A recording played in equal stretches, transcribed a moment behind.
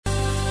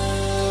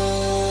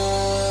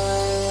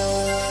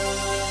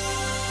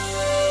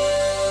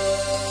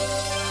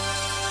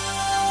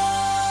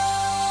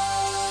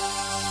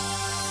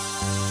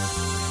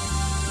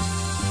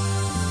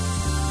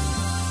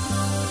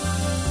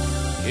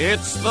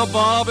It's the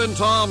Bob and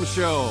Tom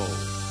Show.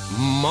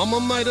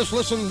 Mama made us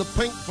listen to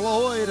Pink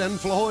Floyd and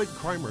Floyd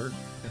Kramer.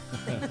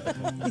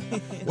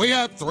 We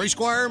had 3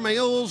 square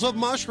meals of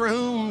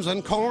mushrooms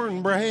and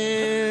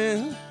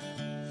cornbread.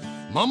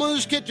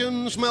 Mama's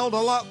kitchen smelled a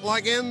lot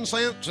like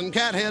incense and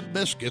cathead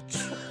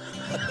biscuits.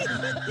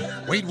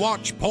 We'd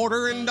watch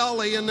Porter and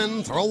Dolly and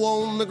then throw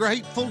on the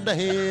Grateful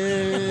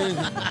Dead.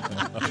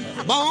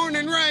 Born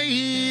and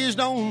raised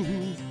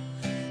on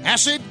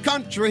acid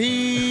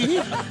country,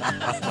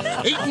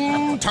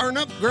 eating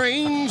turnip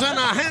greens and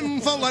a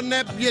handful of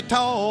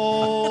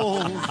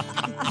Nebutol.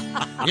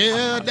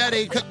 Yeah,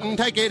 Daddy couldn't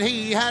take it,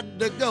 he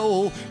had to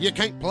go. You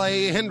can't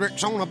play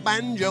Hendrix on a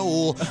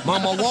banjo.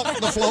 Mama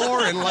walked the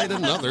floor and laid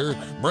another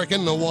brick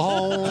in the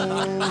wall.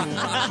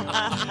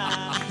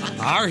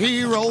 Our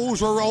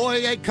heroes were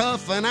Roy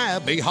Acuff and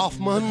Abby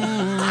Hoffman.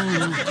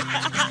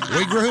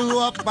 We grew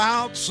up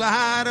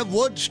outside of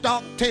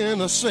Woodstock,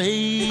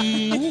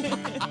 Tennessee,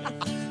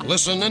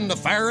 listening to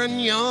Farron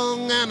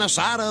Young and a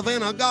side of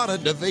Inagata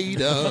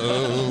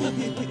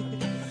DeVito.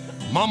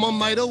 Mama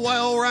made a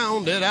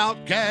well-rounded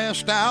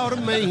outcast out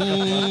of me.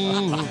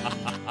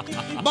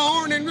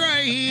 Born and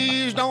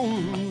raised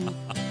on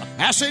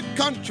acid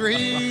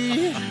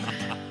country,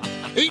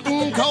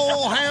 eating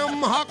coal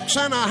ham hocks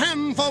and a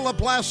handful of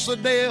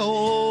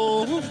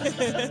Placidil.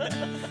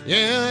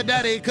 Yeah,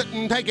 Daddy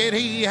couldn't take it,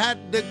 he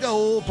had to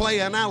go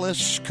playing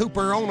Alice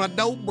Cooper on a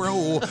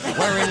dobro,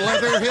 wearing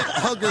leather hip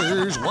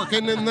huggers,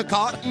 working in the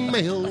cotton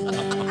mill.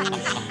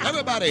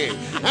 Everybody,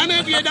 and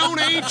if you don't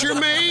eat your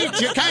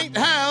meat, you can't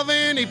have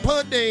any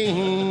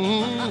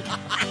pudding.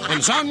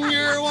 And son,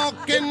 you're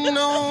walking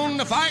on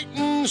the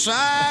fighting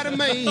side of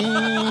me.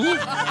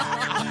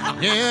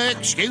 Yeah,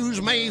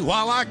 excuse me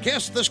while I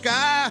kiss the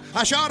sky.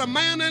 I shot a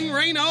man in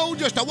Reno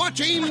just to watch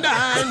him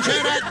die. And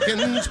Chet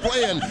Atkins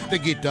playing the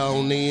guitar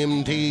on the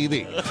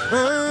MTV.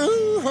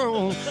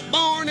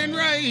 Born and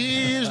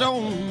raised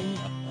on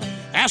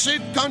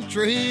acid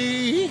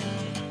country,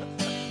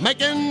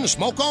 making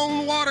Smoke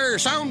on Water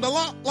sound a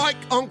lot like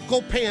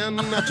Uncle Pen.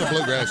 That's a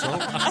bluegrass song.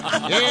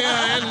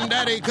 Yeah, and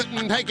Daddy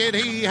couldn't take it,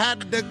 he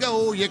had to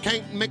go. You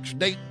can't mix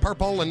Deep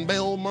Purple and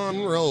Bill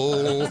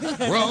Monroe.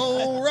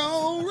 Roll,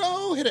 roll,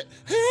 roll, hit it.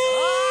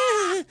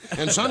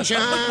 And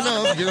sunshine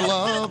of your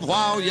love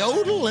while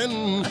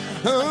yodeling.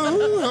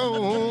 Oh,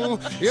 oh,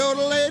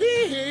 yodel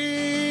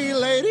lady,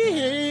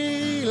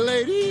 lady,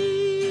 lady.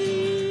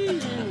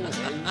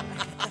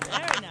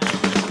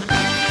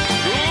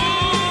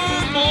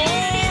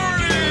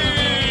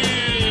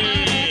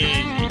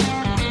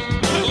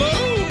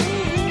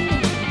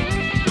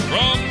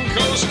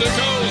 Coast to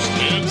coast,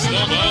 it's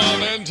the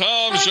Bob and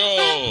Tom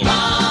Show.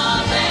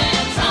 Bob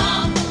and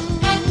Tom.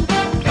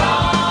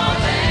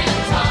 Bob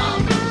and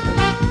Tom.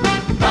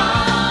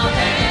 Bob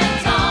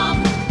and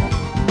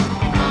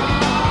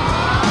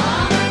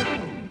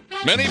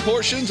Tom. Many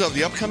portions of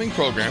the upcoming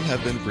program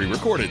have been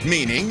pre-recorded,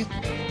 meaning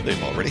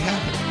they've already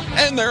happened.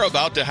 And they're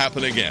about to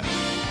happen again.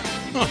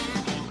 Huh.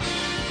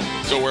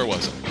 So where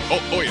was it?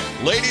 Oh yeah.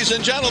 Ladies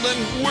and gentlemen,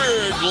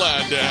 we're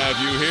glad to have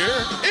you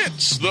here.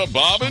 It's the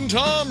Bob and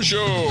Tom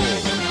Show.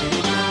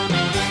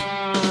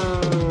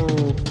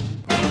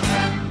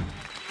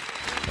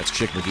 That's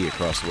Chick McGee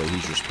across the way.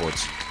 He's your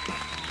sports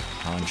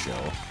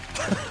honcho.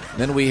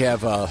 Then we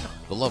have the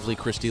lovely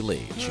Christy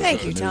Lee. She's Thank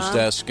at you, the Tom. news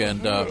desk,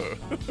 and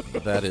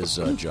that is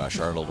Josh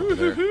Arnold over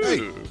there.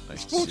 Hey,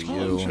 nice to see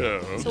you.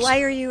 So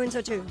why are you in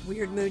such a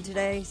weird mood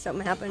today?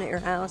 Something happened at your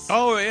house?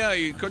 Oh, yeah,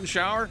 you couldn't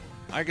shower?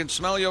 I can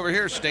smell you over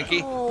here,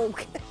 Stinky. Oh,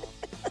 okay.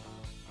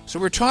 So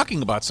we were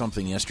talking about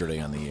something yesterday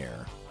on the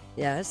air.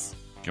 Yes.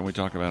 Can we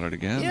talk about it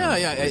again? Yeah,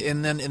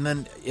 and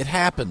then it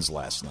happens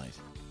last night.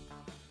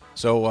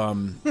 So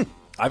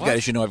I've got,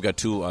 as you know, I've got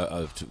two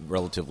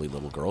relatively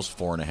little girls,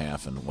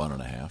 4.5 and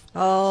 1.5.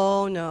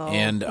 Oh no!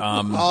 And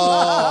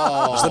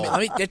so let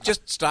me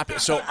just stop it.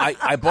 So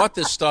I bought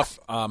this stuff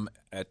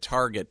at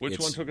Target. Which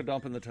one took a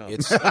dump in the tub?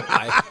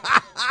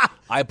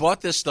 I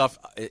bought this stuff.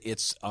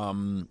 It's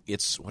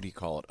what do you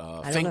call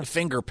it?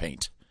 Finger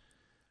paint.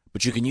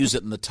 But you can use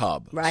it in the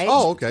tub. Right.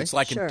 Oh, okay. It's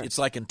like Sure. it's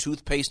like in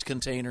toothpaste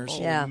containers.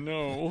 Yeah.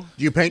 No.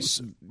 Do you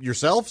paint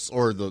yourselves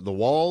or the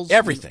walls?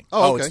 Everything.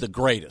 Oh, okay. It's the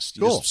greatest.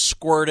 You Cool. just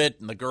squirt it,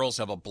 and the girls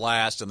have a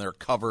blast, and they're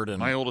covered. And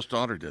My oldest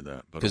daughter did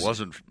that, but it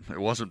wasn't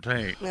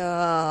paint.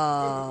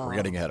 Oh. we're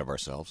getting ahead of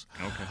ourselves.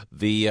 Okay.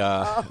 The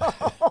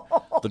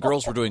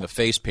girls were doing a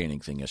face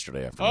painting thing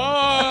yesterday afternoon.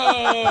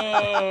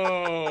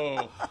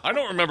 Oh! I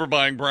don't remember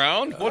buying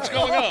brown. What's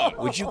going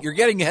on? You're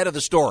getting ahead of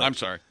the story. I'm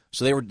sorry.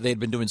 So they'd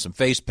been doing some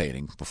face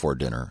painting before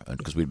dinner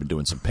because we'd been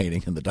doing some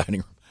painting in the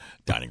dining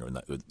room.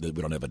 We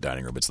don't have a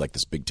dining room. It's like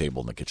this big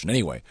table in the kitchen.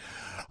 Anyway,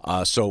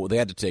 so they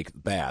had to take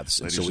baths.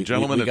 Ladies so and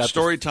gentlemen, it's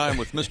story time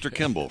with Mr.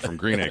 Kimball from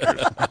Green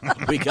Acres.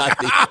 we got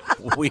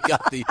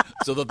the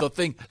so the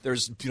thing.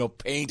 There's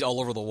paint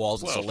all over the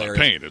walls. It's Well, hilarious.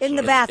 paint. It's In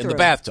the bathroom. In the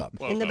bathtub.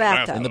 Well, In the the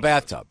bathtub. In the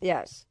bathtub.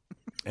 Yes.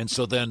 And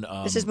so then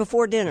This is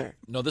before dinner.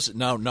 no, this is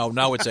now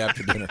it's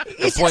after dinner.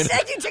 You just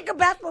said you took a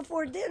bath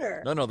before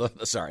dinner. No,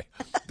 sorry.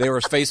 They were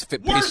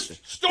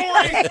Worst story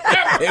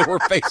ever. they were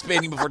face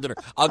painting before dinner.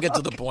 I'll get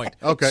to the point.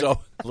 Okay. So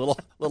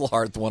little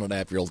Hearth,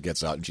 1.5-year-old,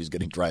 gets out and she's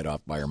getting dried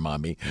off by her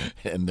mommy,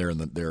 and they're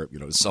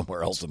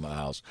somewhere else in the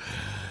house.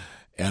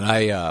 And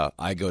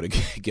I go to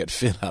get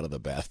Finn out of the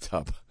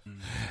bathtub,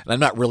 and I'm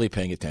not really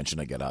paying attention.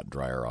 I get out and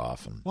dry her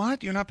off. And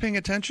What? You're not paying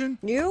attention?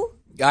 You?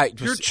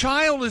 Your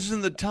child is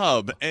in the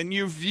tub, and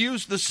you've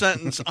used the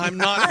sentence, I'm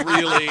not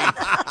really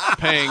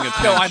paying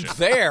attention. No, I'm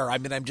there. I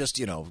mean, I'm just,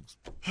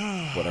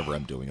 whatever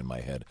I'm doing in my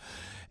head.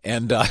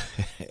 And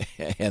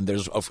and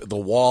there's the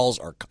walls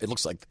are. It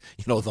looks like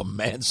the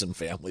Manson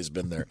family's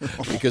been there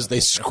because they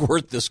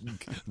squirt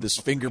this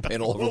finger paint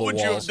all over the What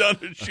walls. would you have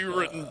done if she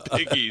written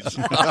piggies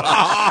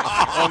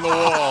on the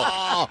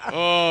wall?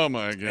 Oh,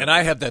 my God. And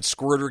I have that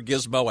squirter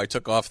gizmo. I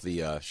took off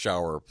the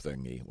shower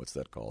thingy. What's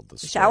that called? The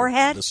shower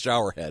head? The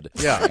shower head.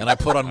 Yeah. And I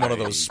put on one of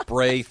those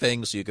spray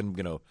things so you can,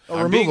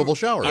 A removable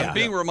shower. I'm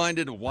being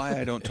reminded of why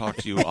I don't talk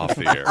to you off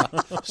the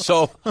air.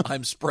 So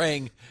I'm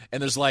spraying,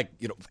 and there's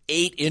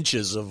 8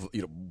 inches of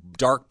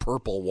dark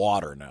purple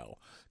water now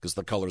because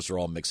the colors are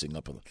all mixing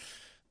up.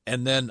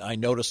 And then I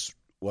notice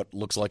what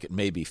looks like it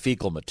may be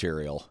fecal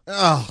material.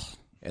 Oh.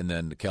 And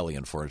then Kelly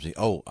informs me,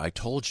 I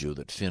told you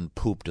that Finn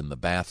pooped in the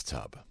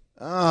bathtub.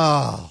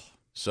 Oh.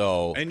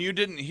 So And you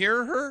didn't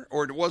hear her,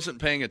 or wasn't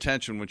paying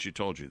attention when she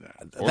told you that?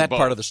 Or that both?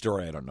 part of the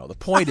story, I don't know. The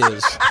point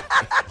is,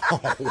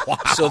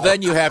 so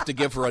then you have to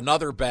give her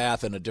another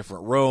bath in a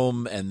different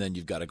room, and then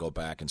you've got to go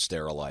back and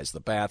sterilize the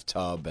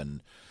bathtub.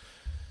 And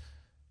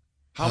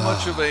How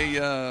much of a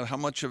I'm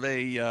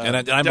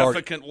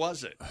already- defecant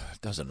was it?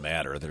 it doesn't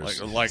matter.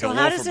 There's Like So a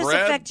how loaf does of this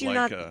bread? affect you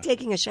Like not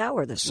taking a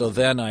shower this So morning?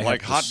 then I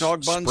Like had hot to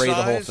dog bun spray the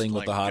whole size? thing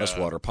with the Like, hottest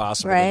water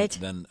possible. Right.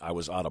 Then I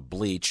was out of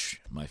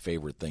bleach, my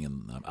favorite thing,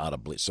 and I'm out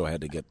of bleach. So I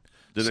had to get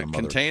Did some it other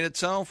contain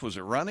itself? Was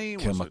it runny?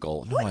 Was it-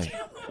 chemical. No, What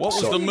was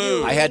So the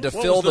mood? I had to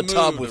What fill was the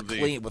tub mood with of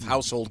the- with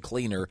household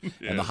cleaner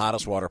and the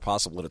hottest water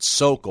possible. Let it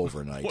soak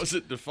overnight Was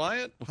it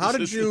defiant? How Was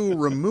did it- you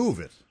remove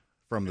it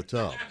from the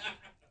tub?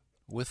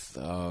 with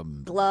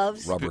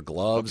Gloves? rubber A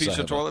gloves. I piece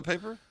have of toilet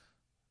paper?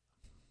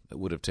 It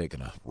would have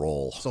taken a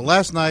roll. So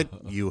last night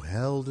you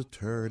held a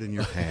turd in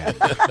your hand.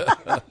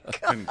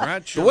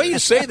 Congratulations. The way you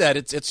say that,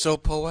 it's so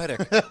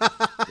poetic.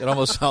 It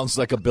almost sounds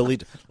like a Billy.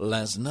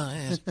 Last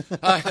night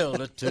I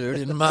held a turd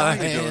in my Why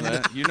are you doing hand.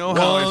 that? You know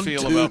how I 1,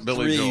 feel 2, about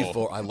Billy 3, Joel.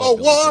 4. I love Oh,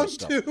 Billy Joel 1,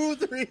 stuff. 2,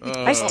 3.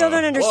 I still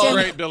don't understand.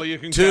 Great, Billy. You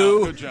can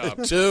Two, count.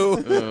 Good job.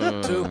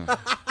 two.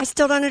 I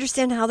still don't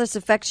understand how this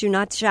affects you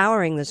not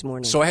showering this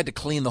morning. So I had to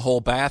clean the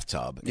whole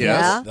bathtub. Yes.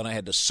 Yeah. Then I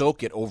had to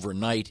soak it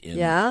overnight in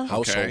Yeah.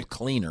 household Okay.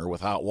 cleaner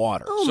with hot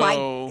water. Oh, So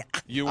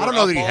my- you were I don't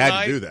know up that you all had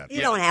night? to do that.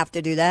 you don't have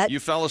to do that. You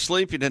fell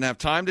asleep. You didn't have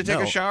time to take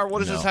No. a shower. What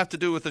does this No. have to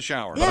do with the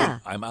shower? Yeah.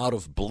 I'm out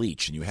of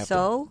bleach, and you have to.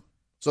 So,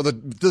 So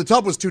the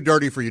tub was too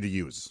dirty for you to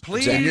use.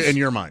 Please. In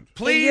your mind.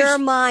 Please, in your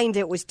mind,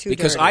 it was too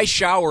Because dirty. I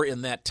shower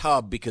in that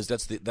tub because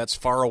that's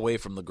far away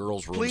from the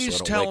girls' room. please so I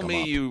don't tell wake 'em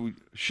me up. you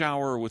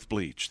shower with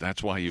bleach.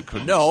 That's why you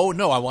couldn't. No,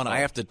 I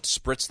have to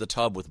spritz the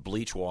tub with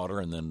bleach water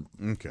and then.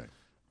 Okay.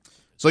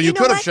 So you know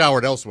could have what?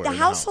 showered elsewhere. The in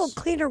household house.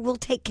 cleaner will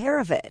take care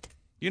of it.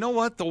 You know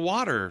what? The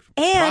water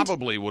And-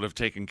 probably would have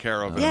taken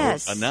care of it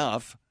Yes.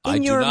 enough. In I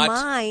do your not,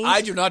 mind. I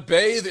do not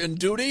bathe in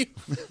duty.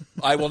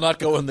 I will not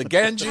go in the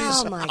Ganges.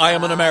 Oh, my I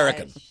am an gosh.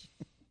 American.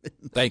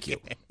 Thank you.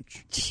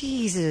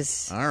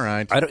 Jesus. All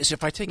right. I don't.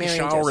 If I take Mary a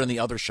and shower Joseph. in the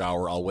other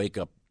shower, I'll wake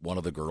up one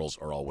of the girls,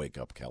 or I'll wake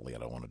up Kelly. I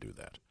don't want to do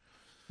that.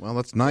 Well,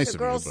 that's nice The of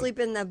girls you. sleep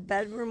in the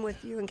bedroom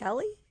with you and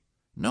Kelly?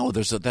 No,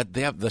 there's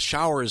the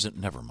shower isn't.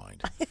 Never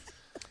mind.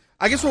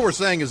 I guess what we're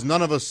saying is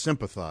none of us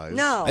sympathize.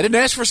 No. I didn't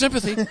ask for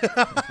sympathy.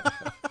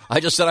 I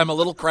just said I'm a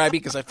little crabby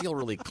because I feel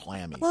really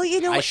clammy. Well, you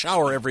know I what-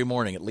 shower every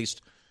morning at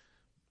least,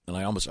 and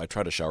I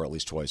try to shower at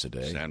least twice a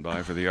day. Stand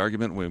by for the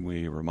argument when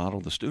we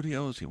remodeled the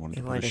studios. He wanted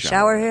You to wanted put a a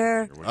shower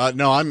here?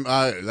 No, I'm.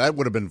 That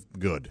would have been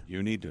good.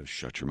 You need to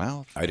shut your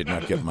mouth. I did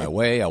not get my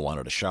way. I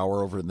wanted a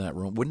shower over in that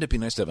room. Wouldn't it be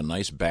nice to have a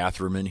nice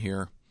bathroom in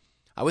here?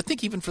 I would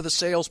think even for the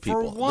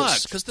salespeople. For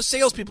what? Because the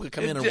salespeople could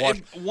come in and wash.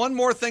 One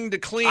more thing to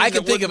clean. I that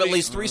can think of wouldn't at be-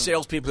 least 3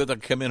 salespeople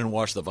that come in and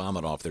wash the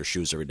vomit off their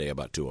shoes every day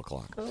about 2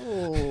 o'clock.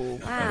 Oh,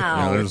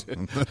 Yeah, wow. there's-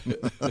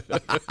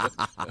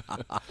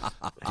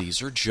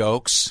 These are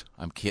jokes.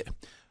 I'm kidding.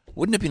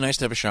 Wouldn't it be nice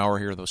to have a shower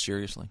here, though?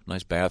 Seriously,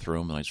 nice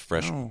bathroom, nice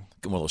fresh. No.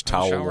 Get one of those Have a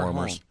towel shower at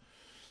warmers. home.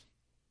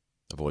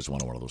 I've always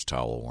wanted one of those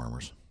towel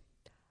warmers.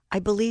 I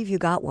believe you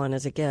got one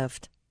as a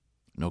gift.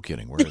 No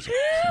kidding. Where is it?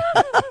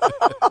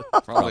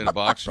 Probably in a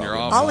box in your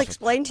office. I'll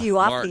explain to you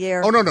off Mark. the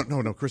air. Oh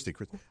no, Christy.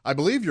 I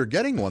believe you're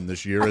getting one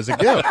this year as a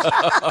gift.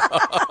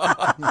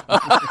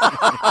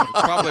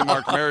 Probably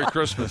marked Merry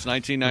Christmas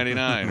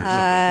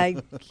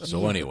 1999.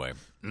 So anyway,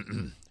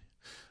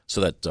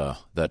 so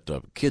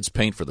that kids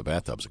paint for the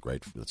bathtub's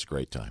that's a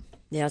great time.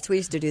 Yes, we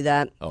used to do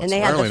that. Oh, and they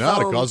had the Apparently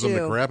not. It foam, caused them to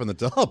too. crap in the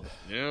tub.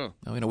 Yeah.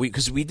 No,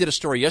 because we did a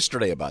story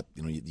yesterday about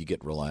you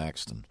get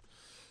relaxed and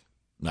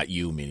not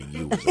you meaning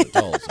you as an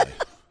adult.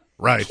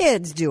 Right.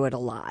 Kids do it a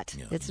lot.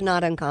 It's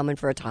not uncommon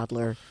for a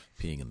toddler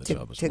Peeing in the to,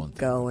 tub is to one thing.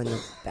 go in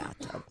the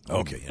bathtub.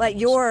 Okay. But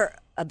your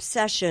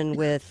obsession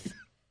with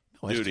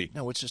Duty.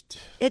 No, it's just.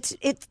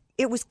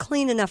 it was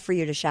clean enough for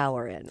you to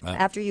shower in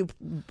after you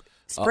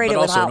sprayed but it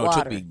with also, hot no,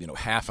 water. it took me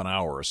half an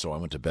hour or so. I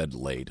went to bed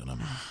late, and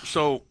I'm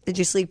So Did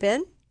you sleep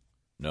in?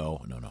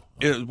 no.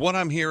 what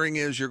I'm hearing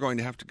is you're going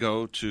to have to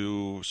go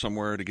to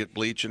somewhere to get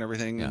bleach and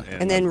everything. Yeah.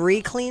 And then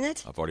re-clean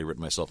it? I've already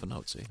written myself a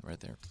note. See, right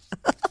there.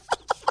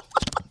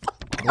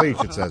 Bleach,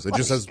 it says. It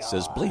just says. It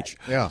says bleach.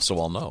 Yeah. So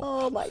I'll know.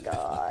 Oh, my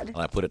God. And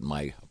I put it in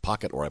my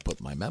pocket where I put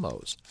my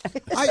memos.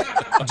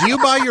 Do you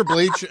buy your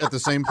bleach at the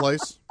same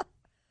place?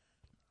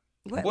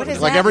 What does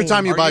Like that every mean?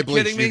 time you Are buy you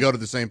bleach, kidding you me? go to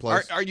the same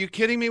place? Are you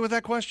kidding me with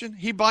that question?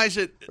 He buys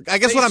it. I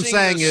guess what I'm facing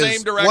saying the is-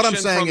 same direction what I'm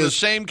saying from the is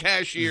same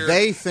cashier.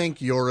 They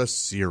think you're a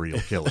serial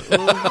killer.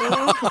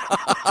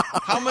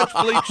 How much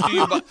bleach do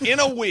you buy in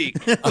a week?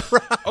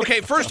 Okay,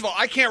 first of all,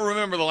 I can't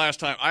remember the last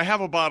time. I have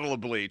a bottle of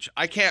bleach.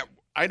 I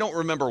don't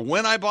remember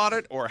when I bought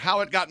it or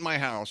how it got in my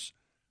house.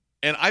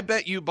 And I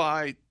bet you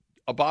buy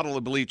a bottle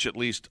of bleach at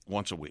least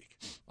once a week.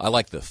 I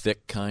like the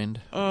thick kind.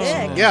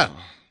 Thick. Yeah.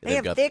 They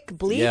have got- thick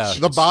bleach? Yeah.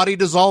 The body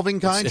dissolving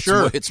kind?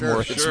 Sure. It's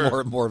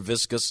more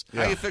viscous.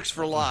 How you fix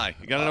for lye?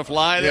 You got enough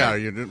lye there? Yeah,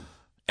 you do.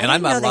 And I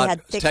I'm didn't not know they allowed.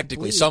 had thick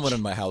Technically, bleach. someone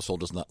in my household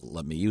does not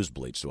let me use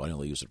bleach, so I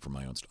only use it for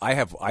my own stuff.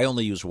 I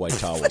only use white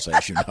towels,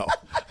 as you know.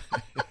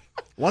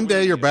 One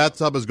day your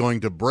bathtub is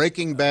going to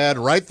Breaking Bad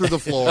right through the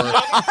floor.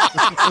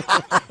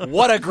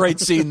 What a great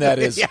scene that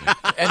is!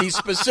 And he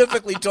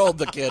specifically told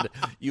the kid,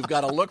 "You've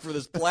got to look for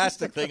this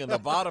plastic thing in the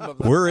bottom of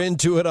the." We're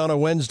into it on a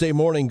Wednesday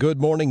morning.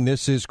 Good morning.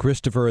 This is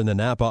Christopher in the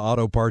Napa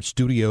Auto Parts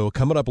Studio.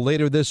 Coming up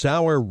later this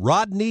hour,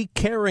 Rodney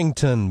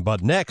Carrington.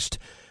 But next,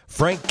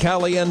 Frank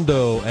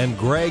Caliendo and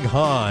Greg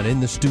Hahn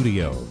in the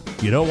studio.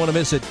 You don't want to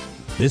miss it.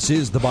 This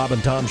is the Bob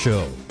and Tom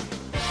Show.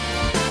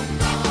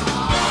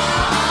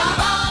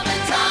 Bob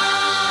and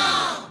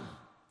Tom.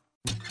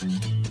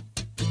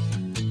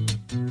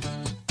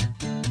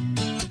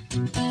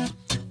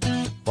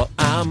 Well,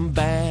 I'm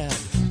bad,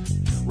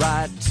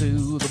 right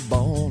to the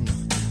bone.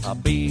 I'll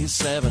be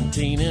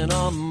 17 in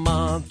a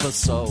month or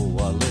so.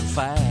 I live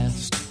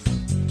fast,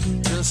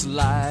 just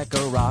like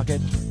a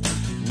rocket.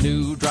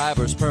 New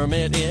driver's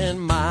permit in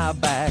my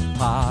back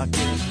pocket.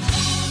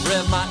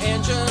 Rev my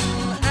engine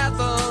at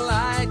the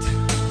light.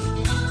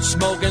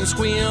 Smoke and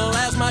squeal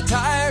as my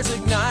tires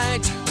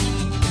ignite.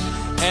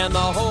 And the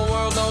whole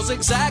world knows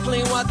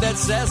exactly what that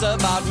says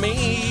about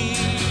me.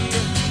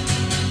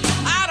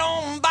 I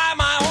don't buy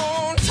my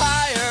own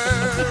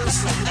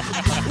tires.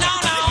 No,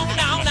 no,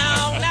 no, no,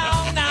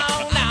 no, no,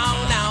 no,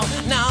 no,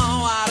 no.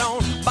 I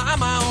don't buy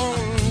my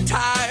own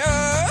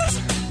tires.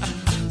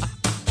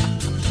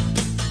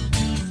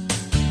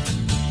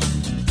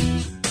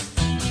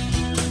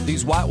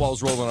 These white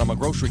walls rolling on my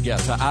grocery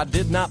getter. I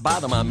did not buy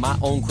them on my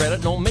own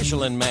credit. No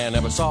Michelin man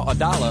ever saw a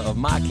dollar of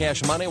my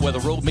cash money where the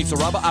road meets the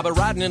rubber. I've been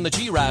riding in the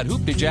G-Ride,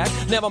 hoopty jack.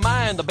 Never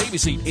mind the baby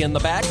seat in the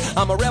back.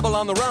 I'm a rebel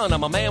on the run.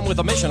 I'm a man with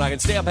a mission. I can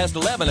stay up past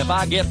 11 if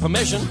I get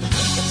permission.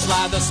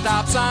 Slide the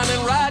stop sign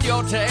and ride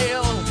your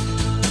tail.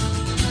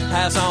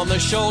 Pass on the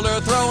shoulder,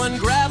 throwing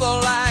gravel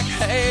like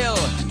hail.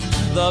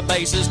 The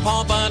bass is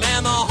pumping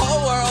and the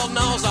whole world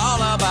knows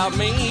all about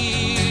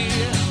me.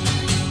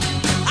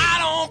 I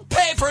don't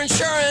pay for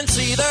insurance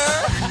either.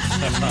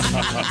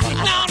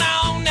 No,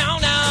 no, no,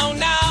 no,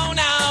 no,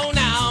 no,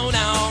 no,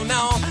 no,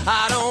 no.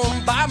 I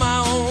don't buy my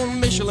own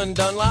Michelin,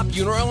 Dunlop,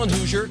 Uniroyal, and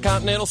Hoosier,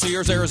 Continental,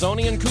 Sears,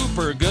 Arizonian,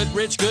 Cooper,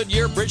 Goodrich,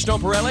 Goodyear,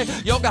 Bridgestone, Pirelli,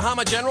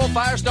 Yokohama, General,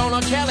 Firestone,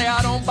 or Kelly.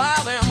 I don't buy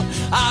them.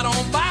 I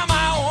don't buy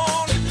my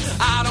own.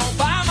 I don't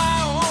buy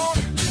my own.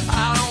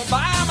 I don't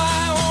buy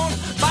my own.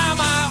 Buy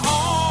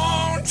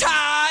my own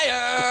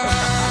tire.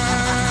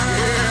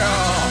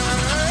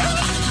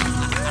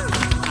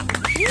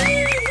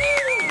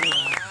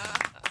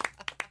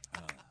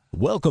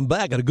 Welcome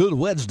back and a good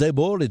Wednesday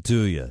morning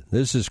to you.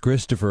 This is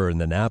Christopher in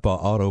the Napa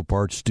Auto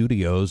Parts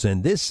Studios,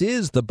 and this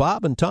is the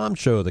Bob and Tom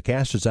Show. The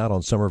cast is out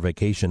on summer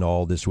vacation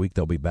all this week.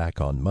 They'll be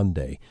back on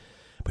Monday.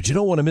 But you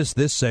don't want to miss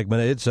this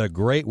segment. It's a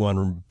great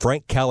one.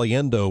 Frank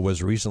Caliendo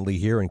was recently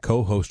here and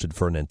co-hosted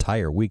for an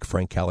entire week.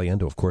 Frank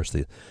Caliendo, of course,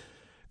 the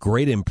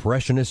great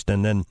impressionist.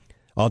 And then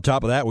on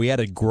top of that, we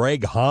added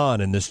Greg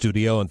Hahn in the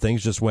studio, and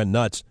things just went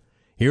nuts.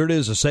 Here it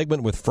is, a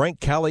segment with Frank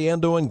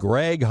Caliendo and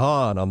Greg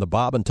Hahn on the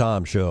Bob and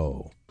Tom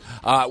Show.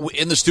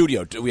 In the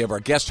studio, we have our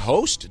guest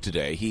host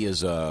today. He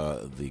is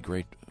the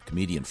great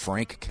comedian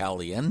Frank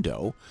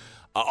Caliendo.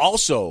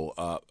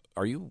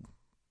 Are you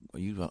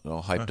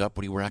all hyped up?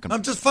 What are you racking?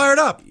 I'm just fired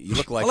up. You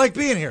look like I like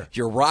being here.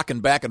 You're rocking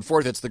back and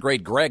forth. It's the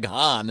great Greg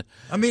Hahn.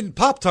 I'm eating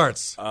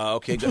Pop-Tarts.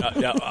 Okay.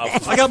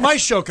 I got my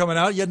show coming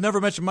out. You had never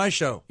mentioned my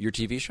show. Your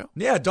TV show?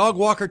 Yeah, Dog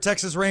Walker,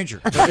 Texas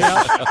Ranger.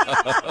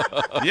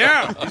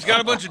 Yeah, he's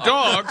got a bunch of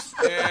dogs.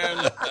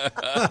 And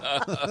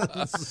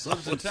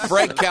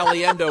Frank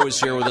Caliendo is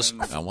here with us.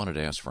 I wanted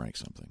to ask Frank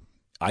something.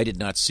 I did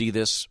not see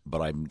this, but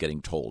I'm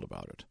getting told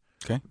about it.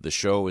 Okay. The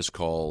show is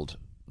called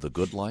The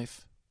Good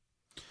Life.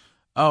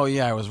 Oh,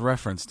 yeah, I was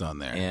referenced on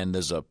there. And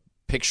there's a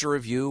picture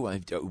of you.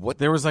 What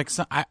There was like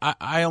some,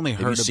 I only Have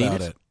you heard seen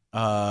about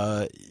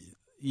it.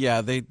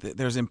 Yeah,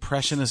 there's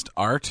impressionist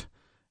art,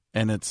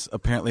 and it's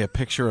apparently a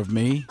picture of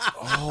me.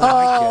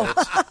 I get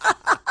it.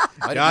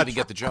 I didn't even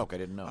get the joke. I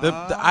didn't know.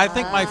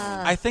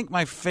 I think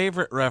my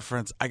favorite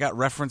reference, I got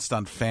referenced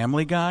on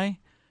Family Guy,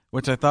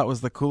 which I thought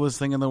was the coolest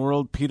thing in the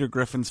world. Peter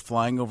Griffin's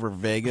flying over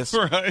Vegas,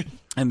 Right.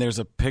 and there's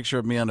a picture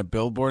of me on a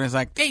billboard. And it's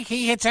like,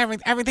 he hits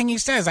everything he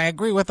says. I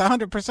agree with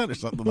 100% or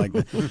something like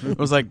that. It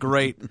was like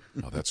great.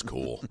 Oh, that's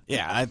cool.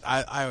 Yeah,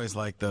 I always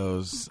like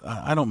those.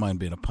 I don't mind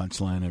being a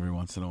punchline every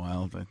once in a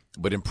while, but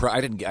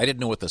I didn't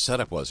know what the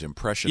setup was.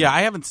 Impression. yeah,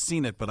 I haven't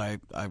seen it, but I'd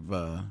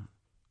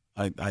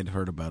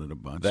heard about it a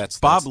bunch. That's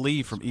Bob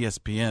Lee from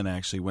ESPN.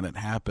 Actually, when it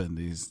happened,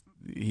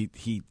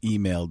 he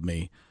emailed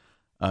me.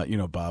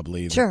 Bob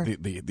Lee, Sure.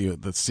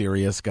 the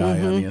serious guy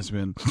on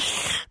ESPN,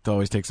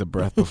 always takes a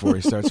breath before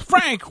he starts.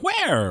 Frank,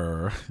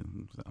 where?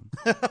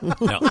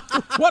 No.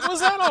 What was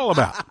that all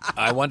about?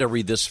 I wanted to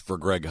read this for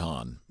Greg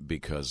Hahn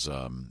because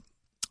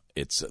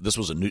this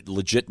was a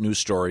legit news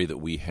story that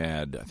we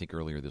had, I think,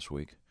 earlier this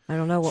week. I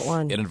don't know what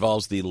one. It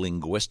involves the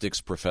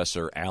linguistics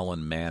professor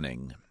Alan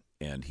Manning,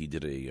 and he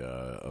did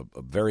a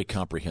very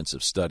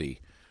comprehensive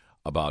study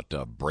about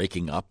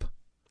breaking up.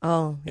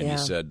 Oh, yeah. And he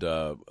said,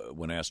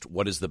 when asked,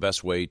 what is the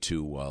best way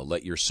to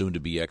let your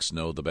soon-to-be ex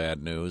know the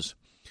bad news?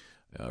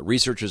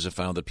 Researchers have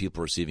found that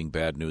people receiving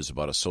bad news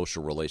about a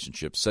social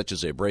relationship, such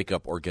as a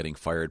breakup or getting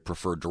fired,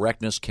 prefer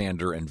directness,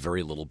 candor, and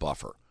very little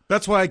buffer.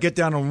 That's why I get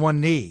down on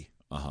one knee.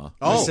 Uh-huh.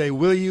 I say,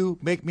 will you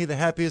make me the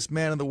happiest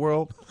man in the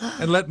world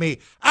and let me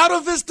out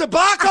of this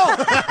debacle?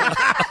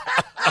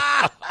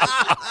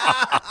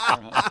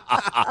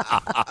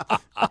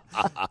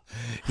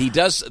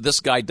 This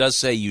guy does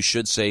say you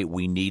should say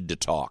we need to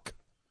talk.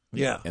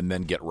 Yeah. And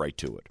then get right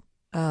to it.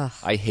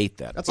 I hate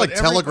that. That's like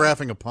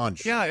telegraphing a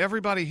punch. Yeah,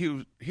 everybody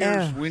who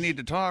hears we need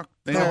to talk.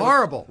 They're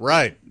horrible.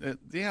 Right.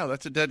 Yeah,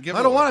 that's a dead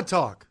giveaway. I don't want to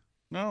talk.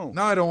 No.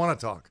 No, I don't want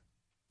to talk.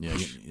 Yeah,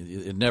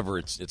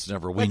 it's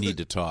never we need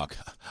to talk.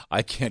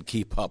 I can't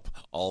keep up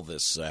all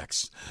this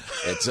sex.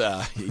 It's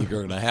you're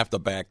going to have to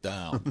back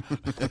down.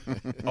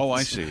 Oh,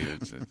 I see.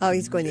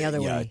 He's going the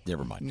other way.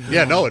 Never mind.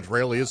 Yeah, no, it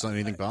rarely is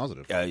anything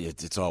positive.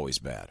 It's always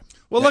bad.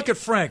 Well, look at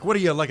Frank. What are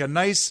you, like a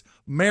nice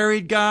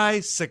married guy,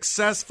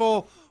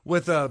 successful,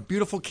 with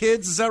beautiful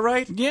kids? Is that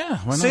right? Yeah.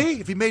 Why not? See,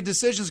 if he made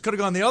decisions, could have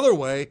gone the other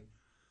way.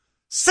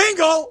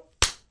 Single,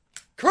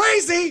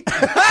 crazy,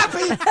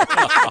 happy.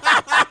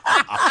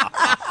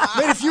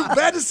 Made a few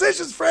bad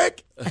decisions,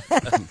 Frank.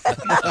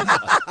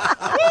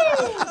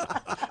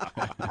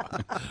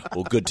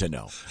 Well, good to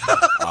know.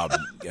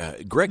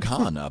 Greg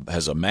Hahn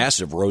has a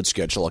massive road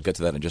schedule. I'll get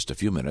to that in just a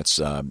few minutes.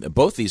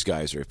 Both these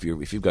guys are, if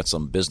you've got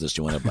some business,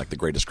 you want to have like the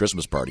greatest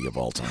Christmas party of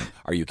all time.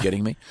 Are you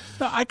kidding me?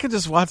 No, I could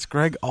just watch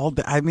Greg all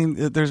day. I mean,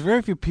 there's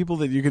very few people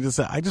that you could just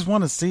say, I just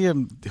want to see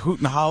him hoot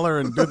and holler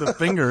and do the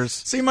fingers.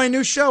 See my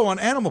new show on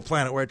Animal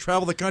Planet where I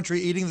travel the country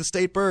eating the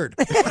state bird.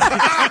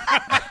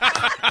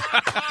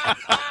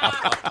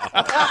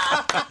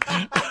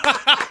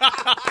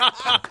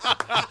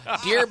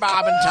 Dear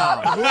Bob and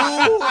Tom,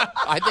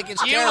 I think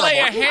it's You terrible. lay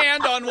a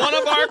hand on one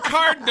of our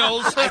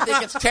cardinals. I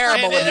think it's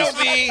terrible. And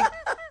it'll be...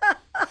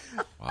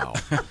 Wow.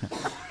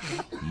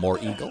 More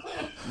eagle?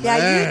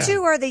 Yeah, you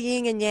two are the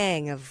yin and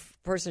yang of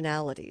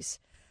personalities,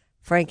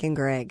 Frank and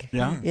Greg.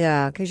 Yeah?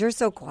 Yeah, because you're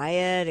so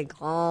quiet and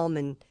calm,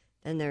 and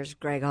then there's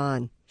Greg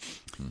Hahn.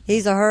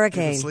 He's a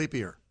hurricane. Even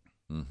sleepier.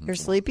 You're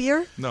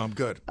sleepier? No, I'm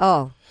good.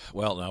 Oh.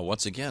 Well, now,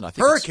 once again, I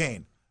think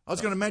Hurricane. I was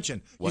going to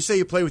mention. You say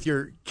you play with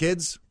your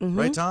kids,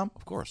 right, Tom?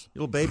 Of course.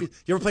 Your little baby.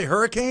 You ever play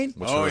Hurricane?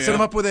 Oh, Set yeah.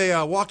 them up with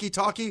a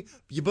walkie-talkie.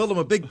 You build them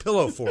a big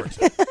pillow for it.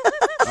 All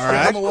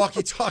right. Give them a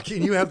walkie-talkie,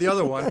 and you have the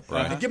other one.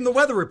 Right. And give them the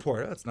weather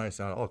report. That's nice.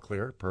 All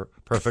clear.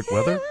 Perfect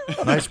weather.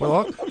 Nice.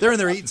 Well, they're in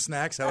there eating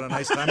snacks, having a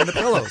nice time in the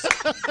pillows.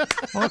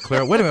 All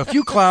clear. Wait a minute. A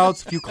few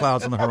clouds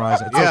on the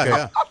horizon. It's okay.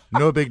 Yeah.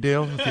 No big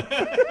deal.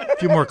 A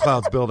few more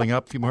clouds building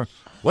up. A few more.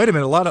 Wait a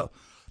minute.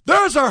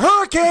 There's a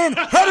hurricane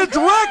headed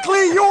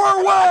directly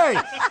your way.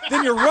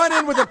 Then you run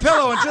in with a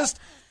pillow and just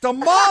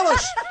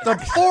demolish the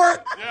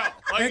fort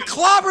and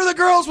clobber the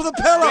girls with a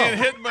pillow.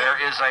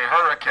 There is a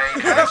hurricane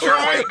headed your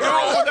way,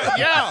 girls.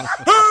 Yeah.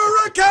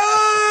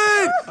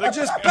 Hurricane! And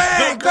just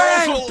bang,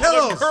 bang,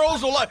 pillows. The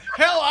girls will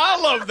hell, I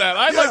love that.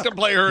 I'd like to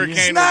play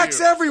Hurricane Snacks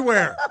with you.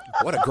 everywhere.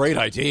 What a great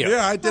idea.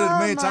 Yeah, I did it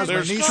many times.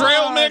 There's My niece-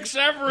 trail mix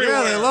everywhere.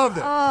 Yeah, they loved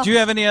it. Do you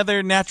have any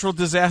other natural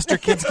disaster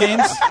kids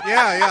games?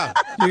 Yeah.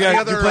 You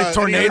play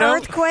Tornado?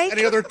 Earthquake?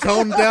 Any other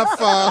tone-deaf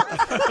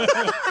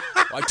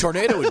Like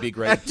tornado would be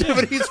great.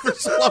 activities for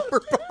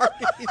slumber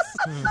parties?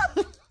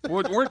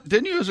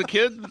 Didn't you as a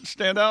kid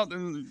stand out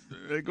and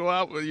go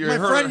out with your My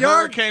front yard.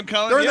 hurricane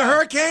coming? During the Yeah.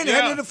 hurricane, Yeah.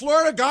 heading into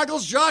Florida,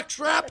 goggles, jock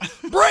strap.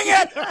 Bring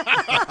it!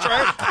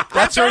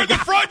 That's where he the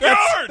front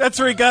yard. That's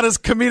where he got his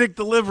comedic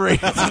delivery.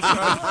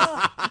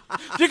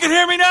 You can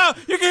hear me now.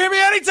 You can hear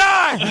me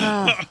anytime.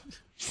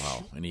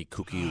 Wow. Any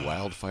kooky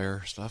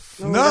wildfire stuff?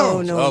 No.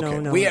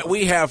 Okay.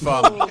 We have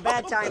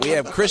Bad time. we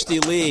have Christy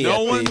Lee.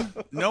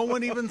 No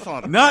one even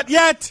thought of Not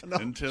yet.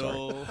 it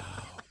until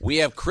We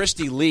have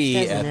Christy Lee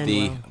Doesn't at end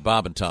the well.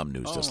 Bob and Tom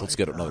News Desk. Let's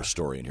get another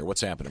story in here.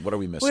 What's happening? What are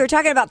we missing? We were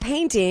talking about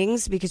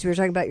paintings because we were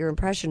talking about your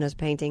Impressionist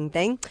painting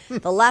thing.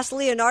 The last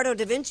Leonardo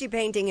da Vinci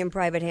painting in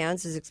private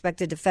hands is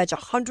expected to fetch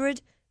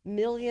 $100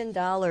 million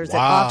at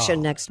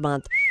auction next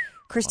month.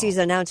 Christie's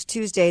announced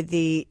Tuesday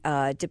the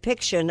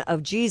depiction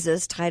of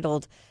Jesus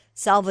titled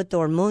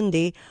Salvator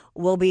Mundi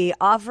will be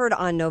offered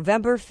on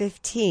November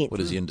 15th. What,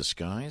 is he in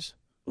disguise?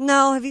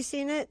 No, have you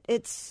seen it?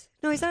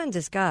 No, he's not in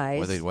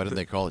disguise. Why didn't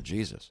they call it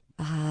Jesus?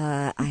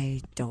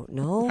 I don't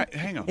know.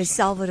 Hang on. Is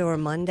Salvador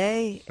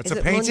Monday? It's is a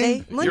it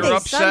painting? Monday? You're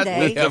Monday's upset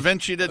Sunday. that Da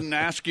Vinci didn't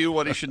ask you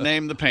what he should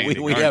name the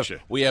painting, aren't you?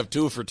 We have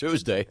two for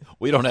Tuesday.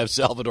 We don't have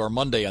Salvador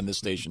Monday on this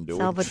station, do we?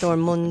 Salvador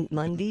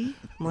Mundi?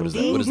 What does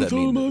that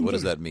mean? What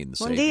does that mean?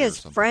 The Mundi Savior or is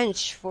something?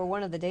 French for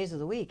one of the days of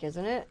the week,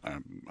 isn't it?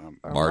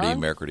 Or Mardi, month?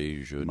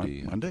 Mercredi,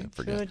 Jeudi. Monday? I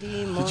forget. Jeudi,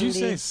 Did Mundi. you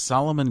say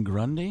Solomon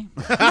Grundy?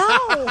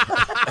 No!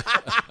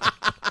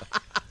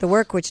 The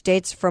work, which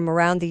dates from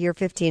around the year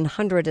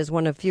 1500, is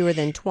one of fewer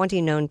than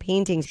 20 known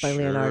paintings by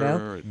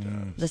Leonardo.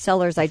 The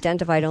seller is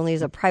identified only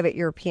as a private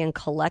European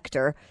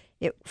collector.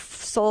 It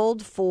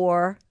sold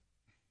for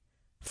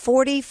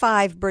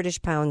 45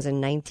 British pounds in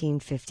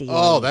 1958.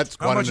 Oh, that's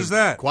How much is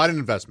that? Quite an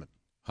investment.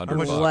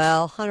 $100.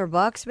 Well,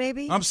 $100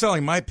 maybe? I'm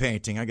selling my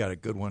painting. I got a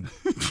good one.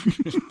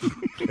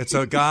 It's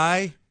a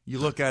guy. You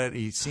look at it,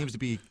 he seems to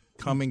be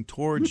coming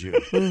towards you.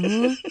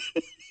 Mm-hmm.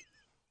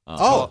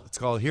 It's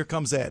called Here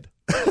Comes Ed.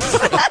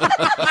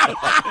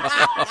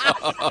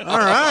 All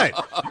right.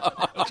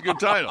 That's a good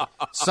title.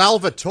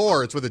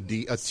 Salvatore. It's with a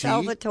T.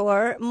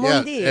 Salvatore Yeah,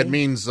 Mundi. it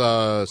means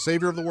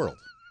Savior of the world.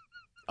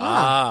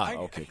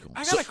 Okay, cool.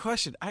 I got a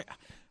question.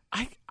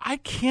 I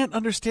can't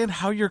understand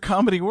how your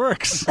comedy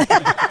works.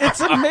 It's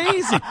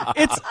amazing.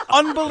 It's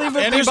unbelievable.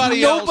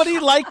 Anybody There's nobody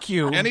like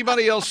you.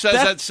 Anybody else says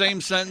that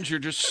same sentence, you're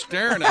just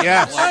staring at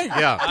Yes. me. Like,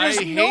 Yeah. I There's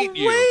hate no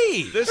you.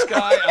 way. This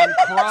guy, I'm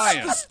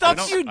crying. The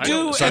stuff you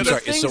do So I'm and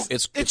sorry, the so things,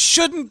 it's- it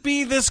shouldn't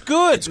be this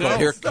good. It's called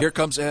Here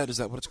Comes Ed. Is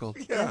that what it's called?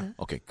 Yeah.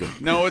 Okay, good.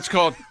 No, it's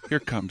called Here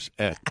Comes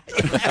Ed.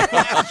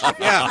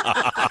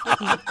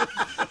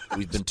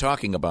 We've been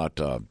talking about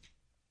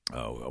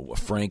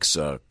Frank's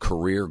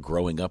career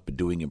growing up and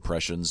doing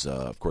impressions.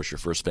 Of course, your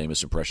first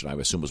famous impression, I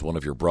assume, was one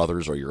of your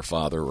brothers or your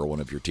father or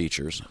one of your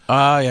teachers. Yeah,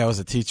 I was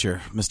a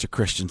teacher, Mr.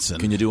 Christensen.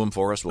 Can you do him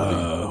for us? We're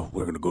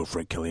going to go to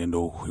Frank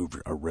Caliendo, who's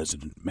our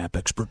resident map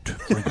expert.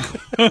 Frank,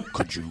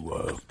 could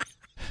you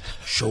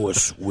show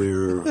us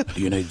where the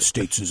United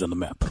States is on the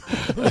map?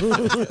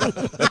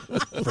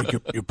 Frank,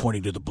 you're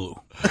pointing to the blue.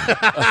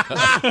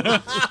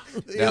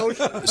 Now,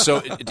 so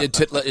in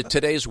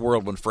today's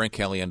world, when Frank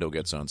Caliendo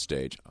gets on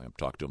stage, I'm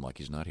talking to him like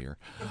he's not here.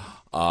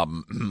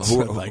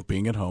 Like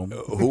being at home.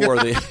 Who are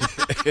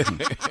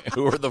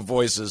the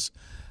voices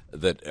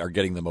that are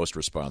getting the most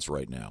response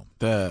right now?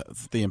 The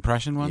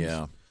impression ones?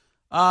 Yeah.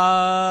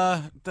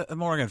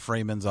 Morgan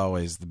Freeman's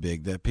always the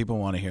big that people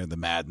want to hear the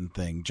Madden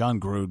thing. John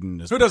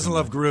Gruden is. Who doesn't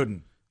love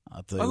Gruden? I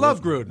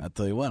love Gruden. I'll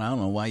tell you what, I don't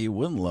know why you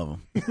wouldn't love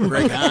him.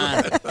 Greg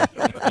Hahn.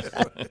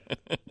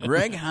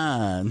 Greg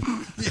Hahn.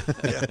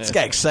 This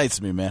guy excites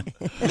me, man.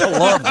 I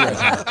love Greg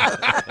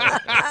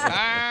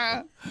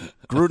Hahn.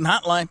 Gruden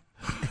Hotline.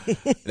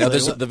 Now,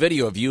 the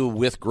video of you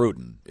with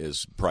Gruden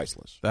is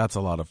priceless. That's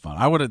a lot of fun.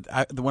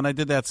 When I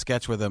did that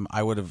sketch with him,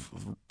 I would have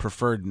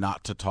preferred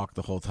not to talk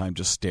the whole time,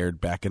 just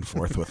stared back and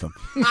forth with him.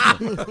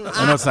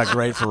 I know it's not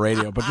great for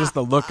radio, but just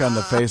the look on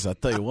the face, I'll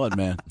tell you what,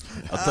 man.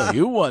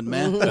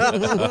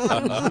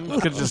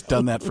 Could have just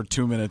done that for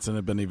 2 minutes and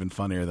it'd been even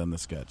funnier than the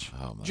sketch.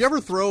 Did you ever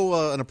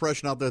throw an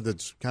impression out there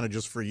that's kind of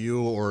just for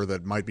you or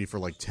that might be for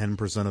like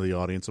 10% of the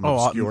audience? An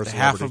obscure half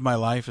celebrity? of my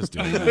life is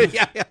doing that.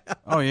 Yeah.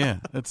 Oh, yeah.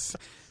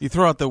 You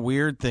throw out the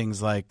weird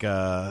things like,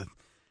 the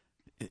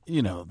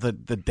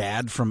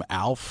dad from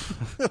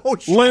Alf. Oh,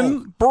 sure.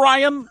 Lynn,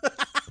 Brian,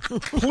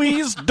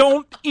 please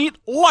don't eat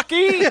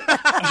Lucky.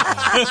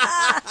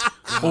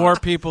 Or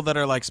people that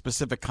are like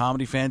specific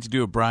comedy fans. You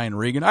do a Brian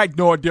Regan. I had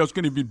no idea I was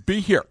going to even be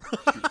here.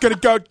 Gonna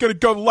go to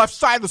the left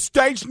side of the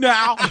stage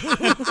now.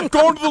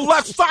 Going to the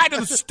left side of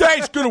the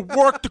stage. Gonna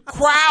work the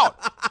crowd.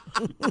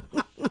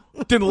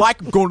 Didn't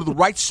like him. Going to the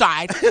right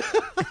side.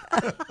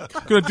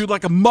 Gonna do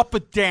like a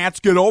Muppet dance.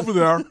 Get over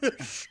there.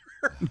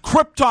 And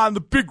Krypton,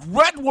 the big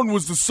red one,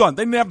 was the sun.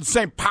 They didn't have the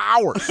same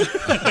powers.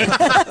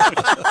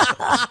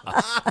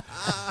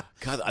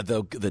 God,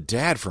 the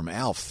dad from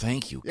Alf.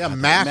 Thank you. Yeah, God,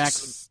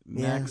 Max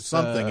Yeah.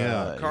 something.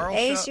 Yeah, Carl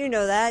Ace, Shub- you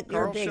know that.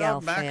 You're Carl a big Shub,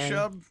 Alf Max fan.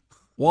 Shub.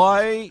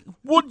 Why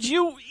would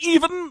you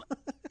even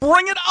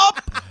bring it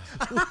up?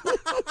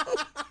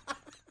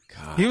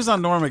 He was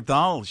on Norm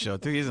Macdonald's show,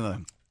 too. He's in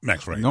the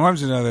Max Wright.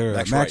 Norm's another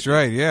Max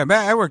Wright. Yeah,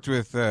 I worked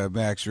with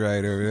Max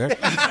Wright over there.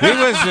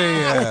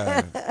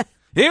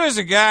 He was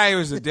a guy who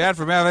was a dad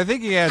from Alf. I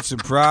think he had some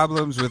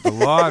problems with the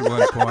law at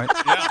one point.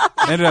 Yeah.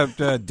 Ended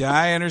up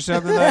dying or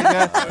something like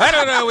that. I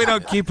don't know. We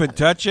don't keep in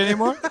touch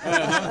anymore.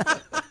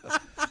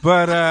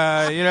 But,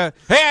 hey,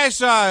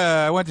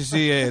 I went to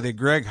see the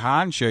Greg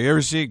Hahn show. You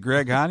ever see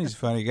Greg Hahn? He's a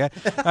funny guy.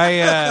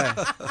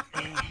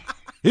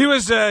 He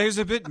was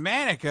a bit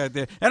manic out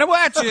there. And I'm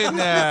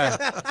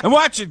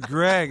watching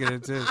Greg,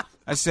 and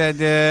I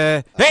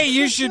said, hey,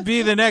 you should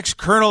be the next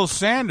Colonel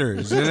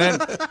Sanders. And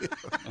then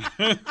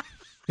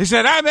he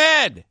said, I'm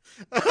Ed.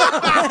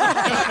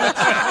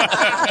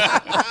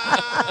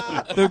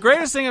 The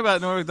greatest thing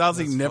about Norm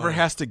Macdonald is he never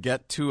has to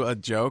get to a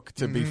joke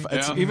to be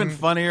it's even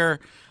funnier.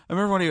 I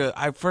remember when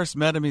I first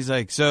met him, he's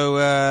like,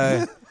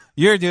 so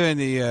you're doing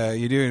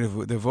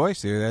the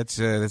voice there.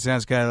 That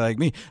sounds kind of like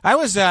me. I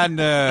was on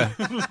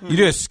you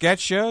do a sketch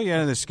show? You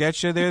on the sketch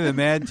show there, the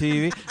Mad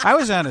TV? I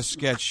was on a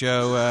sketch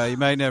show. You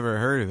might never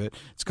heard of it.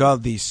 It's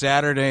called the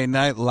Saturday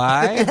Night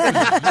Live.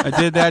 I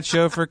did that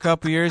show for a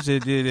couple years. I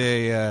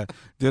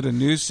did a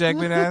news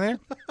segment on there.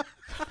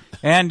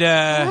 And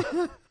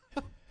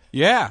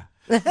yeah.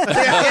 That's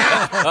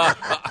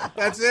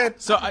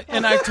it. So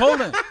I told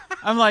him,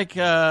 I'm like,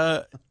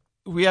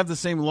 we have the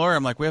same lawyer.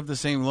 I'm like, we have the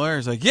same lawyer.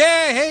 He's like,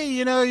 yeah,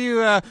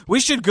 hey, we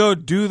should go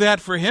do that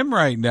for him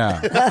right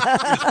now.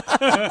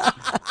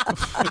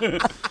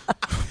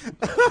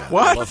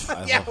 What?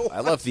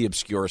 I love the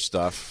obscure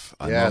stuff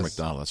on Norm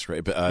Macdonald. That's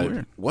great.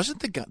 But wasn't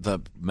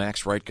the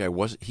Max Wright guy?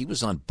 He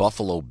was on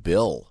Buffalo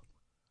Bill?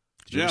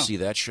 Did you ever see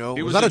that show?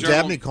 Was that a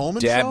Dabney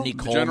Coleman show? Dabney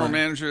Coleman. General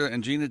manager,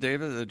 and Gina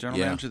Davis, the general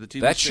manager of the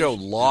TV That station. show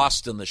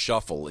lost in the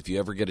shuffle. If you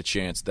ever get a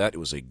chance, that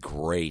was a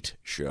great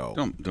show.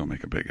 Don't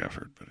make a big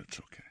effort, but it's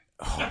okay.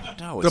 Oh,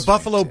 no, the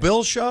Buffalo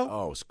Bill show?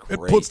 Oh, it was great.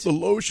 It puts the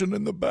lotion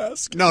in the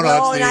basket. No,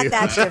 not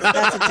that shit.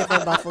 That's a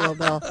different Buffalo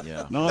Bill.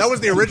 Yeah. No, that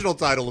was the original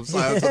title of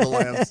Silence of the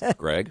Lambs.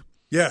 Greg?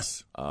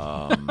 Yes.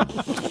 I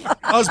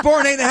was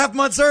born 8.5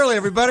 months early,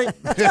 everybody.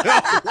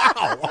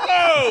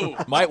 Wow.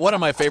 One of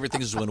my favorite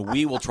things is when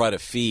we will try to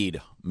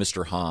feed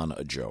Mr. Hahn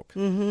a joke.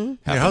 Mm-hmm.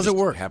 Yeah, how's it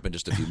work? Happened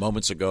just a few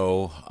moments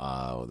ago.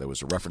 There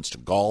was a reference to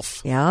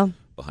golf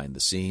behind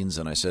the scenes,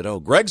 and I said, oh,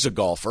 Greg's a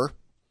golfer.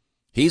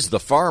 He's the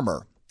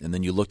farmer. And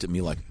then you looked at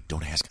me like,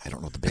 don't ask. I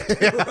don't know the bit.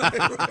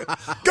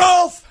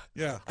 Golf!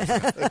 Yeah.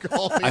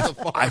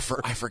 I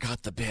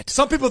forgot the bit.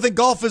 Some people think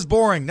golf is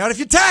boring. Not if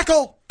you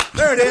tackle.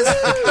 There it is.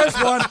 There's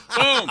one.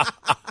 Boom.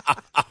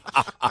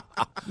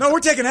 No, we're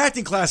taking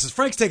acting classes.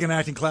 Frank's taking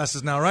acting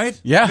classes now, right?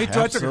 Yeah, Me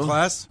too. I took a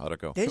class. How'd it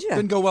go? Did you?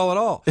 Didn't go well at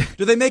all.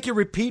 Do they make you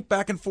repeat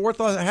back and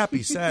forth? Oh,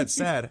 happy, sad,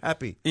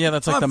 happy. Yeah,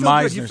 that's like the feel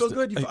Meisner. good. You feel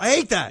good? I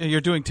hate that.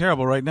 You're doing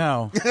terrible right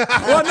now.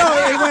 Well,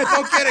 no, it went.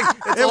 No kidding.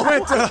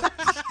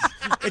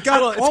 It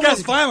got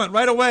almost violent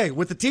right away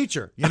with the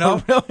teacher. You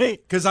know, really?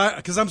 Because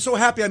I'm so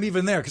happy I'm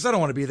even there. Because I don't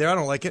want to be there. I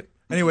don't like it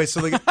anyway.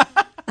 So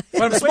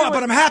but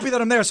I'm happy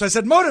that I'm there. So I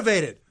said,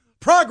 motivated,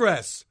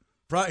 progress.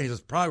 He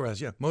says, progress.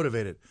 Yeah,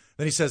 motivated.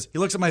 Then he says, he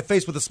looks at my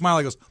face with a smile.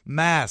 He goes,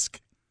 mask,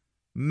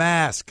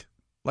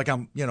 like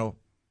I'm,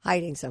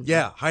 hiding something.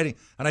 Yeah, hiding.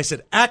 And I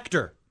said,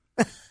 actor.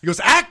 He goes,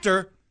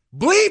 actor?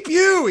 Bleep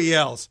you, he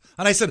yells.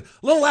 And I said,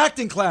 little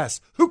acting class.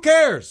 Who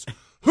cares?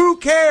 Who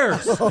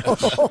cares? Who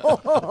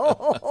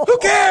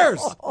cares?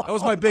 That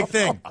was my big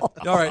thing.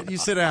 All right, you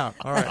sit down.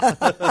 All right.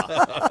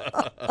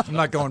 I'm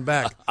not going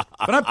back.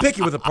 But I'm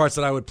picky with the parts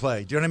that I would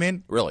play. Do you know what I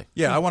mean? Really?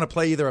 Yeah, I want to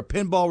play either a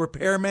pinball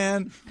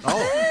repairman.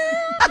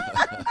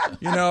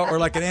 Or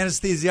like an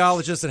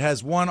anesthesiologist that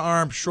has one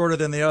arm shorter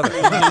than the other.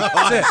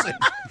 That's it.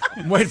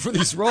 I'm waiting for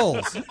these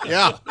roles.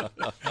 Yeah.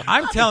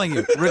 I'm telling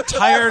you,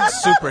 retired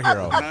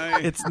superhero.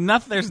 Nice. It's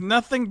not. There's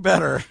nothing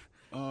better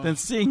than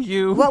seeing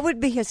you. What would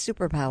be his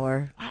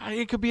superpower?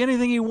 It could be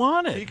anything he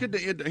wanted. He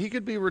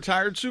could be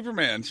retired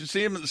Superman. You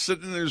see him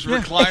sitting in his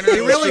recliner. He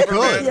really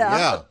could.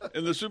 Yeah.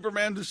 In the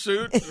Superman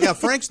suit. Yeah,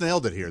 Frank's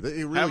nailed it here.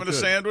 He really Having could. a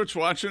sandwich,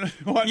 watching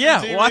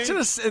TV. Watching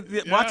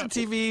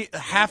TV,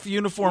 half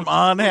uniform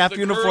on, half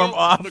uniform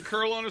off. The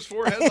curl on his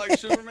forehead like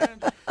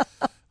Superman.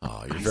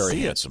 Oh, you're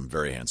very handsome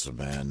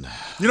man.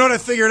 You know what I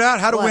figured out?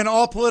 How to win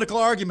all political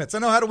arguments. I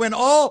know how to win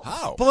all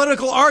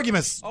political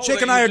arguments.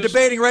 Chick and I are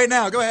debating right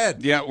now. Go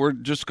ahead. Yeah, we're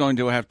just going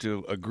to have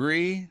to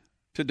agree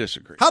to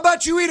disagree. How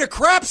about you eat a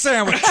crap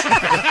sandwich?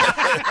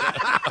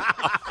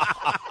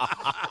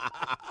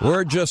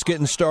 We're just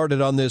getting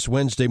started on this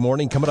Wednesday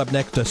morning. Coming up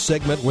next, a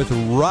segment with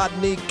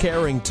Rodney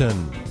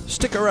Carrington.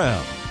 Stick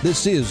around.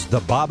 This is the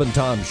Bob and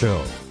Tom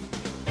Show.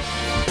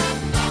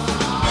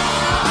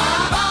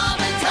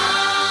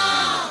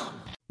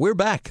 We're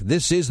back.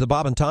 This is the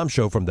Bob and Tom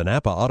Show from the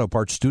Napa Auto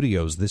Parts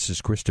Studios. This is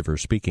Christopher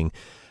speaking.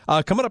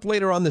 Coming up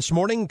later on this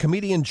morning,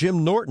 comedian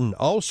Jim Norton,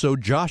 also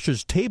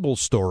Josh's Table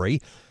Story,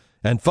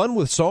 and fun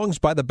with songs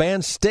by the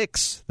band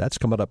Styx. That's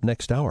coming up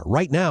next hour.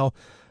 Right now,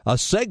 a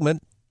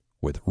segment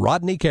with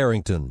Rodney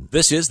Carrington.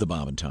 This is the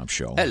Bob and Tom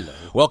Show. Hello.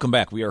 Welcome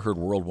back. We are heard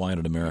worldwide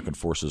at American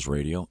Forces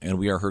Radio, and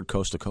we are heard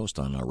coast to coast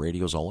on our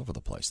radios all over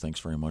the place. Thanks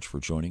very much for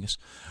joining us.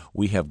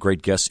 We have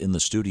great guests in the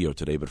studio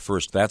today, but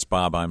first, that's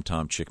Bob. I'm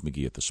Tom. Chick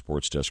McGee at the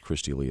sports desk,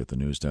 Christy Lee at the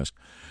news desk.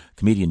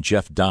 Comedian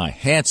Jeff Dye,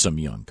 handsome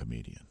young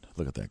comedian.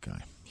 Look at that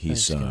guy.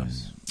 He's how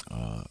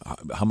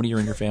many are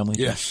in your family?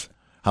 Yes.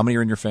 How many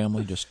are in your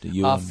family? Just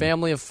you? A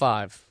family of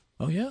 5.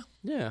 Oh, yeah?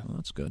 Yeah. Well,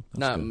 that's good.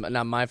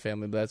 Not my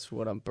family, but that's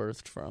what I'm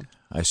birthed from.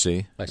 I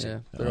see.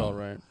 Yeah, they're all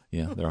right.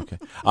 Yeah, they're okay.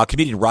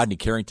 Comedian Rodney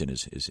Carrington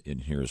is in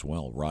here as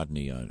well.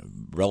 Rodney,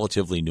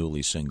 relatively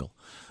newly single.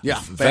 Yeah,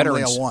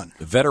 family of one.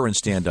 Veteran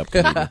stand-up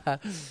comedian.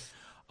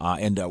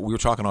 And we were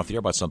talking off the air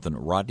about something.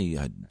 Rodney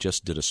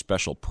just did a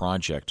special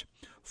project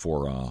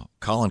for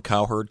Colin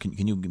Cowherd.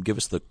 Can you give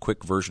us the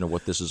quick version of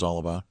what this is all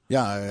about?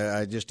 Yeah,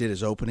 I just did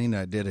his opening.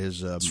 I did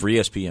his. It's for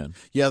ESPN.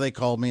 Yeah, they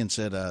called me and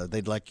said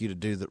they'd like you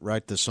to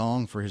write the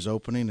song for his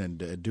opening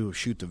and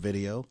shoot the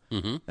video.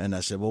 Mm-hmm. And I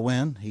said, well,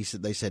 when?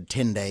 They said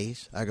 10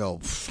 days. I go,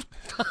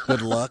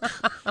 good luck.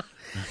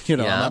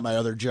 I'm at my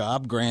other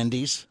job,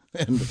 Grandy's.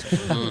 And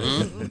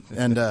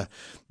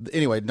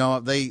anyway,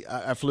 no,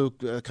 I flew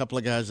a couple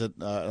of guys that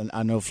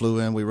I know flew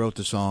in. We wrote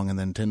the song, and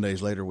then 10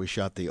 days later, we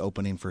shot the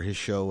opening for his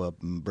show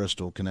up in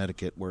Bristol,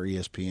 Connecticut, where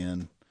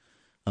ESPN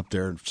up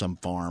there in some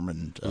farm,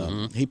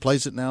 and he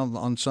plays it now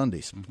on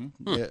Sundays.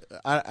 Yeah,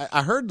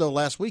 I heard though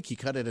last week he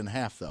cut it in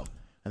half though.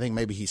 I think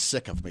maybe he's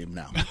sick of me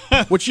now,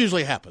 which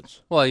usually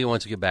happens. Well, he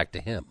wants to get back to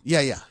him.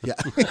 Yeah.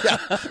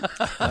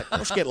 Like,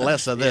 let's get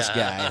less of this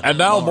guy, and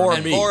now more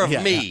of me. More of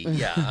me.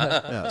 Yeah.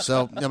 Yeah.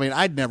 So I mean,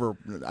 I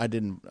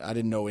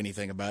didn't know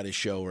anything about his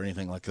show or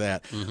anything like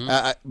that.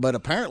 But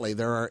apparently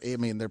there are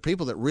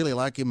people that really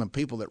like him and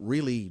people that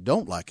really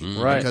don't like him.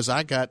 Right. Because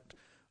I got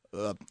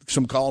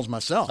some calls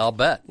myself. I'll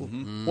bet.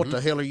 What the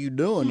hell are you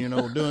doing? And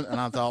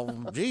I thought,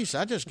 well, geez,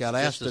 I just got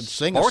asked to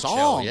sing a sports show,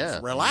 song.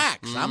 yeah.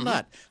 Relax.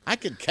 I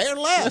could care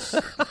less.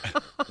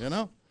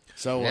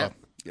 So,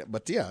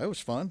 but it was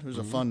fun. It was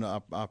a fun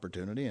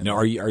opportunity. And now,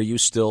 are you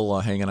still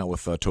hanging out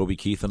with Toby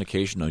Keith on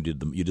occasion?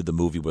 You did the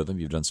movie with him.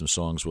 You've done some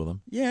songs with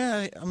him.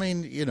 Yeah, I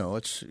mean,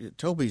 it's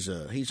Toby's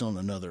he's on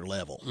another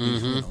level.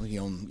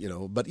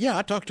 But yeah,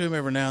 I talk to him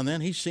every now and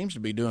then. He seems to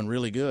be doing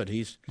really good.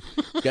 He's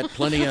got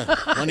plenty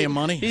of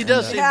money. He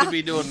does seem to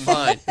be doing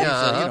fine.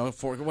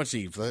 For what's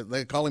he?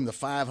 They call him the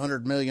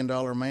 $500 million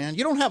man.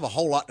 You don't have a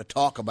whole lot to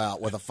talk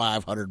about with a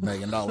 $500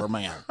 million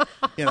man.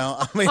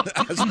 I mean,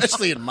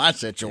 especially in my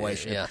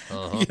situation. Yeah.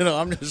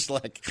 I'm just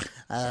like,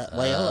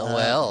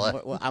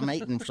 I'm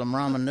eating some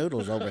ramen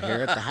noodles over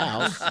here at the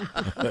house.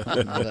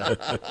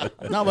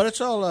 No, but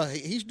it's all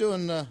he's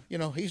doing.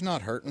 He's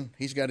not hurting.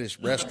 He's got his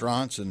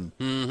restaurants and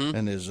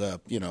his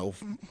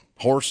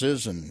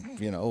horses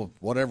and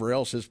whatever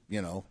else is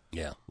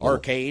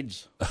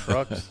arcades,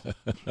 trucks.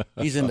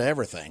 He's into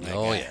everything.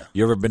 Oh yeah.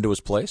 You ever been to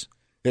his place?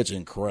 It's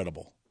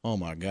incredible. Oh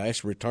my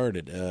gosh,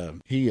 retarded.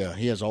 He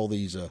has all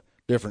these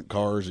different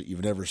cars that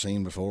you've never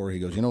seen before. He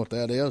goes, you know what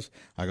that is?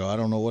 I go, I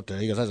don't know what that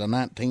is. He goes, that's a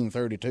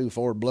 1932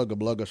 Ford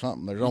Blugga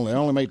something. There's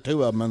only made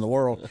two of them in the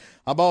world.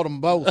 I bought them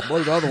both.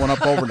 Blew the other one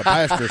up over in the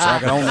pasture so I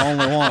could own the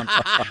only one.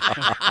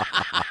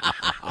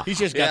 He's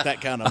just got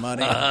that kind of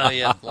money.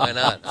 Yeah, why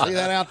not? See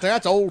that out there?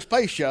 That's an old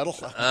space shuttle.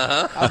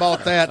 I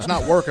bought that. It's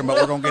not working, but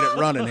we're going to get it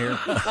running here.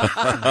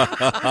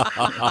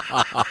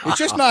 It's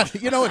just not,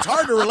 it's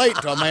hard to relate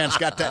to a man that's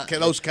got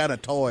those kind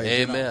of toys.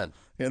 Amen.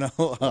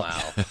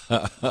 Wow.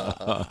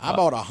 I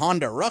bought a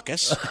Honda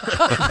Ruckus.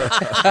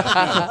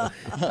 I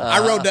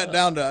rode that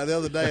down to the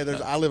other day.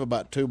 I live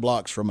about 2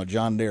 blocks from a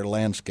John Deere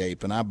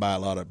landscape, and I buy a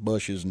lot of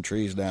bushes and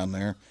trees down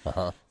there.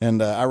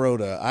 And I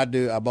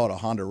bought a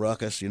Honda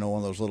Ruckus, one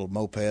of those little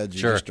mopeds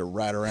just to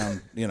ride around,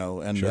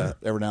 and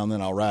every now and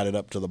then I'll ride it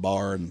up to the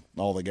bar, and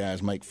all the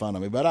guys make fun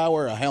of me. But I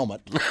wear a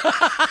helmet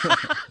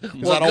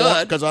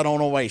because I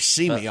don't always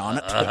see me on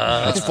it.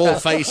 It's full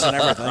face and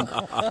everything.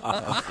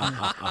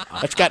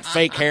 It's got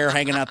fake hair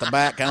hanging out the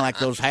back, kind of like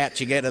those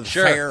hats you get at the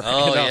fair.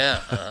 Oh, yeah.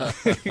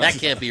 That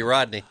can't be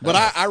Rodney. But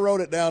I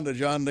rode it down to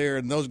John Deere,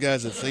 and those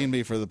guys have seen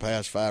me for the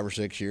past 5 or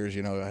 6 years.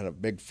 I had a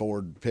big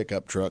Ford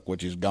pickup truck,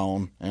 which is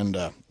gone, and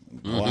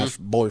my wife's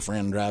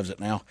boyfriend drives it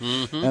now.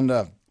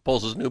 And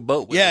pulls his new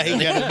boat with him.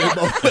 He got a new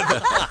boat with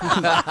him.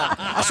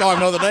 I saw him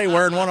the other day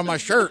wearing one of my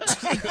shirts.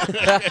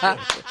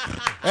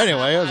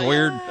 Anyway, it was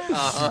weird.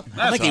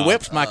 I think he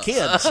whips my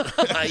kids.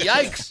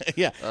 Yikes.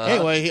 Yeah.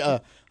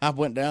 Anyway, I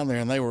went down there,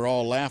 and they were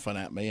all laughing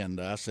at me, and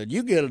I said,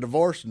 you get a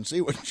divorce and see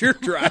what you're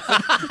driving.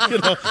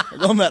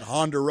 On that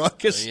Honda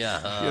Ruckus. Yeah.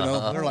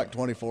 They're like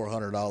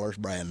 $2,400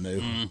 brand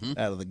new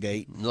out of the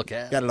gate. Look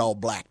at it. Got it all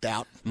blacked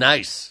out.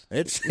 Nice. Hey,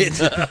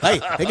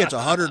 it gets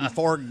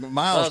 104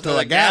 miles to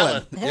a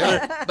gallon.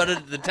 Yeah.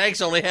 But the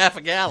tank's only half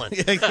a gallon. I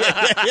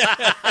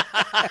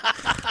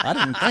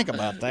didn't think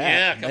about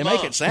that. Yeah, they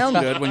make it sound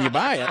good when you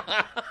buy it.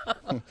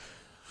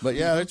 But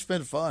yeah, it's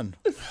been fun.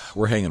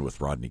 We're hanging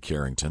with Rodney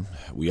Carrington.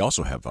 We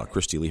also have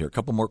Christy Lee here. A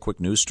couple more quick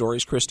news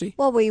stories, Christy.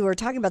 Well, we were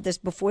talking about this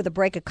before the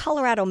break. A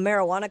Colorado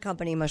marijuana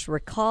company must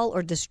recall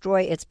or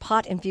destroy its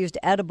pot-infused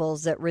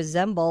edibles that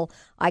resemble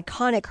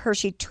iconic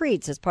Hershey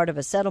treats as part of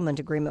a settlement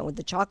agreement with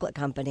the chocolate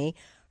company.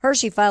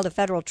 Hershey filed a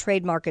federal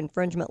trademark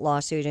infringement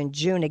lawsuit in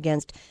June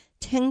against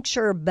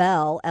Tincture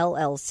Bell,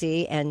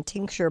 LLC, and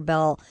Tincture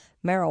Bell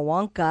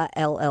Marijuana,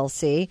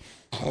 LLC.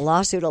 The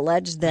lawsuit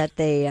alleged that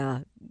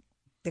the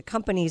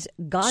company's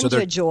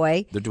Ganja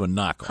Joy, they're doing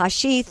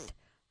knockoff.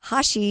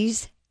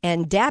 Hashies,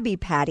 and Dabby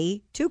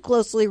Patty too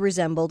closely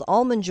resembled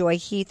Almond Joy,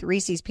 Heath,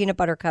 Reese's Peanut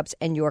Butter Cups,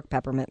 and York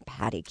Peppermint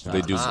Patty.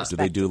 Do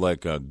they do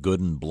like Good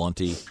and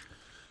Blunty?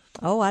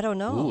 Oh, I don't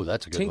know. Ooh,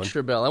 that's a good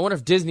Tincture Bell. I wonder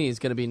if Disney is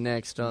going to be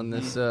next on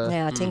this.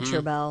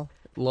 Tincture Bell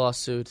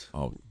lawsuit.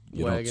 Oh,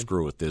 You don't wagon.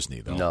 screw with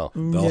Disney, though.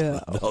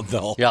 No.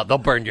 They'll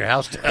burn your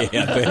house down.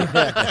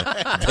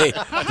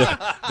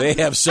 They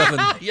have seven.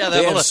 Yeah, they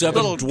have little-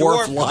 seven little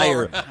dwarf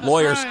dwarf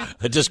lawyers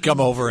that just come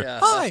over. And, Yeah.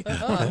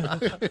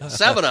 Hi,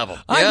 7 of them.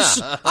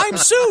 I'm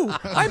Sue.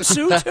 I'm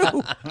Sue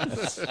too.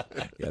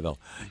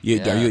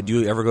 Yeah, do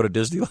you ever go to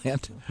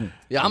Disneyland?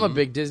 Yeah, I'm a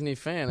big Disney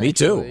fan. Me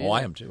too. actually, Oh, yeah.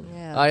 I am too.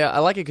 Yeah. I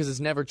like it because it's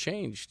never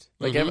changed.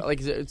 Like, Mhm.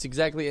 like it's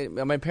exactly.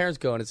 My parents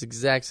go and it's the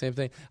exact same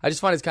thing. I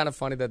just find it's kind of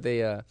funny that they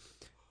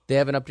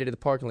haven't updated the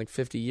park in like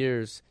 50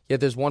 years. Yet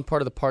there's one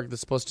part of the park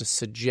that's supposed to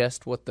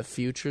suggest what the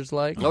future's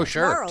like. Oh,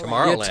 sure.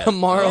 Tomorrowland. Yeah,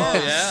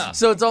 Tomorrowland. Oh, yeah.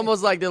 So it's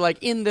almost like they're like,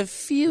 in the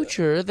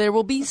future there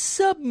will be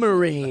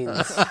submarines.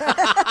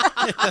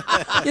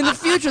 In the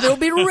future there will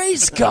be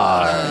race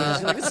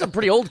cars. Like, this is a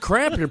pretty old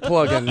crap you're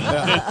plugging.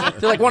 They're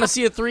like, want to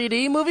see a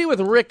 3D movie with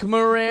Rick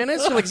Moranis?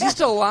 You're like, is he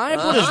still alive?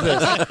 What is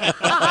this?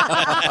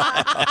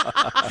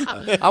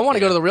 I want to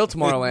go to the real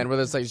Tomorrowland where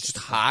it's like it's just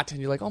hot,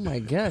 and you're like, oh my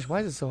gosh, why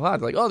is it so hot?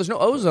 They're like, oh, there's no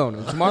ozone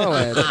in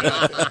Tomorrowland.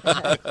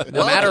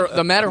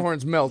 The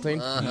Matterhorn's melting.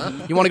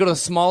 You want to go to the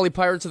Smalley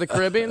Pirates of the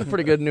Caribbean?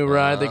 Pretty good new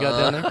ride they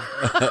got down there.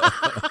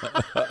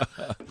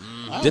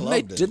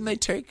 Didn't they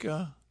take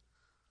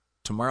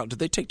Did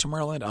they take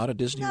Tomorrowland out of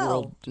Disney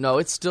World? No,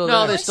 it's still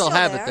No, there. they still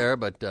have it there,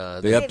 but They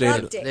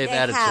updated it. They've They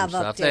added some have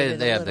stuff. updated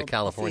They a have the little-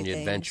 California a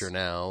few Adventure things.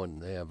 now,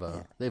 and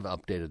they've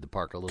updated the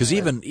park a little. Because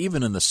bit.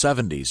 even in the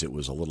 70s, it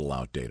was a little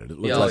outdated. It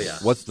looked Yeah, like yeah.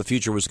 what the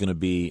future was going to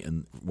be,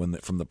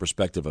 from the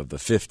perspective of the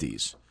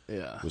 50s.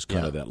 Yeah. Was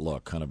kind of that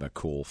look, kind of a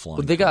cool flying.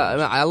 But they got.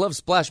 I love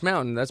Splash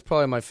Mountain. That's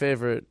probably my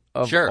favorite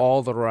of Sure.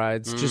 all the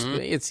rides. Just Mhm.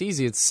 it's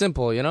easy. It's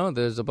simple. You know,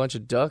 there's a bunch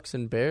of ducks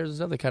and bears and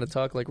stuff. They kind of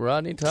talk like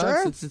Rodney talks.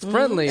 Sure. It's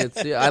friendly. It's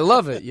I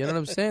love it. You know what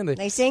I'm saying?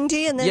 They sing to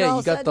you, and then yeah, all you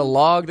of a got sudden, the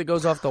log that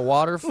goes off the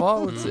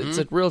waterfall. It's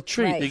a real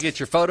treat. Right. You get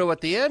your photo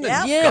at the end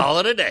and Yeah. call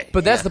it a day.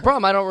 But that's the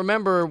problem. I don't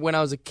remember when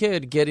I was a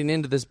kid getting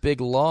into this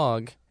big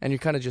log, and you're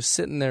kind of just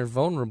sitting there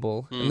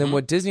vulnerable. And then Mhm.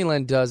 what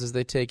Disneyland does is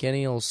they take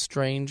any old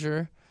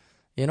stranger,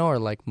 you know, or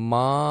like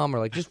mom, or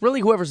like just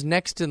really whoever's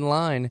next in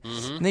line,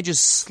 and they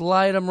just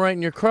slide them right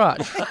in your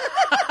crotch.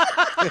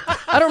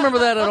 I don't remember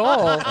that at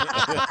all.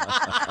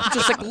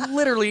 Just like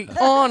literally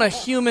on a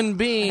human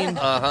being.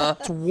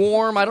 It's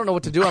warm. I don't know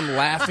what to do. I'm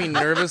laughing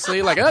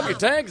nervously. Like, your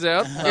tag's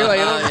out. You're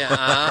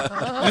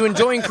like, you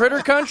enjoying Critter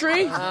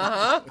Country?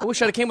 I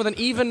wish I'd have came with an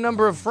even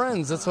number of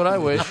friends. That's what I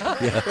wish.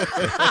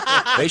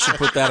 They should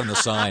put that on the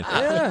sign.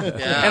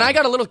 Yeah. And I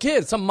got a little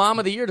kid. Some mom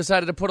of the year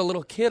decided to put a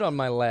little kid on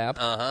my lap.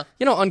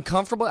 You know,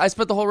 uncomfortable. I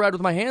spent the whole ride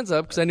with my hands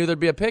up because I knew there'd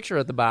be a picture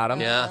at the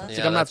bottom. Yeah, It's yeah,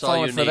 like, I'm not that's all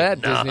falling you for need.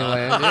 that, No.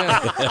 Disneyland.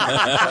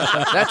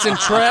 Yeah. That's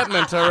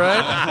entrapment, all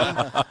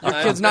right? Your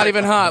kid's not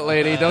even hot,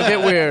 lady. Don't get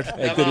weird.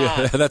 Hey,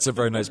 good, that's a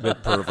very nice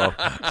bit, Pervo.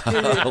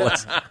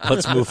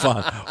 let's move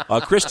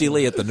on. Christy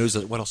Lee at the news.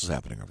 What else is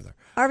happening over there?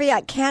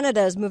 RV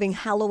Canada is moving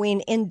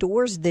Halloween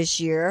indoors this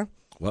year.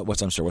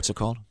 I'm sorry. What's it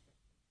called?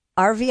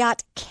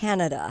 RViat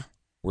Canada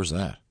Where's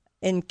that?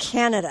 in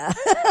Canada.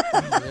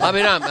 I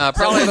mean, I'm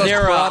probably one of those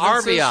near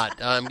provinces?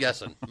 Arviat, I'm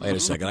guessing. Wait a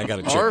second. I got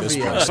to check this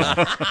place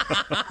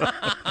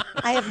out.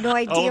 I have no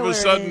idea All of where a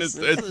sudden, it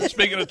is.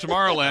 speaking of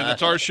Tomorrowland,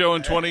 it's our show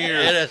in 20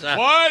 years. It is,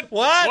 What?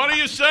 What are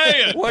you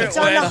saying? It's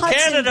on the Hudson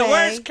Canada? Bay.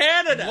 Where's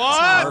Canada?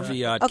 What?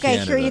 RViat Okay,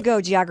 Canada. here you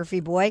go, Geography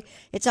Boy.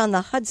 It's on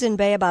the Hudson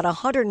Bay, about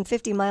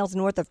 150 miles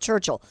north of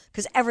Churchill,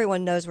 because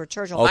everyone knows where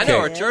Churchill Okay. I know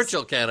where is.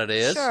 Churchill, Canada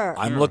is. Sure.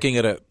 I'm looking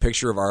at a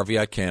picture of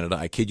RViat Canada.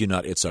 I kid you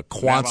not. It's a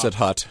Quonset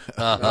hut.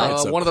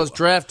 It's a- One of those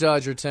draft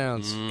dodger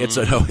towns. It's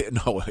a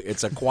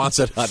it's a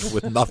Quonset hut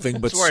with nothing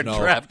but That's where snow.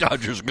 draft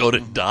dodgers go to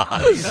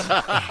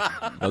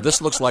die. No,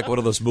 this looks like one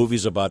of those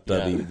movies about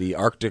the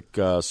Arctic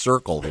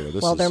Circle here.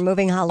 This Well, is, they're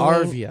moving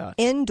Halloween Arviat.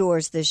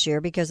 indoors this year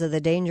because of the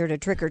danger to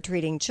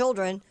trick-or-treating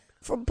children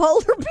from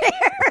polar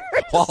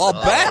bears. I'll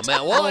bet.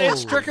 Man, well,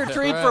 it's trick or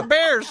treat for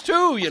bears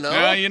too, you know.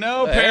 Yeah, you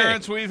know,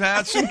 parents, we've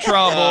had some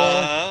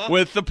trouble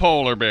with the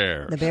polar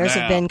bear. The bears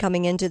have been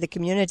coming into the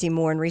community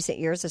more in recent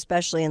years,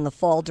 especially in the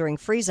fall during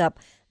freeze-up.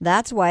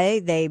 That's why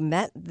they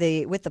met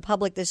with the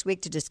public this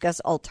week to discuss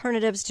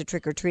alternatives to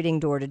trick-or-treating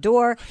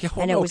door-to-door,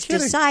 and it was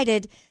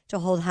decided to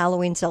hold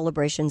Halloween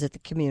celebrations at the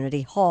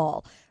community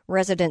hall.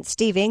 Resident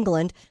Steve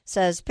England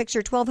says, picture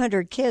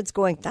 1,200 kids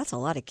going, that's a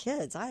lot of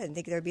kids. I didn't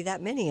think there'd be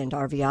that many in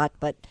Arviat,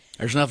 but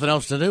There's nothing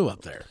else to do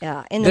up there.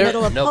 yeah, in the There-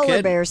 middle of no polar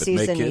kid, bear but make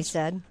season, he kids.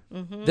 said.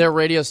 Their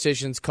radio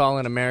station's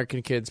calling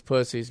American kids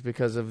pussies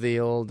because of the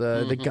old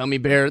the gummy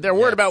bear. They're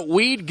worried about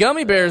weed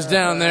gummy bears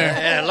down there.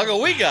 Yeah, look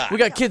what we got. We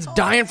got kids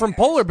dying from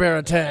polar bear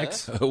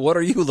attacks. What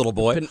are you, little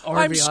boy? An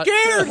I'm Arviat.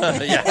 scared.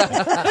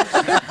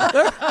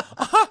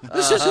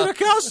 This isn't a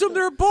costume.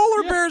 There are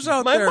polar bears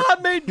out My there.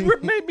 mom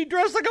made me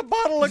dress like a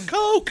bottle of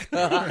Coke.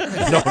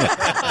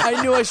 I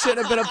knew I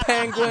shouldn't have been a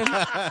penguin.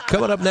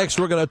 Coming up next,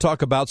 we're going to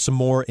talk about some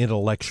more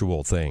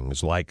intellectual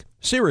things like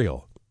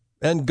cereal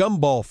and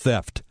gumball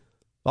theft.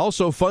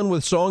 Also fun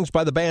with songs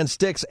by the band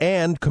Styx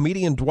and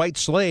comedian Dwight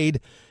Slade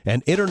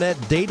and internet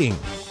dating.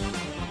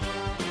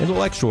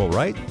 Intellectual,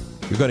 right?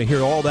 You're going to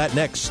hear all that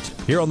next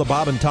here on the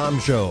Bob and Tom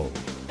Show.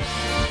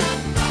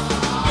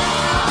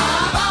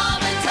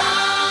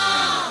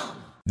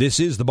 This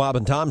is the Bob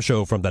and Tom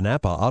Show from the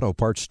Napa Auto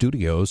Parts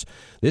Studios.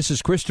 This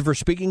is Christopher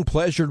speaking.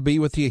 Pleasure to be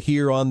with you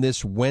here on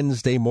this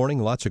Wednesday morning.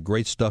 Lots of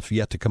great stuff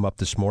yet to come up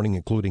this morning,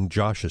 including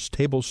Josh's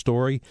Table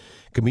Story,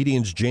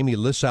 comedians Jamie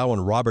Lissow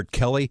and Robert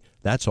Kelly.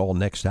 That's all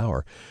next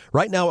hour.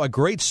 Right now, a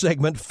great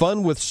segment,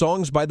 fun with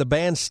songs by the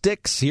band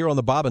Styx, here on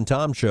the Bob and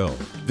Tom Show.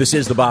 This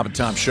is the Bob and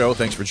Tom Show.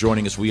 Thanks for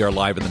joining us. We are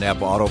live in the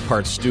Napa Auto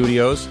Parts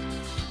Studios.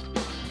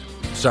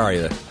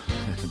 Sorry,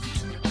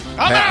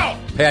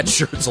 Pat's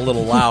shirt's a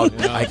little loud.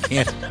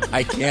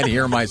 I can't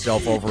hear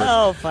myself over it.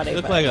 Oh, funny. You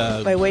look like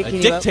a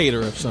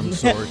dictator of some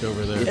sort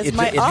over there. It's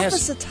my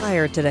office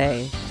attire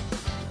today.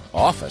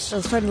 Office? I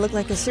was trying to look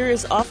like a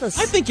serious office.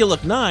 I think you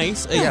look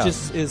nice. It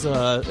just is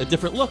a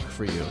different look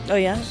for you. Oh,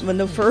 yeah? With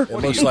no fur? It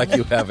looks like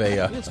you have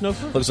it's no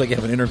fur. Looks like you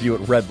have an interview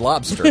at Red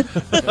Lobster.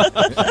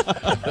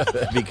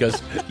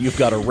 Because you've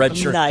got a red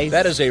shirt. Nice.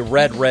 That is a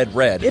red.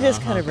 It is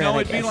kind of red. No,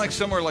 it'd be like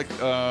somewhere like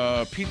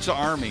Pizza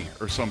Army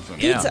or something.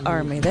 Pizza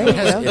Army. There you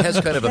go. It has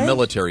kind of a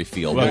military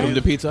feel. Welcome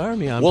to Pizza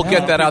Army. We'll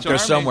get that out there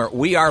somewhere.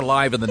 We are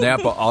live in the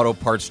Napa Auto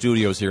Parts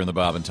Studios here in the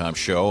Bob and Tom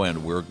Show,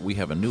 and we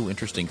have a new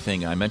interesting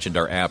thing. I mentioned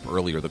our app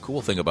earlier. The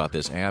cool thing about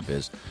this app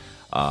is,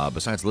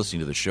 besides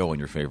listening to the show on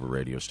your favorite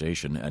radio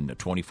station and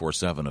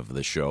 24/7 of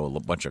the show, a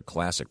bunch of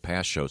classic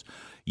past shows,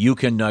 you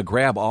can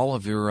grab all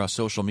of your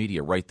social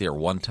media right there,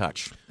 one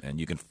touch. And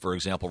you can, for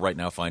example, right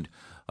now find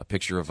a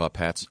picture of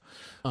Pat's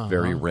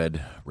very red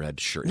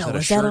shirt. Is that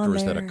a shirt or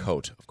is that a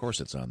coat? Of course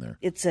it's on there.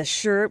 It's a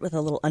shirt with a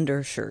little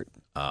undershirt.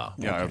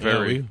 Yeah,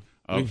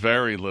 a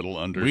very little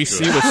undershirt. We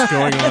see what's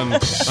going on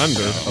under.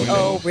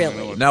 Oh,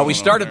 really? Now, we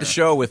started the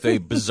show with a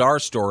bizarre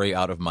story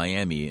out of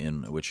Miami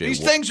in which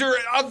these things are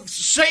of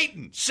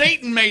Satan.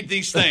 Satan made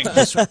these things.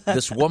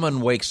 This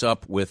woman wakes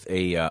up with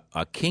a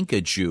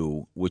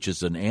kinkajou, which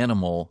is an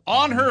animal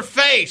on her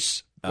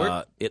face.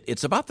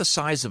 It's about the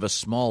size of a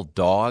small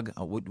dog.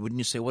 Wouldn't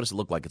you say? What does it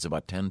look like? It's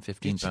about 10,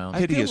 15 pounds.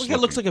 I feel like it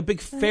looks like a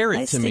big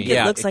ferret to me.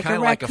 It looks like kind a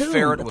of like a raccoon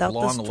ferret with without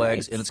long the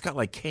legs, stripes. and it's got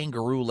like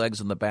kangaroo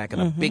legs in the back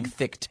and a big,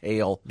 thick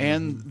tail.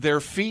 And their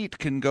feet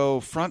can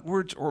go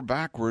frontwards or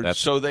backwards, That's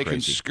so they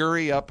crazy. can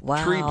scurry up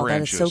Wow, tree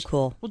branches. that is so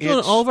cool. Well,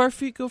 don't all of our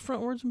feet go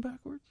frontwards and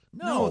backwards?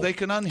 No, they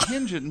can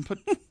unhinge it and put.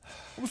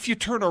 If you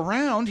turn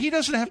around, he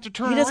doesn't have to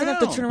turn around. He doesn't have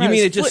to turn around. You mean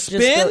His it just foot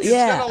just spins? goes-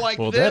 yeah. Kinda like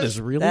Well, this. that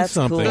is really That's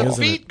something, cool. The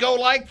isn't feet it? go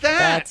like that.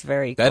 That's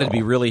very cool. That'd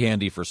be really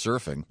handy for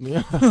surfing.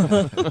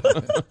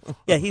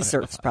 Yeah, he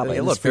surfs probably. Hey,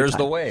 in look, his free there's the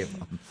time. wave.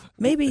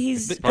 Maybe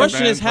he's. The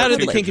question is, how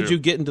did the Kinkajou.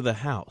 kinkajou get into the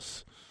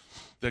house?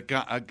 The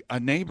guy, a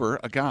neighbor,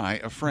 a guy,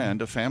 a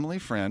friend, a family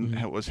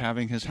friend, was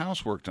having his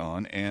house worked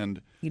on,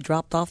 and He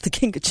dropped off the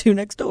kinkajou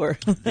next door.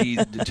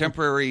 the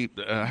temporary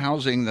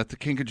housing that the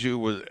kinkajou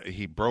was,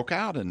 he broke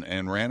out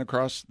and ran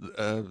across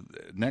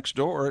next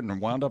door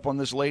and wound up on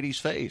this lady's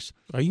face.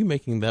 Are you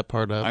making that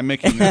part up? I'm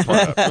making that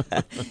part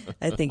up.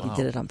 I think he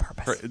did it on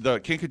purpose.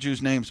 The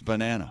kinkajou's name's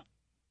Banana.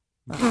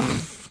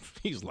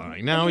 He's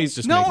lying. Now he's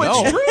just No,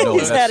 making it's true. No,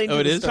 He's that's- adding to oh,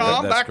 it the is? story.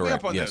 Tom, that's back me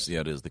correct. up on Yes, this. yeah,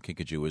 it is. The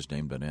kinkajou is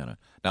named Banana.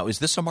 Now, is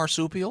this a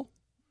marsupial?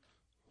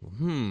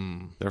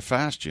 They're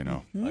fast, you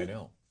know. I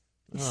know.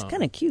 It's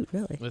kind of cute,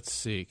 really. Let's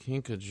see.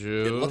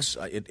 Kinkajou. It looks.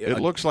 It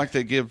looks like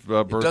they give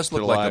birth does to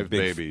look like a live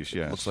big- babies. it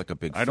Yes, looks like a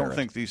big I don't ferret.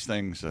 think these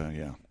things.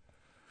 Yeah,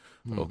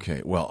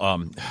 Okay.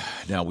 Well,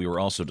 now we were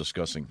also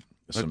discussing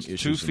some that's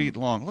issues. 2 feet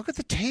long. Look at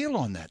the tail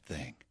on that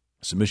thing.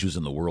 Some issues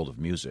in the world of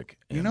music.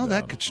 You know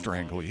that could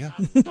strangle you.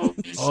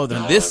 Oh,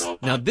 then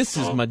this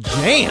is my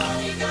jam.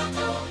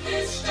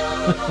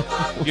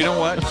 You know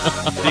what?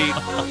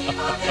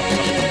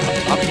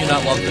 How can you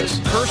not love this?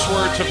 Curse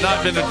words have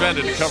not been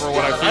invented to cover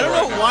what I feel. I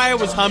don't know why I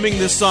was humming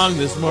this song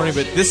this morning,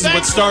 but this is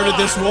what started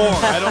this war.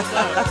 I don't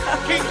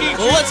know.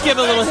 Well, let's give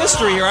a little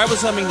history here. I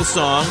was humming the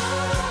song.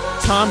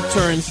 Tom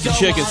turns to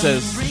Chick and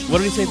says, what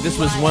did he say? This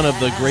was one of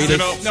the greatest.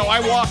 No, I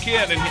walk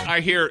in and I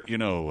hear,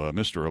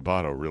 Mr.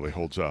 Roboto really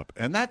holds up.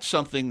 And that's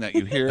something that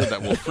you hear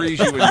that will freeze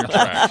you in your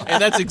tracks.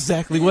 And that's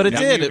exactly what it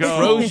Down did. you It go.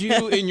 froze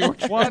you in your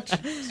What?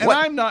 And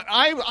I'm not.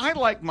 I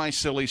like my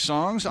silly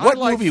songs. What I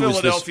like movie was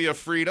this? Philadelphia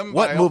Freedom.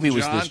 What by movie Elton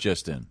was John. this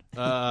just in?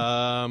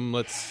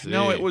 Let's see.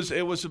 No, it was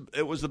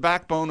the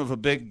backbone of a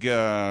big,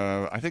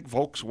 I think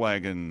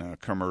Volkswagen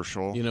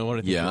commercial. You know what?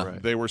 I think Yeah. you're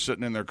right. They were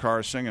sitting in their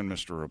car singing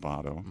Mr.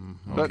 Roboto.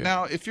 But Okay.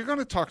 now, if you're going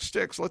to talk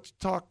Styx, let's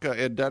talk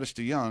Ed Dennis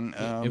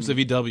DeYoung. It was a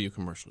VW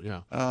commercial,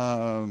 yeah.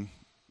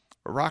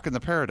 Rockin' the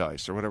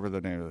Paradise, or whatever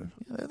the name of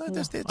it.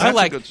 That's I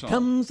like a good song.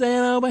 Come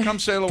Sail Away. Come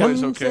Sail Away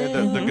is Come okay.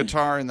 Sail The Away.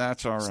 guitar and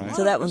that's all right.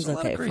 So that one's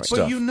okay for you.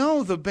 But you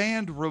know the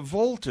band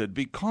revolted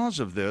because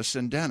of this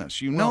in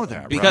Dennis. You know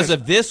that, Because right?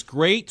 of this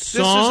great This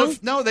song? is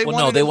they Well, wanted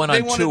no, they went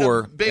on wanted a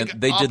tour big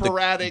and they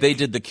operatic,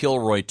 did the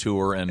Kilroy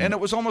tour, and it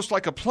was almost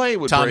like a play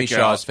would Tommy break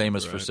Shaw is out.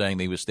 famous for saying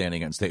that he was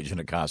standing on stage in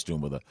a costume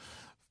with a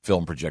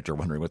film projector,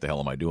 wondering what the hell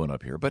am I doing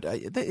up here. But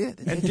And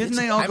didn't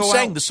they all I'm go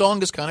saying out? the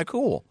song is kind of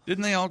cool.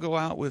 Didn't they all go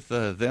out with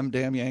them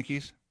damn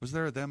Yankees? Was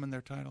there a them in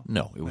their title?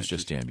 No, it was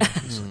just Damn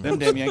Yankees. Them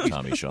damn Yankees.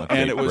 Tommy Shaw,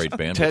 and it was great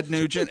band. Ted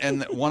Nugent,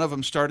 and one of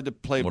them started to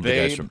play One of the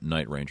guys Babe. from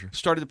Night Ranger.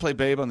 Started to play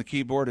Babe on the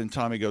keyboard, and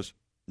Tommy goes,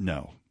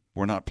 "No,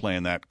 we're not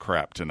playing that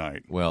crap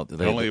tonight. Well,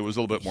 only it was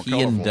a little bit more he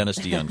colorful. and Dennis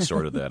DeYoung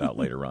sorted that out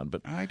later on.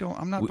 But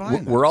I'm not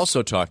buying that. We're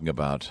also talking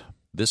about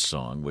this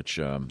song, which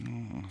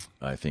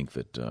I think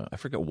that I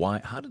forget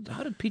why. How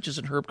did Peaches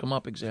and Herb come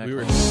up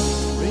exactly?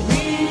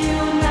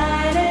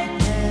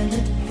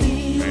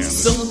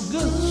 So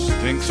good.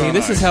 Stinks See, on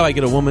this is ice. how I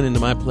get a woman into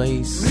my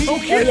place. Oh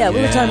yeah,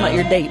 we were talking about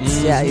your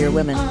dates. Yeah, your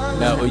women.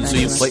 Now,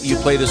 so you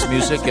play this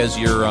music as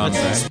you're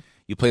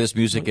you play this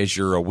music as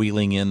you're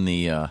wheeling in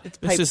the.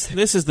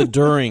 This is the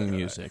during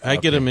music. I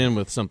get him in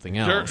with something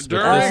else. but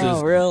during? this is-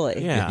 Oh,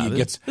 really? Yeah.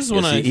 This is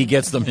when he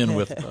gets them in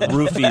with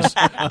roofies.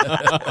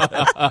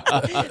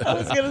 I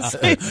was going to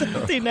say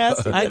something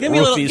nasty. Give me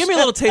a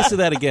little taste of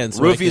that again.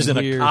 So Roofies I in can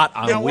a hear. cot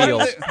on Now,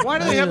 wheels. why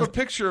do they have a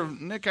picture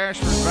of Nick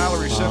Ashford and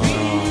Valerie Simpson?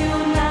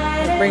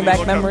 Bring back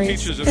Look up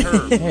memories. Peaches and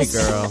Herb. Hey,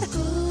 girl.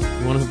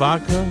 You want a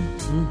vodka?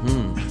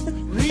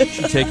 Mm-hmm. You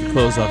should take your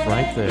clothes off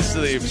right there. This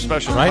is the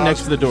special Right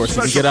next to the door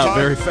so you can get out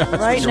very fast.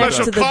 Right next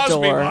Special to the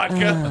Cosby door.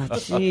 vodka. Oh,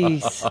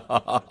 jeez.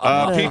 What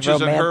a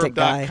romantic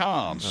guy.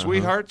 Peachesandherb.com.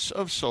 Sweethearts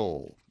of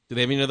Soul. Do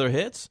they have any other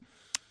hits?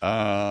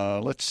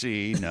 Let's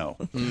see. No.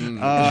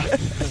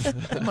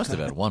 They must have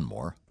had one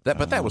more.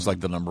 But that was like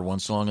the number one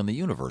song in the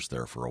universe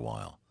there for a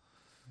while.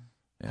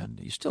 And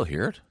you still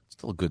hear it. It's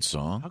still a good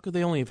song. How could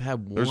they only have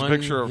had one? There's a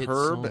picture of hit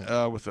Herb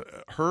song? with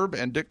Herb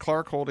and Dick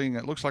Clark holding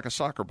it looks like a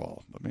soccer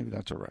ball, but maybe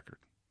that's a record.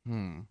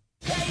 Hmm.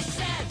 There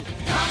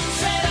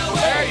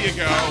you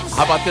go.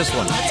 How about this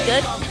one? That's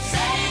good.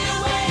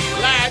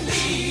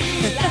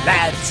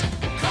 Lads.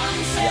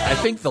 Yeah, I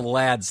think the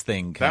lads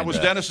thing. That was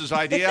Dennis's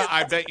idea.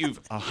 I bet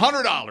you've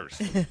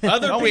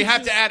 $100. No, we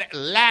have to add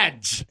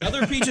lads.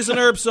 Other Peaches and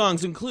Herb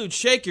songs include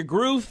 "Shake Your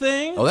Groove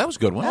Thing." Oh, that was a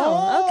good one.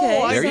 Oh,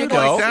 okay. There you I go.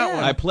 like that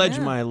one. I Pledge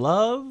My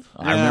Love.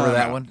 I remember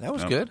that one. That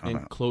was good.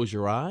 And Close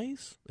Your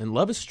Eyes. And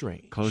Love Is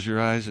Strange. Close your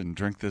eyes and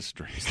drink this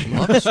drink.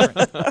 Love is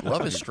Strange.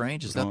 Love is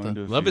Strange. Is that the?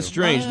 Love Is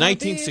Strange, Love is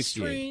 1968.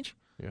 Strange.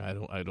 Yeah,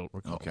 I don't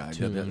recall. Okay,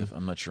 too.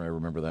 I'm not sure I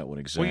remember that one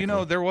exactly. Well, you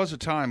know, there was a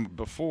time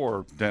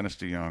before Dennis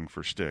DeYoung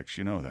for Styx.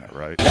 You know that,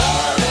 right?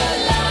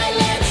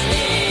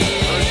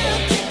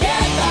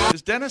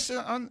 Is Dennis in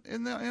on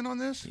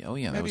this? Oh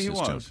yeah, that Maybe was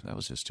he his tune. That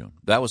was his tune.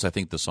 That was, I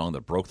think, the song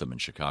that broke them in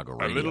Chicago A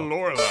radio. little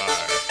Lorelei.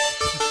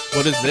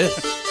 What is this?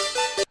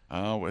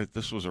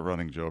 This was a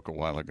running joke a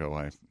while ago.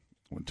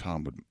 When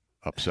Tom would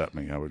upset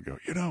me, I would go,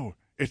 you know,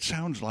 it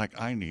sounds like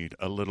I need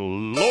a little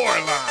Lorelei.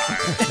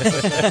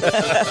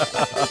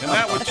 And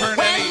that would turn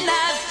any...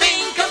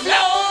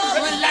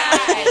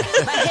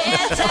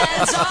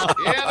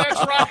 Yeah,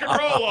 that's rock and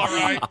roll, all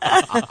right.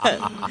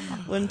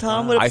 When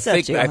Tom would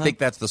upset you. I think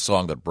that's the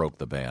song that broke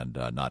the band,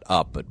 not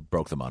up, but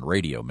broke them on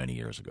radio many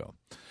years ago.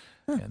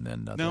 And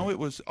then No, it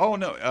was. Oh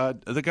no,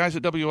 the guys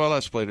at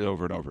WLS played it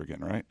over and over again,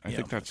 right? I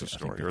think that's the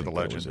story or the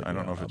legend. I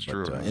don't know if it's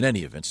true. Or not. In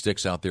any event,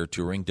 Styx out there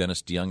touring,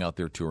 Dennis DeYoung out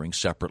there touring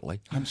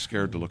separately. I'm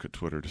scared to look at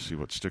Twitter to see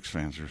what Styx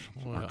fans are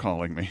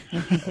calling me.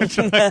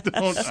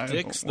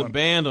 Styx, the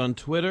band on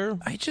Twitter.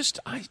 I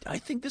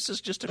think this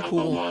is just a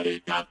cool.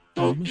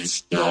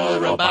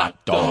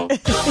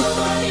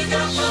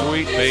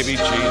 Sweet baby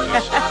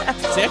Jesus.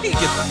 See,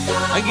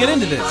 I can get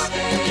into this.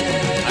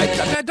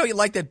 Don't you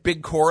like that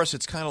big chorus?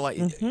 It's kind of like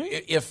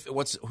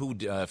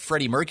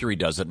Freddie Mercury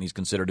does it, and he's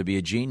considered to be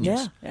a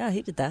genius. Yeah,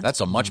 he did that.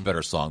 That's a much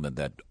better song than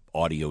that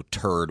audio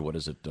turd. What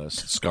is it?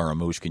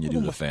 Scaramouche, can you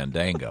do the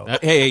Fandango?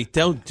 Hey,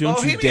 don't you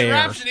Bohemian dare.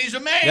 Rhapsody's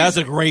amazing. That's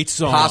a great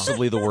song.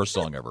 Possibly the worst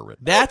song ever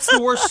written. That's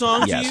the worst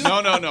song Yes. to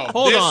you? No.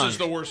 Hold this on. is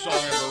the worst song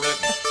ever written.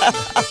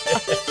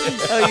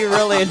 Oh, you're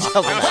really in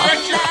trouble now.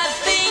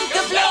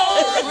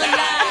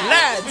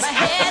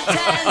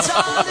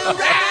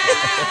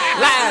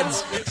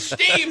 Lads!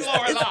 Steve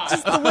Lorelei.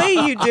 Just the way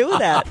you do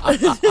that.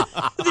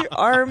 With your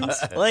arms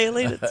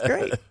flailing, it's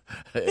great.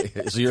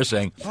 So you're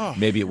saying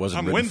maybe it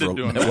wasn't I'm written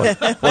winded for doing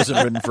that.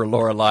 wasn't written for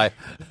Lorelei.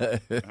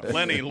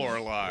 Lenny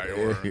Lorelei.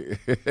 Or... Need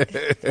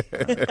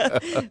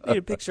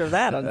a picture of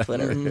that on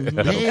Twitter.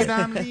 Babe,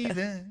 I'm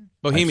leaving.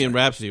 Bohemian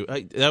Rhapsody.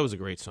 That was a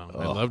great song.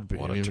 I loved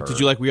what a Bohemian. turd. Did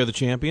you like We Are the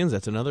Champions?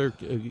 That's another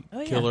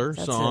killer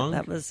that's song. it.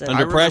 That was it.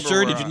 Under I Pressure.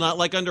 remember, Did you not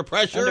like Under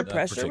Pressure? Under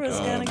Pressure was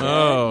kind of good.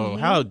 Oh,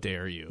 how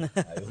dare you!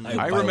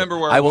 I remember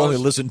where I I will was only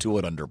listen to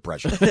it under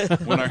pressure.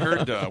 when I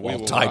heard We while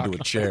Will tied Rock.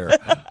 to a chair.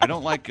 I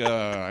don't like We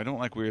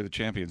Are the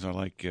Champions. I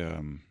like We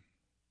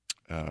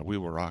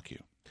Will Rock You.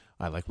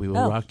 I like We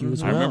Will Rock You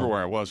as I well. remember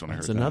where I was when I heard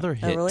It's that. another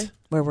Oh, hit. really?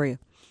 Where were you?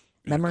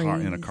 Memory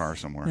In a car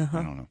somewhere.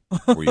 I don't know.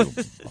 Were you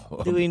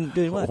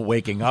doing what?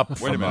 waking up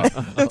Wait a from minute. a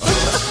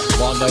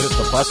long night at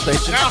the bus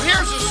station? Now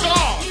here's a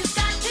song.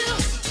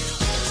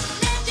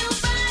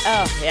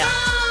 Oh, yeah.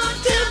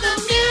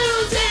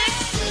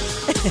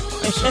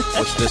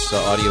 What's this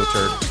audio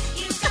turd?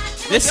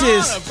 This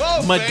is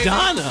Vogue,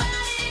 Madonna.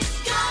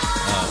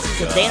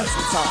 It's a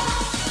dancing song.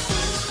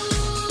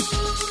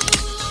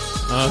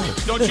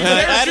 Don't you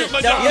dare shoot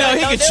Madonna. You know, he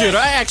Don't can do shoot it. her.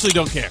 I actually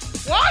don't care.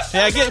 What?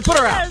 Yeah, put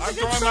her out. I'm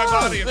throwing my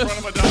body in front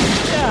of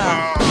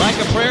Madonna. Like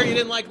a Prayer. You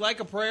didn't like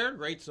a Prayer?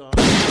 Great song.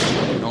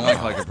 Don't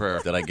like a prayer.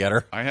 Did I get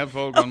her? I have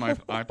Vogue on my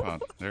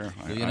iPod. There.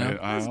 Do you know?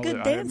 Those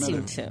good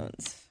dancing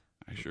tunes.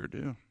 I sure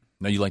do.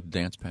 Now, you like to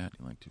dance, Pat?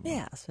 You like to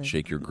so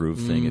shake your groove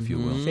thing, if you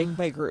will? Shake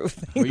my groove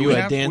thing. Were you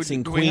a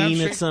dancing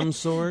queen at some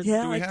sort?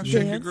 Yeah, Do we I have can Shake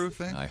Your dance. Groove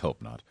thing? I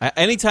hope not.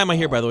 Anytime I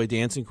hear, by the way,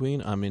 Dancing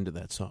Queen, I'm into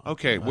that song.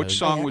 Okay, which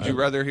song would you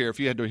rather hear if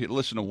you had to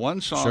listen to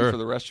one song Sure. for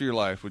the rest of your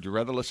life? Would you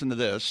rather listen to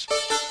this?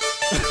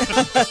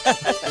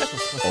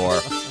 Or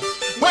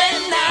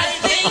When I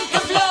think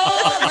of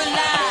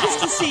Lorelei, Just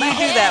to see you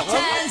do that one.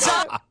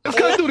 Let's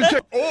cut through the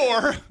chase.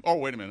 Or, oh,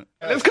 wait a minute.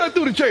 Let's cut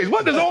through the chase.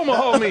 What does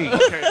Omaha mean?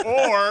 Okay,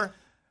 or,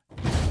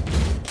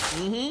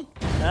 Oh,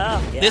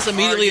 yeah. This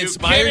immediately Are you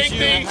inspires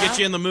kidding you, me? gets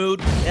you in the mood.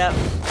 Yep.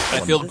 I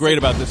feel great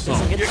about this song.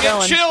 Get you it get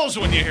going. chills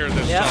when you hear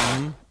this Yep.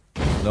 song.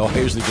 no, I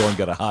usually go and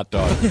get a hot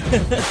dog.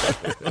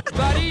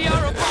 Buddy, you're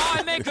a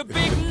boy, make a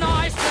big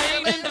noise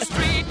playing in the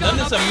street. Doesn't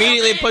this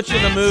immediately put you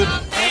in the mood?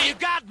 You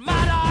got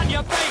mud on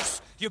your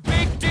face, you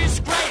big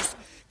disgrace.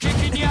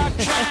 Kicking your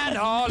can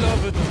all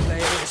over the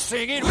place.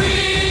 Singing, we will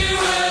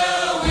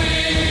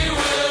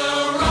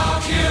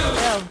rock you.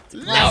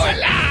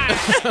 Lorelei!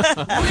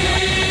 we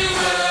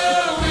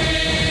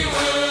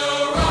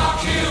will rock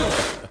you.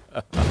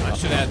 I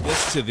should add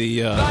this to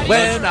the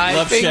When I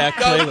Love think Shack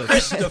of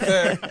playlist.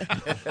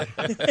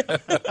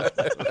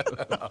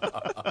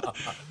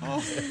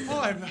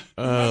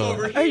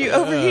 Are you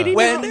overheating?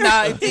 When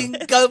I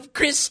think of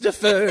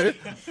Christopher.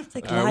 It's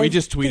like We live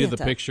just tweeted the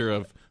theater. picture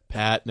of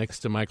Pat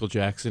next to Michael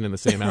Jackson in the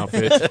same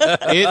outfit.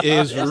 It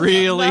is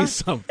really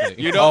something.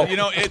 You know,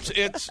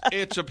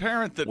 it's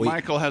apparent that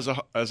Michael has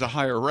a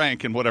higher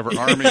rank in whatever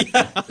army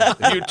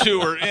you two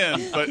are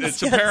in, but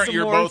it's apparent some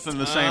you're more both in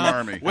the same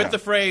army. With the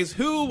phrase,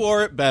 who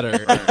wore it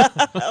better?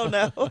 Oh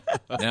no.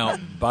 Now,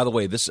 by the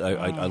way, this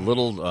a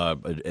little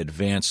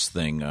advanced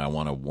thing I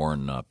want to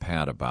warn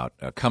Pat about.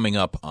 Coming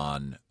up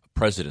on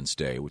President's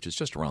Day, which is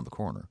just around the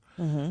corner,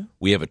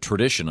 we have a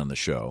tradition on the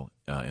show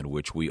in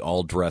which we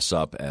all dress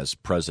up as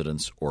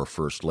presidents or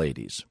first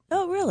ladies.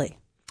 Oh really?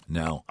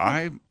 Now,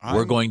 we're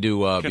we're going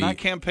to Can I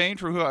campaign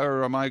for who,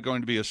 or am I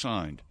going to be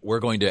assigned? we're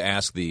going to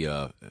ask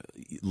the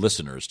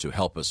listeners to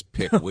help us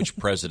pick which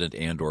president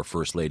and or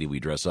first lady we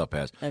dress up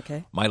as.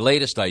 Okay. My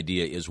latest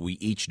idea is we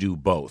each do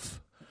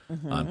both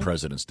on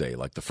President's Day.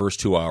 Like the first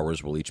 2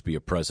 hours will each be a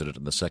president,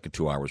 and the second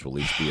 2 hours will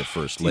each be a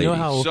first lady. You know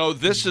how So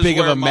this is big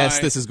of where a mess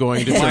my- this is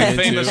going to My turn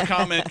into? famous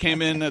comment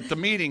came in at the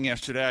meeting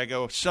yesterday. I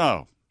go,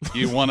 so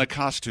you want a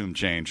costume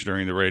change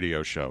during the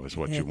radio show is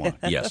what you want.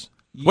 Yes.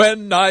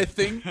 When I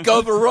think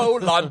of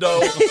Rolando,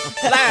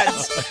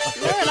 lads.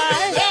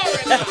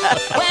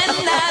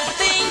 when I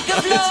think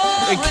of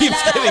Lorelei, It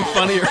keeps getting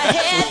funnier. my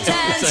head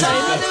turns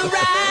on the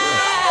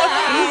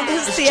right.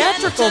 His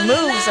theatrical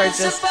moves are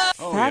just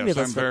Oh, fabulous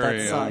yes, I'm with very,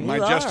 that song. my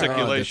You are.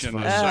 gesticulation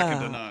is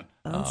second to none.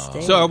 On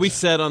stage. So are we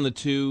set on the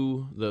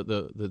two,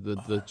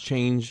 the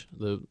change,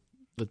 the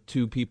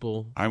two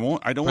people? I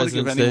won't. I don't want to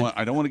give President's Day? anyone.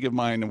 I don't want to give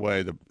mine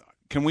away.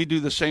 Can we do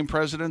the same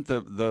president?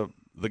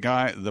 The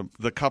guy,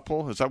 the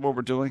couple. Is that what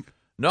we're doing?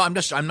 No, I'm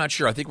not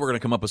sure. I think we're going to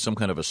come up with some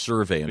kind of a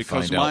survey and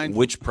Because find out mine-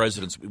 which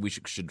presidents we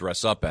should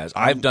dress up as.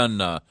 I've done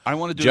I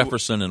want to do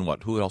Jefferson and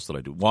what? Who else did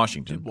I do?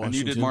 Washington. And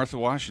you did Martha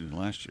Washington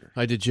last year.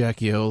 I did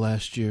Jackie O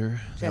last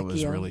year. That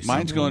was Jackie O. really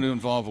Mine's something. going to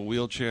involve a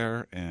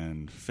wheelchair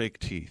and fake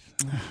teeth.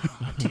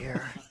 Oh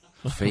dear.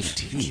 Fake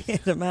teeth.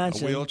 Can't A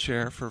imagine.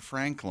 wheelchair for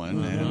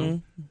Franklin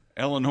and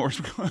Eleanor's.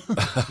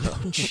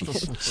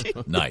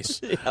 Jeez.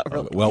 Nice.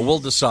 Well, we'll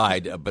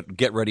decide, but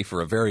get ready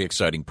for a very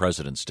exciting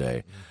President's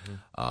Day.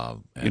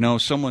 You know,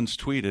 someone's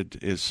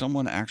tweeted, is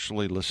someone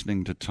actually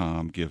listening to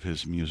Tom give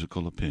his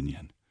musical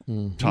opinion?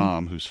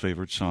 Tom, whose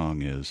favorite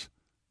song is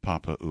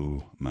Papa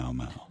Ooh Mau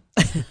Mau.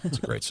 It's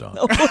a great song.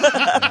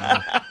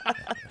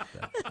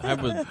 I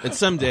would.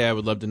 Someday I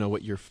would love to know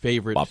what your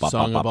favorite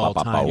song of all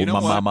time. You know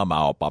what? It's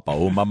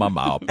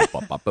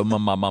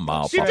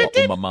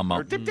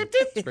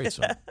a great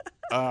song.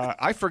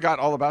 I forgot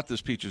all about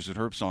this Peaches and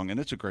Herb song, and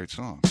it's a great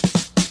song.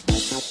 This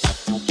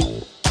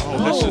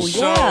is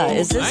yeah. so.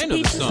 Is this I know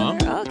the Peaches song.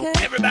 and Herb? Okay.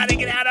 Everybody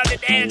get out on the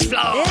dance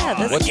floor. Yeah,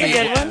 this is a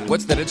good one.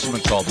 What's that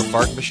instrument called? The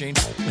fart machine?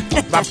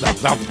 It's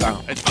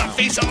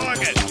Buffy's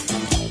organ.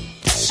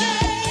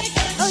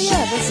 Oh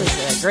yeah, this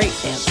is a great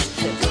dance.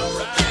 too.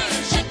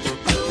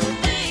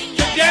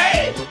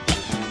 Today.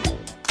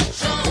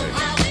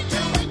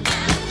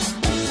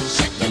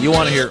 Now, you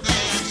want to hear...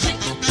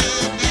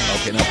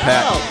 Okay, now,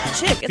 Pat. Oh,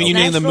 Chick. Can you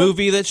name the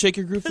movie that Shake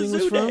Your Groove thing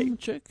was from?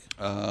 Chick?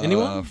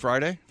 Anyone?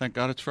 Friday. Thank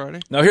God it's Friday.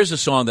 Now, here's a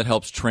song that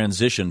helps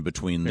transition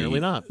between Apparently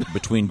not.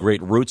 between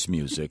great roots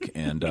music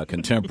and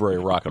contemporary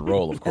rock and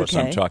roll. Of course,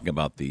 I'm Okay. talking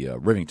about the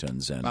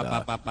Rivingtons and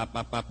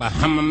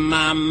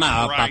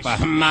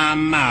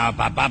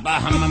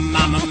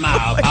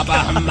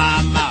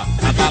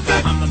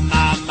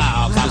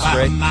Is this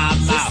great?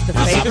 Is this the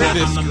favorite?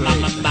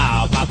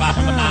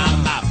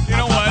 You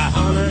know what?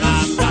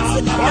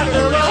 Part of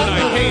the reason I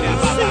hate it is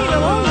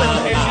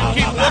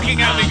you keep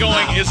looking at me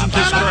going, isn't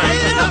this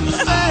great?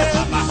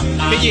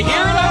 Can you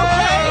hear it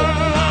okay?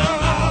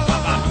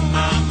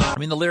 I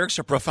mean, the lyrics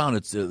are profound.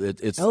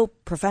 It's Oh,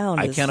 profound.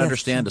 I is can't the-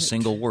 understand a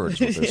single word. Is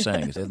what they're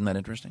saying. Isn't that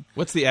interesting?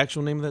 What's the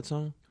actual name of that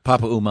song?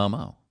 Papa Ooh Mau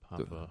Mau.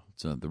 Papa.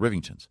 It's the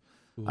Rivingtons.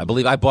 I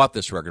believe I bought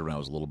this record when I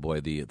was a little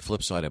boy. The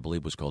flip side, I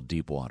believe, was called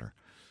Deep Water.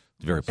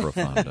 It's very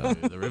profound.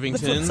 The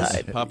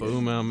Rivingtons, Papa Ooh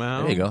Mau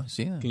Mau. There you go.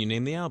 See, Can you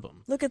name the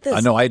album? Look at this. I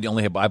know. I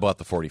bought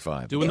the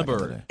 45. Doing the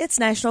bird. It's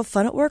National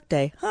Fun at Work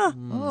Day. Huh.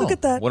 Look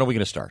at that. When are we going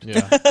to start?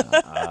 Yeah.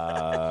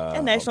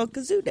 And National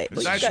Kazoo Day.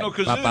 It's National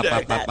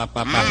Kazoo Day.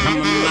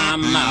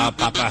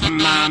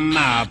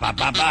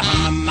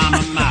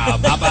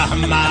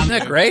 Isn't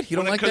that great? You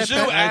don't like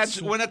that?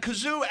 When a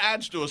kazoo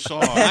adds to a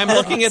song. I'm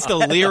looking at the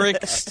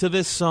lyrics to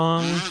this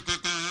song.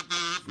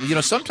 You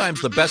know,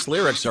 sometimes the best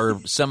lyrics are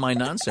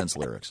semi-nonsense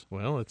lyrics.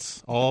 Well,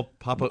 it's all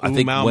Papa I Ooh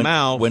think Mau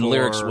Mau. when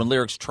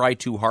lyrics try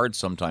too hard,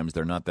 sometimes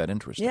they're not that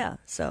interesting. Yeah,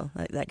 so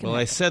that can Well,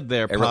 I said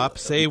there, Pop,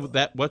 say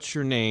that. What's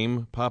your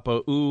name?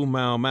 Papa Ooh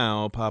Mau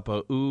Mau.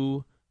 Papa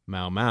Ooh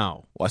Mau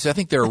Mau. Well, I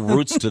think there are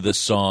roots to this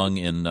song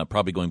in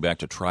probably going back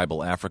to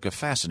tribal Africa.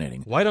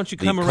 Fascinating. Why don't you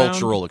come the around?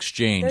 cultural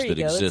exchange There you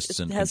that go. exists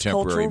It in has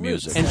contemporary cultural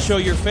music. And show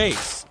your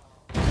face.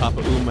 Papa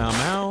Ooh Mau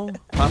Mau.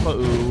 Papa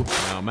Ooh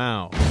Mau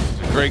Mau.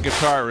 It's a great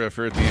guitar riff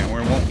here at the end.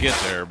 We won't get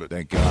there, but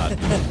thank God.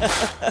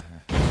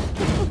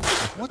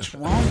 What's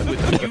wrong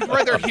with you? You'd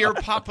rather hear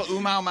Papa Ooh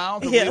Mau Mau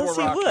than we were Yes,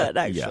 he rocking. would,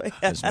 actually.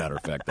 Yeah, as a matter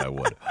of fact, I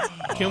would.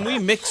 Can we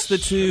mix the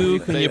two?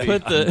 Can you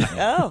put the...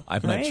 Oh,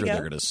 I'm there not you sure go.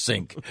 they're going to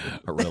sync,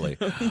 really.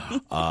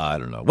 I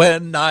don't know.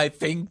 When I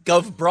think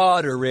of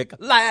Broderick,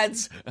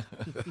 lads.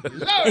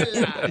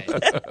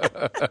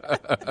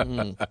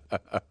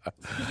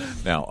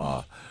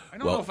 Now, I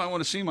don't know if I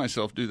want to see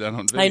myself do that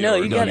on video. I know,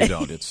 or you not. gotta- you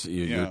don't. It's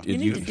You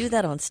need to do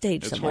that on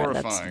stage It's somewhere.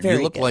 That's horrifying. very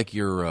you look good. like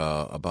you're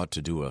about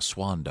to do a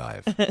swan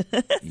dive.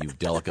 You've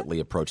delicately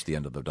approached the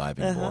end of the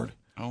diving board.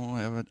 Oh,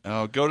 I haven't.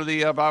 Go to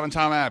the Bob and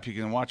Tom app. You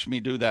can watch me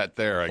do that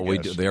there, I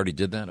guess. They already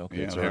did that? Okay.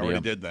 Yeah, it's they already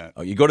up. did that.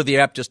 Oh, you go to the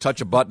app, just touch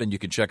a button, and you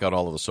can check out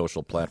all of the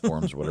social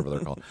platforms, or whatever they're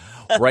called.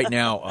 Right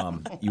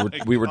now,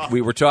 we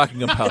were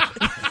talking about.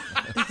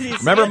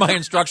 Remember my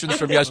instructions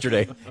from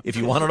yesterday. If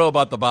you want to know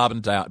about the Bob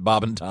and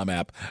Tom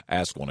app,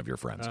 ask one of your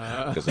friends,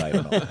 because I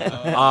don't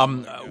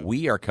know.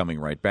 We are coming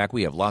right back.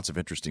 We have lots of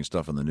interesting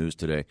stuff in the news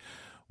today.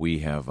 We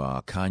have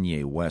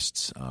Kanye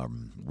West's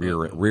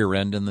rear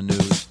end in the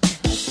news.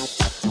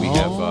 We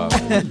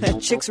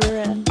have Chick's rear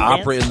end.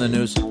 opera in the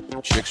news.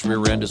 Chick's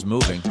rear end is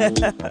moving. I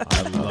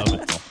love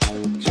it.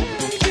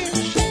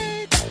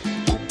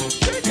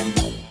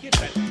 Get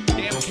that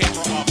damn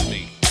camera off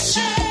me.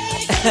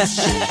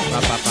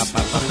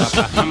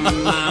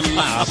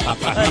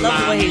 I love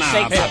the way he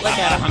shakes it. Look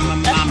at him.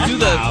 Do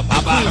the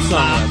theme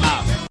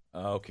song.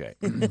 Okay.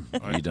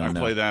 I You done now?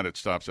 play that, it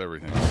stops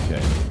everything.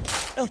 Okay.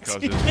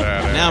 Because it's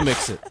bad. Now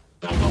mix it.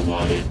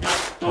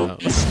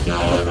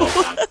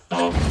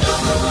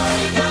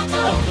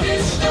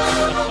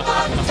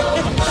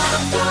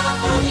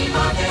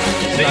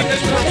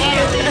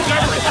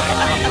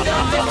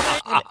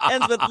 It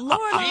ends with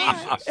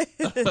Lorelai.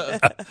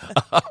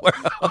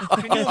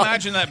 Can you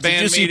imagine that band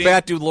Did you see meeting?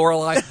 Pat do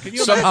Lorelei? Can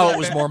you Somehow imagine it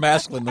was that? more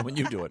masculine than when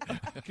you do it.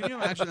 Can you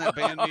imagine that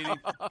band meeting?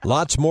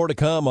 Lots more to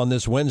come on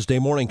this Wednesday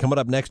morning. Coming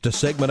up next, a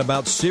segment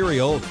about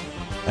cereal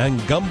and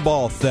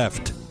gumball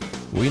theft.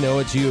 We know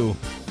it's you.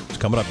 It's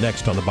coming up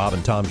next on the Bob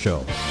and Tom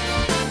Show.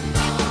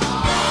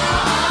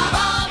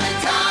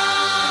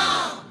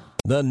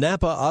 The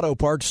Napa Auto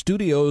Parts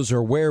Studios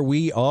are where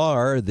we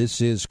are. This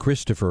is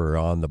Christopher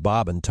on the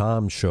Bob and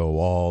Tom Show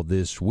all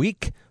this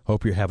week.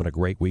 Hope you're having a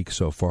great week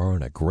so far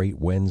and a great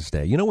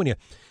Wednesday. You know, when you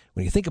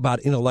think about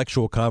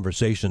intellectual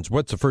conversations,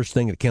 what's the first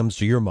thing that comes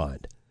to your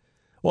mind?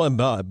 Well, in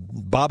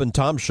Bob and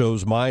Tom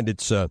Show's mind,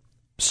 it's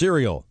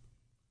cereal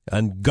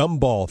and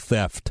gumball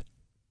theft.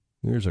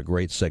 Here's a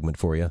great segment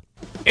for you.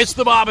 It's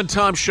the Bob and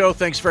Tom Show.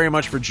 Thanks very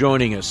much for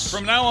joining us.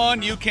 From now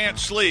on, you can't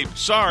sleep.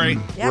 Sorry.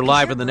 We're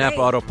live in the Napa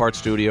Auto Parts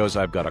Studios.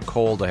 I've got a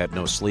cold. I had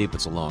no sleep.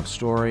 It's a long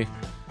story.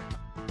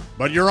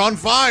 But you're on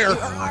fire.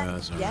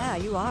 Yeah,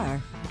 you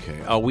are.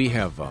 Okay. We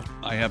have...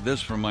 I have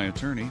this from my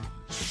attorney.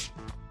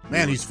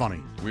 Man, he's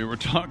funny. We were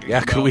talking Yeah,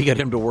 about... could we get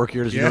him to work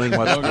here? Does he know anything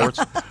about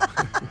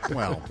sports?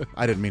 Well,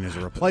 I didn't mean as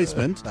a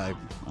replacement. Sorry.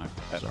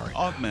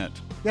 Augment.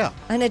 Yeah.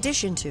 In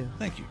addition to.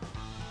 Thank you.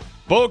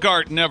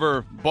 Bogart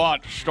never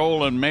bought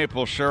stolen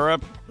maple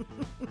syrup.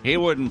 He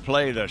wouldn't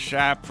play the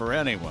sap for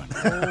anyone.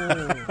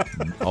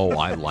 Oh,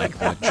 I like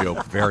that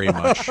joke very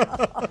much.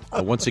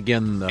 Once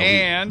again,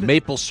 And-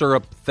 maple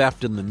syrup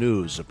theft in the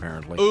news,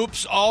 apparently.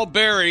 Oops, all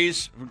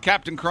berries from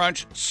Captain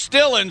Crunch,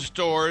 still in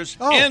stores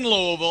in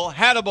Louisville.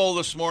 Had a bowl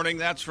this morning.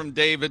 That's from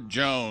David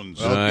Jones.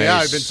 Well, yeah,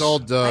 I've been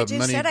told I just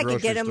many said I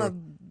could get grocery him store- a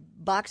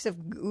box of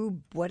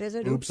what is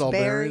it? Oops, all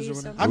berries. Or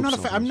something?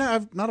 whatever. I'm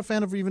not a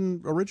fan of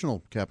even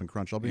original Cap'n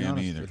Crunch. I'll be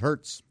honest. neither. It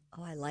hurts.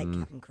 Oh, I like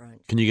Cap'n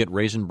Crunch. Can you get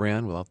Raisin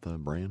Bran without the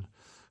bran?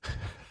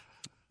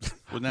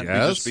 Wouldn't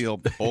that just be a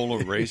bowl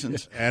of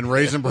raisins? And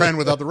Raisin Bran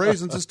without the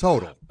raisins is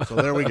total. So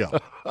there we go.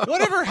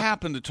 Whatever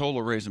happened to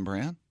Total Raisin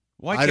Bran?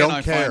 Why I can't don't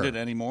I care. find it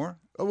anymore?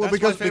 Well, That's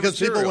because my favorite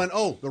people cereal. went,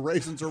 oh, the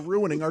raisins are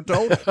ruining our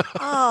total.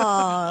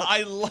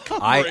 I love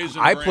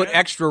Raisin I Bran. put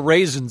extra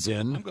raisins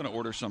in. I'm going to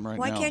order some right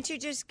Why now. can't you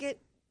just get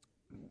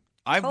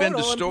I've been to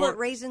Total and store. put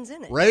raisins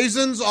in it?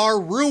 Raisins are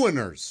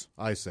ruiners,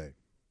 I say.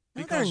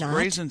 Because not.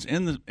 raisins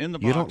in the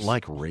box. You don't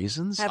like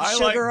raisins? Have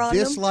sugar on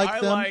them? I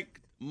like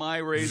my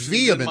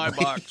raisins in my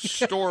box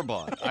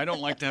store-bought. I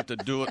don't like to have to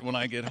do it when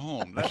I get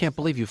home. I can't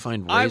believe you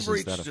find I've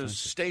raisins that reached a offensive.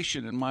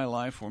 station in my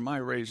life where my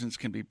raisins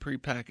can be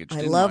prepackaged.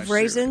 I in love my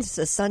raisins.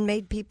 The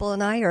Sun-Made people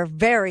and I are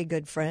very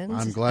good friends.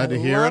 I'm glad to I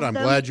hear it. love I'm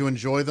them. glad you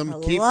enjoy them. I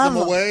Keep love them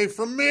them. away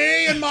from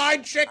me and my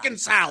chicken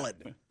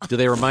salad. Do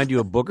they remind you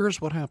of boogers?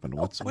 What happened?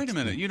 Wait a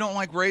minute. You don't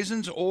like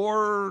raisins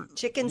or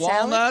chicken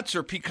salad? walnuts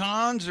or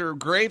pecans or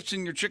grapes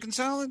in your chicken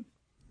salad?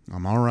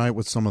 I'm all right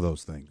with some of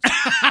those things.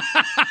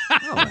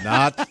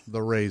 Not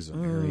the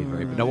raisin.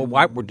 Very. No,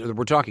 why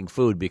we're talking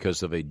food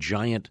because of a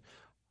giant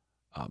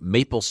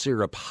maple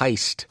syrup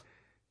heist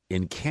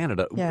in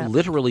Canada. Yeah.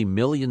 Literally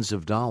millions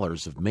of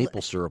dollars of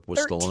maple syrup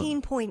was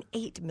stolen.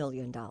 $13.8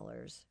 million.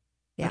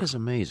 Yeah. That is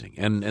amazing.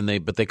 And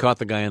they caught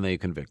the guy and they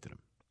convicted him.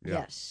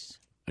 Yes.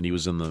 And he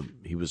was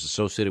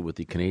associated with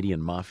the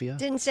Canadian mafia.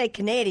 Didn't say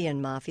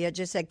Canadian mafia,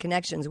 just said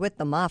connections with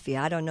the mafia.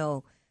 I don't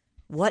know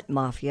what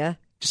mafia.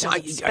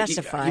 Doesn't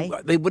specify.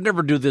 They would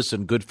never do this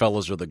in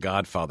Goodfellas or The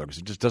Godfather because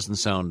it just doesn't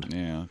sound.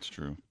 Yeah, that's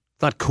true.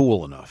 Not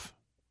cool enough.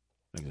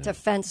 To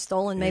fence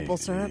stolen maple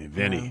syrup. Hey,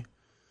 Vinny,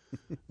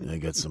 I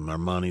got some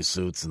Armani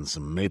suits and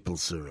some maple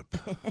syrup.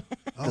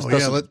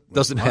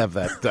 Doesn't have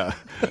that.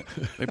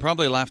 They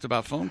probably laughed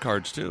about phone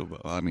cards too.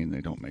 But, I mean,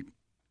 they don't make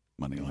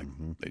money like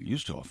they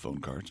used to off phone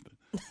cards. But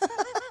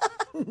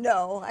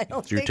No, I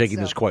don't So you're think taking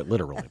so. this quite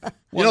literally.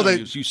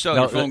 You sell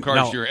your phone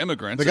cards to your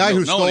immigrants. The guy and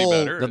who don't know any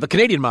stole better. The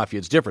Canadian mafia,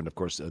 it's different, of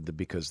course,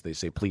 because they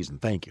say please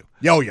and thank you.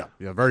 Yeah,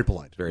 very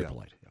polite. Very Yeah.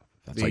 polite. Yeah.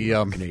 That's like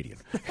you're Canadian.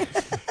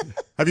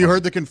 Have you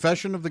heard the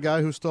confession of the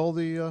guy who stole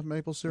the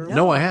maple syrup?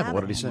 No, I haven't.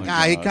 What did he say?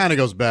 He kind of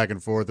goes back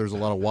and forth. There's a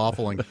lot of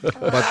waffling.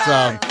 But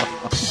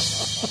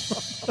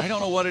I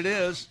don't know what it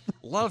is.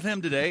 Love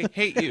him today.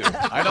 Hate you.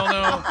 I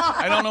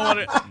don't know what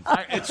it.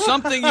 It's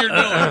something you're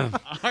doing.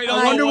 I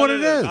don't wonder know what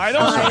it is.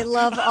 I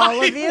love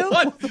all of you.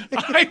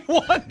 I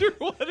wonder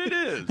what it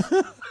is.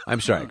 I'm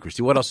sorry,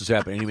 Christy. What else is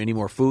happening? Any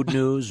more food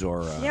news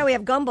or? Yeah, we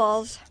have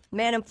gumballs.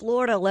 Man in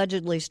Florida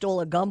allegedly stole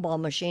a gumball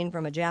machine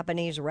from a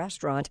Japanese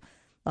restaurant.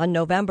 On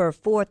November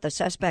 4th, the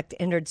suspect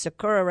entered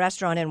Sakura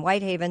Restaurant in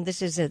Whitehaven.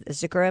 This is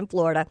Sakura in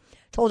Florida.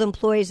 Told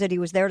employees that he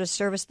was there to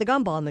service the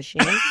gumball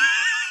machine.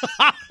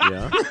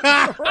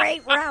 Yeah.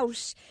 Great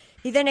rouse.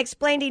 He then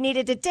explained he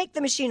needed to take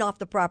the machine off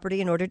the property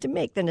in order to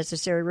make the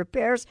necessary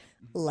repairs.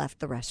 Left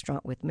the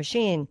restaurant with the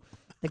machine.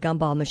 The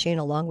gumball machine,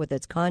 along with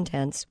its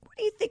contents. What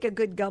do you think a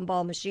good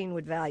gumball machine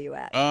would value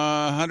at?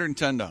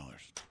 $110.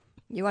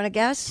 You want to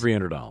guess?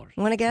 $300.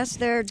 You want to guess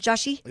there,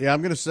 Joshy? yeah,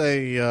 I'm going to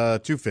say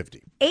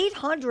 $250.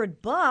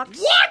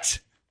 $800. What?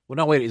 Well,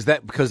 no, wait. Is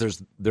that because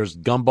there's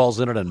gumballs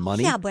in it and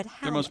money? Yeah, but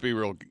how? There must be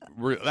real.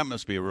 That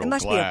must be a real. It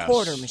must glass. be a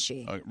quarter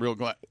machine. Real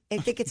glass. I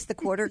think it's the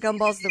quarter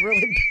gumballs, the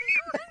really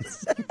big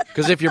ones.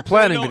 Because if you're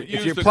planning, Don't if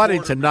use you're the planning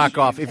quarter to knock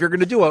off, if you're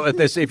going to do a,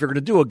 they say if you're going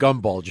to do a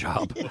gumball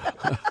job,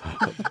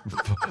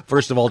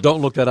 first of all,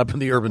 don't look that up in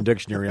the Urban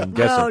Dictionary. I'm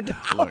guessing.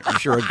 I'm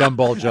sure a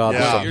gumball job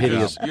is some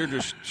hideous. You're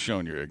just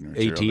showing your ignorance.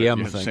 ATM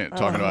here. thing.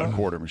 Talking about a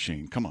quarter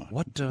machine. Come on.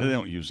 What? They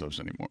don't use those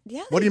anymore.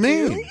 Yeah, What do you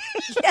they mean?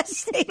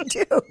 Yes, they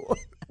do.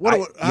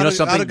 How do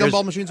something?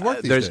 gumball machines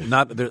work these There's days?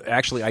 not.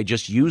 Actually, I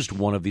just used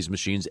one of these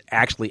machines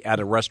actually at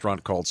a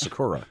restaurant called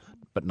Sakura,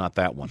 but not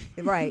that one.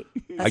 Right.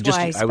 That's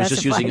why I was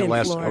just using it specified in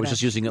last. Florida. I was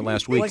just using it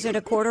last week. Was it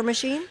a quarter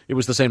machine? It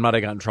was the same night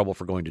I got in trouble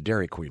for going to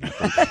Dairy Queen. I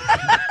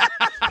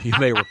think. You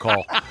may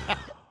recall.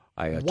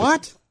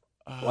 What?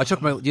 I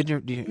took my.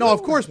 Didn't you, No,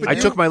 of course. But I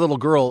took my little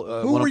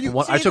girl. Who were you?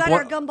 So you got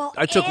her gumball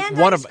I took and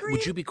one ice of. cream?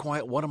 Would you be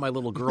quiet? One of my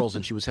little girls,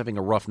 and she was having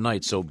a rough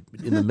night. So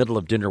in the middle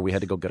of dinner, we had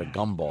to go get a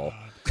gumball,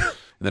 and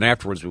then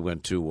afterwards we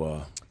went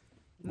to.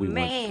 We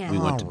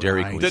went to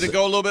Dairy Queen. Did it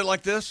go a little bit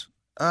like this?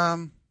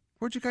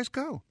 Where'd you guys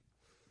go?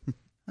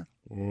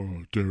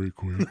 Dairy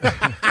Queen.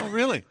 Oh,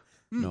 really?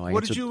 No, I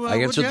What answered, did you? I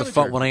what'd answered you the have at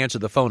phone Dairy when I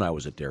answered the phone. I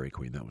was at Dairy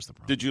Queen. That was the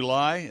problem. Did you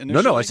lie?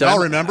 Initially? No, I said. I'll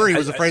remember. He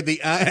was afraid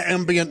the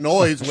ambient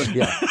noise would.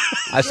 Yeah,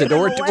 I said, no,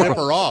 we're tip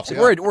her off.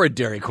 We're at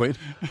Dairy Queen.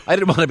 I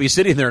didn't want to be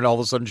sitting there, and all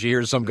of a sudden she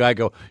hears some guy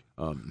go,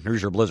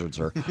 "Here's your Blizzard,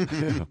 sir."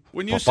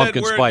 When you said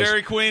Pumpkin we're spice. at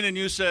Dairy Queen,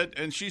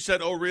 and she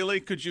said, "Oh, really?"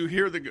 Could you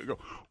hear the go?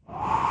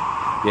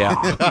 Yeah,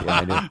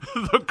 I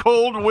did. The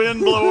cold wind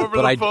blow over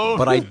the phone.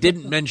 But I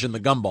didn't mention the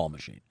gumball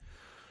machine.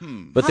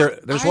 But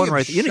there's I one am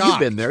right. You've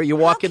been there. You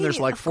walk in.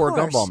 There's like Of 4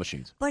 course. gumball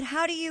machines. But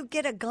how do you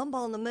get a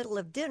gumball in the middle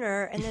of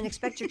dinner and then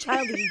expect your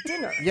child to eat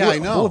dinner? Yeah, I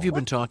know. Who have you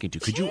been talking to?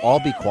 Could you all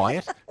be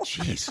quiet? It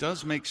Jeez.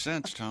 does make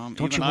sense, Tom.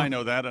 Don't Even you I want-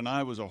 know that, and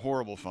I was a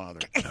horrible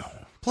father.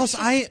 Plus,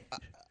 I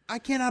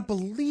cannot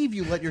believe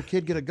you let your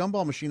kid get a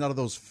gumball machine out of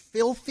those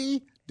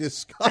filthy,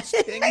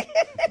 disgusting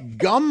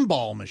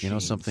gumball machines. You know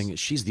something?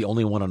 She's the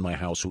only one in my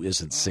house who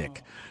isn't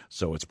sick,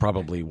 so it's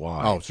probably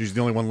why. Oh, she's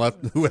the only one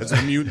left who has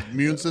an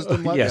immune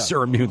system left? Yes,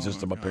 her immune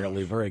system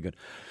apparently very good.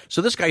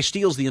 So this guy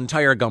steals the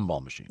entire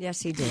gumball machine.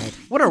 Yes, he did.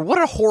 What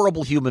a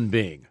horrible human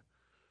being.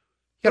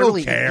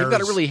 Who cares? You've got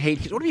to really hate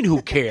kids. What do you mean,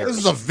 who cares? This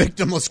is a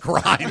victimless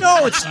crime.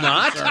 No, it's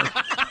not.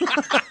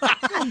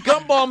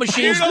 Gumball You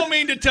machines. don't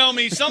mean to tell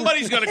me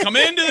somebody's going to come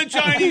into the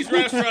Chinese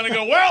restaurant and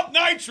go, well,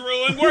 night's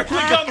ruined. Where's the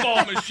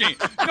gumball machine?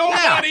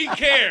 Nobody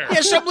cares.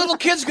 Yeah, some little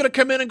kid's going to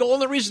come in and go,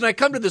 only reason I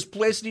come to this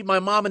place and eat my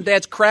mom and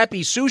dad's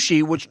crappy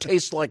sushi, which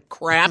tastes like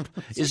crap,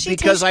 is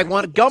because I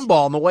want a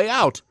gumball on the way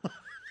out.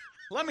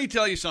 Let me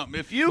tell you something.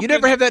 If you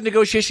never have that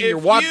negotiation.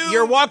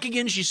 You're walking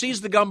in, she sees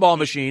the gumball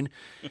machine,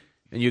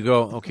 and you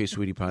go, okay,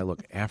 sweetie pie,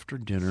 look, after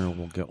dinner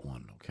we'll get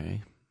one,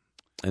 okay?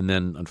 And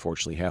then,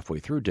 unfortunately, halfway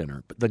through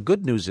dinner. But the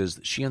good news is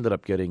that she ended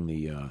up getting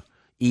the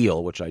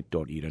eel, which I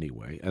don't eat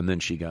anyway, and then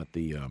she got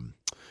the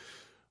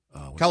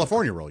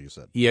California roll, you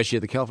said. Yeah, she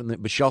had the California,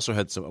 but she also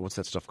had some. What's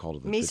that stuff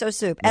called? Miso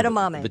soup,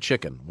 edamame. The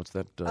chicken. What's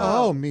that?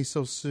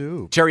 Miso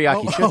soup.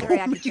 Teriyaki chicken.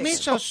 Teriyaki chicken.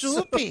 Miso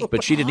soupy.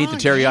 But she didn't eat the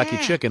teriyaki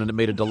chicken, and it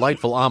made a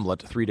delightful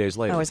omelet 3 days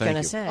later. I was going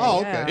to say. Oh,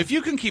 okay. If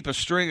you can keep a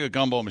string of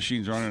gumball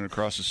machines running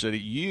across the city,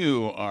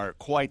 you are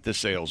quite the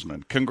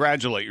salesman.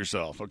 Congratulate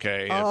yourself,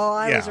 okay? Oh,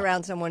 I was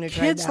around someone who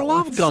tried Kids that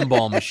love once.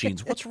 gumball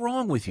machines. What's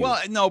wrong with you? Well,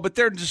 no, but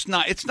they're just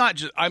not. It's not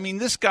just. I mean,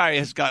 this guy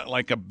has got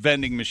like a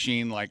vending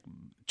machine, like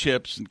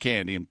chips and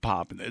candy and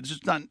pop, and it's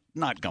just not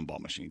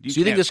gumball machines. Do you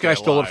think can't this guy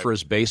stay stole alive. it for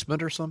his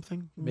basement or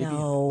something? Maybe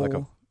No. like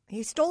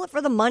He stole it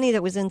for the money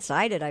that was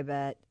inside it, I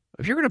bet.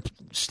 if you're going to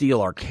steal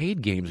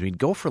arcade games, I mean,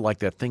 go for like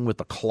that thing with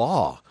the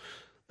claw.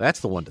 That's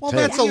the one to Well,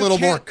 take. that's a little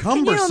more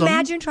Can cumbersome. you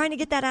imagine trying to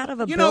get that out of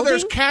a You building? know,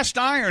 there's cast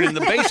iron in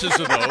the bases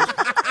of those.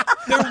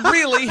 They're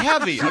really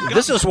heavy.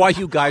 This is why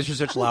you guys are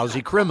such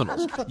lousy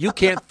criminals. You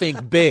can't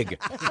think big.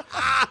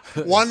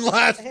 We're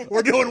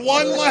doing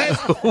one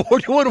last. We're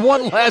doing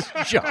one last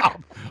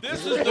job.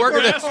 This is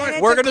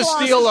We're gonna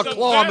steal a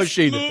claw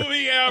machine.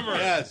 movie ever.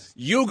 Yes.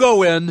 You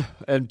go in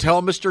and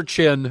tell Mr.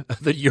 Chin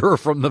that you're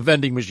from the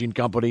vending machine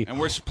company. And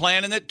we're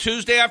planning it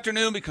Tuesday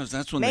afternoon because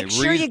that's when Make they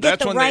sure you get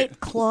that's the when right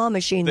claw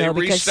machine, they though,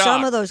 because restock.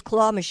 some of those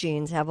claw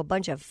machines have a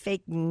bunch of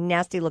fake,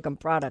 nasty-looking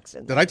products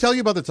in them. Did I tell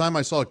you about the time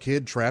I saw a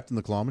kid trapped in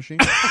the claw machine?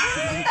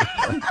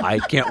 I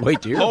can't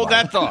wait to hear Hold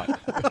about that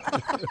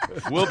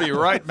thought. We'll be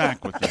right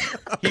back with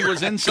you. He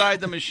was inside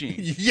the machine.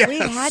 Yes. We've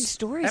had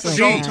stories Happens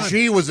like all the that. time.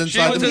 She was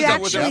inside the You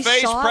machine. with her actually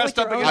face saw it pressed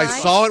with up your own against. I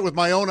eyes? saw it with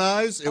my own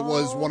eyes. It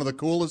was one of the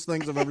coolest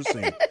things I've ever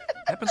seen.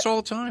 Happens all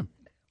the time.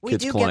 We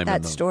Kids do climb get in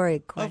that them. story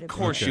quite a Of bit.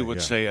 course, you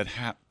would say it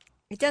happened.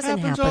 It doesn't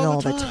happens happen all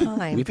all the the time.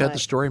 time. We've had but- the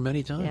story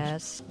many times.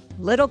 Yes.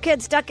 Little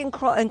kids stuck in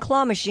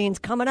claw machines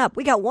coming up.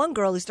 We got one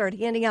girl who started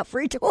handing out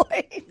free toys.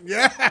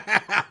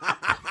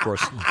 Of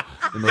course,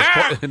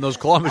 in those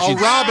claw A machines.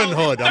 Robin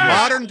Hood, a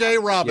modern day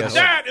Robin Yes.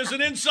 Hood. That is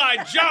an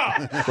inside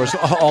job. Of course,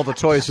 all the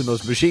toys in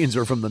those machines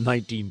are from the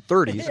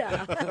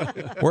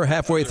 1930s. We're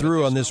halfway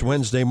through on this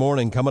Wednesday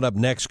morning. Coming up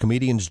next,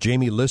 comedians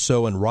Jamie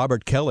Lissow and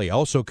Robert Kelly.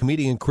 Also,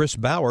 comedian Chris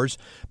Bowers.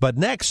 But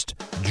next,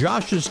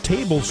 Josh's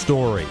table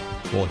story.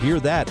 We'll hear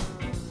that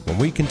when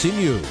we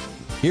continue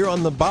here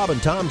on the Bob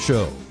and Tom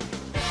Show.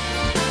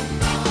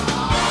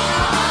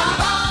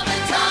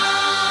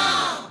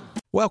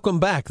 Welcome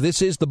back.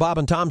 This is the Bob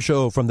and Tom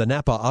Show from the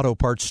Napa Auto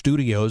Parts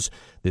Studios.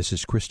 This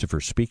is Christopher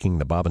speaking.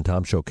 The Bob and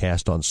Tom Show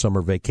cast on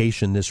summer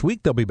vacation this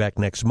week. They'll be back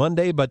next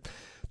Monday, but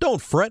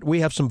don't fret. We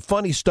have some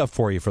funny stuff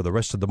for you for the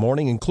rest of the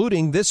morning,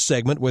 including this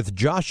segment with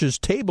Josh's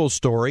table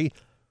story,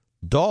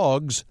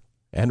 dogs,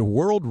 and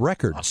world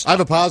records. I have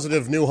a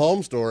positive new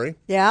home story.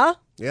 Yeah?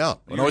 Yeah.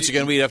 Well, once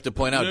again, we'd have to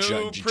point out,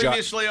 New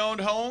previously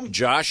owned home.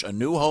 Josh, a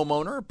new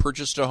homeowner,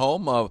 purchased a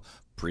home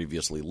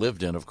previously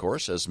lived in, of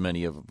course, as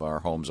many of our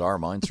homes are.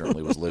 Mine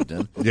certainly was lived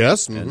in.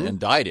 Yes. And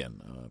died in,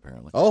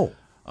 apparently. Oh.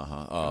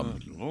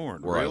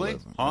 Lord, where I really?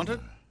 live. Haunted?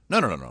 No.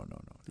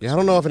 Yeah, I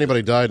don't know if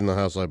anybody died in the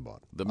house I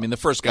bought. I mean, the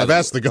first guy. I've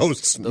asked the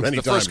ghosts many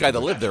the times. first guy that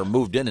lived there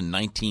moved in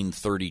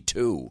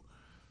 1932.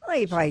 Well,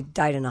 he probably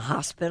died in a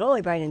hospital.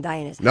 He probably didn't die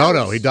in his No,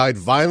 house. he died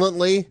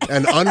violently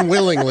and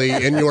unwillingly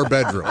in your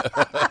bedroom.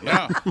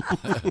 Yeah.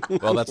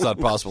 Well, that's not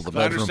possible. The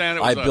I bedroom. understand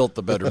it was I built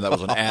the bedroom. That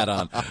was an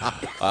add-on.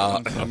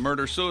 A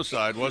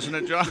murder-suicide, wasn't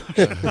it, Josh?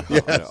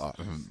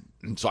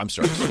 So I'm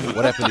sorry.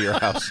 What happened to your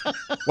house?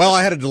 Well,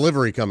 I had a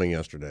delivery coming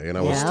yesterday, and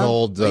I was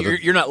told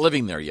You're not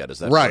living there yet, is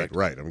that right? correct?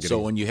 Right. I'm getting, So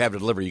when you have a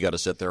delivery, you got to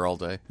sit there all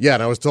day. yeah,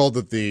 and I was told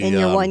that the In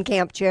your one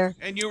camp chair.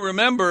 And you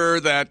remember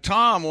that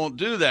Tom won't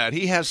do that.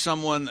 He has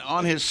someone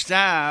on his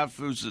staff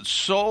whose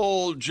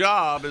sole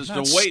job is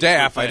Not to wait.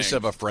 staff. For I just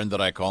things. have a friend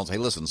that I call and say, "Hey,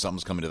 listen,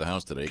 something's coming to the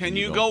house today. Can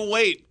you go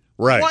wait?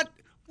 Right.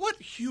 What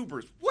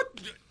hubris? What?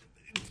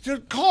 To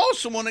call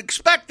someone,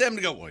 expect them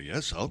to go, well,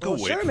 yes, I'll go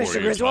Well, wait sure, for Mr.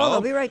 you, Griswold, Tom.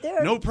 I'll be right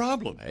there. No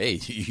problem. Hey,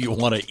 you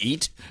want to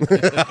eat?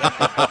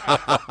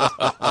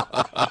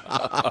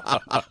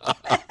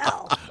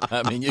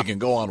 I mean, you can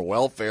go on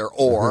welfare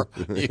or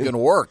you can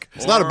work.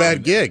 It's not a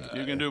bad gig.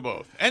 You can do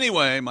both.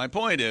 Anyway, my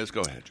point is,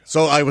 go ahead, Joe.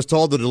 So I was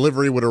told the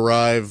delivery would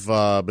arrive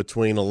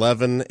between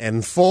 11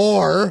 and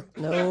 4.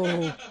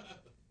 No.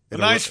 A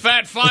nice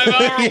fat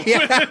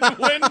 5-hour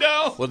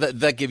window. Well,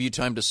 that give you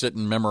time to sit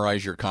and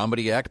memorize your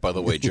comedy act. By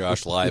the way,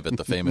 Josh, live at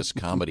the famous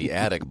Comedy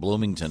Attic,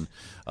 Bloomington,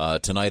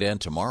 tonight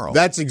and tomorrow.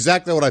 That's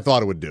exactly what I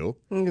thought it would do.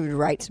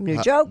 Write some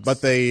new jokes.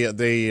 But the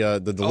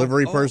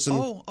delivery person.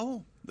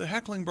 Oh, the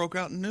heckling broke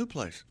out in a new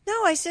place.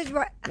 No, I said.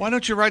 Why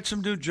don't you write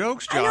some new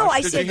jokes, Josh? I know.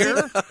 I Did said. you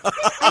hear?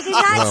 I did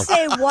not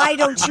say. Why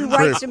don't you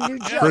write some new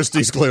jokes?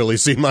 Christy's clearly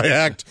seen my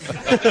act.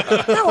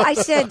 No, I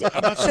said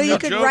so you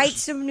could jokes? write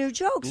some new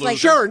jokes. Like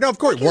Sure, no, of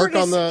course. you were Work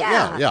on the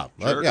gonna- yeah.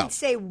 You could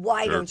say,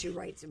 why don't you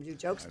write some new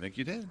jokes? I think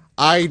you did.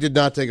 I did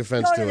not take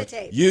offense Go to to the it.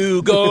 tape.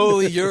 You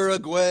go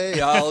Uruguay,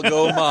 I'll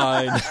go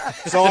mine.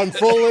 So I'm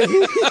fully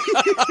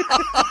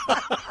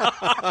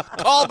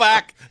call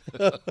back.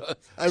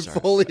 I'm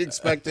fully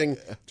expecting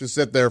to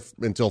sit there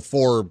until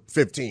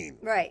 4:15.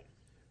 Right.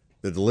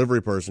 The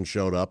delivery person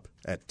showed up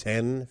at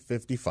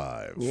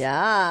 10:55.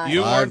 Yeah.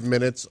 You 5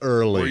 minutes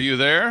early. Were you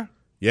there?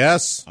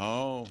 Yes.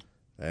 Oh.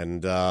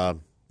 And I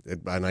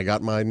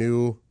got my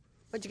new.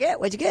 What'd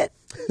you get?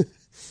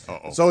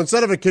 So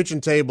instead of a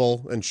kitchen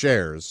table and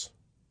chairs,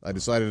 I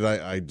decided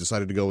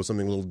to go with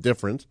something a little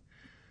different.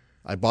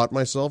 I bought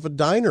myself a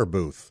diner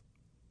booth.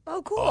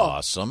 Oh, cool.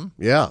 Awesome.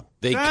 Yeah.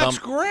 That's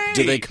great.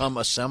 Do they come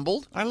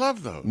assembled? I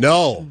love those.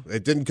 No,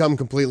 it didn't come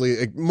completely.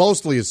 It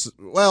mostly is.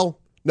 Well,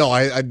 no,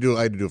 I had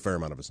to do a fair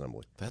amount of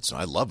assembly.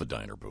 I love a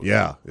diner booth.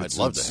 Yeah, I'd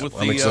love to have With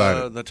one. I'm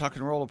excited. the tuck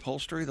and roll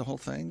upholstery, the whole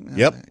thing.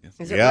 Yep.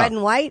 Is it red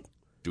and white?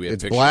 Do we have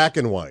It's pictures? black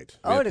and white.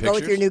 Oh, to go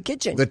with your new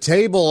kitchen. The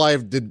table I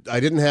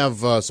didn't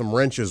have some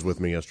wrenches with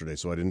me yesterday,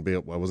 so I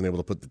wasn't able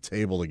to put the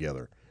table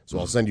together. So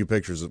I'll send you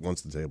pictures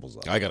once the table's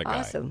up. I got a guy.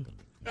 Awesome.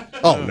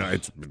 Oh no,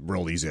 it's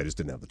real easy. I just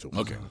didn't have the tools.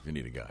 Okay, if you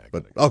need a guy.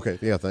 But okay,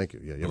 yeah, thank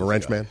you. Yeah, you have a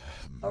wrench man.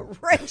 A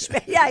wrench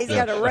man. Yeah, he's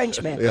got a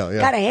wrench man. Yeah.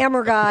 Got a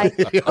hammer guy.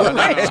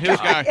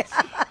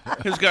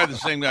 His guy, the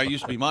same guy,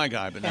 used to be my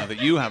guy, but now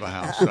that you have a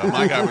house,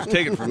 my guy was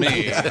taken from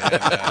me. And,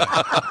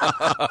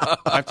 I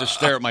have to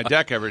stare at my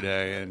deck every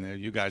day, and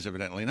you guys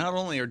evidently not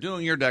only are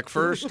doing your deck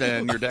first,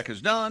 and your deck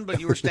is done, but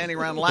you were standing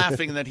around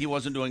laughing that he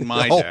wasn't doing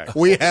my deck.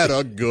 We had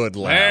a good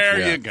laugh.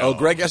 There you go. Oh,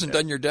 Greg hasn't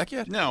done your deck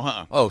yet? No,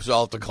 huh? Oh, so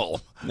I'll have to call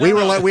him.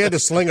 We had to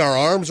sling our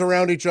arms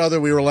around each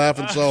other. We were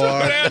laughing so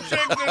hard.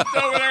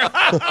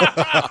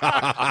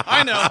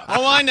 I know.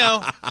 Oh, I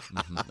know.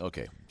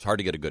 Okay, it's hard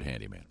to get a good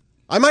handyman.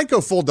 I might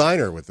go full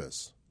diner with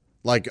this.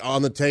 Like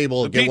on the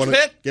table, get one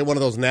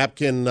of those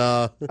napkin.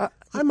 I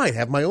might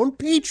have my own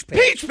peach pit.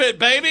 Peach pit,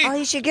 baby. Oh,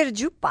 you should get a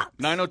jukebox.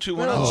 90210.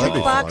 Little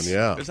jukebox.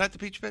 Yeah. Is that the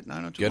peach pit?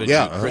 90210. Get it.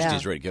 Yeah.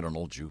 Christy's ready. Get an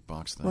old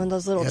jukebox thing. One of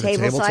those little Yeah, the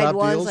table-side tabletop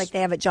ones deals? like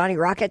they have at Johnny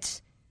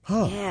Rockets.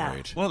 Huh. Yeah.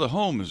 Right. Well, the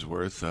home is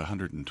worth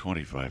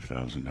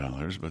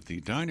 $125,000, but the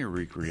diner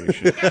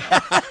recreation,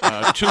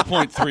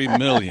 $2.3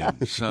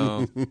 million.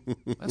 So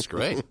that's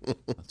great.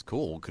 That's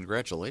cool.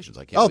 Congratulations!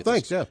 I can't. Oh, wait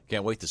thanks.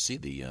 Can't wait to see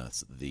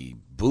the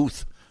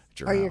booth.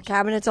 At Are your your house.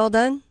 cabinets all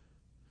done?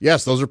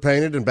 Yes, those are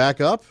painted and back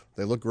up.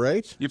 They look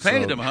great. you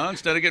painted them, huh?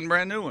 Instead of getting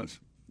brand new ones.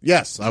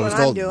 Yes, I was what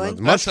I'm told.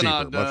 doing. Much That's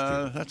cheaper. Much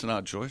cheaper. That's an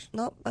odd choice.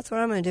 Nope, that's what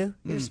I'm going to do.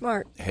 You're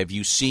smart. Have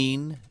you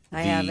seen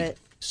I the have it.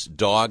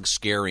 dog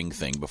scaring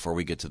thing before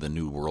we get to the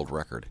new world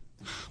record?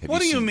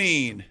 What do you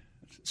mean?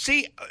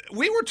 See,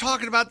 we were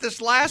talking about this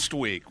last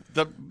week.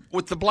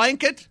 With the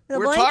blanket, The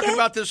we were talking blanket?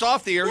 about this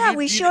off the air. Yeah,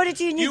 we showed it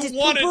to you and you just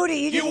wanted, poo-pooed it.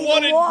 You didn't even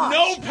wanted watch.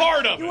 no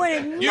part of it. You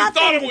wanted You nothing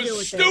thought it to was do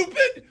with it.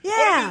 stupid.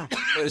 Yeah.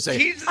 Wait a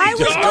second. I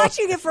was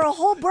watching it for a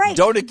whole break.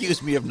 Don't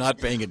accuse me of not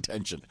paying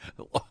attention.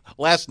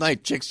 Last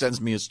night, Chick sends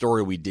me a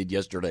story we did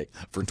yesterday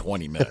for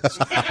 20 minutes.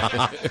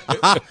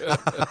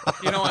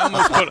 You know,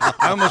 I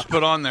almost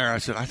put on there. I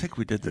said, I think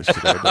we did this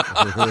today,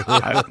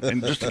 but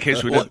and just in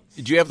case we did.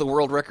 Did you have the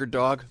world record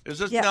dog? Is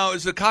this no?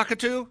 Is the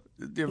cockatoo?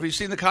 Have you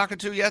seen the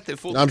cockatoo yet? They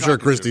fooled. I'm the sure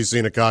cockatoo. Christy's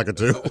seen a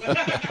cockatoo.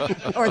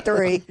 Or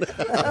 3.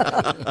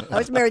 I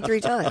was married 3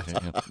 times.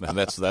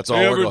 That's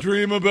all. You we're ever going.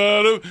 dream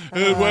about him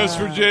in West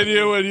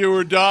Virginia when you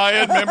were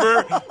dying?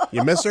 Remember?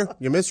 You miss her?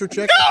 You miss her,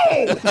 chick?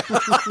 No!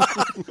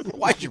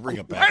 Why'd you bring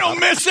it back? I don't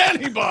miss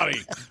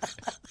anybody.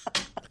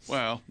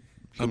 Well,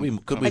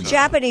 could A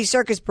Japanese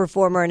circus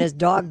performer and his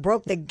dog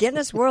broke the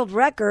Guinness World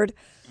Record.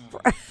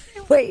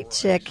 Wait,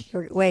 chick.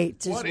 Wait,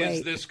 just what wait.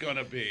 is this going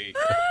to be?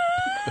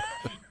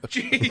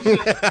 Jesus,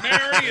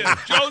 Mary and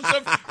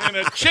Joseph in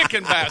a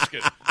chicken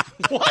basket.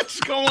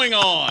 What's going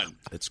on?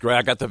 It's great.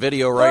 I got the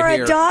video Or right a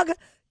here. dog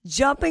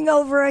jumping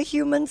over a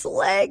human's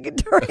leg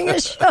during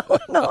a show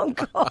in Hong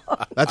Kong.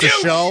 That's a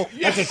show?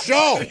 That's a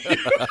show! You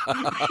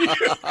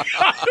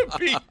gotta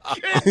be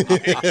kidding me.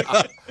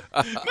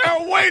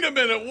 Now, wait a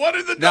minute. What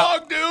did the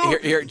dog do?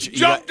 Here,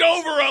 Jumped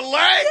over a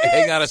leg?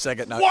 Hang on a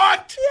second. Now,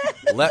 What?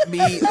 Let me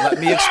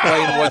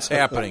explain what's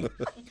happening.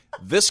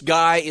 This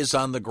guy is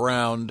on the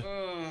ground,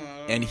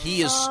 and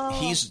he's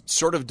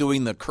sort of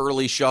doing the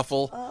curly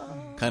shuffle,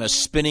 kind of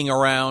spinning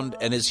around,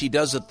 and as he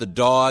does it, the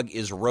dog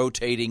is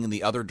rotating in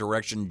the other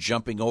direction,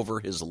 jumping over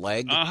his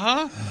leg.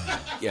 Yeah,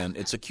 and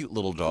it's a cute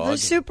little dog. The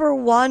Super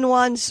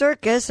Wan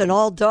Circus, an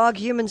all-dog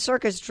human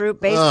circus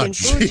troupe based in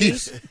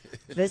Fuji,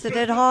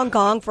 visited Hong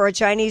Kong for a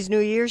Chinese New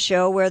Year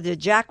show where the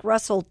Jack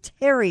Russell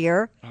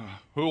Terrier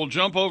who will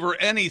jump over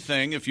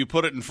anything if you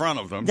put it in front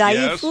of them.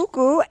 Yes.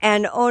 Daifuku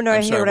and owner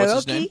I'm sorry, what's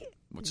his name? Hiroki.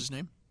 What's his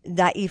name?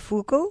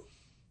 Daifuku.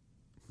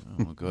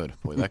 Oh, good.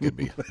 Boy, that could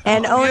be.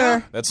 And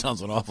owner. That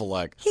sounds an awful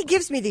lot. He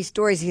gives me these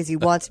stories because he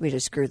wants me to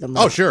screw them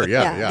up. Oh, sure,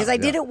 yeah. Because I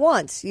did it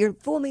once. You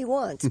fool me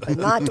once, but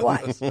not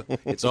twice.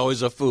 It's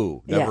always a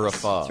foo, never Yes, a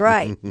fa. That's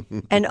right.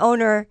 And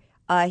owner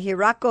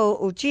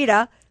Hirako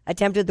Uchida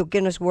attempted the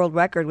Guinness World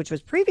Record, which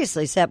was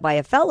previously set by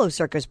a fellow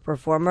circus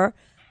performer,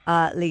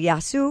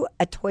 Ieyasu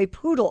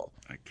Toypoodle.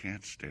 I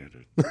can't stand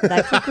it.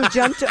 Daifuku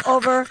jumped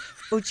over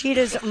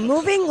Uchida's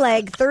moving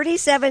leg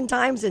 37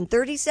 times in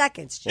 30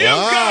 seconds. You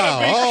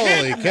gotta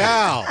be Holy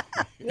cow.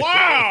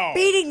 Wow!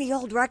 Beating the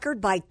old record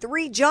by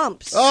 3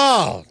 jumps.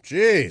 Oh,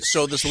 jeez.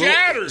 So this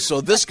Shattered.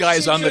 so this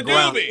guy's on the It's a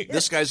ground. doobie.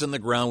 This guy's on the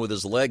ground with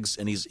his legs,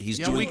 and he's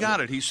Yeah, doing. we got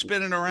it. He's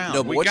spinning around.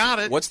 No, but we got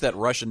it. What's that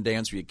Russian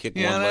dance where you kick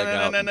Yeah, one leg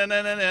out?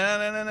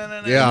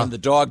 yeah. And then the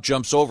dog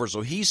jumps over,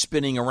 so he's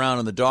spinning around,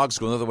 and the dog's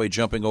going the other way,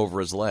 jumping over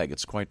his leg.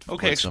 It's quite Okay,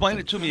 quite explain something.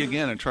 it to me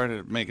again and try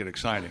to make it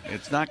exciting.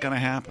 It's not going to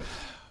happen.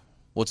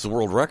 What's the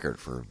world record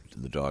for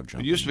the dog It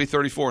jumping? used to be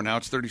 34. Now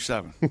it's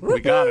 37. We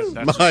got it.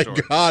 That's My the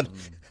story. God.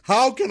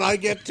 How can I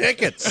get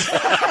tickets?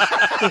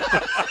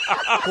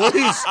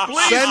 Please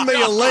send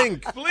me a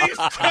link. Please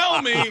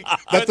tell me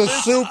That the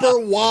Super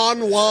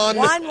Wan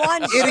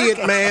Idiot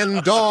circus.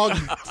 Man Dog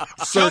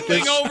Circus.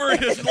 jumping over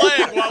his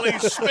leg while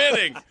he's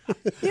spinning.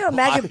 You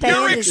imagine paying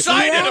You're to see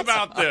excited that?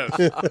 about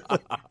this.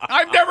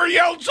 I've never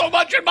yelled so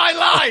much in my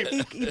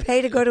life. You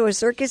pay to go to a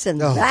circus, and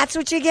that's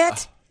what you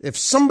get? If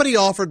somebody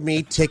offered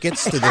me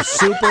tickets to the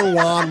Super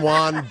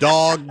Wan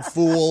Dog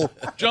Fool,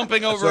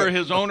 Jumping over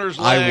his owner's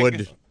leg. I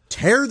would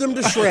tear them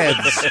to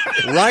shreds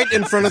right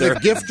in front of the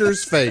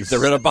gifter's face.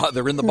 They're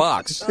in the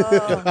box. You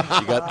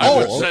got,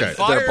 okay.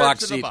 Their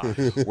box seat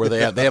where they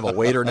have a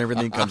waiter and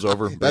everything comes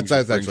over. That's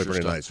brings actually your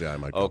pretty stuff. nice. Yeah, I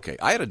might. Okay,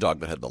 I had a dog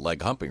that had the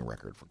leg humping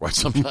record for quite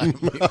some time.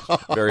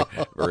 very,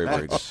 very,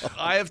 very good.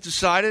 I have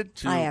decided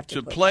I have to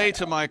to put play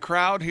to my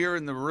crowd here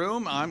in the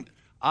room.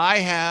 I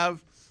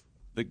have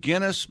the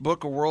Guinness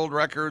Book of World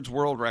Records.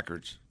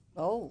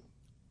 Oh.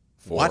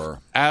 For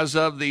As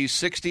of the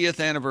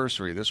 60th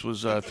anniversary. This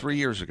was 3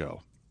 years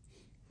ago.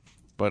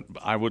 But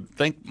I would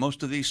think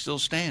most of these still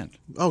stand.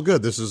 Oh,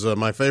 good. This is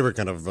my favorite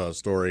kind of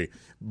story.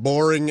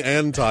 Boring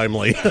and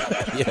timely.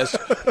 yes,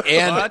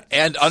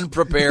 and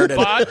unprepared,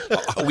 and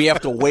we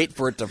have to wait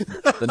for it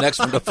the next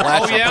one to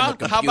flash Oh, yeah? up on the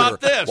computer. How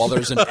about this? While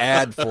there's an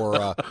ad for.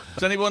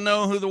 Does anyone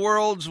know who the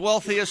world's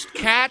wealthiest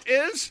cat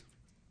is?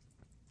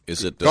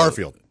 Is it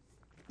Garfield?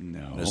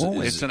 No, Is it-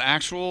 it's an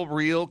actual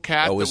real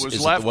cat Oh, that is was it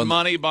the left one-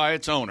 money by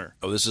its owner.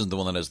 Oh, this isn't the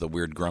one that has the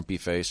weird grumpy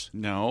face.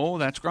 No,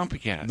 that's Grumpy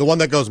Cat. The one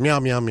that goes meow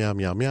meow meow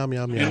meow meow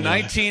meow meow. In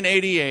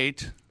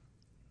 1988,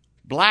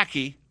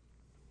 Blackie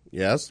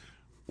Yes.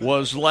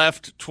 was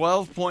left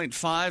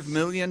 $12.5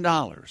 million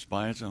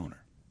by its owner.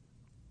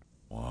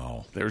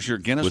 Wow. There's your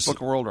Guinness Was Book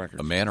of World Records.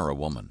 A man or a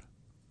woman?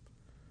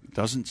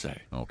 Doesn't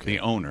say. Okay. The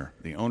owner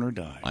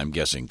died. I'm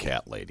guessing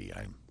cat lady.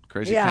 I'm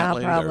Crazy Yeah, cat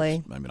lady.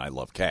 probably. I mean, I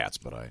love cats,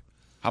 but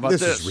How about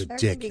This this? is There could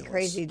ridiculous. be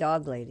crazy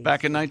dog lady.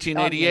 Back in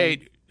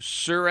 1988,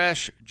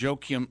 Suresh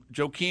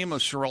Joachim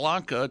of Sri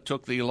Lanka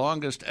took the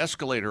longest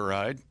escalator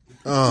ride.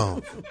 Oh,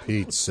 for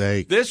Pete's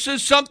sake. This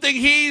is something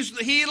he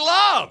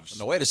loves.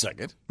 No, wait a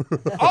second.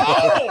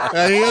 Oh!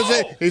 He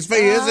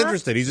is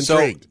interested. He's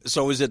intrigued.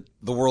 So is it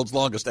the world's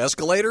longest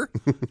escalator?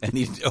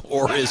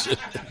 Or is it?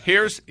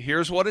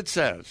 Here's what it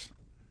says.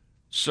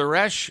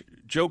 Suresh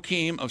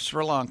Joachim of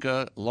Sri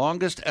Lanka,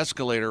 longest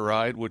escalator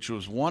ride, which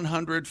was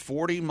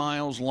 140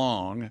 miles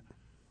long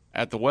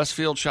at the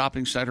Westfield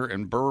Shopping Center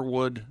in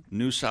Burwood,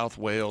 New South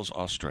Wales,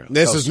 Australia.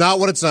 This is not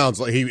what it sounds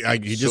like.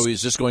 So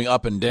he's just going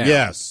up and down.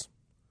 Yes.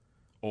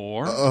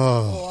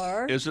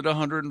 Or is it a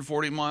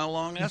 140-mile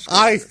long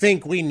escalator? I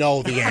think we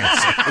know the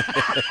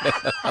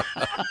answer.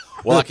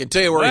 Well, I can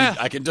tell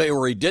you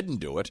where he didn't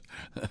do it.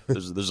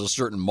 There's a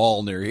certain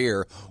mall near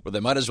here where they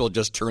might as well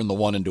just turn the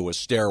one into a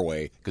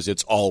stairway because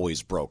it's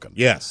always broken.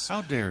 Yes.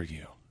 How dare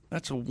you?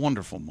 That's a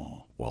wonderful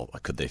mall. Well,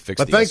 could they fix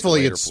But the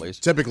thankfully, escalator, it's please?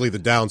 typically the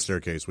down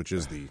staircase, which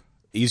is the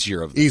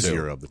easier of the two.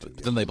 two. But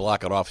then they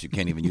block it off so you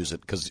can't even use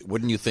it. Because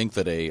wouldn't you think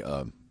that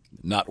a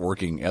not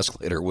working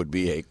escalator would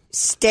be a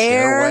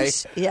Stairs?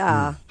 stairway?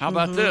 Yeah. How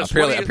about this?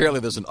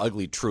 Apparently, there's an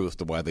ugly truth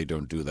to why they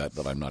don't do that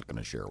I'm not going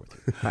to share with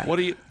you. What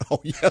do you?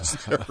 Oh,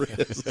 yes, there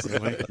is.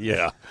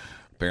 Yeah.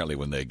 Apparently,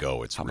 when they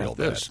go, it's How real about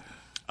bad. this?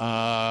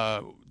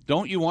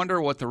 Don't you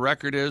wonder what the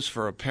record is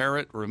for a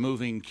parrot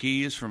removing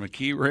keys from a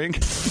key ring?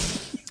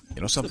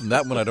 You know something?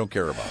 That one I don't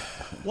care about.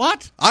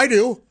 What? I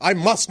do. I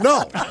must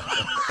know.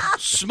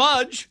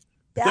 Smudge,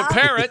 the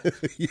parrot,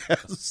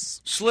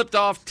 slipped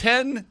off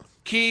 10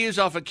 keys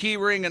off a key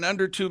ring in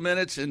under 2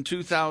 minutes in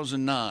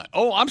 2009.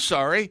 Oh, I'm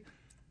sorry.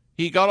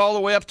 He got all the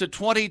way up to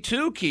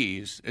 22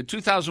 keys. In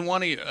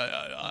 2001, he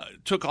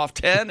took off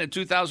 10. In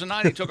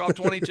 2009, he took off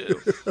 22.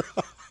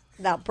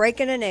 Without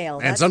breaking a nail.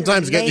 And That's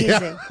sometimes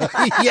amazing.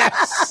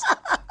 Yes.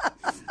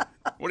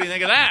 What do you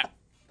think of that?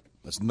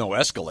 That's no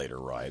escalator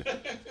ride.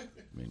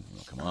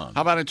 Come on.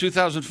 How about in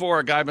 2004,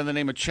 a guy by the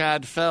name of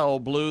Chad Fell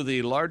blew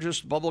the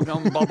largest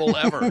bubblegum bubble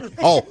ever.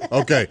 Oh,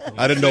 okay.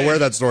 I didn't know where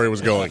that story was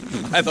going.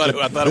 I thought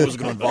it was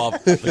going to involve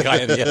the guy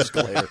in the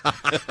escalator.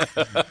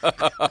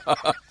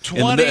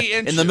 20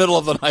 inches. In the middle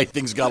of the night,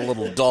 things got a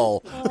little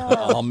dull.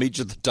 I'll meet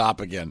you at the top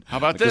again. How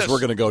about because this? We're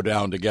going to go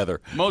down together.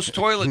 Most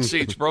toilet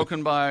seats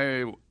broken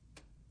by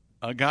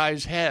a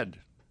guy's head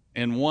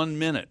in 1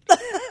 minute.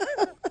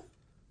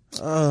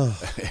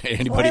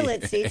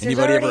 Toilet seats. There's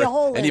already a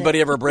hole in Anybody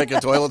it. ever break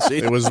a toilet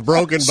seat? It was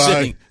broken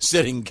by...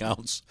 Sitting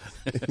counts.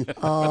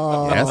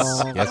 Oh,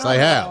 Yes, I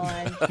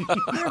have.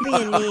 You're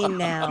being mean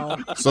now.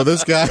 So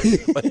this guy...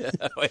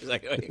 Wait a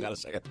second. Hang on a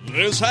second.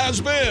 This has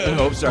been.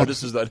 Oh, sorry.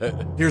 This is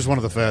that. Here's one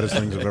of the fattest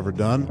things I've ever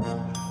done.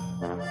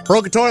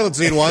 Broke a toilet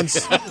seat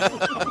once.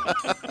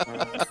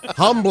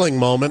 Humbling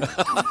moment.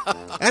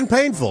 And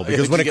painful,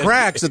 because when it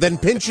cracks, it then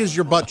pinches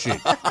your butt cheek.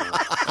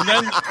 And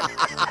then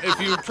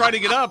if you try to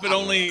get up, it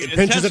only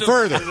pinches it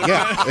further.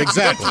 Yeah,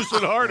 exactly. Pinches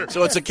it harder.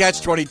 So it's a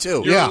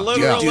catch-22. You're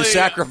literally- Do you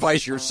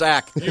sacrifice your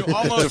sack You to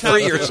almost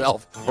free have to-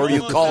 yourself, or do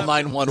you call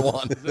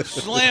 911?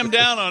 Slam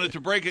down on it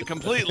to break it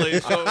completely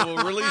so it will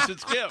release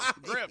its grip.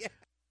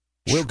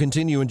 We'll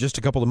continue in just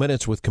a couple of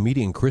minutes with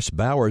comedian Chris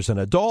Bowers and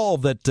a doll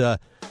that,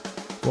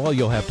 well,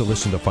 you'll have to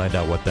listen to find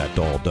out what that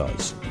doll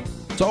does.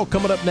 It's all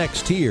coming up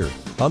next here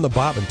on the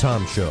Bob and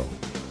Tom Show.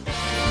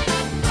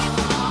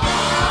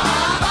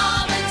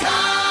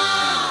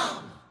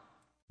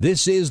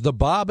 This is the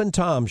Bob and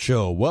Tom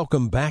Show.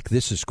 Welcome back.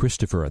 This is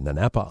Christopher in the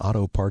Napa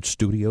Auto Parts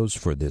Studios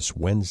for this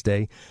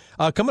Wednesday.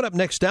 Coming up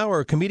next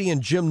hour, comedian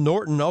Jim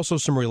Norton, also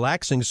some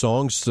relaxing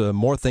songs,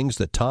 more things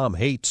that Tom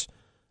hates.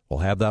 We'll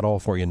have that all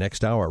for you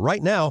next hour.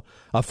 Right now,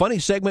 a funny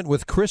segment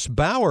with Chris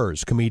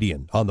Bowers,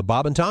 comedian, on the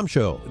Bob and Tom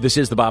Show. This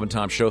is the Bob and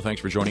Tom Show. Thanks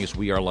for joining us.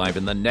 We are live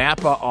in the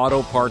Napa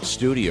Auto Parts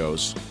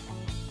Studios.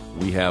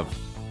 We have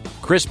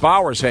Chris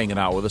Bowers hanging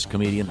out with us,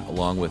 comedian,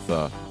 along with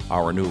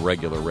our new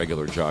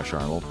regular Josh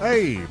Arnold.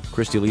 Hey.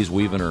 Christy Lee's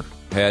weaving her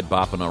head,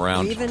 bopping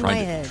around, Weaving my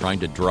head. trying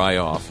to dry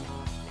off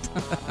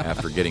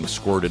after getting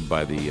squirted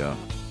by the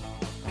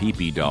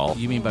pee-pee doll.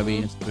 You mean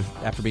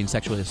after being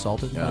sexually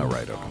assaulted? Yeah,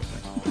 right, okay.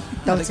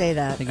 Don't say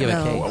that. I think you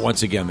have a No. case.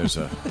 Once again, there's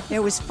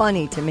It was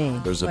funny to me. a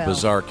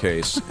bizarre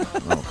case.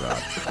 Oh,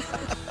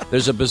 God.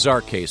 There's a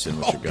bizarre case in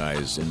which a guy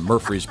is in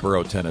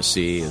Murfreesboro,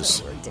 Tennessee,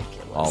 is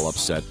all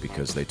upset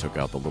because they took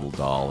out the little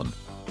doll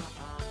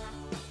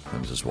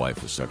and his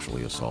wife was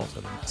sexually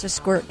assaulted. It's a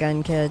squirt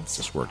gun, It's kids.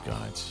 a squirt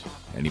gun. It's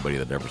anybody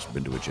that ever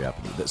been to a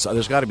Japanese.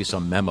 There's got to be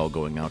some memo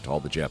going out to all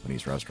the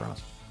Japanese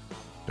restaurants.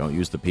 Don't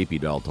use the pee-pee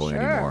doll toy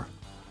anymore.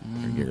 You're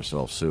going to get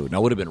yourself sued. Now,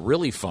 it would have been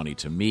really funny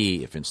to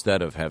me if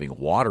instead of having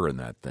water in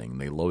that thing,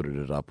 they loaded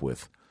it up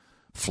with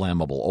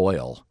flammable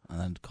oil. And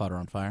then caught her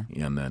on fire.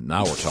 And then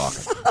now we're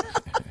talking.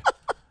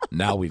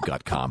 Now we've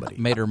got comedy.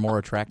 Made her more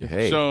attractive.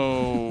 Hey.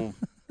 So,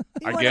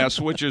 I guess,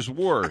 which is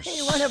worse?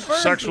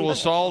 Sexual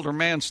assault or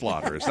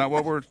manslaughter? Is that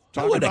what we're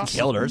talking would have about?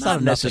 killed her. It's Not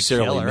not enough to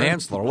necessarily kill her.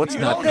 manslaughter. Let's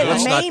not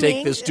Maiming.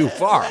 take this too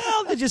far.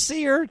 Well, did you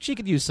see her? She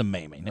could use some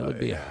maiming. It would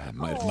be. It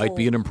might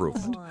be an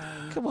improvement.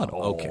 Come on.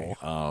 Okay.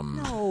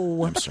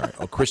 No. I'm sorry.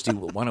 Oh, Christy,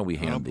 why don't we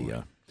hand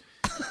the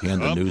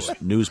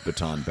news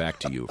baton back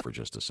to you for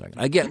just a second?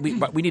 Again,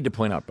 we need to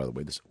point out, by the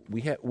way, this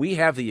we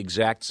have the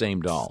exact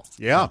same doll.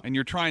 Yeah. And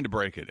you're trying to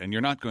break it, and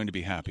you're not going to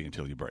be happy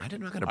until you break it.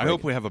 I'm not gonna I break hope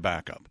it. we have a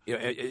backup.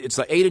 It's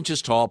like 8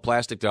 inches tall,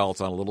 plastic doll.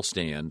 It's on a little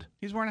stand,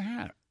 He's wearing a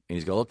hat. and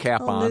he's got a little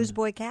cap Little on,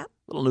 newsboy cap.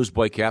 little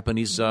newsboy cap, and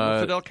he's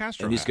Fidel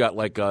Castro and he's hat. got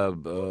like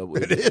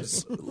it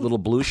is little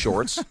blue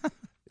shorts.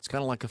 It's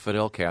kind of like a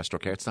Fidel Castro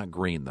cap. It's not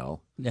green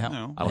though. Yeah.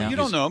 No. I like You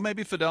don't his- know.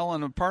 Maybe Fidel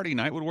on a party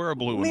night would wear a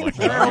blue one Maybe like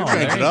Fidel. that. there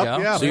Change you it up.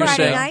 go. Yeah. So you're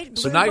Friday saying night,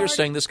 so blue now you're party.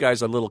 saying this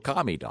guy's a little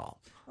commie doll.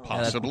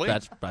 Possibly.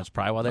 That's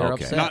probably why they were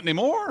Okay. upset. Not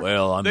anymore.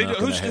 Well, I'm not gonna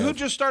who have-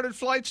 just started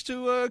flights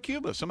to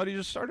Cuba? Somebody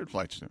just started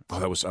flights to.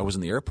 Oh, I was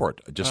in the airport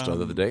just the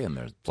other day, and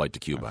there's flight to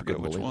Cuba. I I forget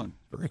couldn't which believe it. one.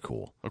 Very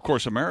cool. Of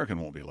course, American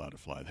won't be allowed to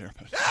fly there.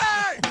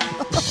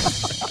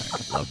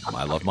 But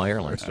I love my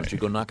airlines. Don't you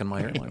go knocking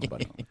my airlines,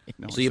 buddy.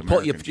 No, So it's you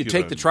pull, you American, take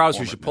Cuba, the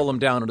trousers, you Walmart pull them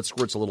down, and it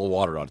squirts a little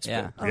water out. It's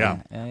Yeah. full. Yeah.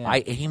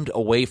 I aimed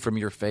away from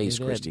your face, You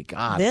did. Christy.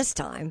 God. This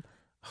time.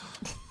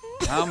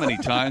 how many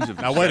times have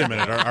Now, wait a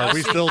minute. Are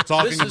we still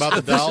talking This about the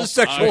is, this doll? is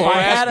sexual If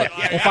I had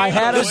harassment. if I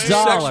had a This is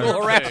sexual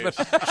dollar,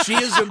 harassment. She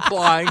is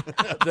implying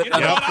that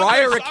on a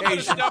prior I'm going to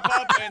occasion, step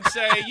up and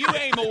say you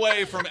aim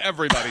away from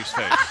everybody's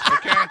face.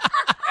 Okay.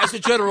 as a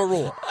general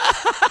rule,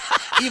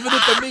 even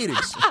at the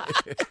meetings.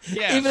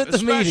 Yes, Even at the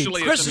especially meetings.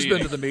 at Chris the has been to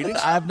meetings. the meetings.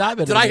 I have not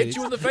been. Did to I the hit meetings.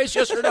 you in the face?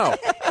 Yes or no?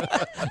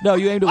 No,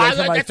 you aimed away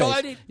from my that's all I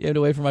face. need. You aimed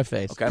away from my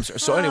face. Okay, I'm sorry.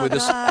 So anyway,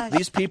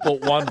 these people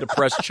wanted to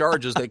press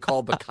charges. They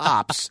called the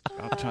cops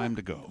About time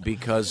to go.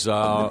 because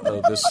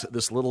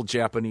this little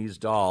Japanese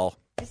doll.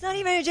 It's not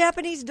even a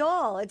Japanese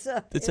doll. It's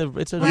a. It's a Well,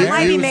 it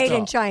might be used made doll.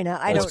 in China.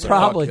 I It's don't know.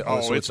 probably. So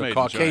it's it's a made in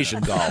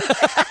Caucasian doll.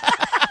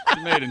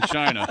 made in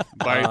China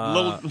by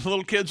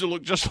little kids who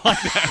look just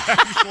like that.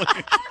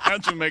 Actually,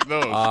 that's who make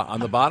those. On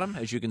the bottom,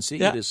 as you can see,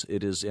 Yeah.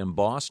 it is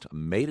embossed,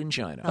 made in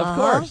China.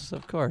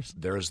 Of course.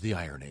 There's the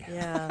irony.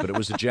 Yeah. But it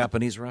was a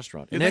Japanese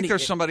restaurant. You think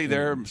there's somebody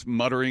there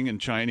muttering in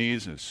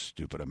Chinese?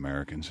 Stupid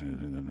Americans.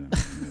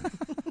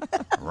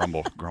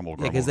 Grumble.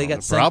 Because they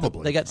got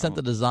sent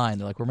the design.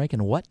 They're like, we're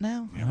making what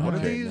now? What are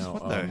these?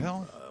 What the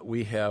hell?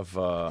 We have.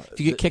 If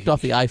you get kicked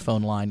off the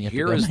iPhone line, you have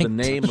here to go is the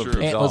make name of the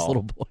pantless doll.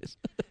 little boys.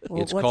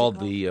 It's called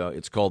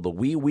the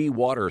Wee Wee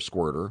Water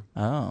Squirter.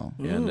 Oh,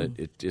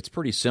 and it's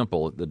pretty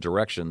simple. The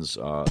directions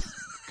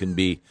can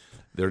be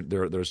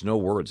there's no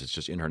words. It's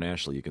just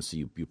internationally. You can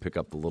see you pick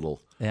up the little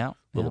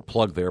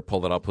plug there,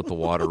 pull it out, put the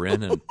water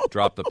in, and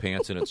drop the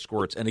pants, and it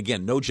squirts. And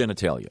again, no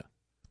genitalia.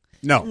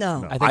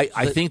 No.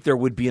 I think there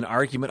would be an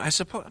argument. I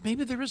suppose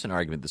maybe there is an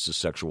argument. This is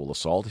sexual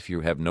assault if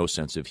you have no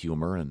sense of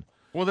humor and.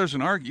 Well, there's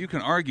an you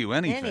can argue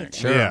anything.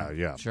 Sure.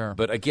 Yeah. Sure.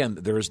 But again,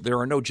 there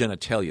are no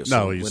genitalia.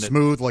 No, he's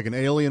smooth like an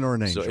alien or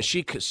an angel. So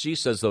she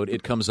says though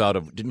it comes out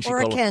of didn't she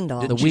Or call a Ken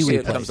doll. Didn't The she say wee-wee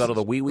it comes place. out of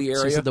the wee wee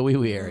area? She said the wee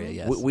wee area.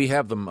 Yes. We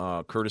have them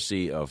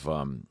courtesy of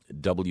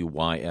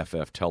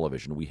WYFF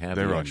television. We have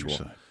They're the on your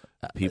actual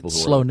side. people who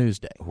Slow are news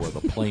day. who are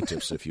the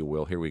plaintiffs, if you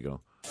will. Here we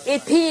go.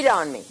 It peed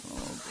on me.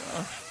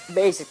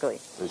 Basically.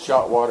 It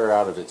shot water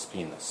out of its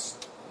penis.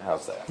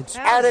 How's that? It's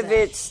out of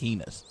its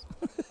penis.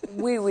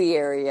 wee-wee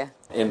area.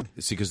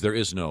 See, because there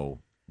is no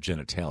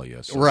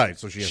genitalia, so Right,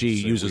 so she has to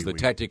say uses the wee-wee.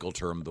 technical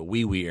term, the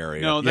wee wee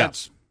area. No,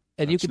 that's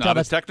And you That's can not tell a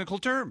that's technical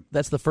term.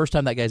 That's the first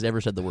time that guy's ever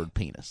said the word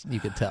penis.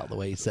 You could tell the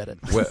way he said it.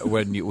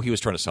 When he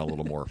was trying to sound a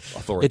little more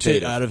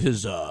authoritative. It's out of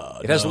his.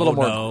 It has a little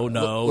more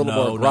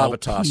more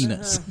gravitas.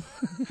 Penis.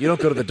 You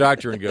don't go to the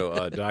doctor and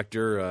go,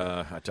 doctor,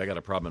 I got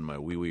a problem in my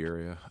wee wee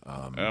area.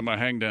 My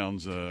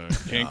hangdown's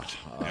kinked.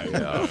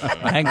 Yeah.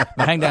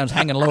 my hangdown's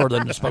hanging lower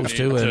than it's supposed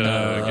to,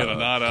 and get a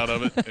knot out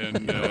of it.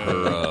 And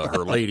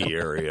her lady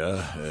area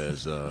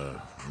has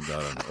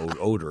got an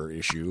odor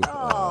issue.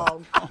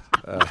 Oh.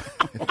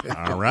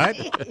 All right.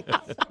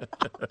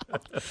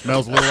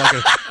 Smells a little like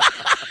a.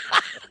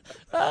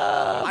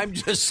 I'm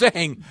just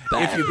saying,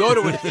 if you go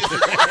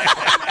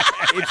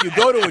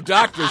to a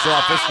doctor's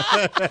office,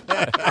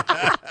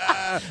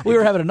 we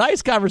were having a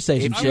nice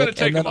conversation, I'm gonna Chick,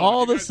 take and then a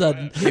all of a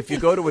sudden, if you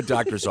go to a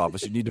doctor's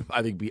office, you need to,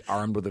 I think, be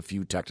armed with a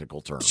few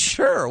technical terms.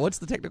 Sure. What's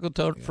the technical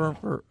term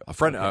for a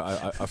friend?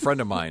 A friend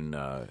of mine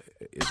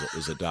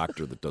is a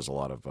doctor that does a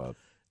lot of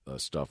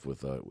stuff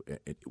with,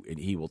 and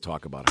he will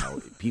talk about how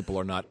people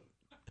are not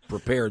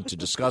prepared to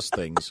discuss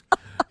things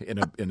in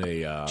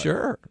a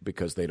sure,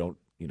 because they don't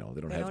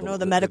have know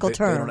the medical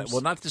terms.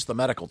 Well, not just the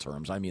medical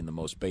terms. I mean the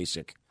most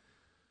basic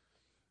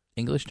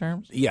English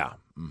terms. Yeah,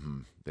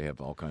 they have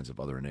all kinds of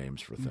other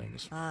names for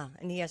things.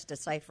 And he has to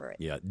decipher it.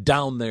 Yeah,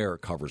 down there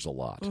covers a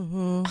lot.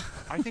 Mm-hmm.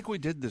 I think we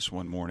did this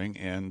one morning,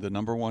 and the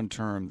number one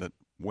term that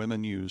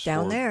women use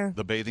Down for there.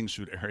 the bathing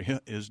suit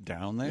area is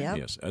down there. Yep.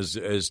 Yes,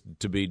 as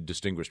to be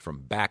distinguished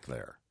from back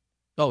there.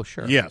 Oh,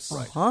 sure. Yes.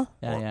 Right. Huh?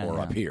 Or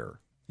up here.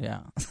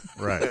 Yeah.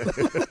 Right.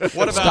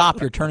 What about,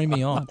 Stop! You're turning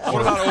me on.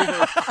 What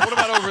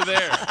about over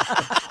there?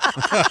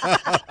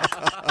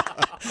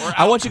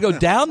 I want you to go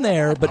down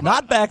there, but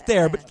not back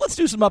there. But let's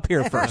do some up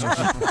here first. Bring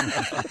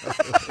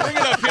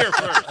it up here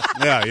first.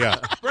 Yeah.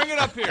 Bring it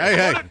up here.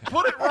 Hey.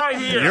 Put it right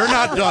here. You're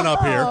not done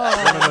up here.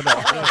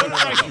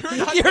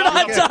 You're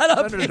not done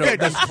up No,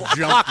 that's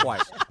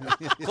clockwise.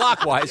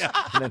 Clockwise.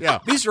 And then,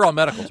 these are all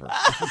medical terms.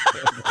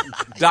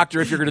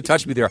 Doctor, if you're going to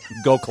touch me there,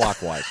 go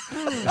clockwise.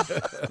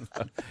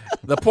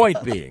 The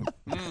point being,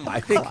 I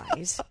think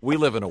we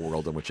live in a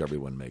world in which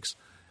everyone makes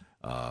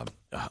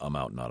a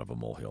mountain out of a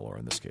molehill, or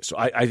in this case. So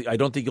I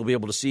don't think you'll be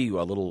able to see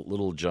a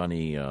little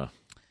Johnny.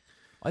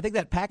 I think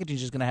that packaging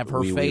is just going to have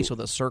her face with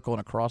a circle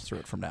and a cross through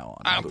it from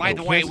now on. By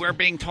the way, we're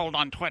being told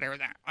on Twitter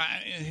that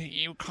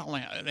you call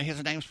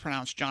his name's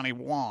pronounced Johnny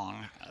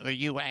Wong. The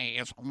UA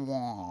is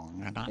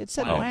Wong. It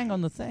said Wang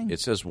on the thing. It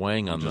says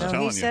Wang on the.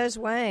 No, he says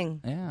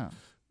Wang. Yeah.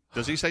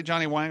 Does he say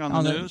Johnny Wang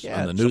on the news?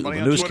 On the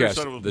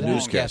newscaster. The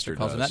newscaster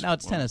calls does. him that. Now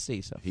it's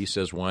Tennessee. So he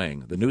says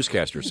Wang. The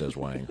newscaster says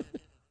Wang.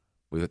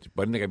 I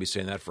didn't think I'd be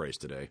saying that phrase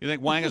today. You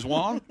think Wang is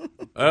Wong?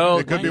 Oh,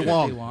 it could be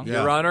Wong.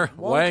 Your Honor,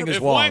 Wang is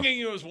if Wong. Wanging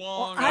you is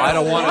Wong, I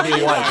don't want to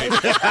be white.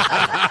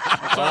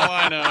 That's all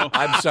I know.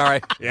 I'm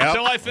sorry.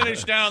 Until I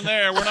finish down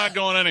there, we're not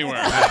going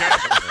anywhere. Okay?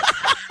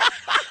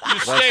 You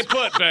stay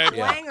put, babe.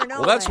 Wang or no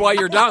Well, that's why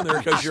you're down there,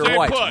 because you're Stay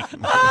white. put.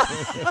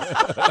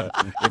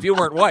 If you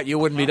weren't white, you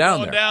wouldn't be down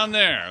Going there. down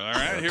there. All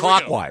right, here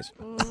Clockwise.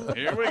 we go.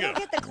 Here we I go. don't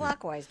get the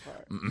clockwise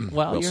part.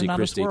 well, you're see, not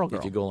Christy, a squirrel girl.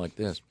 if you go like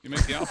this. You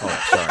make the alphabet.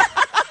 Sorry.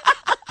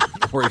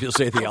 Or if you'll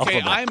say the Okay,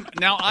 alphabet.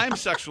 I'm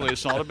sexually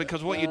assaulted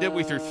because what you did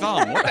with your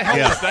thumb. What the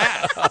hell is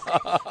that?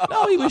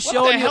 No, he was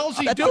showing What the you. hell's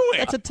he that's doing?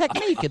 That's a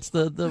technique. It's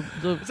the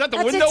Is that the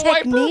That's a window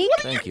wiper? technique? What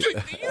Thank you.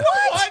 You know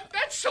what?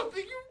 That's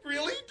something you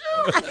really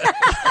do.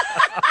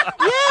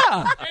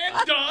 yeah.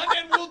 And done,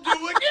 and we'll do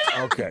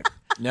again. Okay.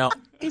 Now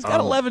he's got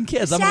 11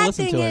 kids. I'm going to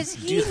listen to it.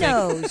 He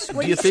knows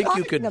what he's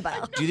talking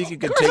about. Do you think you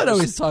could Of course take I know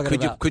this- he's talking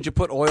could about. You could you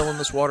put oil in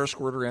this water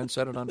squirter and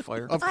set it on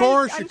fire? Of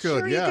course I'm you could.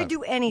 sure you yeah, could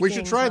do anything, We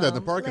should try that in the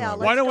Tom. parking Yeah, lot.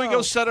 Why don't we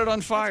go set it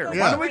on fire?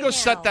 Yeah. Why don't we go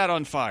set that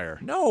on fire?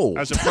 No.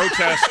 As a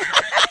protest.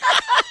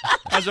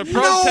 As a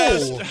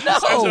protest, in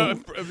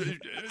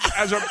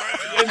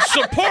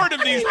support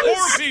of these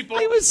poor people,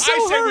 I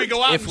say we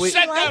go out and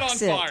set that on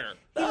fire.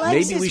 He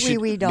likes his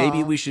wee-wee doll.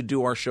 Maybe we should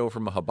do our show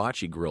from a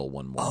hibachi grill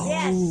one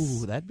morning.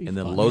 Oh, that'd be and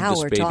then fun. load Now this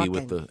we're baby talking.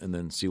 with and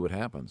then see what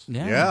happens.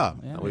 Yeah.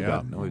 Now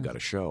we've got a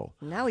show.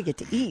 Now we get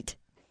to eat.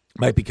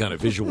 Might be kind of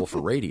visual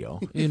for radio.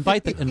 You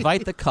invite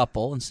the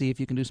couple and see if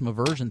you can do some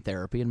aversion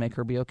therapy and make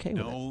her be okay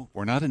with it. No,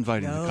 we're not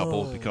inviting the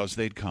couple because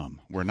they'd come.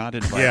 We're not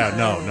inviting. Yeah,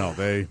 no,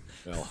 they.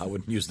 Well, I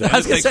wouldn't use that. I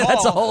was going to say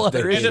that's a whole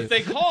other And issue. if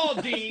they call,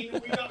 Dean,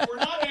 we're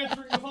not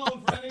answering the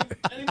phone for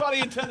anybody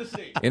in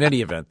Tennessee. In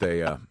any event,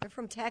 They're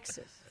from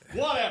Texas.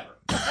 Whatever.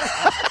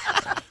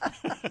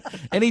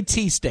 Any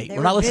T state. They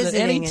We're not were listening to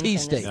any visiting in T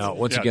state. Now,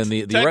 once Yeah, again,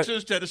 the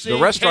Texas, Tennessee, the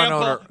restaurant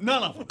Tampa, owner,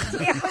 none of them.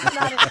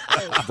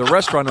 the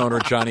restaurant owner,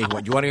 Johnny.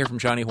 Do you want to hear from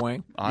Johnny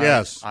Huang?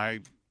 Yes.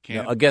 I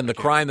can't. Now, again, the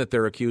crime that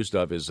they're accused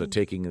of is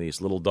taking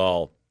this little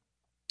doll,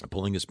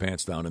 pulling his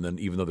pants down, and then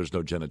even though there's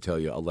no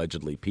genitalia,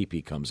 allegedly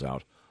pee-pee comes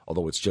out,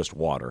 although it's just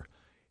water.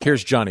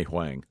 Here's Johnny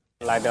Huang.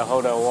 Like the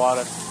hold of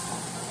water,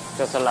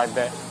 just like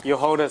that. You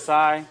hold the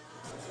side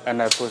and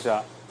then push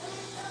up,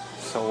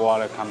 so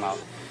water come out.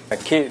 The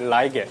kid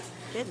like it.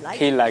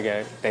 Kid like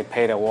it. They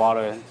pay the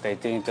water. They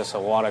think just a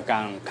water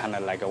gun, kind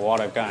of like a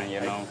water gun, you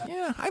know.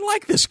 Yeah, I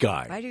like this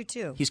guy. I do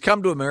too. He's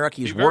come to America.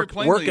 He's He very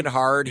plainly- working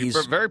hard. he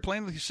He's very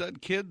plainly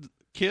said, "Kid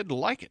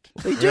like it."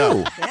 They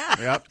do. Yeah.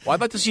 Yep. Well,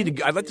 I'd like to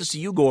see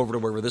you go over to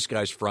wherever this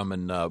guy's from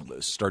and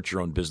start your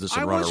own business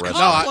and I run was a No,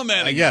 restaurant.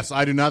 complimenting. yes,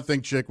 I do not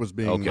think Chick was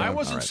being. Okay. I All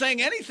wasn't right.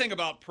 saying anything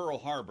about Pearl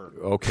Harbor.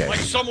 Okay. Like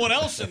someone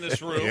else in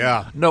this room.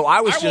 Yeah. No, I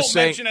was I just won't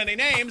saying. mention any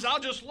names. I'll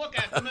just look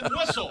at them and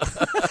whistle.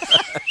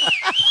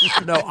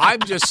 No, I'm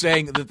just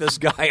saying that this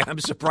guy. I'm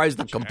surprised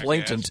the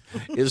complainant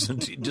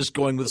isn't just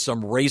going with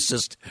some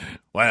racist,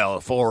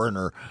 a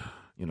foreigner.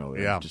 You know,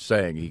 Yeah. just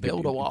saying he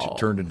Build a wall.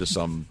 turned into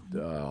some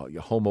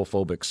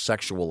homophobic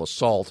sexual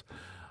assault.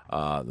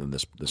 Then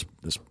this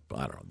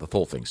I don't know. The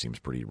whole thing seems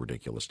pretty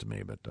ridiculous to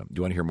me. But do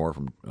you want to hear more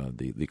from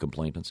the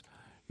complainants?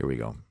 Here we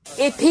go.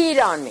 It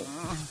peed on me.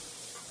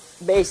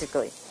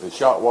 Basically. It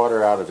shot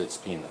water out of its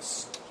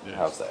penis.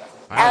 How's that?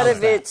 Out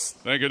of its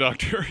Thank you,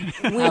 Doctor.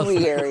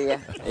 wee-wee area.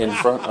 In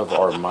front of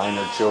our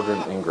minor children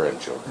and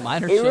grandchildren.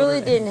 Minor It really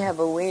children. didn't have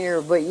a wiener,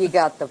 but you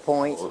got the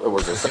point. It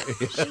was a,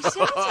 She sounds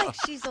like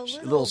she's a A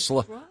little, little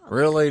slow.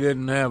 Really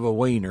didn't have a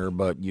wiener,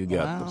 but you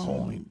got the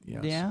point.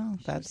 Yes. Yeah,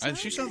 that's. And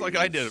she sounds like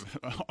I did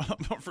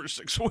for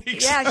 6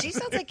 weeks. Yeah, she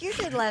sounds like you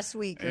did last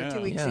week or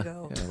 2 weeks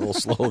ago. Yeah, a little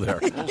slow there.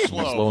 A little slow.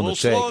 in A little the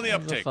slow take. in the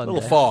uptake. A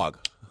little fog.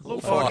 A little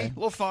foggy. A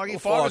little foggy.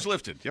 Fog is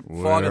lifted. Yep.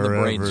 Fog in the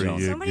brain Wherever zone.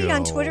 you Somebody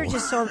on go. Twitter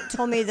just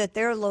told me that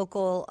their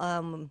local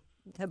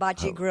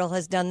hibachi grill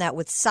has done that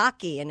with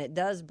sake, and it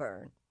does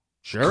burn.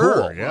 Sure.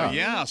 Cool. Yeah.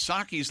 Yeah,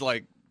 sake's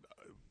like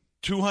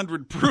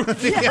 200 proof.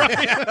 That's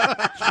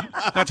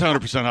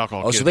 100%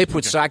 alcohol. Oh, so kid. they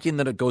put Okay. sake and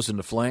then it goes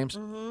into flames?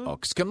 Mm-hmm. Oh,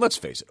 'cause let's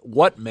face it.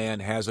 What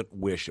man hasn't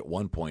wished at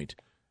one point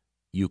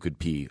you could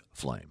pee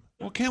flame?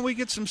 Well, can we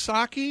get some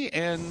sake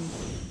and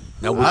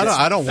Now,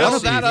 I don't Fill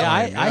want to be. that up.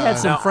 Yeah, I had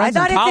some friends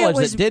I in thought if it college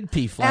was- that did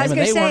pee flame, I was and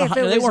gonna they say, weren't if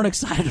it they was- weren't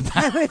excited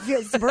about it. If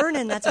it's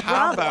burning, that's a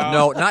how problem. about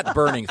No, not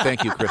burning.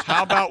 Thank you, Chris.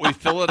 how about we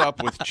fill it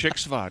up with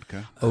Chick's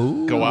vodka?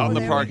 Ooh. Go out in the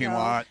there we parking go.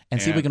 lot And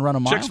see if we can run a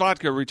mile? Chick's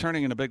vodka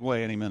returning in a big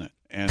way any minute.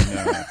 And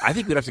I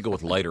think we'd have to go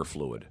with lighter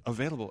fluid.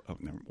 available. Oh,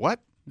 never, what?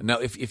 Now,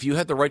 if you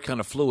had the right kind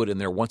of fluid in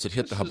there, once it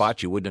hit the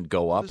hibachi, wouldn't it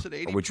go up? is it,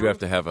 80 Or would you have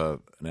to have an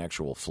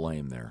actual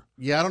flame there?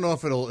 Yeah, I don't know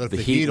if the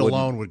heat heat wouldn't-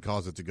 alone would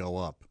cause it to go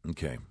up.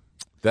 Okay.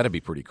 That'd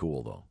be pretty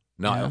cool, though.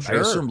 Now, Yeah, I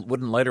sure. assume,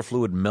 wouldn't lighter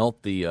fluid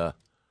melt the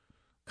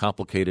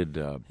complicated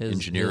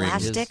engineering,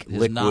 Plastic?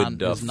 liquid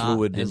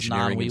fluid his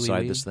engineering non-wee-wee-wee.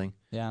 inside this thing?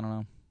 Yeah, I don't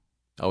know.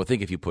 I would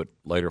think if you put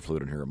lighter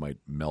fluid in here, it might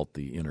melt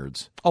the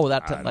innards. Oh,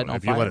 that I don't light know. on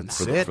If you fire. let it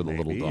for sit, the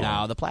little maybe. dog.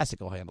 No, the plastic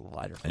will handle the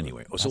lighter. fluid.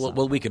 Anyway, That's so not-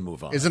 well, we can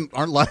move on. Isn't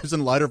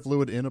lighter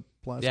fluid in a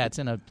plastic? yeah, it's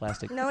in a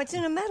plastic. No, it's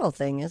in a metal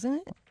thing, isn't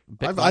it?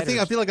 Bic I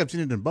lighters. feel like I've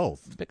seen it in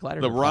both. Bic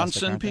lighters The are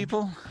plastic, Ronson aren't they?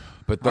 people?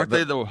 But Aren't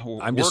they the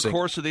I'm just saying-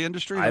 workhorse of the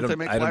industry? I Don't they don't,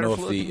 make I don't know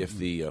lighter if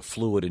fluid? the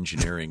fluid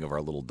engineering of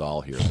our little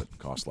doll here that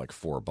costs like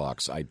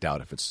 $4. I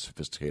doubt if it's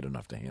sophisticated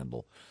enough to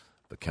handle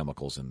the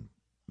chemicals and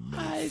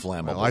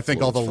flammable. Well, I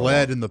think all the fluids for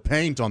lead long. in the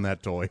paint on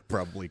that toy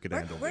probably could Where,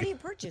 handle where it. do you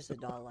purchase a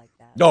doll like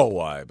that? No,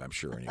 I'm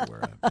sure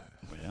anywhere.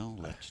 Well,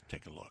 let's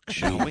take a look,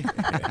 shall we?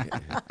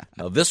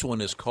 Now this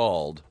one is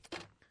called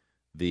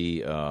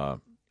the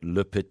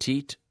Le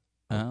Petit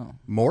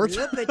Mort.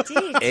 Le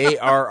Petit.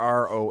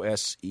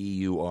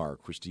 Arroseur.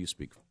 Chris, do you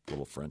speak a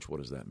little French? What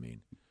does that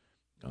mean?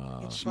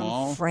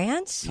 Small,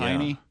 France?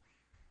 tiny.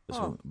 This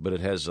one, but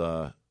it has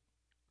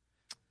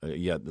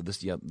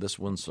this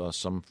one's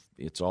some.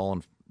 It's all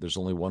in. There's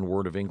only one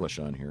word of English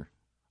on here.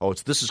 Oh,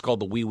 this is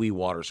called the wee wee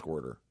water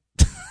squirter.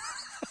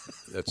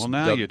 That's Well,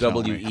 now you tell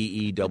me.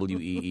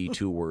 W-E-E-W-E-E,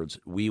 2 words.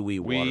 Wee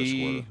water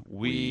squirter.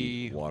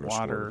 Wee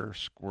water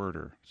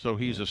squirter. So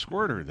he's a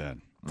squirter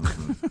then.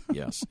 Mm-hmm.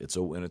 Yes, it's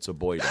a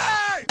boy dog.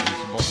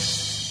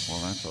 Well,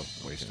 that's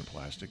a waste of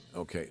plastic.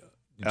 Okay.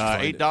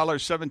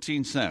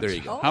 $8.17. There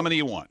you go. How many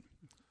you want?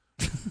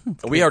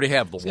 We already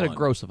have the Let's get a one.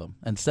 gross of them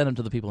and send them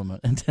to the people in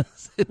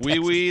Tennessee.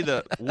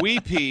 The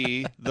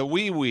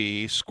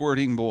wee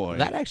squirting boy.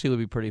 That actually would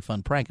be a pretty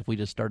fun prank if we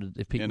just started.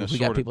 If we got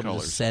assorted people to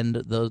colors. just send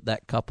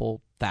that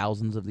couple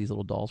thousands of these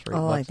little dolls for $8.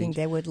 Oh, I think each.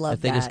 they would love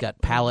If they just that.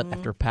 got pallet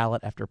after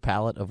pallet after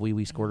pallet of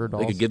wee squirter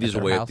dolls. They could give these at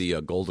their away house. at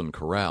the Golden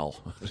Corral.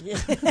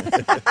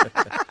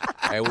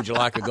 Hey, would you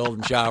like a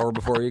golden shower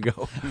before you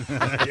go?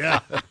 Yeah.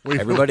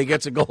 Everybody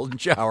gets a golden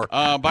shower.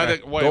 By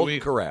the way, Golden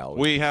Corral.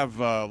 We have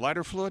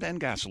lighter fluid and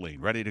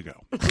gasoline ready to go.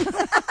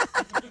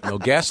 No,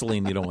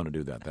 gasoline, you don't want to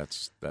do that.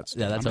 That's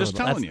I'm just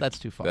telling you. That's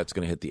too far. That's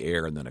going to hit the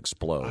air and then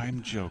explode.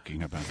 I'm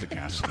joking about the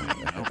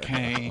gasoline,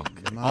 okay?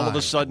 All of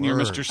a sudden, you're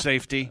Mr.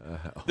 Safety.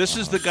 This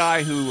is the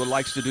guy who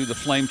likes to do the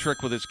flame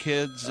trick with his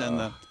kids and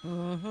the.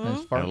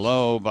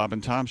 Hello, Bob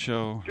and Tom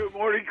Show. Good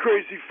morning,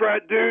 crazy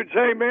frat dudes.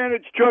 Hey, man,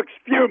 it's Chuck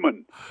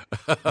Spewman.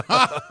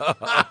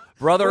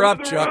 Brother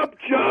up, Chuck.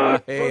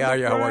 Hey, From the how are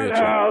you, frat Chuck?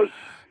 house.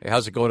 Hey,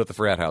 how's it going at the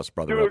frat house,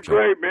 Brother Doing up, Chuck?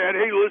 great, man.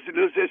 Hey, listen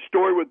to this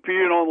story with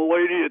peeing on the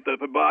lady at the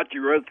hibachi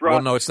restaurant.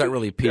 Well, no, it's not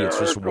really pee. It's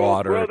just Hysterical.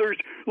 water. Brothers,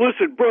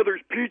 listen,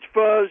 brothers, peach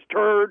fuzz,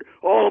 turd,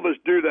 all of us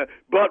do that.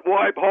 Butt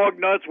wipe, hog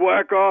nuts,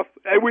 whack off.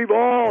 Hey, we've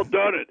all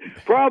done it.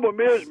 Problem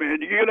is,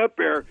 man, you get up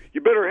there,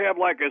 you better have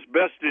like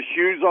asbestos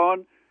shoes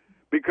on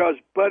because,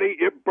 buddy,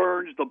 it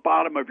burns the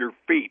bottom of your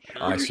feet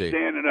when I you're see.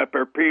 standing up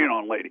there peeing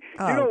on lady.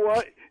 Oh. You know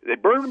what? They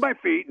burned my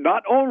feet.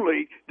 Not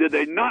only did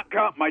they not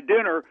count my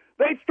dinner,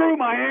 they threw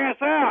my ass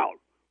out.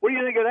 What do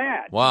you think of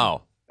that?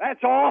 Wow.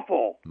 That's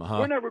awful. Uh-huh.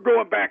 We're never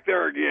going back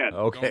there again.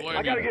 Okay.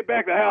 I got to get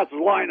back to the house. The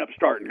lineup's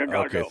starting. I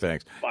gotta Okay, go.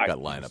 thanks. Bye. Got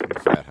line up in the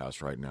frat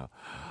house right now.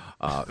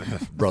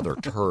 Brother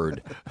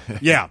Turd.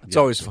 Yeah. It's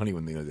always funny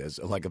when,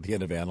 like at the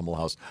end of Animal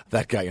House,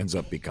 that guy ends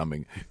up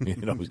becoming,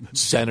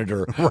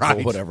 senator or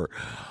Right. whatever.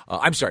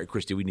 I'm sorry,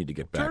 Christy, we need to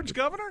get back. Turd's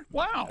governor?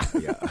 Wow.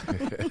 Well,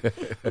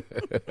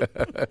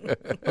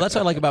 that's what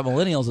I like about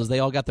millennials is they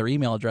all got their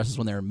email addresses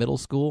when they were in middle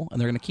school, and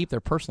they're going to keep their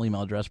personal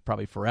email address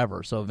probably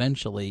forever. So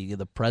eventually,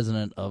 the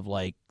president of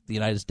the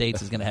United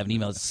States is going to have an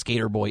email that's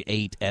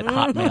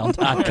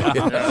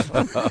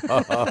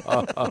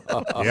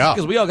skaterboy8@hotmail.com. Yeah.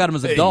 Because we all got them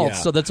as adults,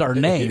 Yeah. so that's our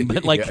name.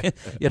 But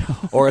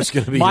or it's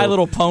going to be My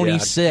Little Pony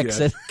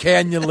 6.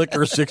 Canyon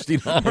Liquor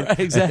 69. Right,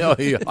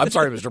 exactly. I'm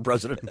sorry, Mr.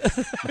 President.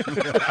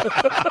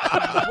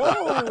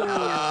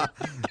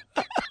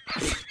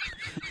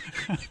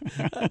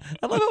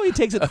 I love how he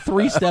takes it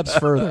 3 steps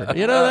further.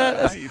 You know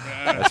that?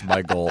 That's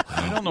my goal.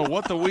 I don't know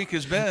what the week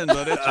has been,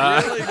 but it's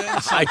really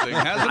been something,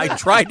 hasn't I it?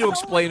 tried to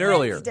explain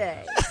earlier.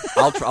 Wednesday.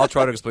 I'll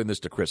try to explain this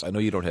to Chris. I know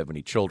you don't have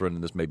any children,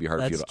 and this may be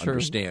hard for you That's to true.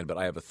 understand, but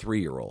I have a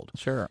 3-year-old.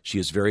 Sure. She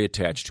is very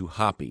attached to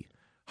Hoppy.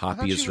 thought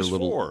Hoppy is she her was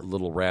little 4.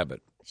 little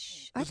rabbit.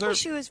 I thought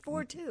she was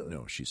 4 too.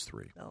 No, she's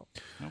 3. Oh.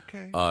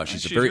 Okay.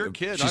 She's She's a very your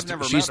kid. She's, I've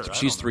never she's, met her. I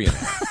she's don't 3 and a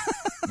half.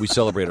 We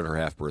celebrated her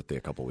half birthday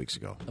a couple weeks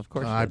ago. Of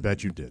course. I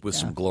bet you did. With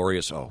some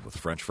glorious, with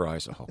French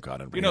fries. Oh,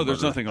 God. And You know,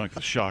 there's hamburger. nothing like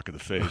the shock of the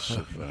face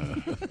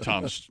of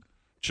Tom's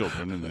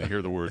children, and they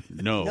hear the word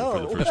no, No. for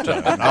the first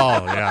time.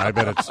 Oh, yeah, I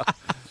bet it's.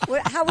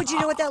 How would you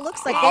know what that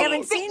looks like? They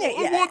haven't seen it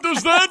yet. What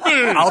does that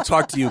mean? I'll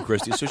talk to you,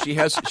 Christy. So she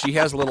has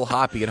a little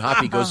Hoppy, and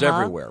Hoppy goes Uh-huh.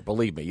 everywhere.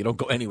 Believe me, you don't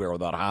go anywhere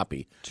without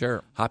Hoppy.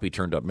 Sure. Hoppy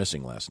turned up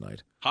missing last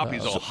night.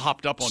 Hoppy's all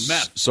hopped up on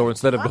meth. So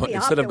instead of Hoppy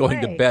going hopped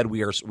to away. bed,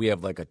 we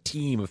have like a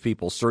team of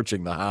people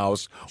searching the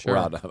house. Sure.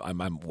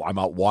 I'm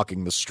out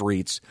walking the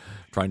streets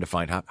trying to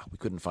find Hoppy. We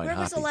couldn't find When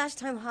was Hoppy. the last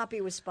time Hoppy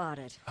was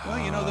spotted?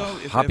 Well, you know,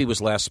 though, Hoppy was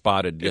last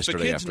spotted if a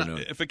yesterday kid's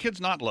afternoon. If a kid's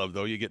not loved,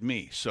 though, you get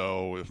me.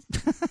 So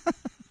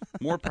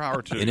more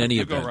power to in you. any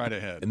You event, go right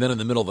ahead. And then in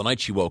the middle of the night,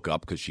 she woke up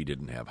because she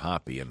didn't have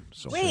Hoppy, and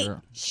so Wait,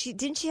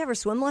 didn't she have her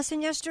swim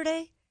lesson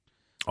yesterday?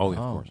 of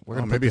course. We're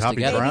gonna maybe put this Hoppy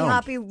together. Maybe drowned.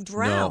 Hoppy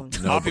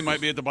drowned. No. Hoppy might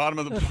be at the bottom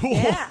of the pool.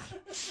 Yeah.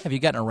 Have you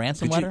gotten a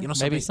ransom Could you- letter? you know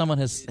Maybe something? someone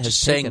has Just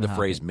saying taken the Hoppy.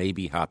 phrase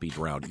 "maybe Hoppy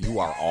drowned." You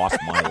are off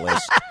my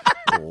list,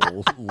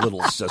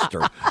 little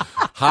sister.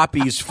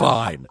 Hoppy's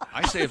fine.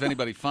 I say if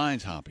anybody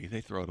finds Hoppy,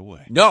 they throw it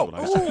away. No.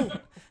 That's what I say.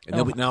 And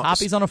then now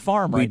Hoppy's on a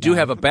farm We right do now.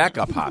 have a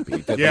backup Hoppy.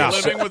 that we Yeah.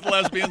 have Living with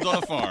lesbians on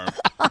a farm.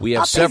 We have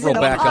Hoppy's several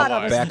in a pot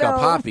on a backup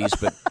stove. Hoppies,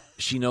 but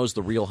she knows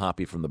the real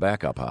Hoppy from the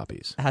backup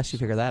Hoppies How'd she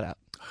figure that out?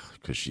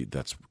 because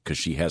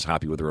she has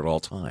Hoppy with her at all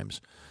times.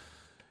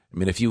 I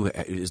mean, do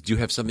you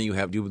have something you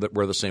have? Do you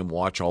wear the same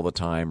watch all the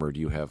time, or do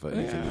you have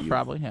anything? that you,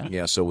 probably, yeah.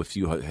 Yeah. So if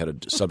you had a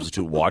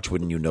substitute watch,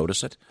 wouldn't you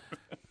notice it?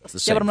 It's the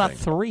same Yeah, but I'm not thing.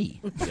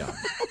 3. Yeah.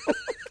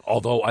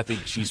 Although I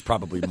think she's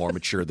probably more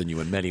mature than you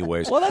in many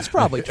ways. Well, that's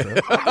probably true.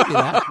 I'll give you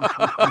that.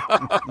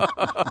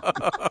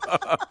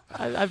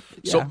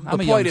 So I'm the a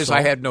point young is, soul.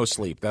 I had no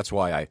sleep. That's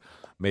why I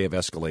may have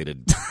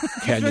escalated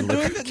Canyon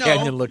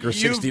Liquor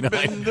 69.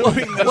 You've been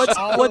doing this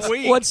all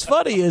week. What's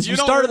funny is You we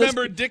don't started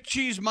remember Dick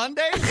Cheese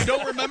Monday? You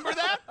don't remember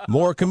that?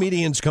 More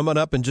comedians coming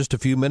up in just a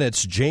few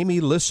minutes. Jamie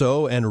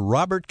Lissow and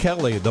Robert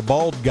Kelly, the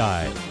bald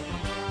guy.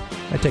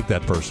 I take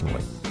that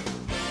personally.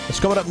 It's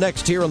coming up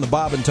next here on the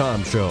Bob and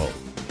Tom Show.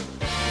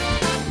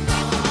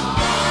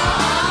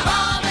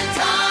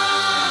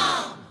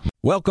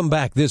 Welcome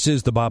back. This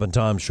is the Bob and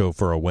Tom Show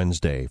for a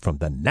Wednesday from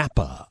the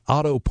Napa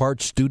Auto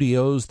Parts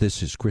Studios.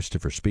 This is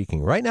Christopher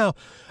speaking. Right now,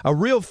 a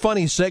real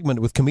funny segment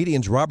with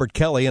comedians Robert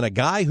Kelly and a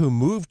guy who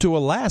moved to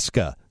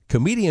Alaska,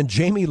 comedian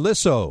Jamie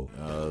Lissow.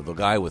 The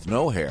guy with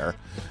no hair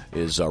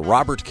is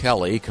Robert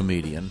Kelly,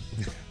 comedian.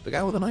 The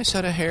guy with a nice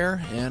head of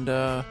hair and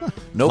no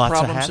Lots of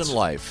problems hats. in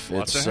life.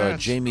 Lots It's of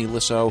hats. Jamie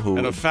Lissow, who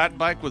And a fat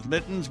bike with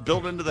mittens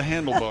built into the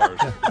handlebars.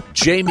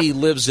 Jamie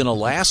lives in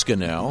Alaska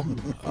now.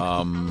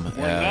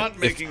 not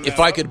making if that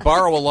I up. could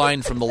borrow a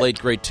line from the late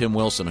great Tim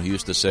Wilson, who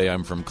used to say,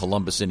 "I'm from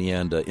Columbus,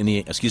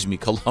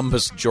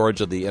 Columbus,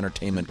 Georgia, the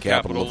entertainment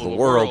capital of the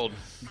world."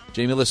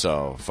 Jamie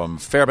Lissow from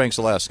Fairbanks,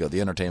 Alaska,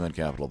 the entertainment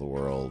capital of the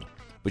world.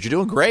 But you're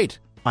doing great.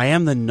 I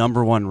am the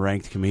 #1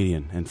 ranked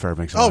comedian in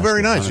Fairbanks. Oh,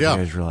 very nice, I don't know if yeah.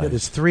 you guys realize. Yeah,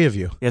 there's 3 of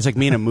you. Yeah, it's like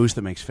me and a moose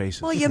that makes faces.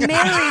 Well, you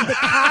married the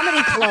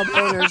comedy club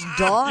owner's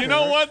daughter. You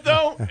know what,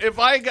 though? If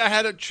I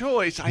had a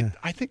choice, I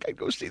think I'd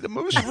go see the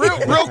moose real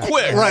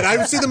quick. Right, I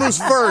would see the moose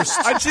first.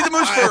 I'd see the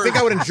moose first. I think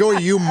I would enjoy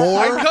you more.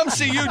 I'd come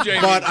see you,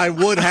 Jamie. But I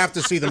would have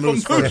to see the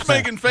moose If a moose first.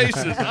 making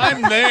faces,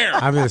 I'm there.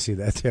 I'm going to see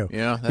that too.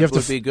 Yeah, that You have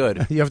would to be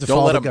good. You have to don't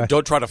follow let the him. guy.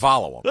 Don't try to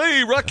follow him.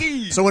 Hey,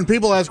 Rocky. So when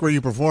people ask where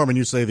you perform and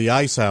you say the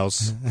Ice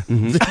House,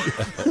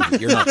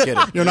 You're not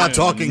kidding. You're not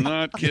talking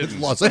not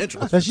kidding. Los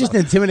Angeles. That's just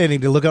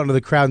intimidating to look out into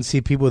the crowd and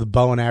see people with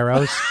bow and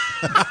arrows.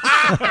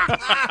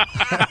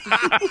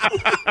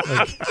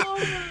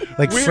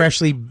 like We're-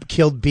 freshly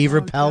killed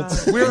beaver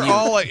pelts. We're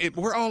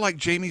all like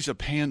Jamie's a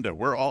panda.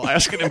 We're all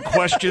asking him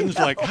questions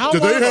like, "How Do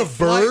they long a have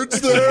flight-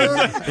 birds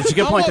there? It's a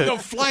good How point long to- a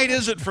flight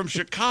is it from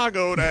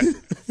Chicago to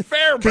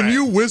Fairbanks?" Can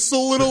you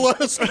whistle in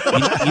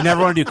Alaska? You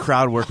never want to do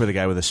crowd work with a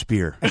guy with a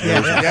spear.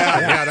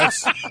 yeah,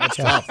 that's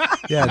tough.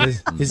 Yeah,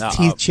 his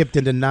teeth chipped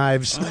into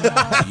knives.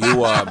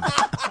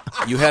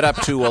 You head up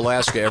to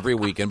Alaska every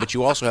weekend, but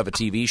you also have a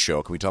TV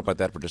show. Can we talk about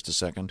that for just a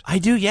second? I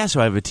do, yeah. So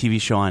I have a TV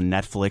show on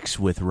Netflix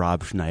with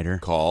Rob Schneider.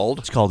 Called?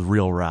 It's called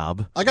Real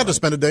Rob. I got to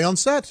spend a day on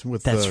set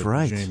with That's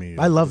right. Jamie.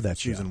 I love that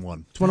season show.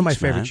 1. It's one of my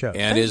Thanks, favorite man. shows.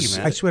 And is-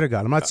 I swear to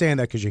God, I'm not saying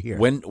that because you're here.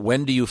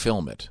 When do you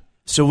film it?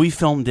 So we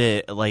filmed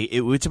it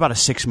it's about a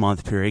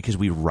 6-month period because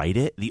we write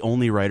it. The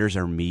only writers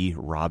are me,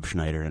 Rob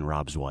Schneider, and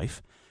Rob's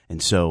wife.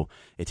 And so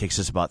it takes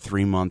us about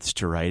 3 months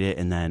to write it,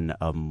 and then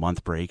a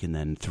month break, and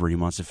then 3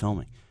 months of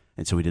filming.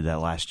 And so we did that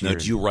last year. Now,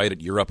 do you write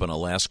it? You're up in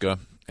Alaska,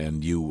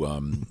 and you,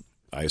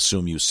 I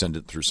assume you send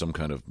it through some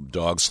kind of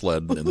dog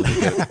sled, and then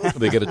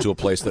they get it to a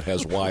place that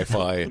has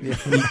Wi-Fi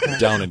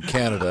down in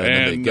Canada, and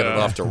then they get it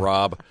off to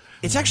Rob.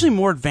 It's actually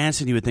more advanced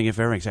than you would think at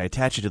Fairbanks. I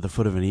attach it to the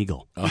foot of an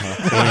eagle. And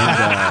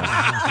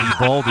the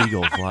bald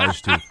eagle flies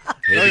too.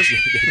 Hey,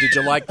 did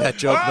you like that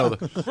joke? No,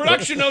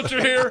 Production notes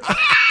are here.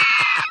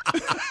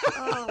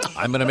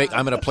 I'm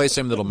gonna play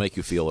something that'll make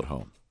you feel at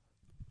home.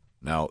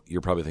 Now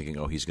you're probably thinking,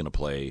 oh, he's gonna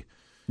play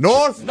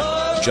North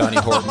Johnny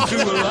Horton.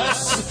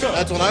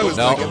 That's what I was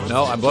thinking.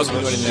 No, I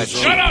wasn't doing that.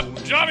 Shut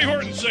up, Johnny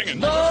Horton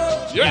singing.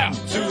 Yeah.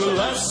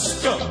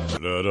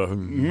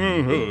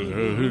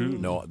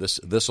 No,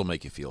 this will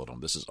make you feel at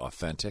home. This is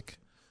authentic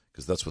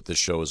because that's what this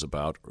show is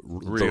about.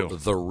 Real.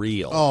 The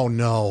real. Oh,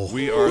 no.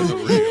 We are the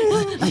real.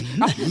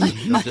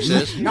 You know what this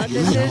is?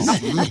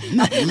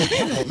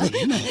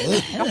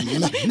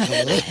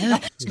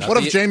 What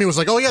if Jamie was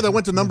like, oh, yeah, that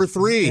went to number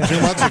 3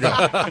 2 months ago?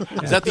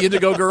 Is that the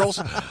Indigo Girls?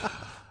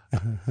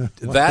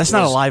 That's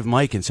not a live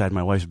mic inside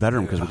my wife's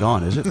bedroom because we're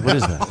gone, is it? What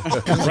is that?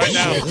 Right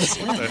now.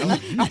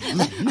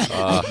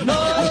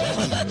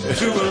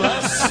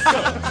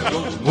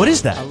 What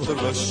is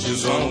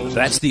that?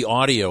 That's the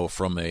audio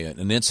from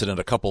an incident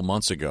a couple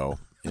months ago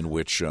in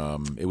which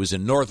it was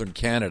in northern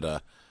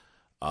Canada,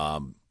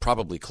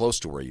 probably close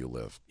to where you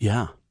live.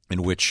 Yeah.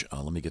 In which,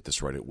 let me get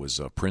this right, it was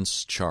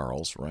Prince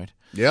Charles, right?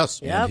 Yes.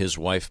 And Yep. his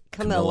wife,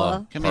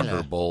 Camilla.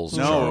 Parker Bowles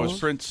No, Charles. it was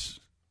Prince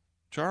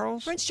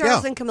Charles? Prince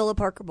Charles and Camilla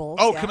Parker Bowles.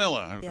 Oh, yeah.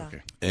 Camilla. Yeah.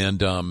 Okay.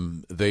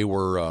 And they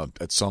were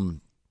at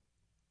some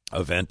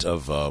event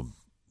of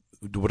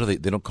what do they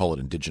don't call it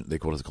indigenous, they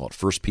call it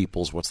First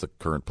Peoples. What's the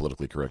current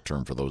politically correct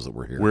term for those that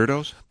were here?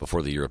 Weirdos?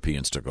 Before the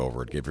Europeans took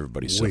over, it gave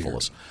everybody Weird.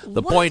 syphilis.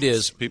 The What? point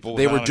is, People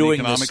they were without an doing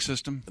economic this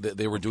system?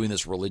 They were doing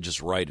this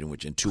religious rite in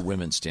which two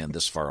women stand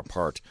this far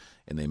apart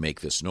and they make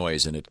this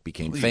noise, and it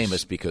became Please.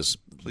 famous because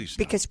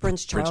Because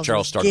Prince Charles,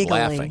 Charles is started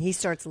giggling. laughing. He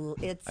starts.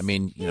 It's. I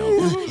mean, you know,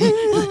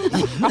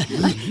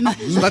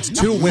 So that's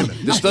 2 women.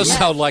 this does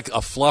sound like a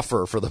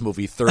fluffer for the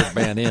movie Third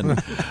Man In,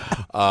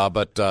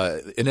 but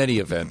in any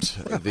event,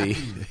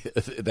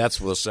 that's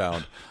the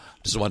sound.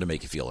 Just wanted to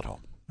make you feel at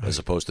home, as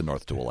opposed to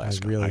north to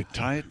Alaska. I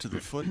tie it to the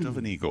foot of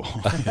an eagle.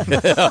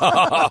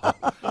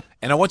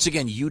 And once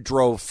again, you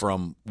drove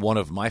from one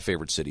of my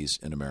favorite cities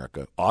in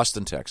America,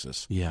 Austin,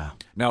 Texas. Yeah.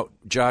 Now,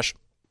 Josh,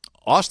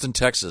 Austin,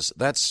 Texas,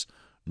 that's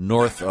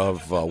north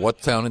of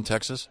what town in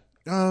Texas?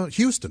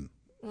 Houston.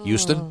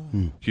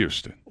 Houston?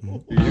 Houston.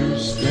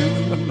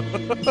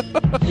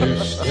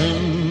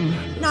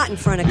 Not in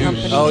front of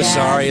company. Oh, Dad.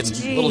 sorry. It's a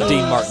Jeez. little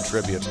Dean Martin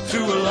tribute.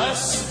 To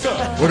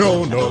Alaska. We're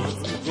going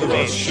north. The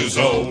rush is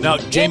on. Now,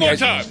 Jamie, One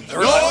more time.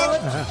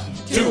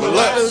 To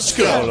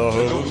Alaska.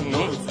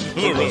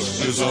 The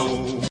rush is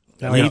on.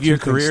 Leave your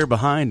career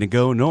behind and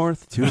go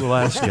north to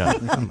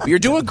Alaska. You're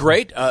doing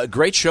great.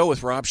 Great show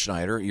with Rob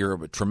Schneider.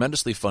 You're a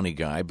tremendously funny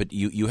guy, but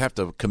you have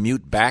to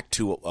commute back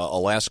to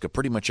Alaska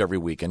pretty much every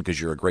weekend because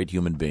you're a great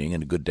human being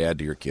and a good dad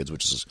to your kids,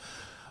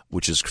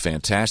 which is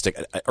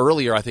fantastic.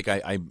 Earlier, I think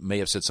I may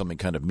have said something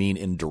kind of mean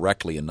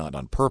indirectly and not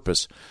on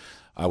purpose.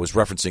 I was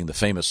referencing the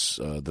famous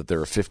that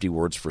there are 50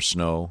 words for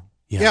snow.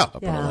 Yeah.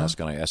 Up in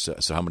Alaska, and I asked,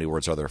 so how many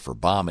words are there for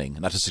bombing?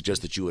 Not to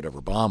suggest that you would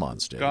ever bomb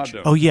on stage. God,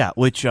 no. Oh, yeah,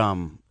 which,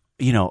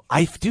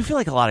 I do feel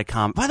like a lot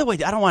of By the way,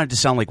 I don't want it to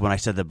sound like when I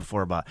said that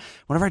before about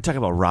whenever I talk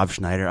about Rob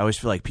Schneider, I always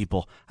feel like I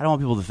don't want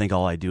people to think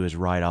all I do is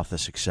ride off the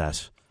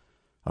success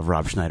of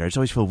Rob Schneider. It's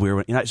always feel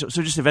weird. So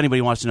just if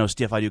anybody wants to know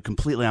stuff I do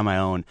completely on my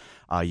own,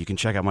 you can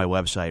check out my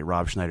website,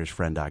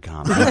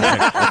 robschneidersfriend.com.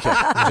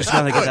 Okay. Just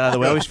kind of get that out of the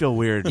way. I always feel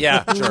weird.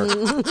 Yeah,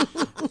 sure.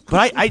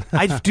 But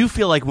I do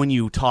feel like when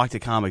you talk to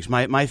comics,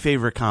 my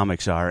favorite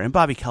comics are, and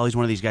Bobby Kelly's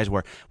one of these guys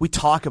where we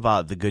talk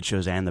about the good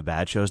shows and the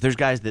bad shows. There's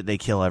guys that they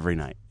kill every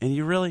night. And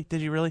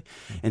did you really?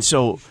 And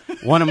so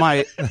one of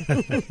my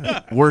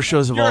worst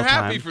shows of all time. You're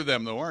happy for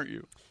them, though, aren't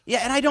you?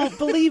 Yeah, and I don't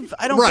believe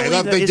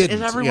that.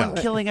 Is everyone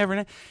killing every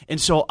night? And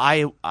so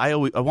I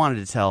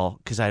wanted to tell,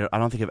 because I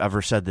don't think I've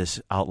ever said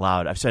this out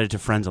loud. I've said it to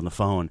friends on the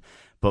phone,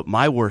 but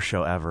my worst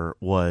show ever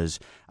was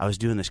I was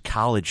doing this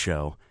college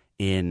show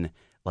in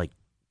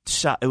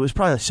it was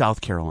probably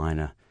South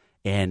Carolina,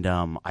 and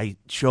I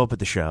show up at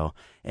the show,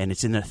 and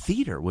it's in a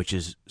theater, which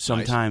is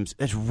sometimes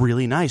it's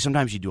really nice.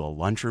 Sometimes you do a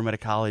lunchroom at a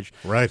college,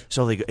 right?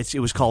 So it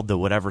was called the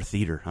whatever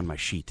theater on my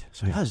sheet.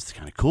 So it's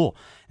kind of cool.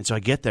 And so I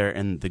get there,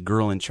 and the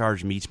girl in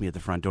charge meets me at the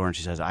front door, and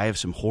she says, "I have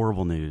some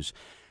horrible news.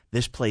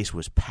 This place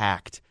was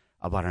packed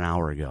about an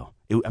hour ago.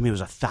 It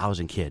was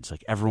 1,000 kids.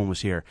 Like everyone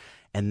was here,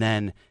 and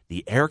then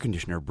the air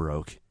conditioner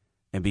broke."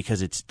 And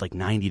because it's like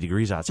 90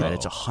 degrees outside,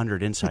 it's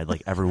 100 inside.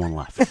 Like everyone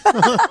left. All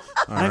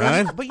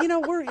right. But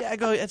I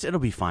go, it'll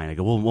be fine. I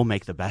go, we'll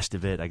make the best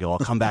of it. I go, I'll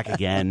come back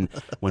again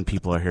when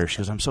people are here. She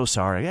goes, I'm so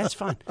sorry. Yeah, it's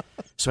fine.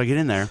 So I get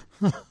in there,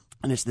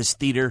 and it's this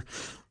theater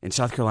in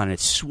South Carolina.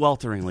 It's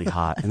swelteringly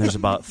hot, and there's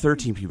about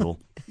 13 people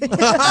in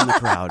the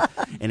crowd,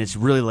 and it's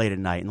really late at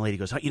night. And the lady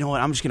goes, you know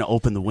what? I'm just going to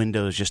open the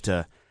windows just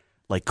to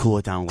cool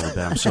it down a little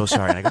bit. I'm so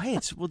sorry. And I go, hey,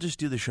 we'll just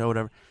do the show,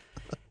 whatever.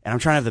 And I'm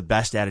trying to have the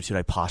best attitude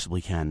I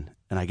possibly can.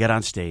 And I get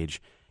on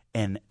stage,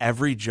 and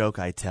every joke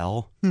I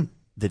tell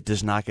that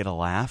does not get a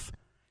laugh,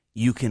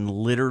 you can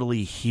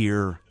literally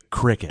hear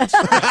crickets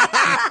out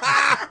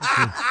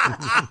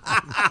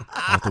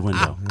the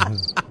window.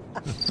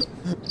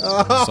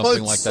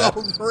 Something like so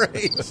that.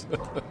 Great.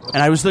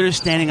 And I was literally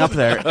standing up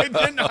there. How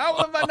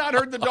have I not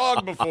heard the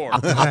dog before?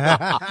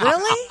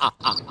 Really?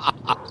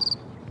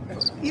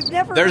 You've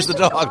never There's heard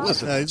the dog.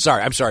 Listen.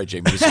 I'm sorry,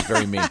 Jamie. This is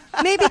very mean.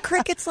 Maybe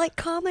crickets like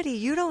comedy.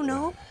 You don't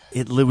know.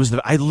 I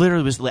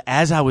literally was,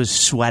 as I was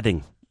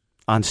sweating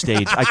on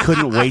stage, I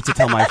couldn't wait to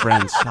tell my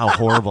friends how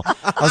horrible.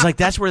 I was like,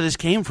 that's where this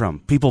came from.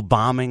 People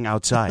bombing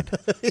outside.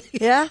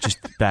 Yeah? Just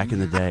back in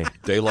the day.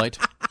 Daylight?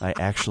 I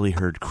actually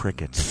heard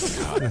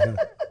crickets.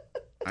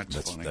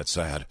 That's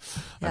sad.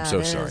 Yeah, I'm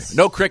so it sorry. is.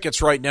 No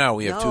crickets right now.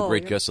 We have two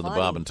great you're guests in the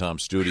funny. Bob and Tom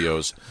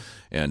studios,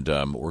 and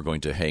we're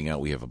going to hang out.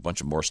 We have a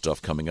bunch of more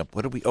stuff coming up.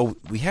 What do we? Oh,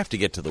 we have to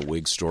get to the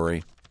wig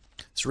story.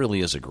 This really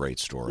is a great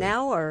story.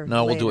 Now or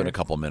no? We'll do it in later? a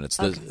couple of minutes.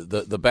 Okay.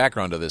 The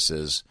background of this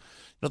is,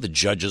 the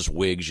judges'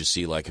 wigs you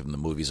see like in the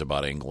movies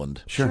about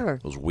England. Sure.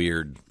 Those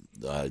weird.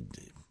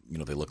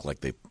 They look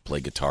like they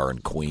play guitar in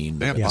Queen.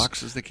 They have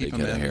boxes they keep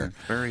them kinda in. hair.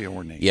 Very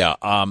ornate. Yeah.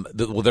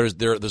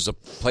 There's a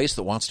place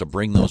that wants to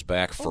bring those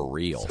back for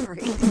real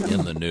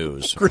in the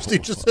news. Christy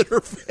just hit her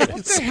face.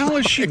 What the hell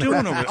is she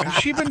doing over there? Has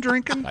she been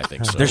drinking? I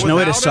think so. There's no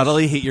way to Without us?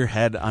 subtly hit your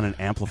head on an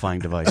amplifying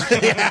device.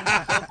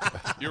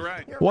 You're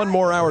right. One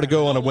more hour to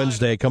go on a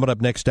Wednesday. Coming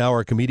up next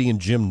hour, comedian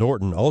Jim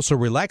Norton. Also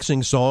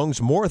relaxing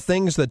songs, more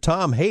things that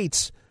Tom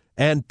hates,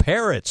 and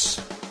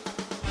parrots.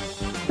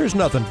 There's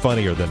nothing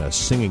funnier than a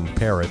singing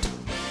parrot.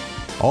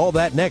 All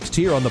that next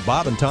here on the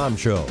Bob and Tom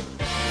Show.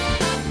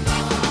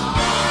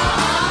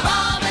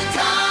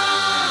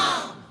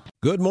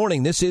 Good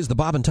morning. This is the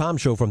Bob and Tom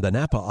Show from the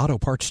Napa Auto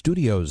Parts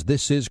Studios.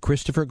 This is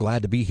Christopher.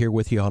 Glad to be here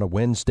with you on a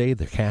Wednesday.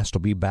 The cast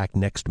will be back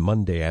next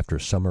Monday after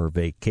summer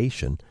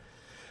vacation.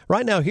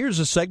 Right now, here's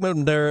a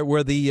segment there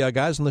where the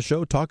guys on the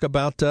show talk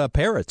about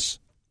parrots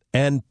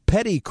and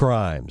petty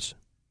crimes.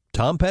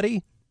 Tom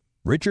Petty?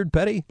 Richard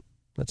Petty?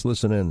 Let's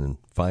listen in and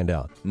find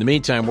out. In the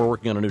meantime, we're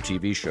working on a new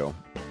TV show.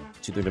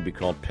 It's either going to be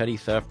called Petty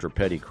Theft or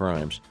Petty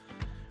Crimes,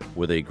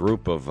 with a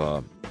group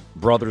of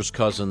brothers,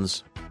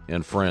 cousins,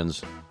 and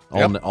friends,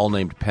 all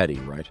named Petty,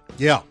 right?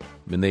 Yeah.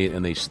 And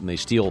they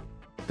steal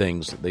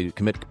things. They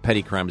commit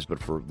petty crimes, but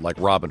for like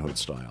Robin Hood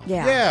style.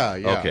 Yeah.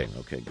 Yeah. Okay,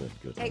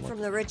 good. Take from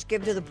the rich,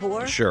 give to the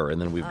poor. Sure,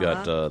 and then we've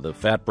got the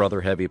fat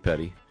brother, Heavy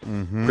Petty.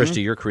 Mm-hmm. Christy,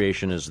 your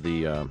creation is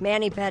the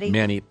Manny Petty.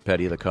 Manny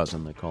Petty, the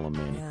cousin. They call him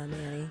Manny. Yeah,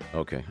 Manny.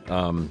 Okay,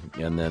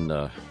 and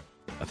then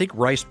I think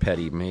Rice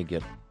Petty may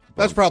get.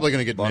 That's probably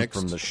going to get bumped nixed.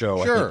 from the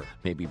show. Sure.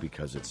 Maybe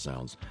because it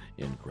sounds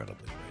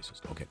incredibly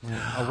racist. Okay.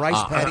 A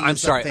Rice Petty. I'm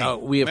is a sorry.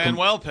 thing. We have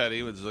Manuel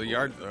Petty was the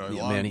yard.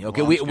 Manny.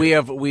 Okay. We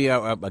have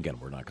again.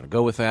 We're not going to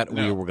go with that.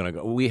 No. We're going to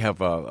go. We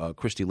have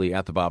Christy Lee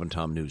at the Bob and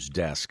Tom News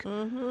desk.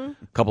 Mm-hmm.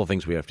 A couple of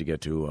things we have to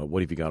get to.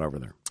 What have you got over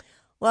there?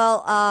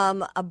 Well,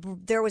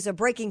 there was a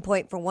breaking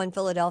point for one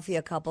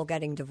Philadelphia couple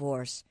getting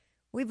divorced.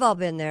 We've all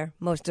been there,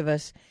 most of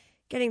us.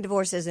 Getting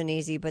divorced isn't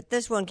easy, but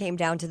this one came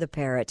down to the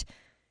parrot.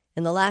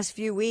 In the last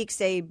few weeks,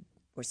 they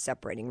were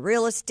separating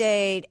real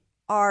estate,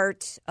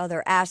 art,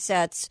 other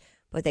assets,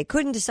 but they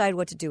couldn't decide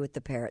what to do with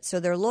the parrot. So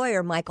their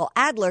lawyer, Michael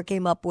Adler,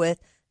 came up with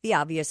the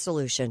obvious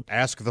solution.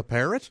 Ask the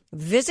parrot?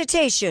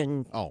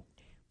 Visitation. Oh.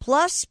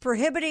 Plus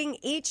prohibiting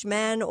each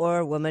man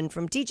or woman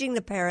from teaching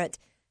the parrot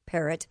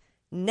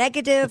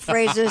negative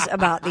phrases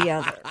about the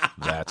other.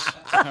 That's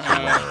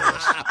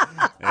hilarious.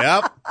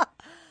 Yep.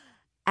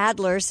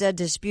 Adler said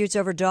disputes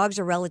over dogs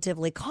are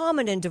relatively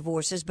common in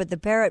divorces, but the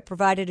parrot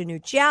provided a new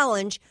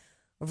challenge,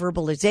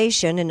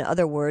 verbalization. In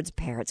other words,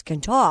 parrots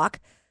can talk.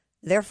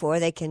 Therefore,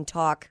 they can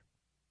talk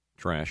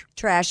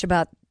trash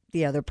about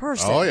the other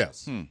person. Oh,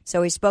 yes.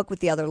 So he spoke with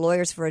the other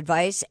lawyers for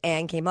advice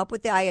and came up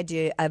with the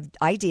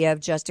idea of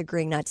just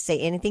agreeing not to say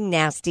anything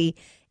nasty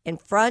in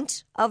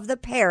front of the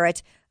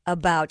parrot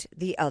about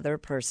the other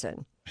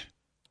person.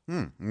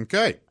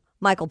 Okay.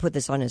 Michael put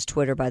this on his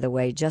Twitter, by the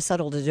way. Just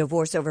settled a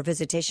divorce over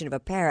visitation of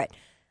a parrot.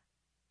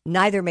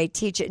 Neither may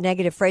teach it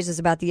negative phrases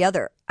about the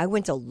other. I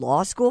went to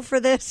law school for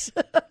this.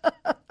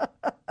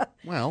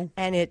 Well.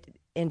 And it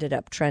ended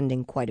up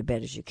trending quite a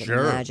bit, as you can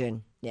Sure.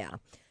 imagine. Yeah.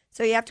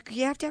 So you have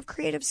to have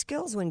creative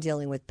skills when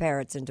dealing with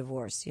parrots and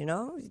divorce, you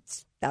know?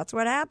 That's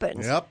what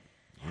happens. Yep.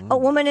 A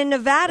woman in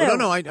Nevada. Well,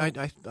 no,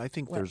 I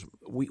think there's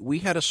we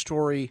had a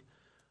story,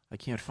 I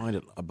can't find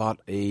it, about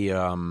a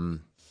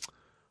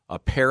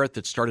parrot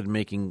that started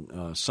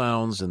making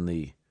sounds, and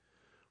the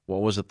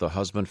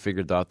husband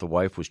figured out the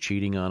wife was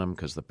cheating on him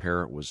because the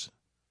parrot was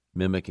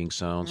mimicking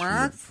sounds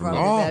from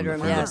the bedroom.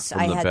 Yes,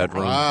 I had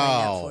bedroom. I can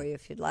find that for you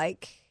if you'd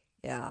like.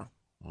 Yeah.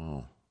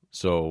 Oh,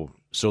 so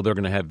they're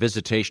going to have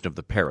visitation of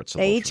the parrots.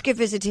 They each get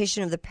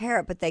visitation of the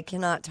parrot, but they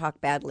cannot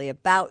talk badly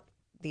about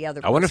the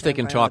other. I wonder if they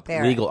person can in front of talk the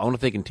parrot. legal. I wonder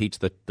if they can teach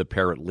the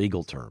parrot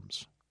legal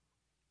terms.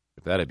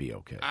 If that'd be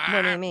okay.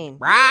 What do you mean?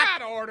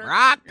 Rock,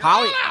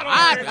 Polly,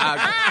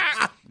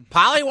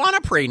 Polly want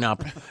a prenup.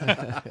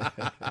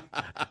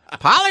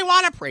 Polly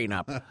want a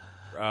prenup.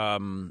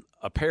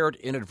 A parrot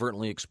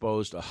inadvertently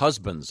exposed a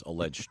husband's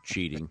alleged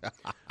cheating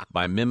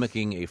by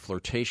mimicking a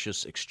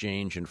flirtatious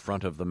exchange in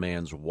front of the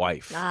man's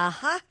wife.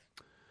 Uh-huh.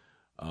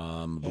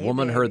 The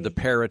woman heard the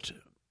parrot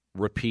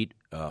repeat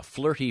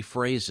flirty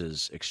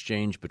phrases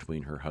exchanged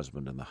between her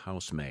husband and the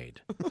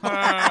housemaid.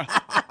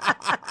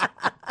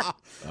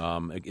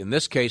 In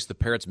this case, the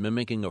parrot's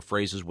mimicking of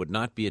phrases would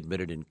not be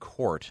admitted in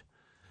court.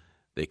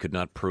 They could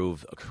not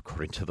prove,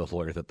 according to the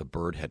lawyer, that the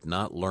bird had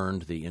not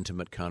learned the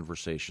intimate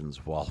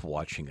conversations while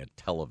watching a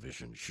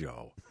television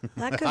show.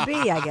 That could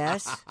be, I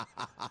guess.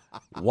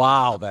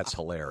 Wow, that's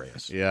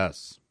hilarious.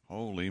 Yes.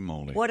 Holy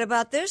moly. What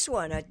about this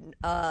one?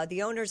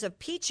 The owners of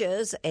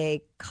Peaches,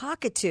 a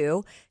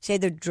cockatoo, say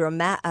the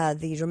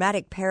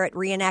dramatic parrot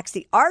reenacts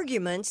the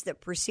arguments that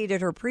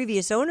preceded her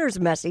previous owner's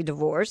messy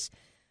divorce.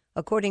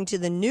 According to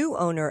the new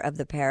owner of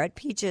the parrot,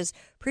 Peaches,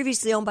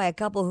 previously owned by a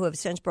couple who have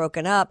since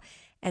broken up,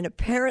 and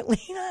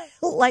apparently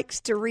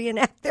likes to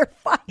reenact their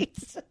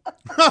fights.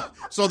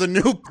 So the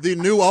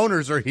new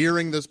owners are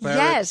hearing this parrot?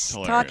 Yes,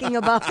 talking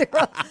about their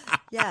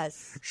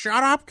yes.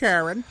 Shut up,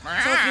 Karen.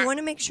 So if you want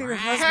to make sure your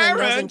husband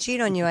doesn't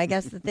cheat on you, I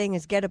guess the thing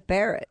is get a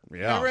parrot.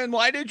 Yeah. Karen,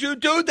 why did you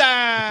do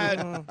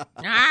that?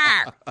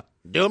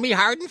 Do me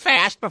hard and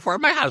fast before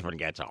my husband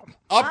gets home.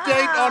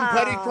 Update on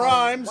petty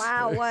crimes.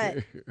 Wow, what?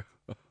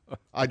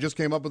 I just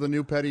came up with a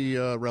new petty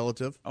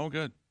relative. Oh,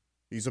 good.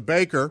 He's a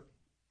baker.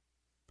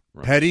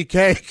 Right. Petty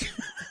cake.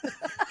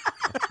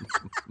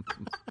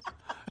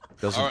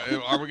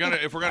 Are we gonna?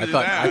 If we're gonna do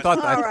that,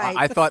 that,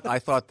 I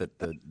thought that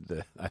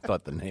the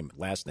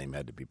last name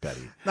had to be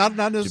Petty. Not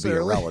necessarily to be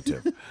a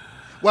relative.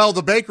 Well,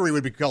 the bakery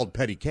would be called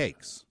Petty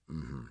Cakes.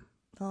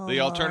 Mm-hmm. The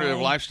alternative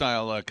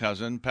lifestyle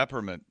cousin,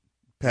 Peppermint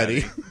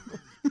Petty.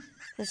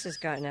 This has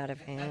gotten out of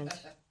hand.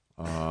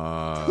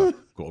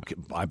 Okay,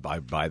 I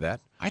buy that.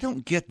 I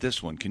don't get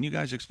this one. Can you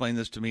guys explain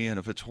this to me? And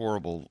if it's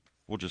horrible,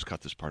 we'll just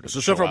cut this part.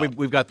 So far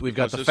we've got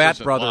the fat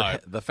brother.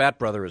 Live. The fat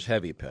brother is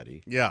Heavy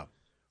Petty. Yeah.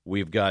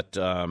 We've got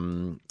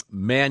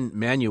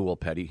Manuel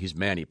Petty. He's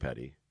Manny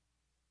Petty,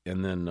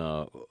 and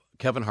then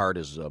Kevin Hart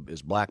is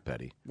Black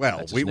Petty.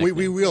 Well, we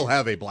will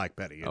have a Black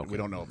Petty. Okay. We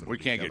don't know if we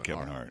can't get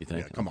Kevin Hart. You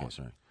think? Yeah, come on,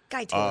 sorry.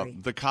 Guy Tori.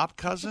 The cop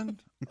cousin.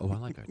 Oh, I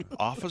like that.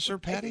 Officer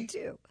Petty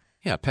too.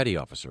 Yeah, petty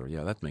officer.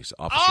 Yeah, that makes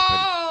officer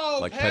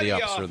petty. Like petty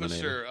officer in the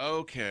name.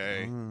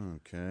 Okay.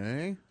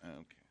 Okay.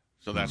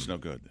 So that's no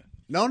good then.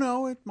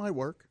 No, it might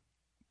work.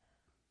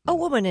 A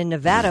woman in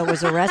Nevada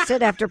was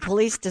arrested after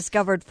police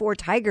discovered 4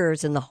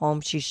 tigers in the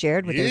home she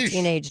shared with her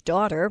teenage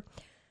daughter.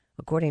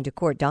 According to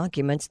court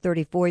documents,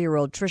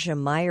 34-year-old Tricia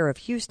Meyer of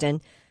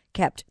Houston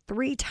kept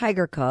 3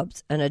 tiger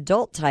cubs, an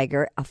adult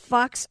tiger, a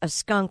fox, a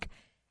skunk,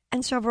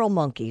 and several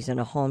monkeys in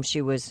a home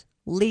she was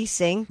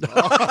leasing.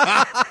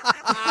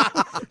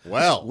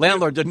 Well,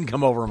 landlord didn't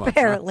come over much.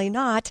 Apparently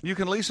not. You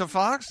can lease a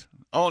fox?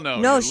 Oh, no.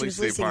 No, you she was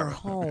lease the leasing her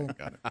apartment.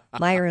 home.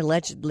 Meyer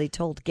allegedly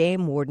told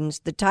game wardens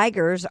the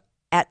tigers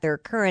at their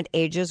current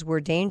ages were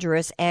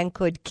dangerous and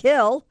could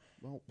kill.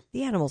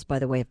 The animals, by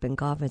the way, have been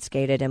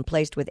confiscated and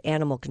placed with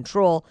animal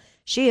control.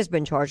 She has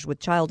been charged with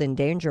child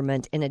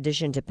endangerment in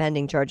addition to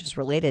pending charges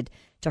related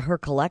to her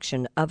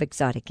collection of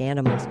exotic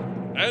animals.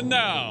 And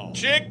now,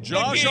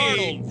 Josh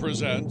Arnold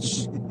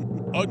presents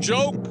a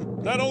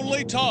joke that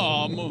only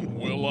Tom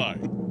will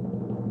like.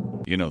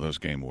 You know those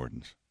game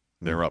wardens.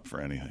 They're up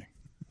for anything.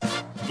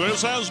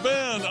 This has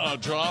been a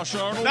Josh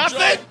Arnold Nothing!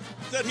 joke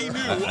that he knew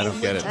I don't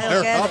get it. I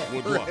don't get it.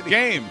 would like.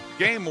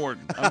 Game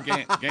warden. I'm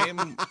game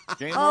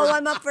Oh, warden.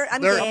 I'm up for.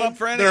 I'm They're game. up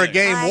for anything. They're a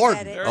game I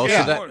warden. get it. Oh,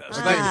 Yeah.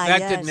 so that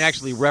yes. didn't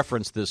actually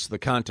reference the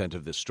content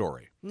of this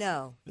story.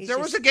 No, he's There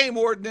was a game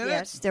warden in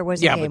Yes, it. there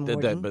was a Yeah, game but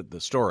warden. but the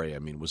story, I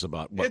mean, was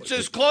about what? It's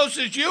as close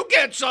as you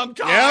get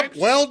sometimes. Yep.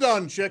 Well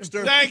done,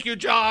 Chickster. Thank you,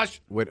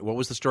 Josh. What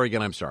was the story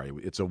again? I'm sorry.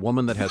 It's a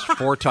woman that has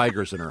 4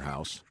 tigers in her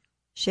house.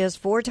 She has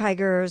 4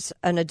 tigers,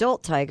 an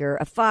adult tiger,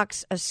 a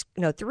fox,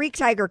 3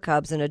 tiger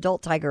cubs, an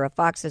adult tiger, a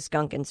fox, a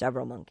skunk, and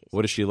several monkeys.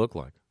 What does she look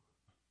like?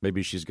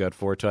 Maybe she's got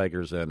 4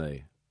 tigers and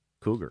a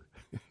cougar.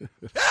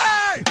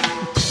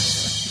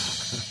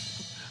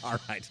 All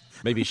right.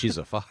 Maybe she's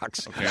a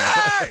fox. Okay.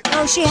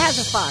 No, she has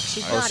a fox.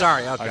 She's Oh, not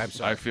sorry. Okay, I'm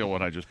sorry. I feel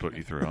what I just put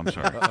you through. I'm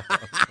sorry.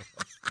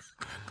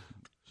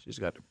 She's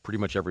got pretty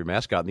much every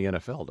mascot in the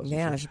NFL, doesn't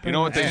Yeah, she? You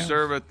know what they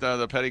serve at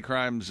the Petty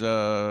Crimes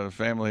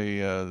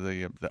family?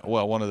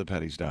 Well, one of the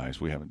Petties dies.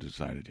 We haven't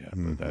decided yet.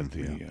 But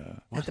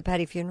at the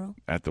petty funeral.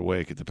 at the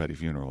wake at the Petty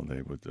funeral,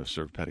 they would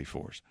serve Petty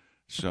Fours.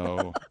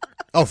 So,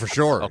 Oh, for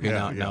sure. Okay,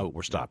 Yeah, now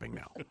we're stopping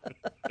now.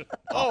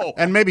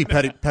 And maybe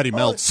petty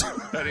melts.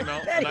 Petty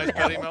melt, nice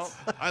petty melt.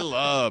 I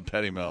love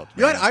petty melt.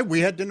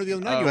 We had dinner the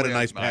other night. You had a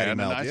nice patty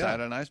melt. I Yeah. had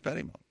a nice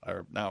petty melt.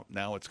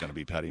 Now it's going to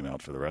be petty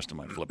melt for the rest of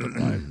my flippant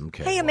life.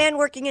 Okay. Hey, a man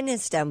working in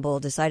Istanbul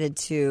decided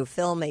to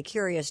film a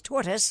curious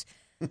tortoise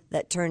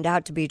that turned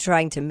out to be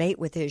trying to mate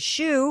with his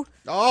shoe.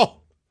 Oh.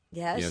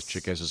 Yes. Yes,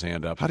 Chick has his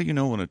hand up. How do you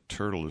know when a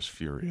turtle is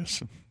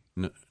furious?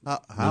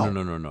 How?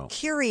 No.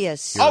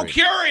 Curious. Oh,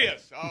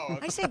 curious. Oh,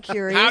 I said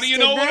curious. how do you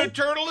know didn't when I? a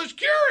turtle is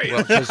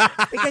curious?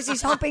 Because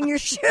he's humping your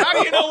shoe. How do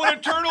you know when a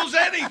turtle's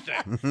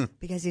anything?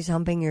 Because he's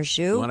humping your You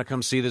shoe. want to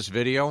come see this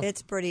video?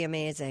 It's pretty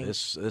amazing.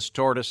 This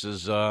tortoise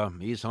is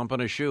he's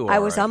humping a shoe. I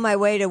all was right. on my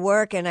way to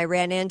work and I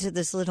ran into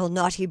this little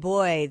naughty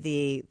boy,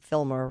 the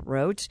filmer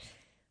wrote.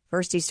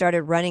 First, he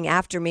started running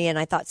after me, and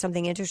I thought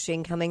something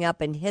interesting coming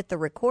up and hit the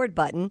record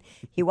button.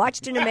 He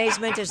watched in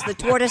amazement as the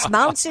tortoise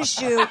mounts his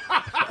shoe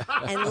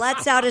and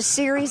lets out a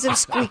series of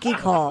squeaky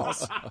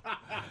calls.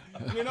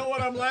 You know what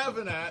I'm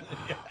laughing at?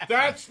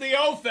 That's the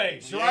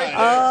O-face, right?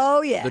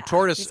 Oh, yeah. The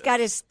tortoise- He's got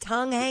his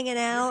tongue hanging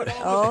out.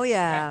 Oh,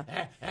 yeah.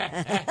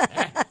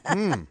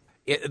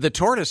 The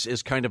tortoise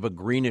is kind of a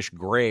greenish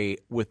gray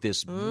with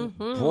this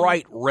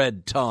bright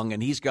red tongue,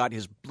 and he's got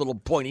his little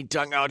pointy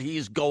tongue out.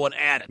 He's going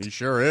at it. He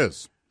sure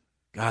is.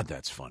 God,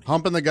 that's funny.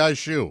 Humping the guy's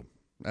shoe.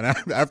 And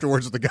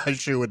afterwards, the guy's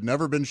shoe had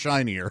never been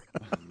shinier.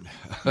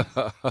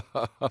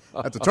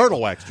 That's a turtle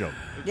wax joke.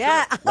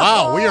 Yeah.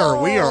 Wow, we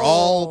are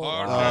all.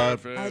 a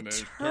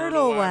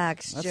turtle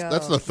wax joke.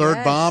 That's the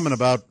third bomb in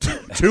about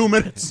 2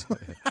 minutes.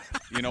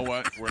 You know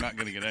what? We're not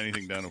going to get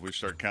anything done if we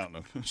start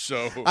counting them.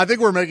 So I think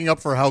we're making up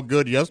for how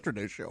good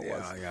yesterday's show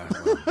was.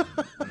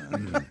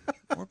 Yeah.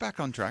 We're back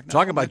on track now.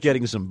 Talk about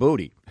getting some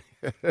booty.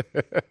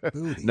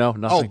 No,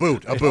 nothing. Oh, a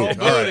boot. Oh, All right.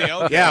 booty,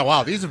 okay. Yeah,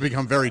 wow, these have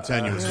become very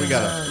tenuous. We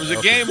got It was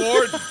a game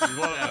warden.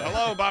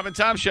 Hello, Bob and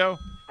Tom Show.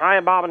 Hi,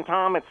 Bob and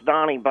Tom. It's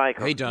Donnie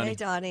Baker. Hey, Donnie. Hey,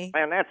 Donnie.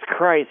 Man, that's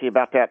crazy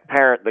about that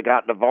parrot that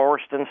got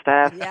divorced and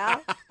stuff. Yeah?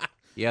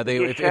 Yeah,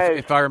 It shows-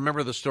 if I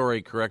remember the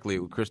story correctly,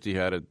 Christy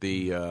had it.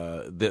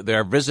 There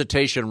are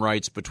visitation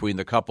rights between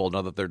the couple.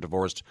 Now that they're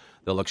divorced,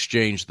 they'll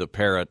exchange the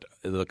parrot,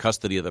 the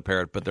custody of the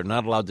parrot, but they're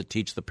not allowed to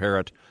teach the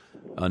parrot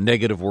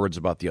negative words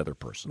about the other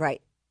person.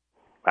 Right.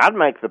 I'd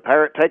make the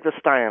parrot take the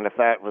stand if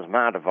that was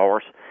my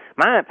divorce.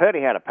 My Aunt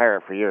Putty had a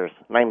parrot for years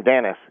named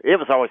Dennis. It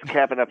was always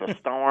capping up a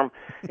storm.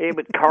 It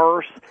would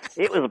curse.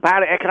 It was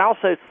about it. It could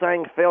also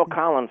sing Phil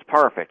Collins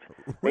perfect.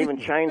 Even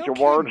change the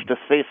words to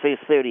CC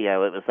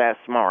Studio. It was that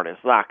smart. It's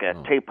like a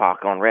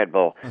Tupac on Red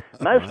Bull.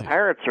 Most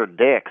parrots are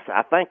dicks.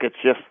 I think it's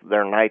just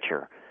their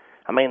nature.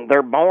 I mean,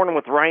 they're born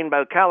with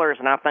rainbow colors,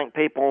 and I think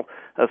people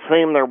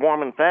assume they're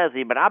warm and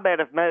fuzzy, but I bet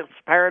if most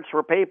parrots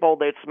were people,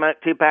 they'd smoke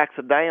 2 packs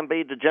a day and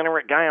be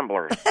degenerate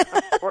gamblers.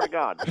 I swear to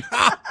God.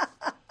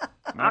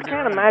 I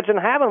can't imagine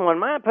having one.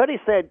 My Putty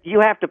said you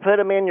have to put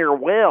them in your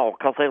will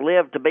because they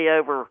live to be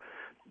over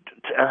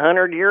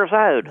 100 years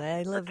old.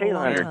 They live Or a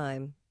long 200.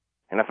 time.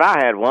 And if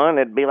I had one,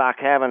 it'd be like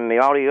having the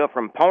audio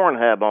from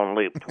Pornhub on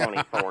loop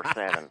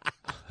 24/7.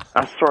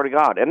 I swear to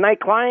God. And they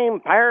claim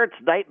parrots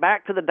date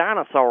back to the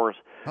dinosaurs,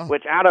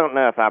 which I don't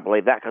know if I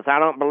believe that because I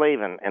don't believe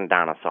in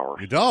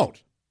dinosaurs. You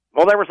don't?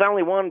 Well, there was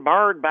only one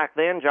bird back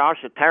then, Josh,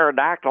 a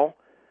pterodactyl.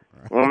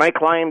 When they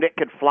claimed it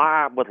could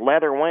fly with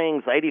leather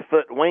wings,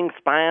 80-foot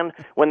wingspan,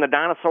 when the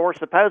dinosaurs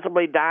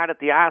supposedly died at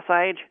the Ice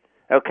Age,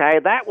 okay,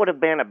 that would have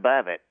been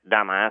above it,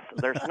 dumbass.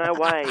 There's no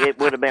way it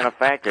would have been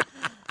affected.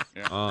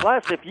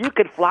 Plus, if you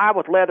could fly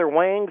with leather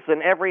wings,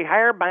 then every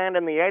hair band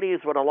in the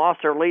 80s would have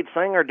lost their lead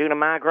singer due to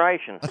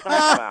migration. Think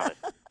about it.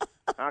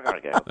 I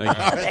gotta go.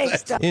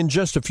 Thanks, Tom. In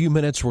just a few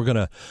minutes, we're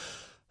going to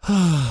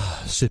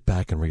sit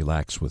back and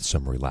relax with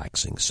some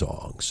relaxing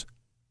songs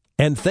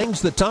and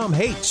things that Tom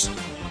hates.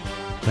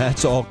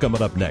 That's all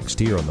coming up next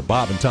here on the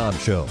Bob and Tom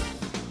Show.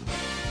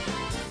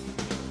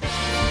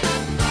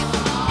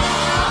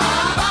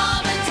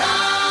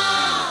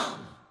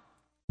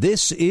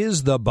 This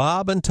is the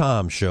Bob and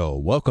Tom Show.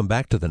 Welcome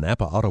back to the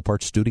Napa Auto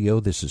Parts Studio.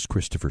 This is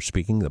Christopher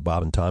speaking. The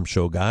Bob and Tom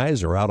Show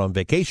guys are out on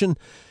vacation.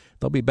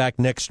 They'll be back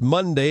next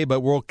Monday, but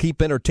we'll keep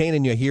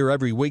entertaining you here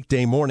every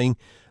weekday morning.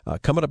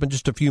 Coming up in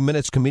just a few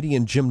minutes,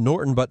 comedian Jim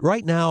Norton. But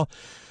right now,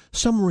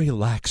 some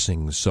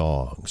relaxing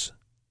songs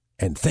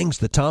and things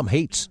that Tom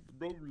hates.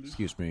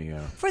 Excuse me.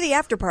 For the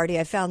after party,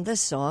 I found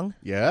this song.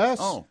 Yes?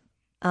 Oh.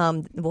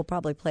 We'll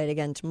probably play it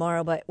again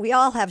tomorrow, but we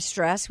all have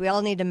stress. We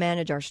all need to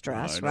manage our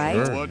stress, right?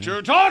 Know what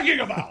you're talking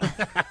about.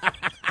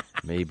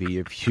 Maybe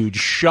if you'd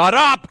shut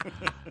up.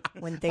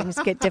 When things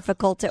get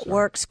difficult at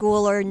work,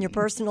 school, or in your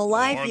personal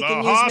life, Or you the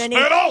can use many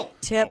hospital.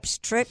 tips,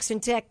 tricks,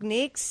 and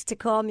techniques to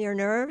calm your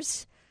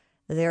nerves.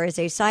 There is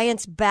a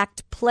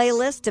science-backed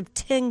playlist of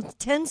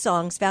 10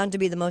 songs found to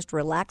be the most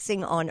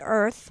relaxing on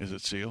Earth. Is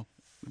it Seal?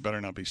 It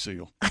better not be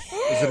Seal. Is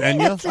it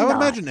Enya? It's I would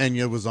not. imagine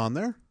Enya was on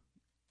there.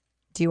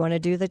 Do you want to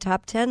do the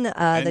top 10?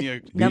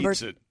 Enya The number.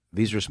 beats it.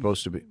 These are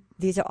supposed to be.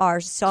 These are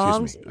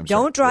songs. Excuse me. I'm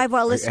Don't sorry. drive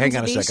while listening Hang to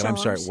on a these second. I'm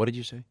sorry. songs. What did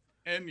you say?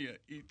 Enya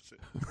eats it.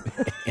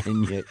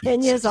 Enya eats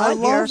Enya's it. on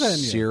here.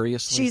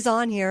 Seriously? She's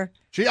on here.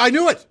 I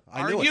knew it.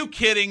 Are you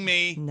kidding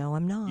me? No,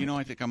 I'm not. You know,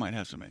 I think I might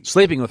have some Enya.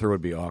 Sleeping with her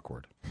would be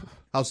awkward.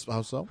 How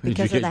so?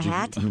 Because of the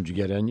hat? Did you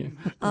get Enya?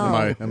 Oh.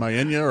 Am I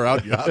Enya or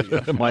out?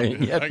 Am I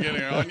in yet? I get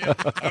any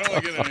Enya? I don't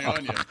want to get any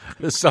Enya.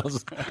 This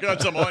sounds. I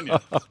got some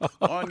Enya.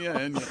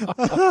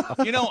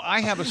 Enya. You know,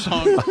 I have a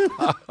song.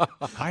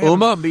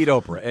 Uma, meet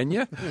Oprah.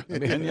 Enya?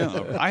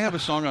 Enya. I have a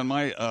song on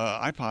my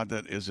iPod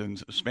that is in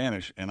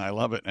Spanish, and I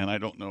love it, and I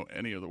don't know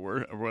any of the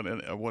word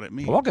what it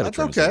means. Well, I'll get a That's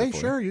translator okay. for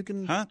you. Sure, you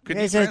can. Huh? Could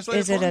Is you it translate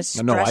is it for a me?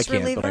 stress No, I can't,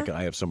 reliever? but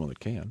I have someone that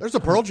can. There's a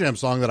Pearl Jam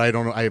song that I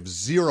don't know. I have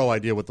zero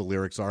idea what the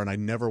lyrics are, and I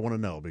never want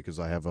to know because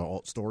I have a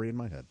whole story in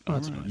my head. Oh,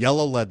 that's nice.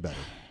 Yellow Ledbetter.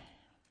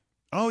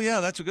 Oh, yeah,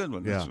 that's a good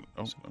one. Yeah.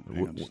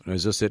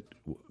 Is this it?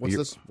 What's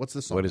this? What's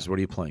this song? What are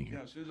you playing Yeah,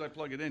 here? as soon as I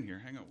plug it in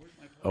here. Hang on. Where's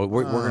my Oh,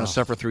 we're going to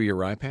suffer through your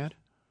iPad?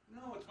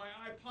 No, it's my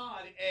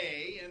iPod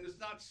A, and it's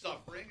not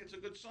suffering. It's a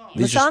good song.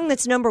 The song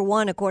that's number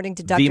one, according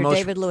to Dr. most-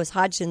 David Lewis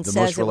Hodgson, the says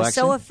most it was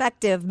so relaxing?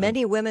 effective,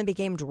 many women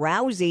became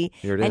drowsy,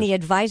 Here it and is. he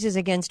advises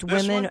against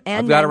women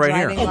and I've got men it right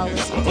driving here. while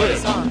listening to the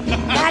song.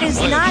 That is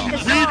not the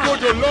We song.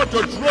 got a lot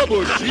of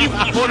trouble, Chief,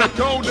 on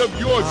account of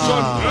your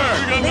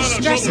son. This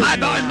stresses My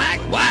me. boy Mac,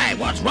 why?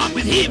 What's wrong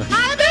with him?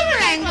 My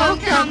boomerang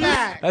won't come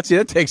back. That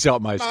takes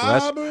out my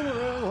stress.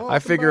 I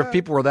figure if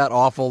people were that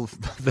awful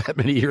that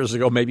many years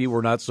ago, maybe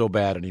we're not so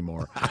bad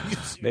anymore.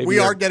 Maybe We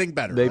are getting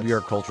better. Maybe our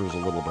culture is a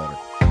little better.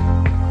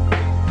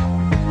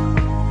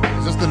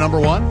 Is this the number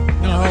one?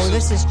 No,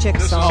 this is Chick's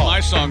This is song. my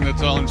song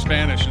that's all in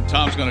Spanish, and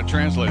Tom's going to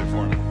translate it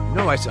for me.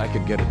 No, I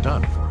could get it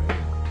done for you.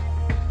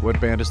 What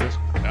band is this?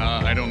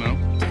 I don't know.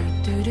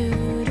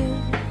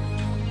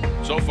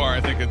 So far,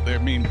 I think they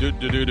mean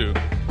do-do-do-do.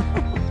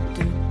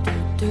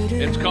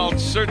 It's called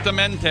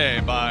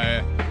Certamente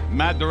by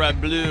Madre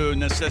Blue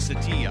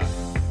Necessitía.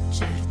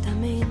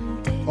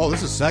 Oh,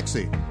 this is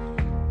sexy.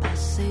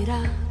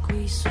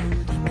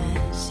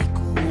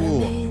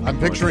 Ooh, I'm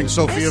picturing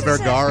Sofia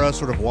Vergara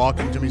sort of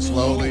walking to me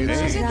slowly.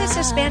 Isn't this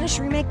a Spanish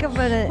remake of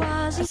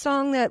a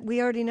song that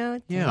we already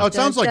know? Yeah. Oh, it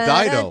sounds like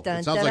Dido.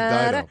 It sounds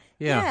like Dido.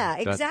 Yeah,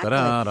 exactly.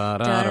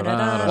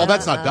 Well,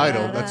 that's not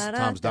Dido. That's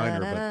Tom's Diner.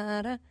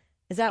 But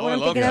Is that Oh, what I I'm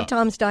love thinking that. of?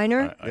 Tom's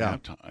Diner? I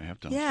have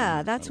Tom's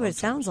Yeah, that's what it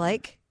sounds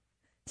like.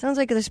 Sounds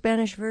like the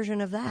Spanish version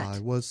of that. I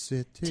was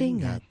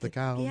sitting at the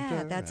counter.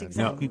 Yeah, that's Now,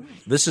 exactly right.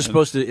 this is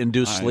supposed to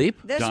induce sleep?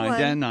 This Dined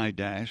one- and I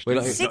dashed.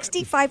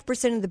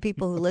 65% of the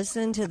people who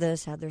listen to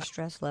this have their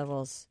stress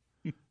levels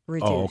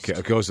reduced. Oh, okay.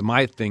 Because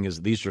my thing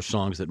is these are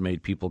songs that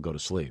made people go to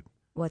sleep.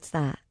 What's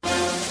that?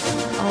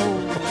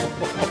 Oh.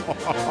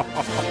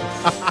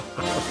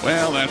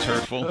 Well, that's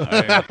hurtful.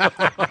 I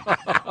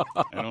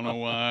don't know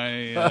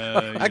why.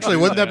 Actually,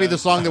 wouldn't that be the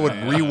song that would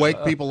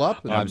re-wake people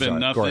up? I've been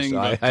sorry, of course, nothing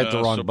I but had the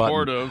wrong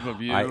supportive button.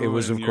 of you. It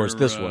was, of and course, your,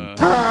 this one.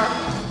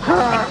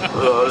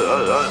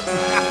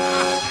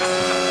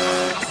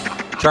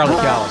 Charlie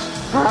Callis.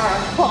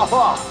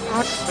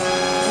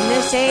 In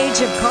this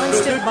age of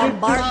constant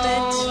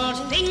bombardment,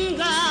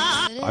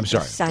 I'm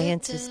sorry.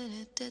 science is.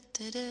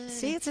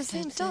 See, it's the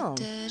same song.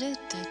 Maybe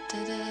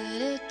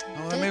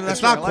that's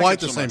It's why I not like quite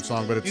it the so same much.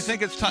 song, but You it's.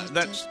 think it's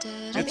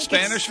think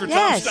Spanish for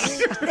yes. Tom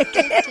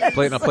Steiner?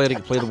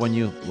 Play the one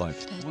you like.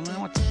 Well, I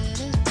want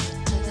It's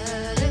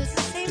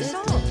the same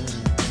song.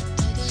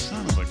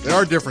 son of a There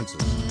are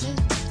differences.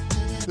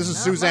 This is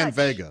Not Suzanne much.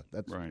 Vega.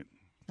 That's right.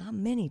 Not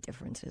many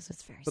differences.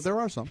 It's very But there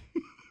are some.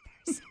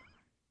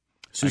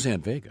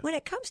 Suzanne Vega. When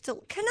it comes to,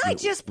 can I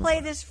just play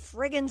this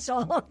friggin'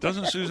 song?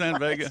 Doesn't Suzanne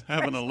Vega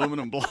have an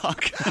aluminum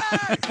block?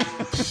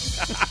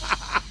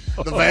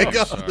 The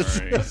Vega?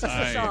 Sorry.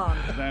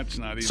 That's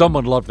not even.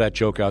 Someone loved that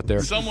joke out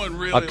there. Someone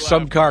really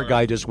Some laughed car hard.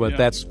 guy just went, Yeah.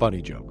 that's a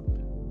funny joke.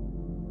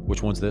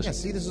 Which one's this? Yeah,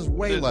 see, this is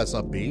way less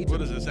upbeat.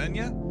 What is this,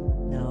 Enya?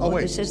 No, Oh,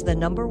 wait. this is the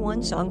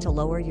 #1 song to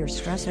lower your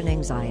stress and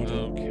anxiety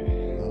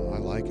Okay. Oh, I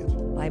like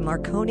it. by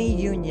Marconi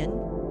Union.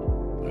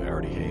 I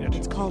already hate it.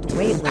 It's called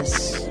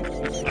Weightless.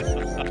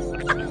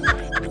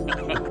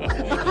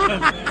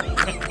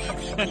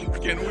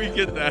 Can we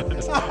get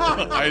that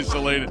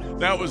isolated?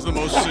 That was the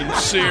most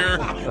sincere,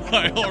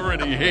 I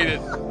already hate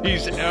it,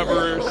 he's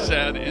ever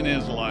said in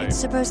his life. It's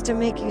supposed to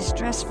make you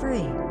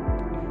stress-free.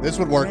 This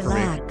would work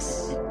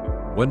Relax.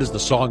 When does the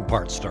song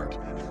part start?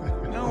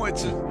 No,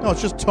 it's No,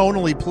 it's just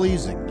tonally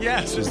pleasing.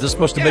 yes. Is this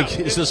supposed to make?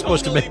 Is this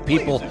supposed to make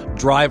people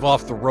drive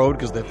off the road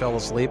because they fell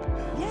asleep?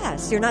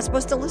 Yes, you're not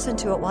supposed to listen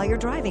to it while you're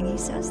driving. He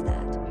says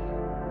that.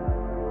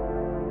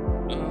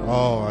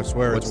 Oh, I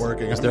swear it's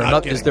working. Is I'm there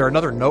not is kidding. there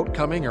another note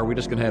coming? Or are we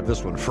just going to have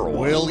this one for a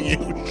while? Will you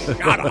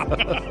shut up?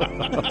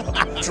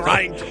 I'm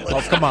trying to.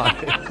 Oh, come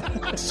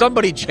on!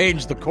 Somebody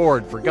change the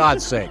chord for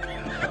God's sake.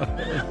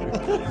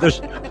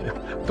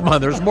 Come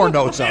on, there's more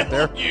notes out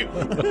there.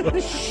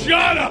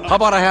 Shut up! How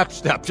about a half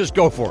step? Just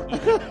go for it.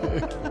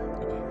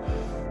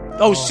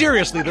 Oh,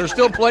 seriously, they're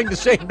still playing the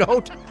same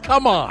note?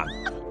 Come on,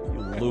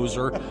 you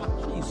loser.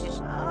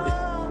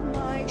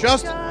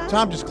 Just,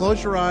 Tom, just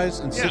close your eyes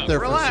and sit there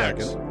relax.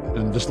 for a second.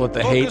 And just let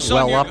the Focus hate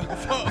on well your-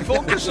 up.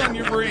 Focus on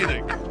your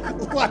breathing.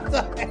 What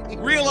the heck?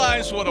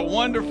 Realize what a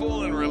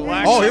wonderful and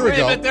relaxing. Oh, here we Wait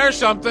a go. minute, there's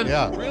something.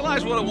 Yeah.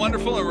 Realize what a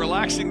wonderful and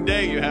relaxing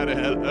day you had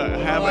have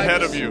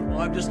ahead of you.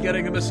 I'm just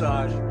getting a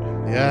massage.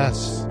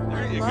 Yes.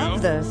 There you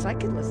Love go. this. I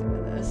can listen to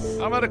this.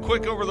 How about a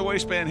quick over the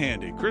waistband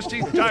handy?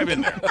 Christy, dive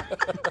in there.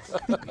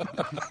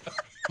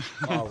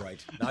 All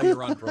right, now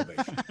you're on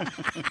probation.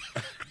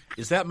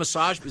 Is that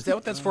massage? Is that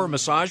what that's for?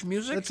 Massage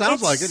music? It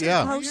sounds like it,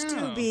 yeah. It's supposed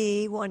to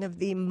be one of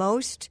the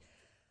most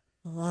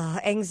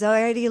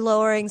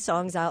anxiety-lowering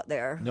songs out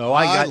there. No,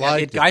 I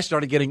liked it. guy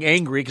started getting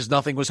angry because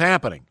nothing was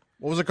happening.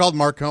 What was it called?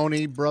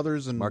 Marconi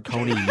Brothers and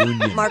Marconi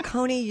Union.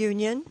 Marconi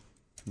Union.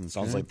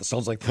 Sounds like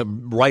the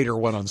writer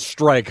went on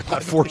strike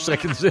about 4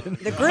 seconds in.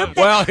 The group that-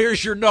 Well,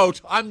 here's your note.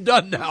 I'm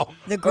done now.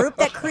 The group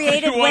that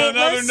created You want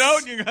another Weightless.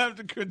 note? You have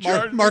to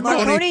charge.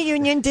 Marconi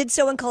Union did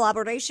so in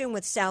collaboration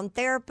with sound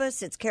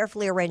therapists. Its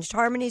carefully arranged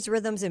harmonies,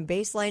 rhythms, and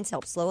bass lines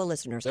help slow a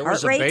listener's There heart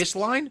was a rate, bass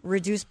line?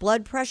 reduce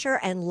blood pressure,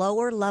 and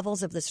lower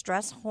levels of the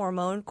stress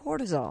hormone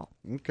cortisol.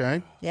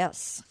 Okay.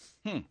 Yes.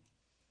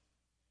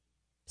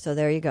 So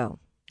there you go.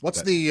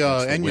 What's the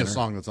Enya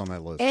song that's on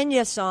that list?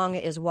 Enya's song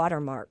is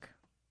Watermark.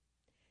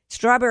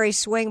 Strawberry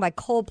Swing by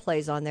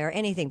Coldplay's on there.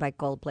 Anything by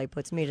Coldplay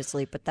puts me to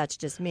sleep, but that's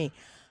just me.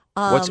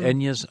 What's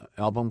Enya's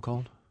album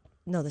called?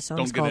 No, the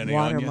song's Don't get called any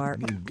on ya. Watermark.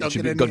 It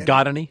should be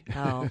Got Any?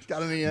 Oh.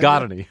 Got any? Enya?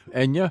 Got Any?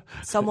 Enya?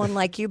 Someone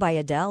Like You by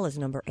Adele is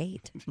number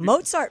 8.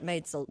 Mozart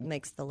makes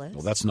the list.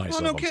 Well, that's nice Oh,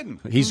 of no him. kidding.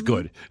 He's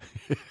good.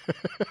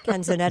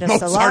 Canzonetta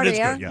Mozart is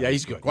Solaria. good, Yeah,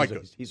 he's good. Quite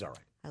He's- good. He's all right.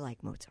 I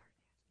like Mozart.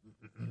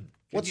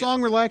 What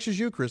song relaxes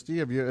you, Christy?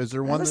 Is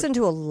there I one? listen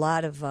to a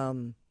lot of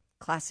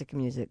classical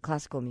music.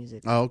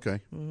 Oh, okay.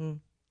 hmm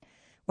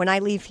When I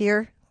leave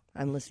here,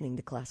 I'm listening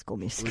to classical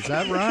music. Is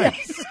that right?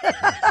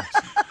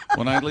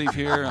 When I leave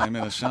here, I'm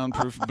in a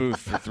soundproof booth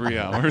for 3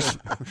 hours.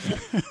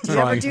 Do you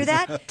ever do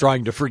that?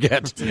 Trying to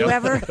forget. Do you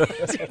ever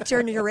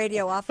turn your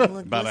radio off and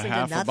About a listen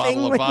half to a nothing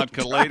bottle of when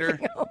vodka you're later,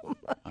 driving home?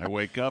 I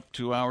wake up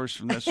 2 hours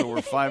from this, so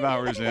we're 5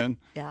 hours in.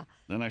 Yeah.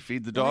 Then I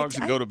feed the dogs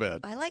and go to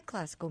bed. I like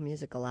classical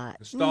music a lot.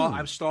 I'm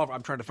trying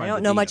to I find don't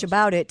the know much details.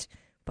 about it,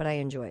 but I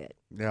enjoy it.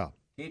 Yeah.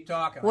 Keep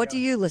talking. What do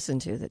you listen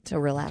to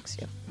relax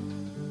you?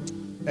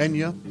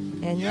 Enya.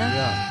 Enya?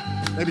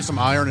 Yeah. Maybe some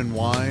Iron and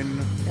Wine.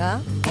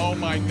 Yeah? Oh,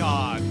 my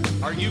God.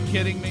 Are you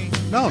kidding me?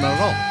 No, not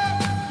at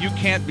all. You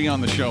can't be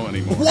on the show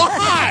anymore.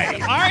 Why?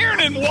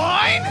 Iron and Wine?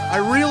 I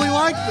really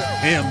like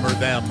him or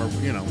them or,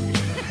 you know.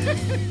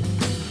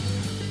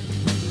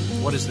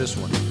 What is this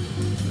one?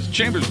 It's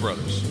Chambers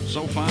Brothers.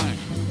 So fine.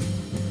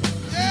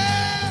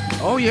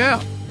 Oh,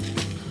 yeah.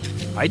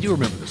 I do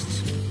remember this.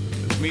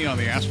 It's me on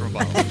the Astro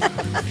bottle.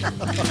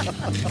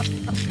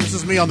 This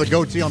is me on the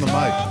goatee on the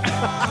mic.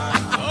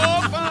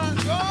 So fine,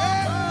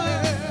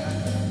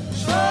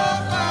 so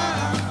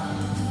fine,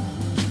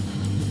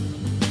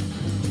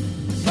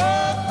 so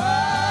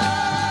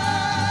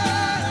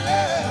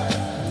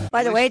fine.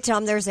 By the way,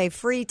 Tom, there's a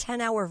free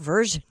 10-hour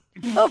version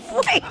of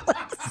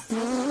Weightless.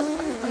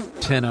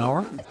 10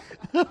 hour?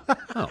 Oh,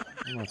 well,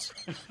 that's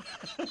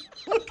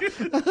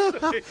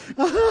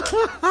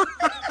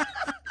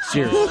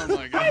serious. Oh,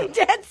 my God. I'm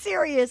dead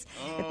serious.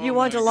 If you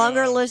want a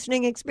longer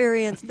listening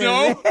experience,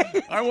 No,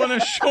 I want a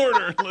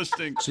shorter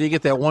listing. So you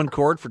get that one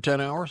chord for 10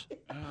 hours?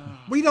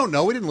 We don't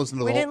know. We didn't listen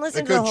to the we whole didn't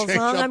listen it to the could whole change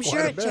song. up I'm sure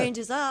quite a it bit.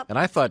 changes up. And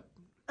I thought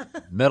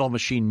Metal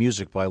Machine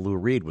Music by Lou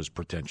Reed was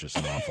pretentious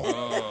and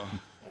awful.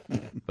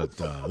 But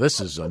this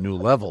is a new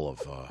level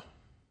of,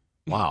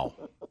 wow.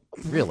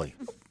 Really?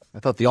 I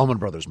thought the Allman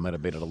Brothers might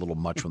have made it a little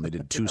much when they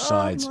did two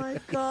sides Oh, my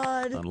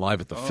God. on Live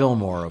at the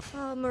Fillmore of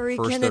Oh, Marie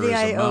First Kennedy, There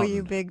Is a I owe Mountain.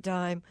 you big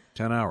time.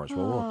 10 hours.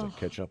 Well, we'll have to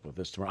catch up with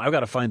this tomorrow. I've got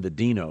to find the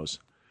Dinos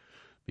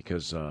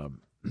because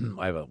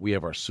we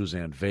have our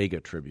Suzanne Vega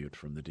tribute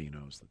from the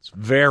Dinos. That's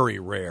very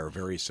rare,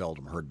 very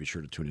seldom heard. Be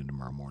sure to tune in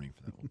tomorrow morning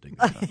for that. We'll dig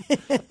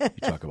that up.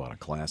 You talk about a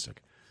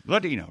classic. The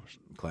Dinos.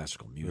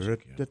 Classical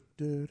music. Yeah.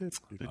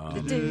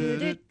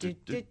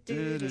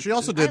 She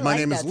also did I My like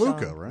Name is that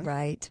Luca, song. right?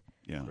 Right.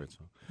 Yeah. Great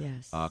song.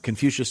 Yes.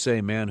 Confucius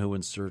say, man who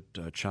insert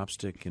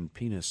chopstick in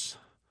penis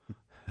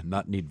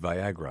not need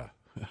Viagra.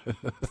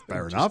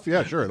 Fair enough.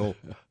 Yeah, sure. It'll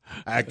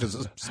act as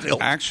a still.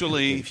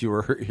 Actually, if you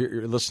were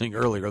here listening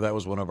earlier, that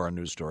was one of our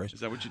news stories.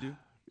 Is that what you do?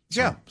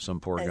 Some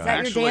poor guy. Is that your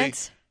Actually,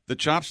 dance? the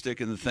chopstick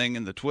and the thing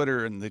in the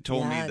Twitter, and they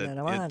told me Yeah, that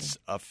no, no, it's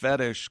a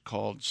fetish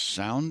called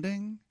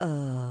sounding.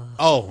 Oh,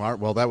 all right,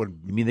 well, that would.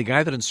 You mean the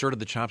guy that inserted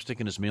the chopstick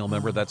in his male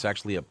member? That's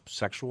actually a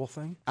sexual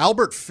thing?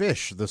 Albert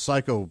Fish, the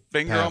psycho.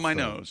 Finger on my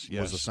nose,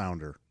 yes. Was a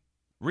sounder.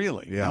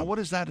 Really? Yeah. Now, what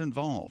does that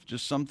involve?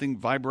 Just something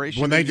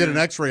vibration? When they in did your- an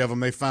X-ray of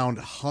him, they found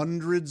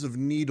hundreds of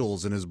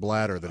needles in his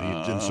bladder that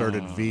he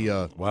inserted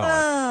via.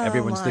 Wow.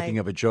 Everyone's my thinking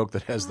of a joke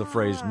that has the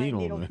phrase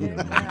needle.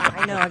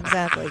 I know,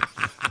 exactly.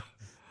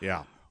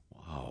 Yeah.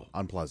 Wow.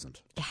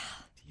 Unpleasant.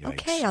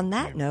 Okay, on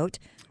that note,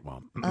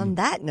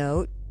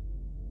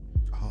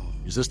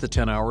 Is this the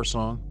 10-hour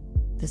song?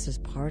 this is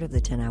part of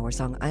the 10-hour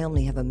song. I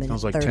only have a minute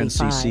Sounds like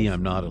 35. 10cc,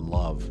 I'm not in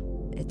love.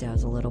 It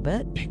does a little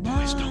bit. Big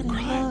boys don't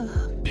cry.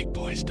 Big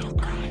boys don't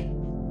cry.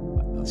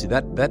 See,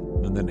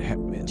 and then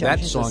that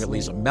Josh is song, at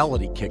least a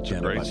melody kicked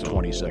in great about song.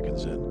 20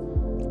 seconds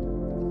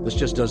in. This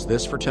just does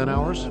this for 10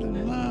 hours?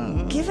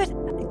 Give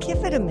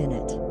it a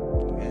minute.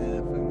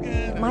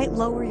 It might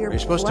lower your Are you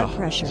supposed blood to?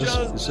 pressure.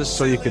 Is this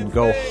so you can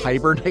go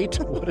hibernate?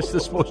 What is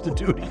this supposed to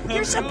do to you?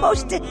 You're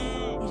supposed to.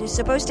 It is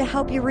supposed to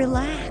help you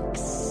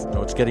relax,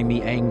 No, it's getting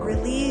me angry.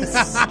 release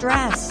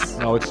stress.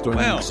 No, it's doing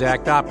Well. the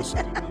exact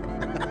opposite.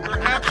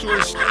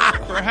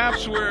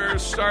 Perhaps we're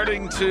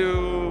starting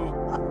to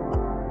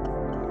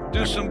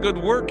do some good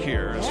work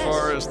here as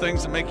far as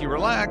things that make you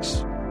relax.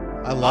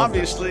 I love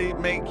obviously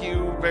make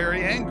you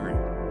very angry.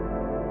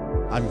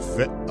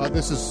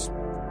 This is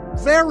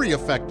very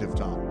effective,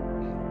 Tom.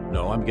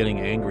 No, I'm getting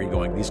angry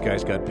going, these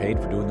guys got paid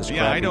for doing this Yeah,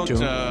 crappy I don't.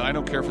 tune. I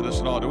don't care for this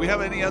at all. Do we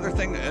have any other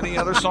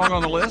song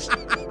on the list? Do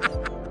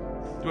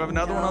we have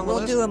another one on the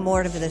We'll list? do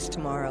more of this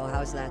tomorrow.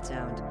 How's that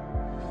sound?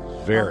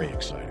 Very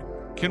exciting.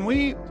 Can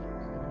we?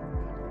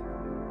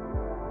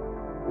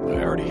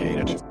 I already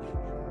hate it.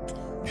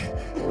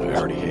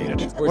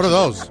 What are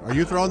those? Are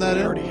you throwing that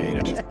in? I already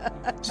hate it.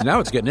 So now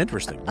it's getting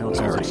interesting. Now it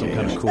sounds like some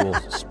kind of cool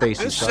space.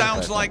 This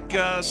sounds like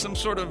some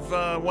sort of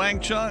Wang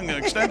Chung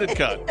extended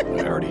cut.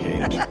 I already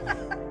hate it.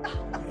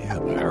 Yeah,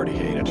 I already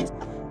hate it.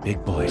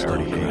 Big boys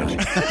don't cry.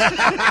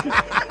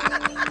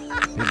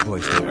 Big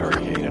boys don't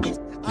already hate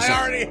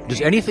it.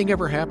 Does anything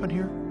ever happen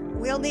here?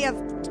 We only have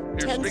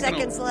 10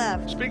 seconds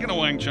left. Speaking of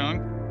Wang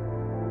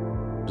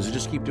Chung, does it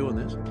just keep doing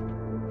this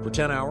for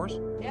 10 hours?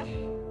 Yep.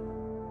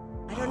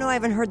 I don't know. I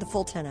haven't heard the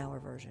full 10-hour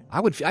version.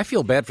 I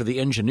feel bad for the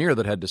engineer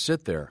that had to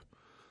sit there.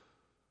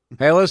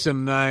 Hey,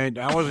 listen, I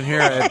wasn't here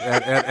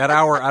at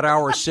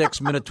hour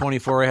 6, minute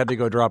 24. I had to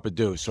go drop a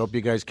deuce. Hope you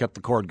guys kept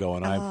the cord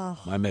going.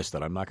 I missed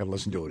it. I'm not going to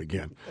listen to it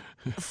again.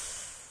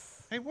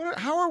 hey,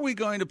 how are we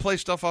going to play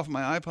stuff off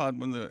my iPod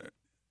when the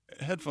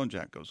headphone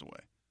jack goes away?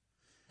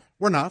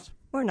 We're not.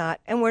 We're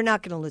not. And we're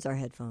not going to lose our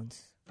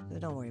headphones. So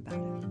don't worry about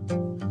it.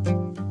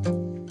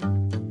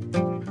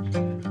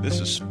 This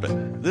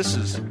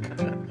is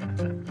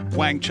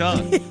Wang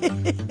Chung.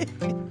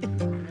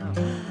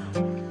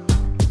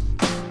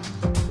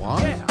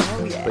 What?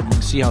 Oh, yeah. But you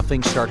can see how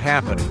things start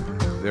happening.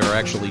 There are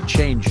actually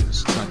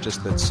changes. It's not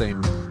just that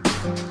same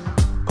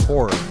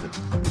chord.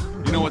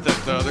 You know what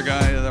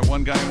that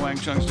one guy in Wang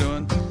Chung's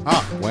doing?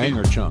 Wang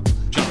or Chung?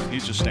 Chung.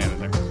 He's just standing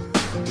there.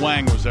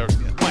 Wang's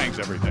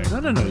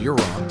everything. No, you're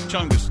wrong.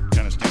 Chung just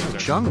kind of stands there.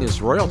 Chung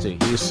is royalty.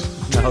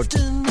 He's now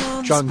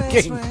Chung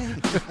King.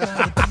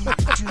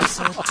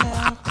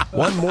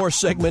 One more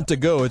segment to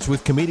go. It's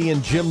with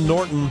comedian Jim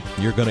Norton.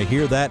 You're going to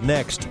hear that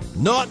next.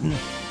 Norton!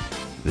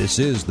 This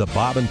is the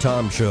Bob and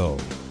Tom Show.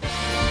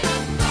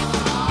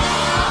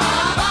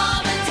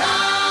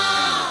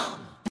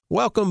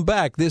 Welcome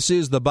back. This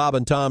is the Bob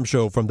and Tom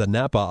Show from the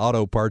Napa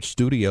Auto Parts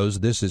Studios.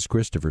 This is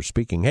Christopher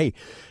speaking. Hey,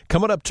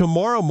 coming up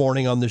tomorrow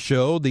morning on the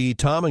show, the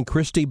Tom and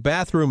Christy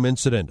bathroom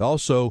incident.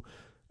 Also,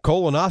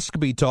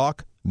 colonoscopy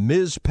talk,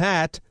 Ms.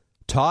 Pat,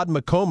 Todd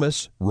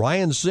McComas,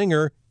 Ryan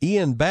Singer,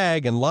 Ian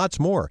Bagg, and lots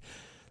more.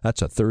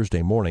 That's a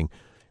Thursday morning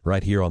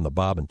right here on the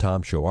Bob and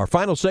Tom Show. Our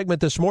final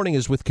segment this morning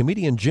is with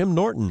comedian Jim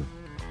Norton.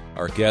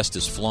 Our guest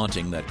is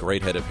flaunting that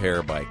great head of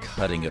hair by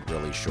cutting it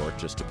really short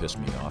just to piss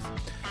me off.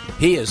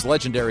 He is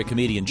legendary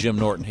comedian Jim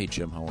Norton. Hey,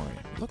 Jim, how are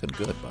you? Looking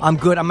good, bud. I'm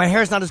good. My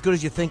hair's not as good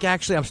as you think,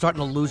 actually. I'm starting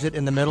to lose it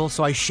in the middle,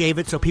 so I shave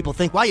it so people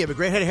think, wow, you have a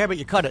great head of hair, but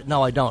you cut it.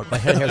 No, I don't. My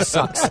head of hair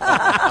sucks. It's a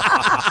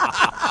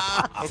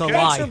lie.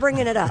 Thanks for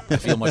bringing it up. I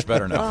feel much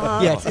better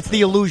now. Yeah, it's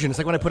the illusion. It's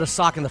like when I put a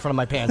sock in the front of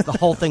my pants. The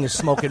whole thing is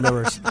smoke and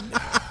mirrors.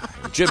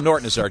 Jim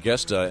Norton is our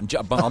guest,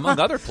 among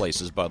other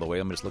places, by the way.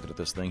 I'm just looking at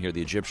this thing here,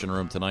 the Egyptian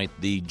Room tonight,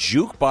 the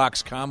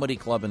Jukebox Comedy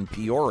Club in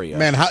Peoria.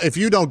 Man, if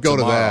you don't go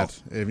tomorrow.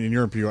 to that, I mean,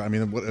 you're in Peoria. I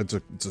mean,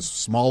 it's a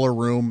smaller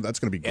room. That's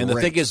going to be great. And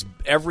the thing is,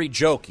 every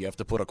joke you have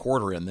to put a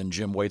quarter in, then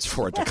Jim waits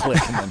for it to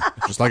click. And then,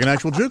 just like an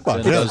actual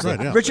jukebox. Yeah, that's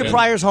right. Yeah. Richard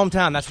Pryor's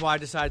hometown. That's why I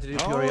decided to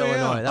do Peoria,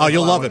 Illinois. Oh,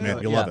 you'll love it,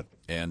 man. You'll love it.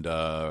 And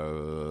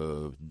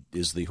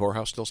is the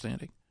whorehouse still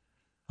standing?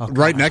 Oh,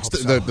 right next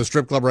to the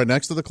strip club, right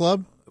next to the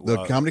club,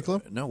 the comedy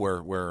club. No,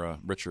 where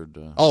Richard.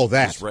 That's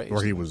was raised.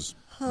 where he was.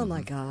 Oh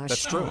my gosh,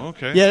 that's true. Oh,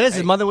 okay. Yeah, it is.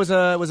 His mother was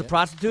a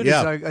prostitute.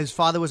 Yeah. His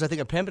father was, I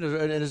think, a pimp,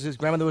 and his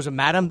grandmother was a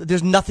madam.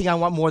 There's nothing I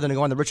want more than to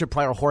go on the Richard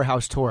Pryor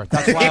whorehouse tour.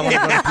 That's why I want to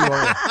go to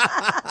Peoria.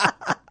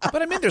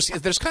 But I mean,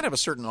 there's kind of a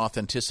certain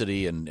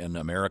authenticity and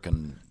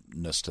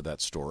Americanness to that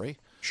story.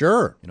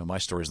 Sure. You know, my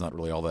story's not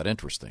really all that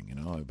interesting. You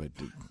know, but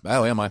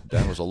my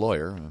dad was a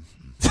lawyer.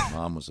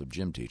 Mom was a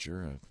gym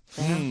teacher.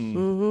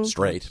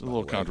 Straight. A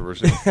little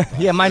controversial.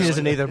 Yeah, mine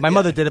isn't either. My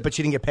mother did it, but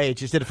she didn't get paid.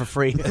 She just did it for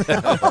free.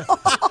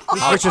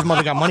 Richard's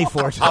mother got money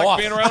for it. Like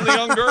being around the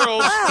young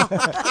girls,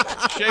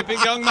 shaping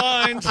young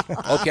minds.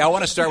 Okay, I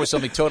want to start with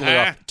something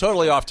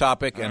totally off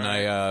topic,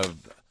 and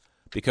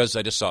because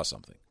I just saw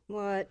something.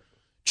 What?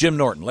 Jim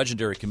Norton,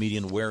 legendary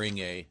comedian, wearing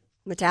a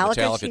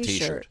Metallica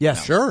T-shirt. Yes,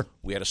 now, sure.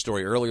 We had a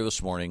story earlier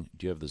this morning.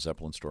 Do you have the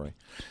Zeppelin story?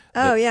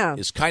 Oh, yeah.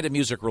 It's kind of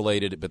music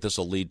related, but this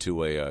will lead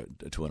to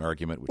an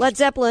argument. Led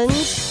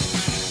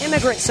Zeppelin's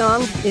Immigrant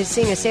Song is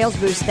seeing a sales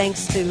boost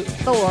thanks to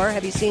Thor.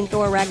 Have you seen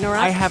Thor Ragnarok?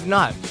 I have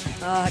not.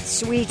 Oh, it's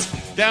sweet.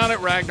 Down at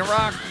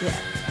Ragnarok. Yeah.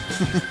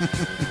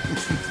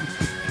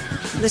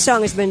 The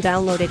song has been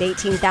downloaded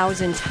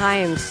 18,000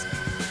 times,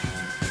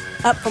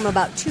 up from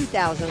about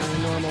 2,000 on a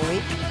normal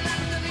week.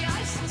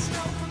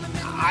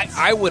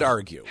 I would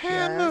argue.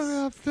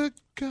 Yes.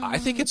 I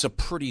think it's a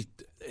pretty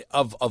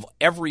of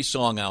every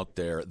song out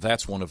there.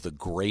 That's one of the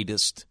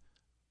greatest.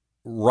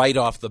 Right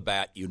off the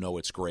bat, you know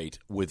it's great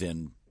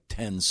within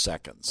 10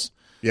 seconds.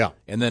 Yeah,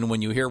 and then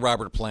when you hear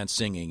Robert Plant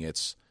singing,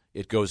 it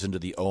goes into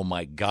the oh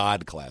my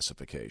God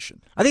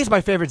classification. I think it's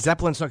my favorite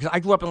Zeppelin song because I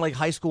grew up in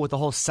high school with the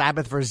whole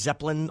Sabbath versus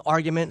Zeppelin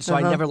argument. So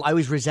I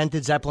always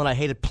resented Zeppelin. I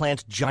hated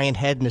Plant's giant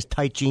head and his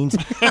tight jeans.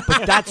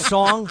 But that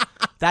song,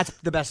 that's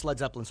the best Led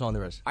Zeppelin song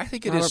there is. I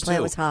think it Robert is Plant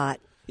too. was hot.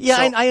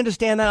 Yeah, I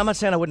understand that. I'm not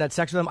saying I wouldn't have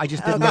sex with them. I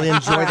just didn't really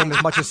enjoy them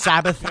as much as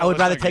Sabbath. I would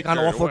rather take on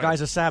all four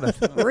guys as Sabbath.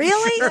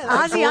 Really?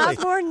 Ozzy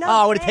Osbourne? No. Oh,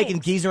 I would have taken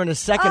Geezer in a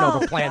second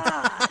over Plant.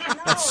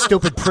 That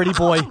stupid pretty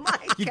boy.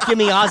 You give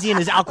me Ozzy and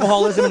his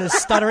alcoholism and his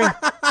stuttering.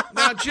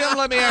 Now, Jim,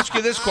 let me ask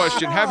you this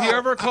question. Have you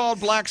ever called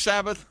Black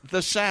Sabbath the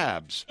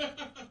Sabs?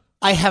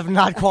 I have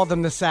not called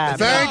them the Sabs.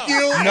 Thank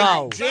you.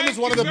 No. Jim is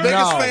one of the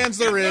biggest fans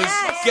there is.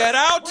 Get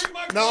out.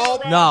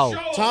 No.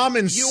 Tom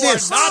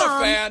insists. You are not a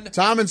fan.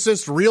 Tom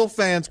insists real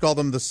fans call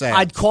them the Sabs.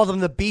 I'd call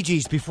them the Bee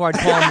Gees before I'd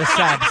call them the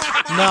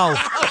Sabs. No.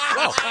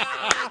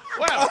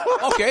 Well,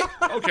 okay.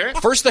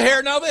 First the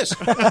hair, now this.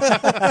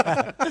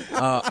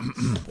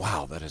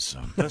 Wow, that is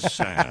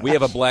sad. We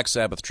have a Black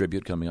Sabbath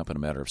tribute coming up in a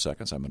matter of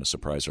seconds. I'm going to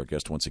surprise our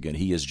guest once again.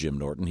 He is Jim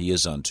Norton. He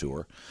is on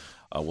tour.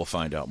 We'll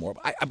find out more.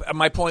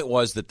 My point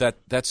was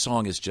that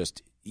song is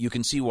just, you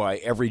can see why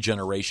every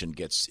generation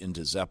gets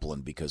into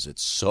Zeppelin because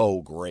it's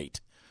so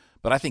great.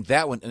 But I think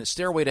that one, and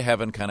Stairway to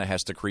Heaven, kind of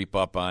has to creep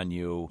up on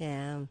you.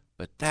 Yeah.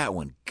 But that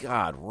one,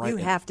 God, right. You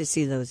have to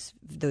see those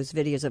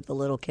videos of the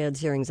little kids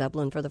hearing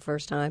Zeppelin for the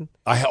first time.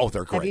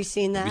 They're great. Have you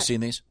seen that? Have you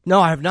seen these?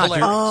 No, I have not.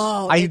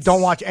 Oh, I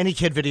don't watch any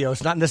kid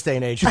videos, not in this day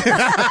and age. No. Yeah.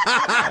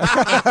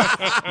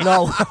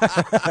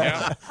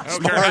 I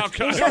don't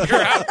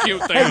care how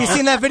cute they are. Have you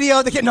seen that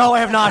video? No,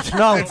 I have not.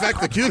 No. In fact,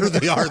 the cuter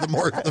they are,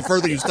 the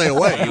further you stay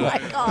away. Oh, my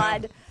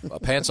God.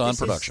 Pants on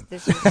production.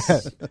 This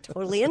is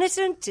totally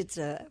innocent. It's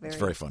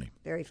very funny.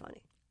 Very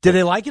funny. Did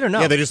they like it or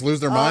no? Yeah, they just lose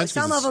their minds.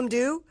 Some of them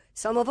do.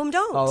 Some of them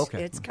don't. Oh,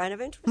 okay. It's kind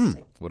of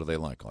interesting. What do they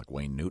like? Like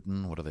Wayne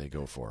Newton? What do they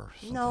go for?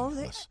 No.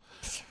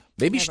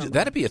 Maybe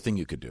that'd be a thing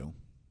you could do.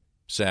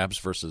 Sabs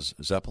versus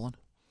Zeppelin.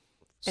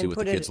 See what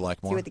the kids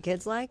like more. See what the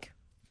kids like.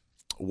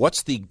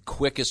 What's the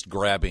quickest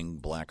grabbing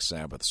Black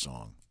Sabbath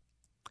song?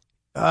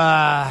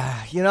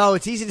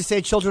 It's easy to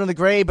say Children of the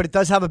Grave, but it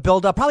does have a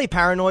build-up. Probably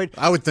Paranoid.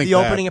 I would think the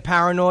opening of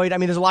Paranoid. I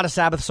mean, there's a lot of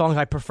Sabbath songs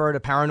I prefer to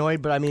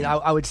Paranoid, but I mean,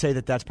 I would say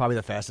that's probably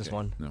the fastest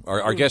one. No.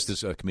 Our guest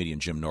is comedian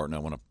Jim Norton. I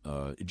want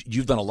to.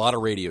 You've done a lot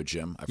of radio,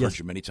 Jim. I've heard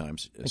you many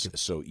times,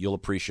 so you'll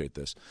appreciate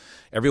this.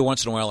 Every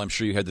once in a while, I'm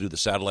sure you had to do the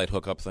satellite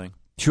hookup thing.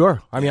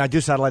 Sure. I mean, I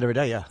do satellite every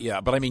day. Yeah.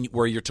 Yeah, but I mean,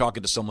 where you're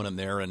talking to someone in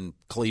there in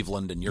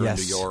Cleveland and you're in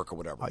New York or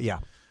whatever.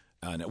 Yeah.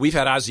 We've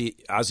had Ozzy.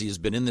 Ozzy has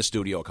been in the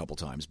studio a couple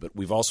times, but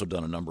we've also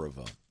done a number of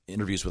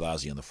interviews with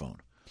Ozzy on the phone.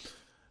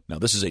 Now,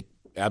 this is a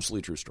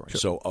absolutely true story. Sure.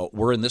 So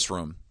we're in this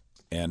room,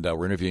 and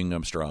we're interviewing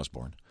Mr.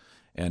 Osborne,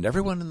 and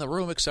everyone in the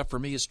room except for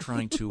me is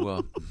trying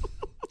to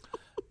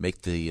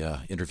make the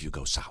interview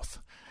go south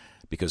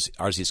because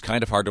Ozzy is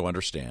kind of hard to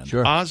understand.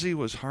 Sure. Ozzy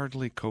was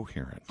hardly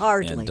coherent.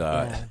 Hardly.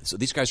 And so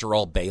these guys are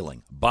all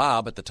bailing.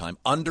 Bob, at the time,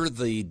 under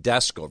the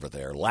desk over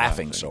there,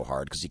 laughing so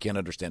hard because he can't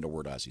understand a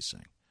word Ozzy's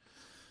saying.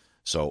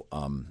 So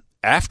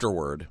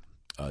afterward,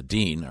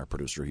 Dean, our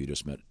producer who you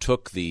just met,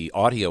 took the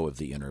audio of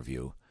the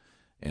interview.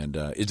 And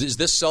is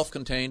this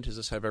self-contained? Does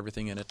this have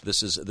everything in it?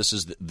 This is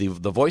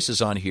the voice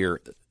is on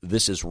here.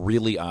 This is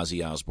really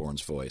Ozzy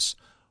Osbourne's voice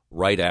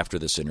right after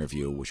this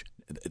interview, which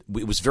it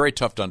was very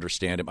tough to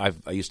understand him. I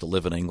used to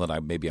live in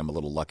England. Maybe I'm a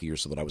little luckier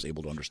so that I was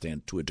able to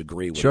understand to a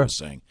degree what he was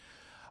saying.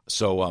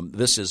 So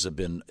this is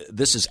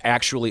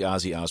actually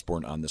Ozzy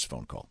Osbourne on this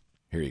phone call.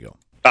 Here you go.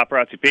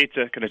 Paparazzi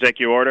Pizza, can I take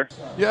your order?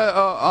 Yeah,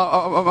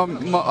 I'm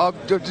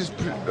just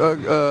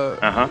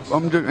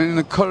I'm in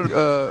the car.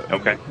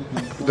 Okay.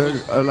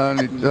 They're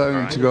allowing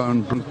to go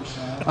on,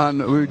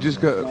 and we just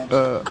got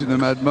to the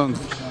Mad Monk.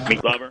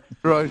 Meat lover?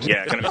 Right.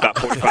 Yeah, going to be about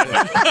 45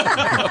 minutes.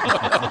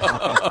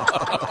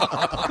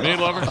 Meat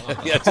lover?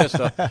 Yeah,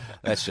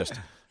 that's just.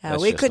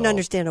 We couldn't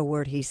understand a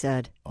word he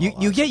said.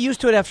 You get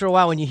used to it after a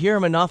while. When you hear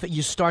him enough,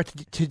 you start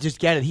to just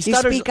get it. Do you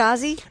speak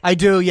Ozzy? I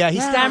do, yeah. He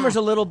stammers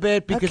a little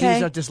bit because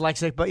he's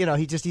dyslexic, but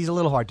he's a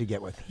little hard to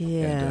get with.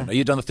 Yeah.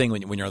 You've done the thing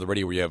when you're on the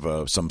radio where you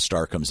have some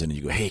star comes in and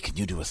you go, hey, can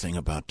you do a thing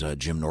about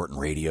Jim Norton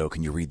Radio?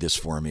 Can you read this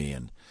for me?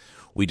 And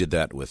we did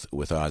that with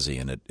Ozzy,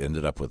 and it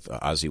ended up with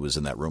Ozzy was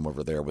in that room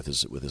over there with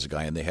his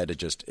guy, and they had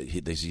to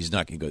he's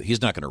not going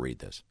to read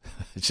this.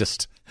 It's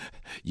just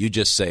you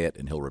just say it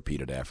and he'll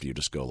repeat it after you.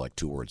 Just go like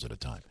 2 words at a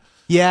time.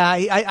 Yeah,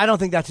 I don't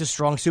think that's his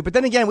strong suit. But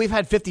then again, we've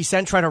had 50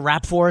 Cent try to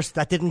rap for us.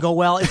 That didn't go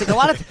well. It's like a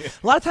lot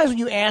of times when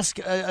you ask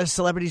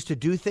celebrities to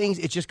do things,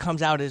 it just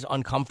comes out as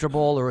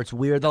uncomfortable or it's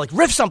weird. They're like,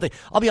 riff something.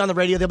 I'll be on the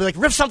radio. They'll be like,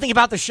 riff something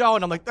about the show.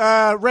 And I'm like,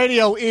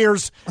 radio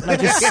ears. And I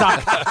just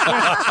suck.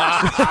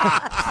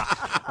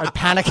 I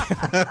panic.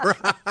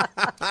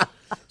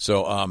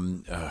 So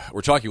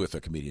we're talking with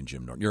a comedian,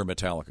 Jim Norton. You're a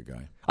Metallica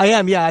guy. I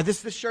am, yeah.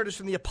 This shirt is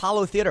from the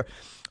Apollo Theater.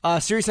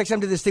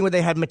 SiriusXM did this thing where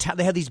they had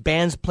these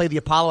bands play the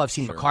Apollo. I've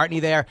seen McCartney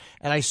there,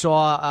 and I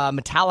saw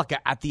Metallica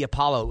at the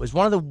Apollo. It was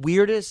one of the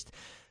weirdest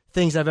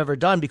things I've ever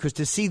done because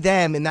to see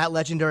them in that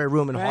legendary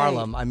room in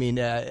Harlem, I mean,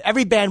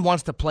 every band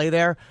wants to play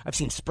there. I've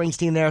seen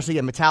Springsteen there, so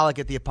yeah, Metallica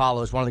at the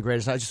Apollo is one of the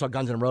greatest. I just saw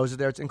Guns N' Roses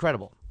there. It's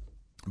incredible.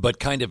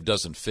 But kind of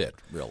doesn't fit,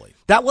 really.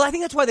 I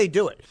think that's why they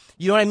do it.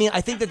 You know what I mean?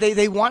 I think that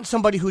they want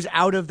somebody who's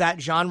out of that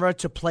genre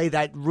to play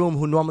that room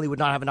who normally would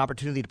not have an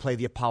opportunity to play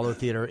the Apollo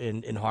Theater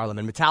in Harlem.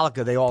 And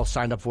Metallica, they all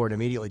signed up for it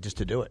immediately just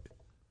to do it.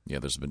 Yeah,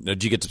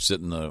 did you get to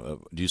sit do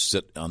you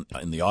sit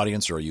in the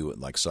audience, or are you at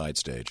like side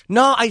stage?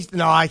 No,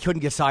 I couldn't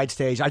get side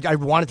stage. I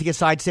wanted to get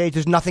side stage.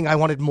 There's nothing I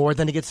wanted more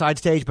than to get side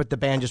stage, but the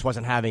band just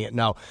wasn't having it.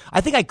 No,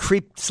 I think I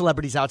creep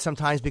celebrities out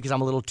sometimes because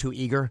I'm a little too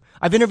eager.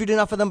 I've interviewed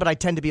enough of them, but I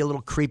tend to be a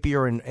little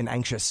creepier and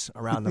anxious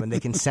around them, and they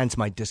can sense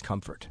my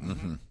discomfort.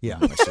 Mm-hmm. Yeah.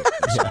 So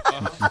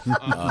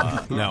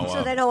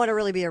they don't want to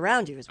really be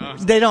around you.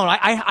 They don't.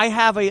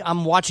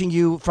 I'm watching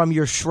you from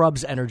your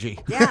shrubs energy.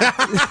 Yeah,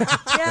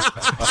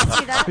 I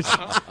see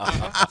that.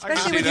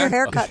 Especially with your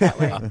haircut that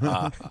way.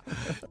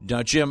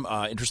 Now, Jim,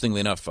 interestingly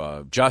enough,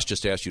 Josh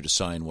just asked you to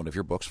sign one of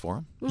your books for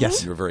him.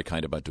 Yes. You were very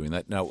kind about doing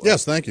that. Now,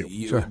 yes, thank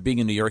you. Being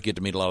in New York, you get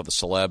to meet a lot of the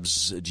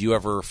celebs. Do you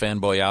ever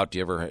fanboy out? Do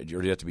you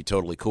have to be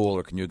totally cool,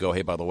 or can you go,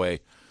 hey, by the way,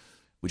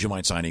 would you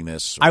mind signing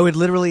this? I would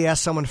literally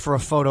ask someone for a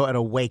photo at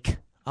a wake.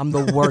 I'm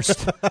the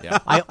worst. Yeah.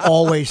 I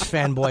always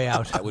fanboy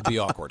out. That would be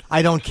awkward.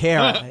 I don't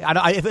care.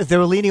 If they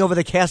were leaning over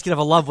the casket of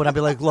a loved one, I'd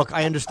be like, look,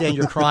 I understand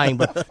you're crying,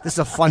 but this is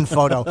a fun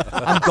photo.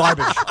 I'm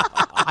garbage.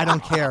 I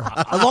don't care.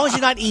 As long as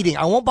you're not eating.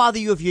 I won't bother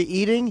you if you're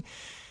eating.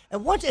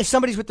 And if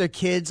somebody's with their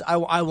kids,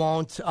 I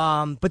won't.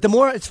 But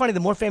it's funny,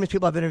 the more famous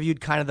people I've interviewed,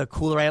 kind of the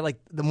cooler I am,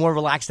 like the more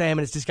relaxed I am,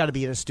 and it's just got to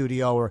be in a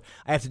studio or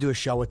I have to do a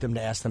show with them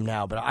to ask them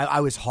now. But I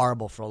was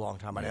horrible for a long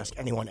time. I'd ask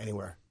anyone,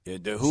 anywhere.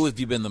 Who have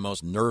you been the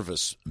most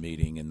nervous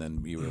meeting, and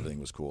then everything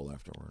was cool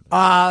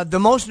afterward? The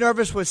most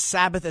nervous was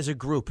Sabbath as a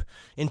group.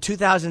 In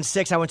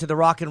 2006, I went to the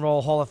Rock and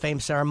Roll Hall of Fame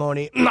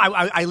ceremony.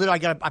 I literally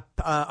got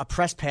a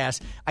press pass.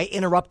 I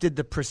interrupted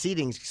the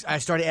proceedings. I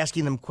started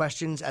asking them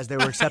questions as they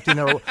were accepting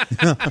their,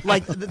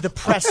 like the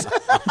press.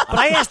 But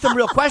I asked them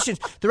real questions.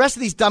 The rest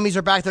of these dummies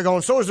are back there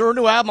going, so is there a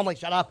new album? I'm like,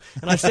 shut up.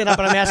 And I stand up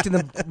and I'm asking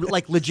them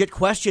like legit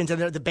questions,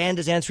 and the band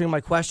is answering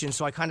my questions.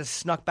 So I kind of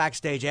snuck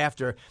backstage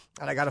after,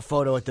 and I got a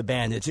photo at the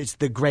band. It's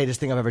the greatest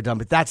thing I've ever done,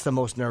 but that's the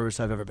most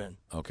nervous I've ever been.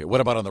 Okay. What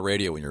about on the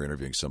radio when you're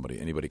interviewing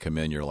somebody? Anybody come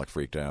in, you're like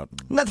freaked out?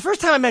 No, the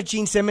first time I met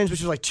Gene Simmons,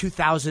 which was like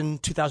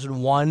 2000,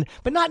 2001,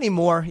 but not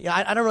anymore. Yeah,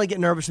 I don't really get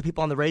nervous with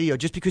people on the radio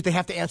just because they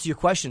have to answer your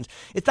questions.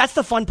 That's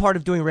the fun part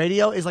of doing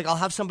radio is like I'll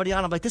have somebody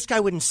on. I'm like, this guy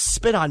wouldn't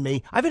spit on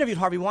me. I've interviewed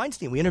Harvey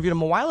Weinstein. We interviewed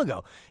him a while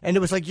ago. And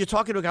it was like you're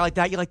talking to a guy like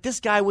that. You're like, this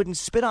guy wouldn't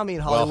spit on me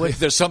in Hollywood. Well, if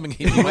there's something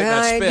he might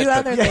not spit. Do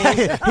other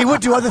things. He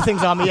would do other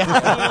things on me.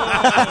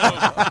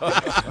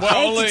 Well,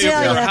 only if you're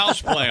a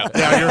houseplant.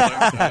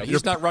 Yeah,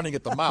 he's not running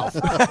at the mouth.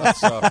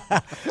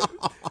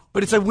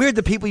 But it's like weird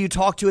the people you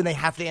talk to and they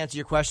have to answer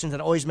your questions. And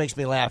it always makes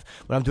me laugh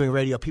when I'm doing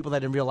radio. People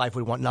that in real life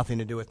would want nothing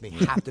to do with me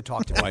have to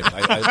talk to me.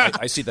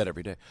 I see that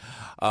every day.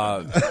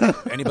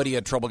 Anybody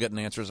had trouble getting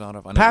answers out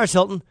of? Paris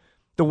Hilton.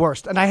 The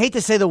worst. And I hate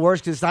to say the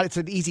worst because it's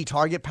an easy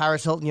target,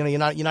 Paris Hilton. You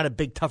know, you're not a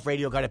big, tough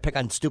radio guy to pick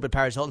on stupid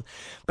Paris Hilton.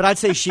 But I'd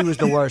say she was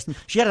the worst.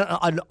 She had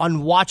an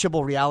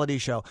unwatchable reality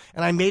show.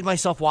 And I made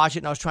myself watch it,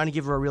 and I was trying to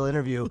give her a real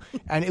interview.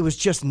 And it was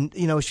just,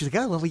 she's like,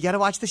 oh, well, we got to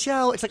watch the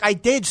show. It's like, I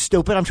did,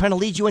 stupid. I'm trying to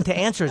lead you into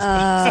answers. So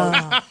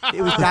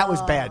that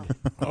was bad.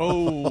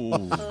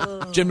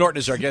 Oh. Jim Norton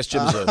is our guest.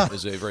 Jim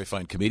is a very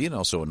fine comedian,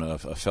 also a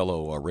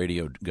fellow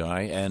radio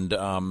guy. And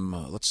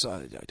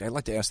I'd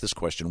like to ask this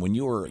question. When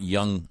you were a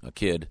young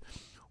kid,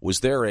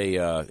 was there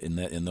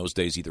in those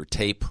days either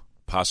tape,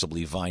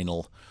 possibly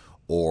vinyl,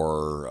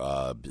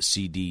 or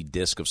CD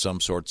disc of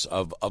some sorts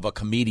of a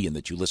comedian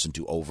that you listened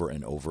to over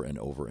and over and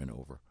over and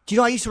over? Do you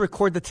know, I used to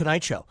record The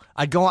Tonight Show.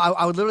 I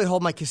would literally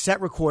hold my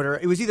cassette recorder.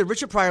 It was either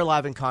Richard Pryor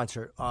live in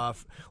concert,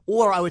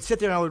 or I would sit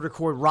there and I would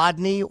record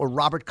Rodney or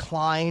Robert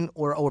Klein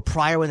or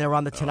Pryor when they were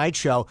on The Tonight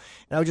Show,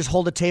 and I would just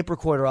hold a tape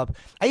recorder up.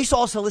 I used to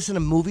also listen to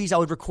movies. I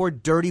would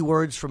record dirty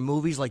words from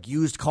movies like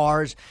Used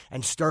Cars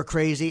and Stir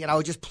Crazy, and I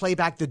would just play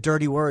back the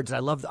dirty words. I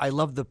love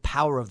the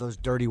power of those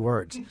dirty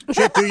words.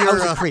 Chick, do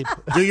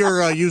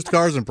your Used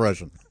Cars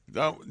impression.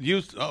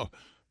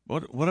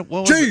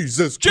 What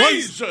Jesus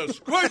Christ. Jesus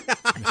Christ!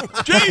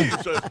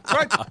 Jesus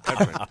Christ!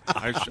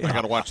 I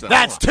got to watch that.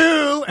 That's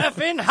too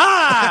effing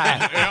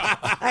high.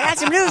 I got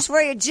some news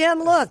for you, Jim.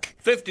 Look.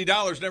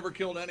 $50 never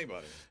killed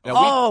anybody.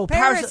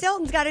 Paris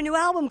Hilton's got a new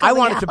album coming I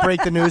wanted out. to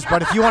break the news,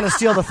 but if you want to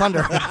steal the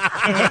thunder.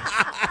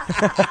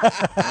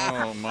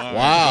 Oh,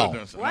 my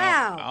goodness.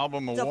 Wow.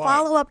 Album of It's a what?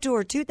 follow-up to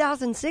her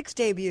 2006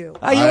 debut.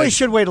 You always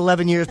should wait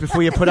 11 years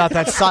before you put out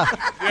that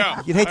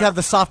Yeah. You'd hate to have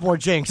the sophomore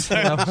jinx. You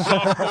know?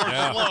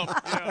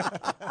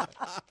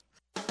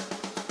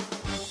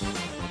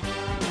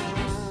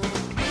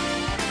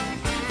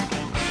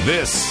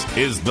 This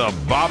is the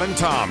Bob and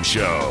Tom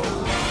Show.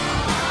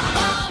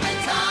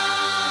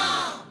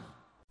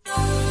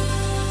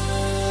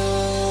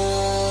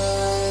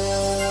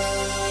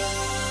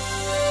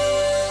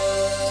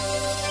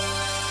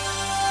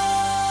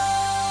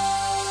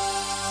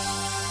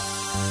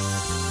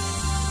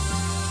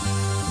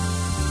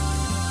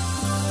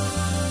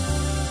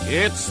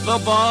 It's the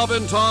Bob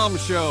and Tom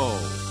Show.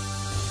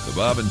 The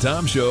Bob and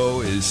Tom Show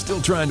is still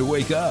trying to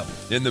wake up.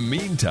 In the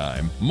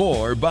meantime,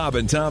 more Bob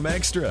and Tom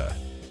Extra.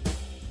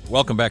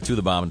 Welcome back to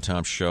the Bob and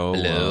Tom Show.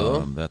 Hello.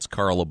 That's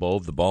Carl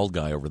LeBove, the bald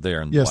guy over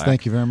there in Yes, black.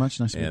 thank you very much.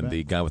 Nice to be And back.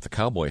 the guy with the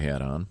cowboy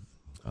hat on.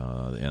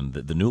 And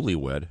the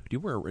newlywed. Do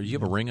you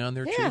have a ring on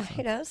there, Chief? Yeah,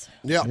 he does.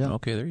 Yeah.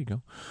 Okay, there you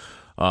go.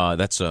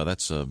 That's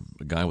a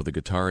guy with a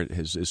guitar.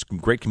 His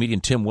great comedian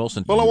Tim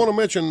Wilson. Well, I want to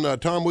mention,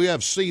 Tom, we have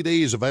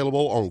CDs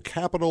available on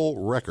Capitol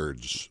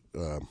Records.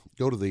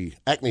 Go to the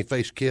Acne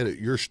Face Kid at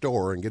your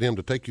store and get him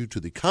to take you to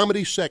the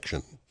comedy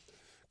section.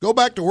 Go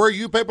back to where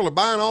you people are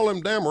buying all them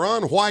damn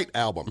Ron White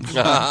albums.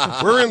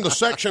 We're in the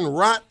section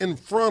right in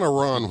front of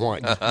Ron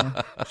White.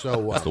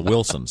 So It's the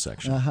Wilson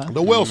section.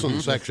 The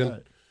Wilson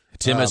section.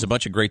 Tim has a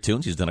bunch of great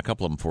tunes. He's done a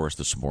couple of them for us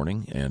this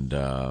morning, and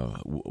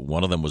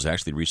one of them was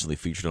actually recently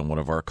featured on one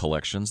of our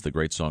collections, the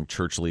great song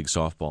Church League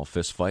Softball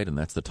Fist Fight, and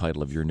that's the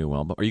title of your new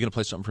album. Are you going to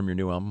play something from your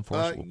new album for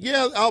us?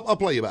 Yeah, I'll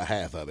play you about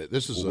half of it.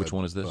 This is Which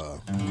one is this?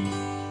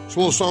 It's a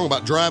little song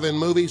about drive-in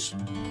movies.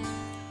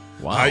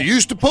 Wow. I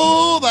used to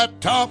pull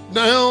that top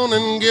down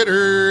and get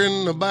her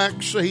in the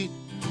back seat.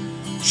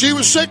 She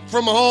was sick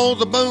from all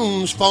the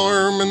Boone's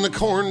farm and the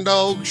corn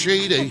dog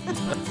she'd eat.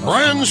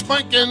 Brand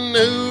spanking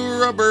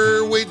new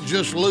rubber, we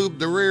just lubed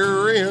the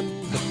rear end.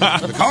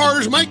 The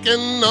car's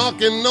making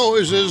knocking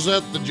noises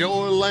at the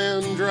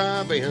Joyland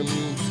Drive-In.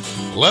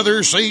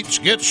 Leather seats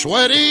get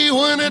sweaty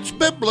when it's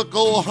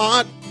biblical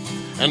hot.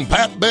 And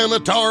Pat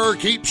Benatar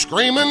keeps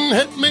screaming,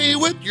 hit me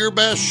with your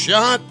best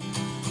shot.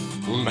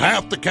 And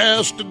half the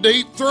cast of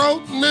Deep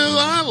Throat knew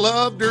I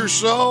loved her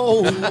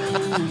so.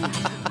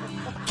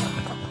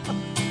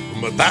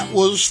 But that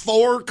was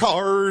 4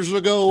 cars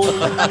ago.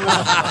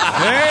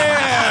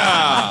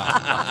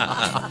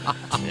 Yeah!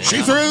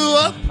 She threw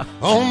up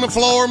on the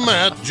floor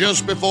mat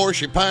just before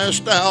she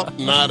passed out,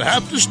 and I'd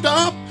have to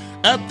stop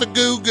at the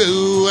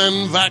goo-goo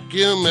and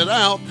vacuum it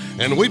out.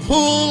 And we'd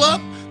pull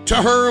up to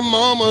her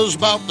mama's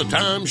about the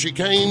time she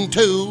came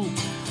to.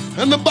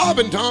 And the Bob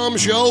and Tom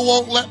Show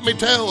won't let me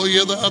tell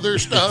you the other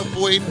stuff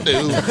we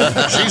do.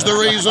 She's the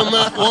reason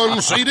that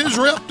one seat is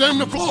ripped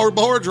and the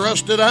floorboards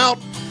rusted out.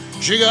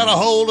 She got a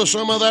hold of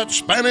some of that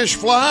Spanish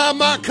fly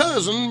my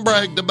cousin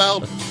bragged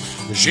about.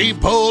 She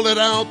pulled it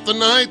out the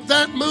night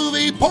that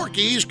movie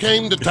Porky's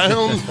came to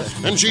town.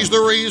 And she's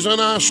the reason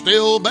I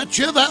still bet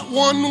you that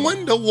one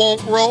window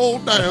won't roll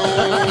down.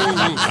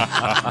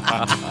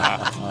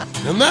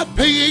 And that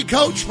PE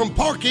coach from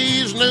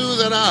Porky's knew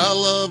that I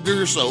loved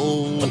her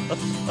so.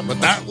 But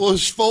that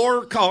was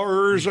 4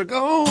 cars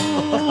ago.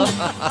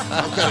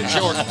 I'll cut it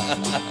short.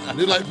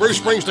 Do like Bruce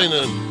Springsteen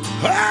and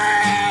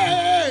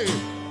hey!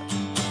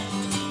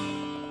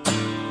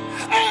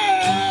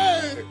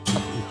 Hey!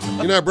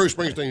 You know, Bruce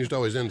Springsteen used to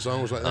always end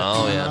songs like that.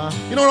 Oh, yeah.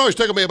 You know what always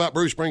tickled me about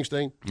Bruce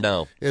Springsteen?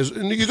 No. Is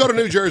you go to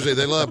New Jersey,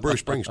 they love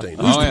Bruce Springsteen.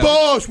 Oh, Who's yeah. the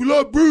boss? We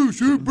love Bruce.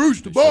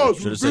 Bruce the boss.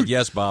 Should have said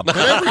yes, Bob. And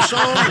every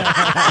song.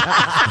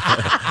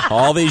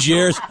 All these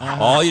years,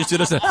 all you should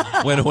have said.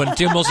 When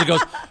Tim Wilson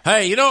goes,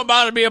 hey, you know what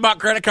bothered me about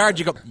credit cards?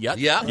 You go, yep.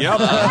 Yeah. Yep.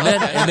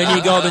 And then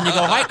you go,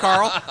 hi,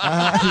 Carl.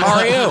 How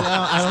are you?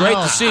 It's great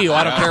to see you.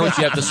 I don't care what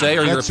you have to say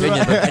or your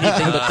opinion, but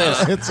anything but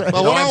this.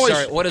 Well, what always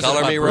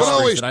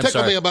Springsteen?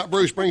 tickled me about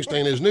Bruce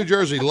Springsteen is New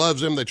Jersey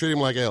loves him. They treat him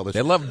like Elvis.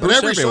 They love But Bruce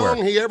every everywhere.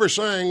 song he ever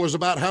sang was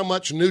about how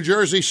much New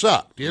Jersey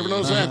sucked. Do you ever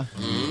notice that?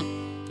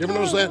 You ever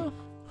notice that?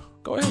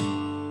 Go ahead.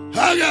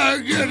 I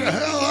gotta get the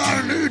hell out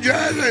of New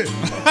Jersey.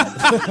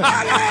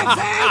 I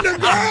gotta find a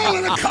girl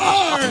in a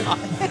car.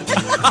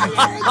 I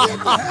gotta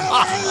get the hell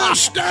out of this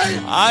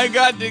state. I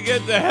got to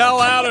get the hell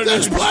out of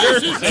This this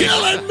place is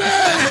killing me.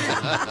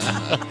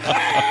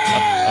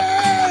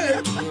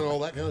 All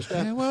that kind of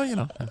stuff. Yeah, well, you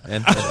know.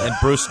 And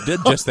Bruce did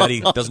just that.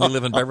 Doesn't he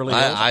live in Beverly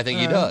Hills? I think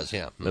he does,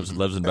 yeah. Lives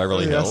in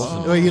Beverly Yes.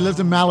 Hills. Well, he lived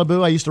in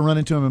Malibu. I used to run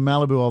into him in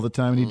Malibu all the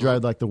time, and he'd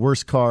drive like the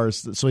worst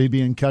cars, so he'd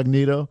be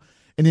incognito.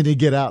 And then he'd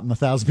get out, and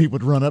 1,000 people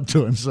would run up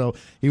to him. So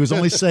he was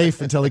only safe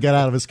until he got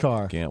out of his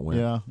car. Can't win.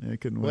 Yeah,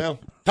 couldn't win. Well,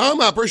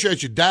 Tom, I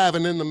appreciate you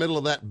diving in the middle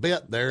of that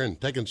bit there and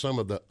taking some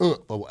of the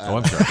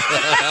I'm sorry.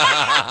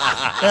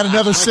 And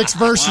another 6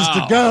 verses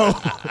to go.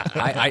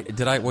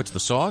 Did I watch the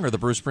song or the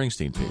Bruce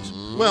Springsteen piece?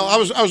 Well, I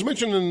was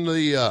mentioning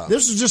the.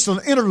 This is just an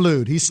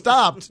interlude. He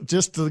stopped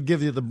just to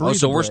give you the breather.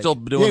 so we're break. still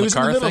doing he the was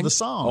car in the middle thing? of the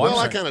song. Well,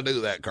 I kind of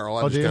do that, Carl.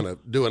 I Oh, just do you? kind of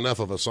do enough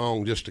of a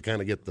song just to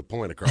kind of get the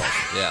point across.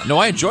 Yeah. No,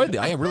 I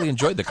really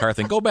enjoyed the car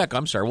thing. Go back.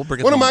 I'm sorry. We'll bring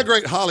it. One of my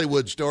great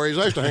Hollywood stories.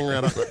 I used to hang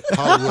around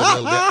Hollywood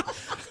a little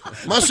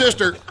bit. My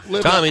sister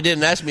lived. Tommy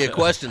didn't ask me a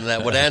question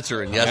that would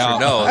answer in yes Yeah. or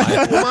no.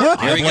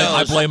 Here he goes.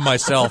 I blame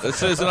myself.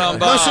 This isn't on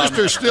My Bob.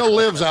 sister still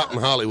lives out in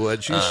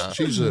Hollywood.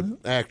 She's an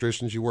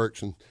actress and she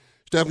works and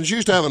stuff. And she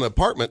used to have an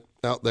apartment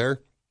out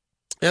there.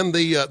 And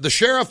the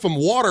sheriff from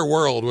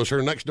Waterworld was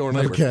her next door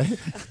neighbor. Okay.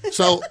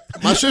 So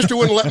my sister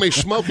wouldn't let me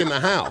smoke in the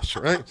house,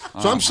 right?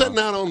 So I'm sitting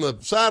out on the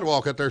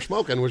sidewalk out there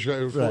smoking, which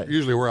is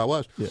usually where I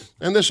was. Yeah.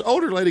 And this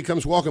older lady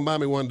comes walking by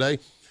me one day,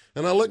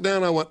 and I looked down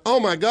and I went,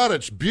 "Oh my God,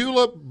 it's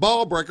Beulah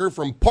Ballbreaker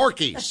from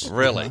Porky's."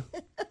 Really?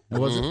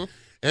 Was it?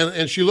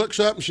 And she looks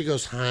up and she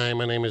goes, "Hi,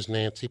 my name is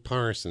Nancy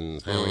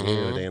Parsons. How are you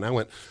today?" And I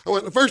went,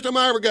 the first time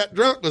I ever got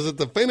drunk was at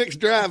the Phoenix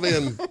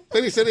Drive-In,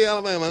 Phoenix City,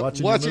 Alabama,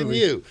 watching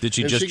you. Did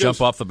she And just she jump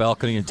goes, off the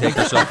balcony and take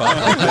herself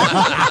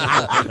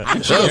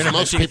out? She goes,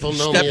 most people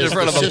know stepped me in as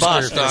front the of a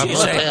bus, sister Tom. from She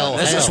said, Motel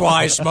This Hell. is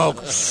why I smoke.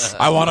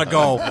 I want to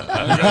go.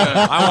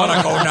 I want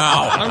to go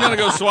now. I'm going to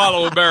go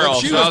swallow a barrel,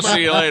 She so was I'll my-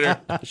 see you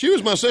later. She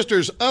was my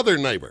sister's other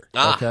neighbor,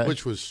 Okay.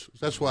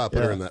 that's why I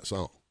put her in that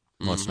song.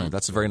 Well, that's nice.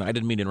 That's very nice. I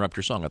didn't mean to interrupt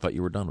your song. I thought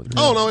you were done with it.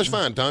 Oh, no, it's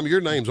fine, Tom.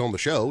 Your name's on the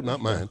show, not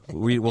mine.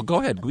 Well,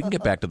 go ahead. We can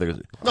get back to the.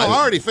 No, I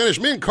already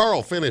finished. Me and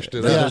Carl finished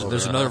it.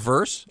 There's another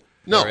verse?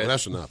 No,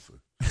 that's enough.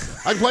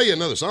 I can play you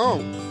another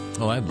song.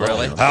 Oh, I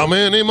Really? How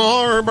many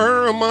more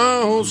Marlboro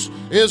miles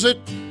is it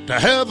to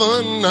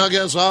heaven? I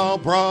guess I'll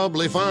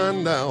probably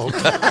find out.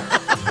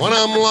 When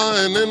I'm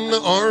lying in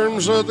the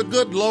arms of the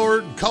good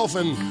Lord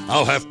coughing,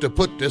 I'll have to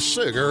put this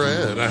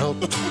cigarette out.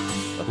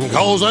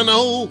 'Cause I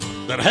know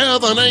that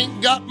heaven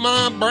ain't got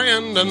my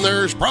brand, and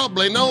there's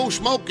probably no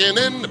smoking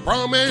in the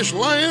promised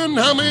land.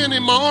 How many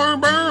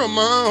Marlboro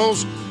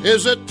miles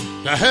is it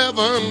to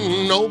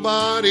heaven?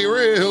 Nobody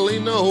really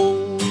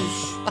knows.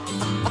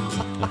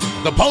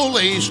 The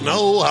police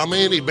know how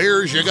many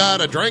beers you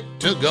gotta drink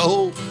to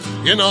go.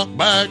 You knock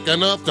back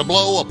enough to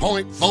blow a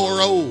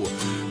 .40.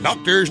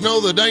 Doctors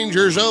know the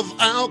dangers of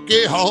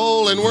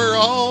alcohol, and we're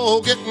all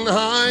getting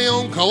high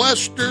on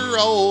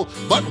cholesterol.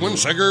 But when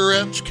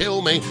cigarettes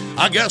kill me,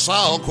 I guess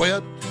I'll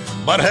quit.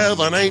 But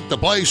heaven ain't the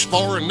place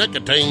for a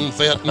nicotine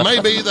fit.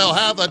 Maybe they'll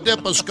have a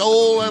dip of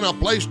skull and a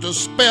place to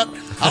spit.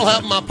 I'll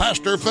have my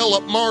pastor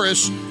Philip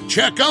Morris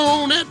check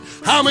on it.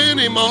 How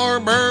many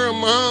Marlboro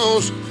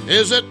miles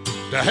is it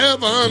to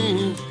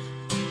heaven?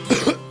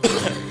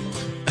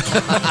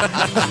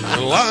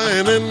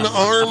 Lying in the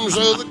arms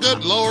of the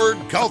good Lord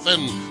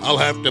coughing, I'll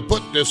have to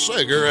put this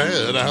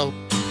cigarette out.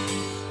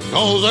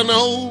 'Cause I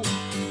know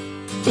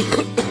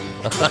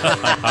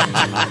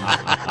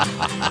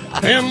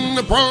in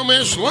the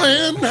promised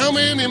land, how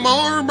many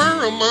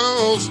Marlboro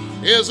miles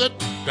is it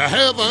to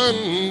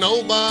heaven?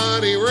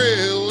 Nobody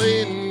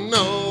really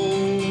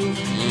knows.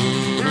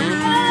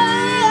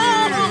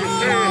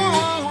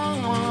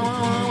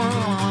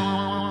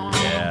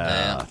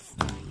 Yeah.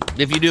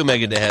 If you do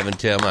make it to heaven,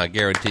 Tim, I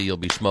guarantee you'll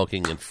be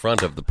smoking in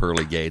front of the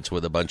pearly gates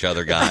with a bunch of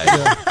other guys.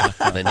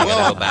 And then you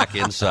got to go back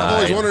I've inside.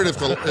 always wondered if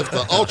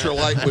the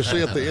ultralight we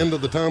see at the end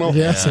of the tunnel.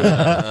 Yes.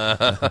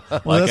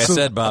 Like I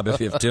said, Bob, if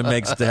Tim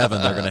makes it to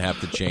heaven, they're going to have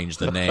to change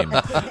the name.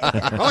 Oh,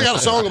 I got a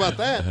song about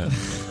that.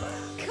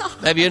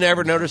 Have you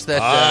never noticed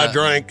that? I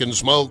drank and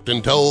smoked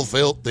and told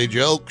filthy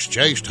jokes,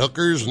 chased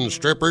hookers and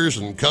strippers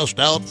and cussed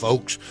out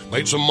folks,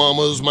 made some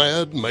mamas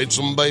mad, made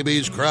some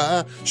babies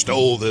cry,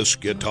 stole this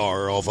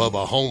guitar off of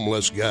a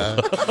homeless guy.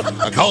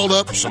 I called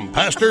up some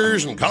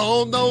pastors and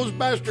called those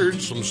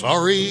bastards some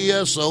sorry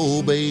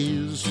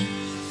SOBs.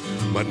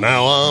 But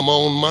now I'm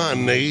on my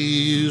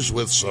knees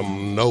with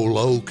some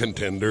no-low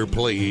contender,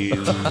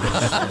 please.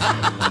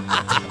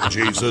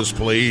 Jesus,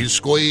 please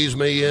squeeze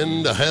me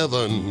into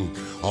heaven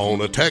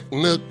on a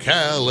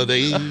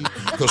technicality,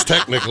 'cause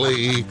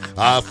technically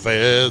I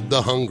fed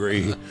the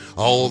hungry,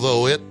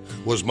 although it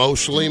was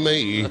mostly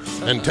me,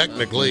 and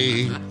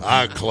technically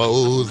I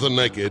clothed the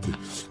naked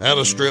at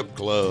a strip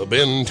club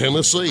in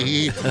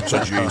Tennessee.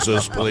 So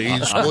Jesus,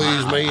 please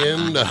squeeze me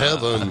into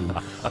heaven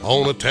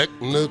on a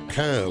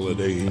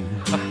technicality.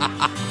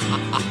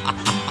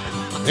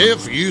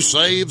 If you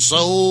save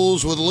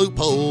souls with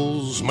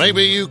loopholes,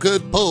 maybe you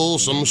could pull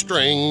some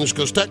strings,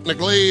 'cause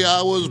technically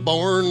I was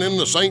born in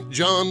the St.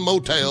 John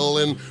Motel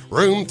in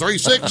room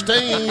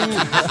 316.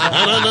 And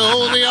I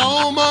know the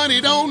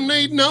Almighty don't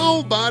need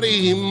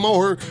nobody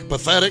more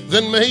pathetic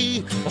than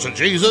me. So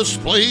Jesus,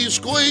 please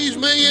squeeze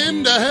me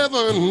into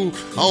heaven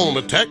on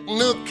a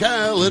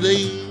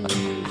technicality.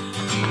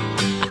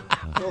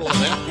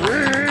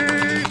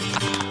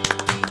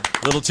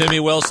 Little Timmy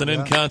Wilson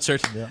in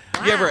concert. Wow.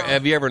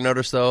 Have you ever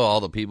noticed, though,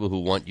 all the people who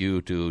want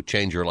you to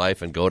change your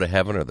life and go to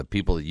heaven are the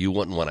people that you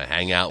wouldn't want to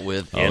hang out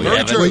with in heaven? Well,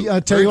 I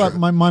tell you what,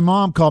 my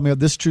mom called me up.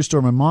 This is a true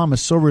story. My mom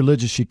is so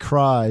religious, she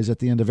cries at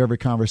the end of every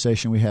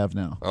conversation we have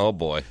now. Oh,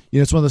 boy. You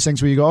know, it's one of those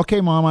things where you go, okay,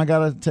 Mom, I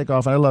got to take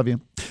off. I love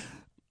you.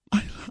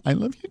 I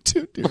love you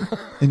too, dear.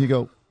 And you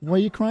go, what are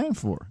you crying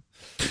for?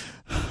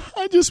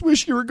 I just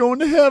wish you were going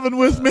to heaven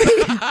with me.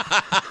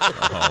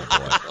 Oh, boy.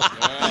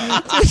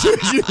 I just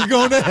wish you were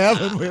going to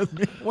heaven with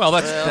me. Well,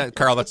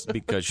 Carl, that's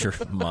because your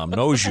mom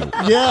knows you.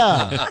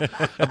 Yeah.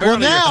 Well,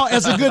 now,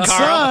 as a good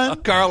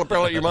son. Carl,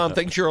 apparently your mom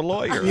thinks you're a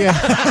lawyer. Yeah.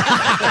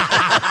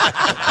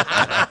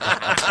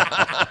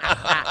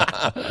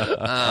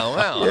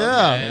 Well.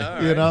 Yeah. Okay, all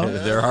right. You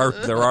know. There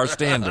are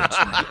standards.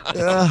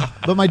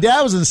 But my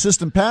dad was an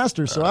assistant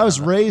pastor, so I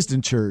was raised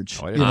in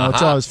church. You know,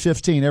 until I was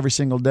 15, every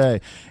single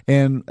day,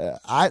 and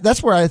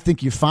that's where I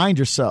think you find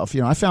yourself.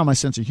 You know, I found my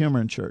sense of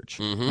humor in church.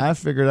 Mm-hmm. I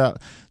figured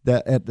out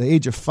that at the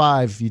age of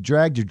 5, if you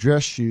dragged your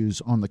dress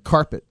shoes on the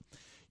carpet,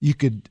 you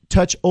could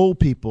touch old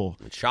people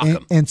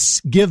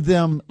and give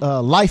them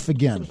life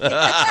again.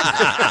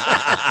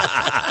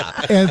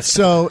 And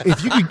so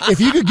if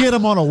you could get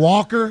them on a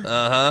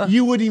walker,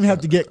 you wouldn't even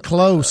have to get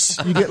close.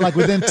 You get like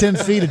within 10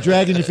 feet of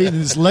dragging your feet in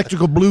this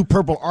electrical blue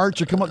purple arch.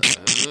 You come up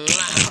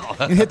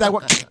and hit that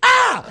one.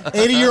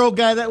 80-year-old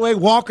guy that way,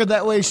 walker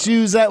that way,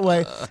 shoes that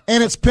way.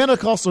 And it's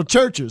Pentecostal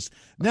churches.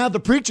 Now the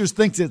preachers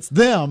thinks it's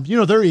them. You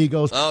know, their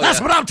egos.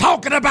 That's what I'm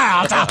talking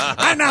about.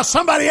 And now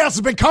somebody else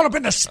has been caught up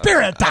in the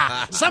spirit.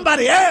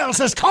 Somebody else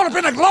has caught up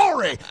in the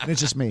glory. And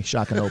it's just me,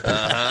 shocking old people.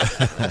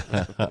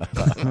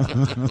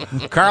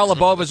 Carl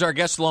LeBove is our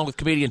guest, along with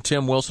comedian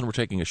Tim Wilson. We're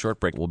taking a short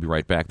break. We'll be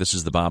right back. This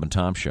is the Bob and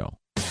Tom Show.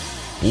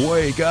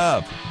 Wake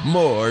up.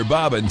 More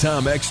Bob and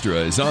Tom Extra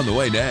is on the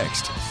way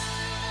next.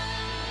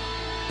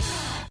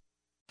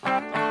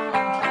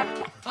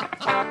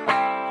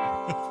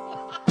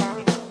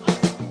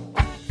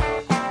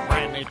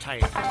 Brand new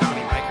tape from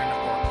Tony Baker and the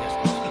Pork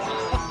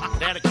Pistols.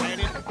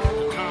 Dedicated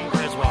to Tom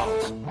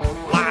Griswold's.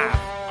 Live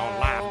on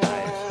Live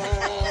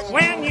Days.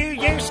 When you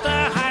used to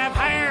have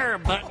hair,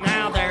 but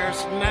now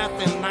there's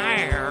nothing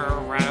there,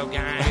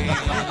 Rogaine.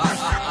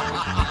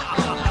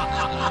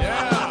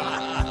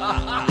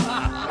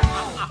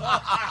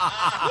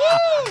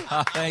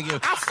 Thank you.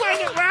 I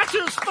sang it right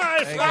to his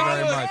face. Thank you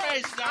very much.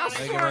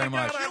 Thank you very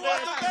much.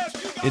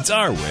 It's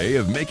our way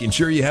of making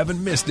sure you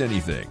haven't missed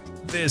anything.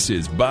 This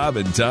is Bob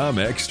and Tom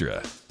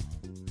Extra.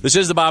 This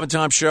is the Bob and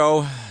Tom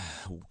Show.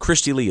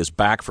 Christy Lee is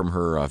back from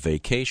her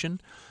vacation.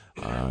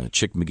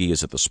 Chick McGee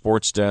is at the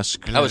sports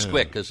desk. That was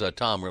quick because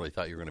Tom really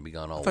thought you were going to be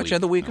gone all week. I thought you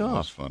had the week off.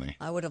 That's funny.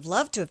 I would have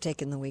loved to have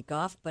taken the week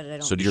off, but I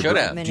don't So do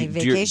have many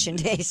vacation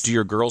days. Do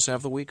your girls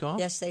have the week off?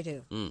 Yes, they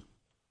do.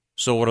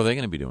 So what are they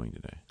going to be doing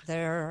today?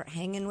 They're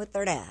hanging with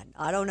their dad.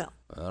 I don't know.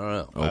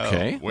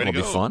 Okay. Way That'll to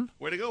be go. fun.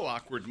 Way to go,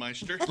 Awkward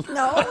Meister.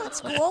 No,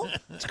 it's cool.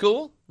 It's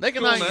cool. They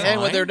can Cool, hang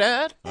man. with their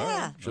dad.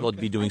 Yeah. Sure, they'll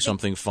be doing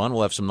something fun.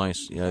 We'll have some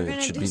nice. They're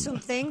going to do some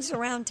things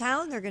around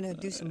town. They're going to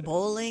do some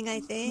bowling, I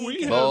think.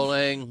 We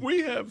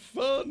have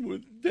fun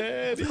with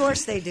Daddy. Of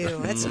course they do.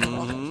 That's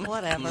cool.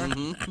 Whatever.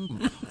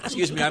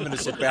 Excuse me, I'm going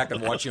to sit back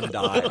and watch him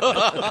die.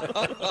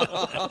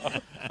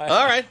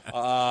 All right.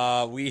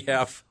 We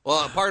have.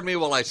 Well, pardon me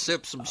while I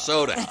sip some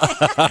soda.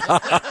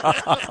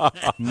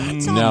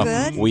 It's all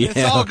good.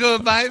 It's all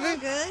good, baby.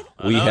 Good.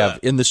 We have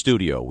in the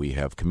studio. We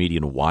have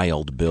comedian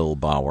Wild Bill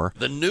Bauer.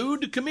 The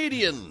nude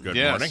comedian. Good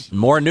morning.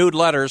 More nude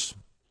letters.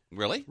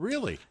 Really?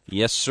 Really?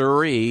 Yes,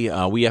 sirree.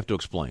 We have to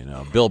explain.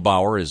 Bill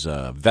Bauer is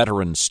a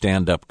veteran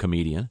stand-up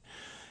comedian,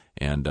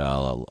 and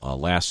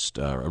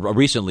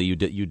recently you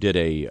did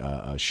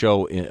a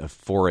show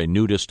for a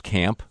nudist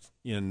camp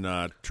in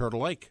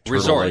Turtle Lake.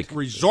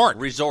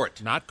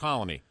 Resort. Not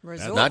colony.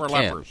 Resort. That's Not for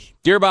camp. lepers.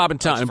 Dear Bob and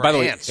Tom, That's and for by the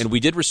way, ants. and we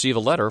did receive a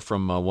letter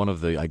from one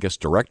of the, I guess,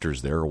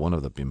 directors there, or one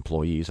of the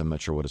employees. I'm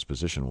not sure what his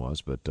position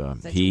was, but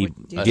he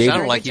It gave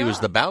sounded like he was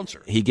the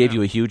bouncer. he gave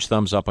you a huge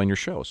thumbs up on your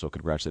show. So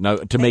congratulations.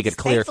 Now, to make it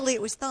clear, Thankfully,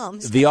 it was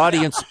thumbs. the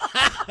audience.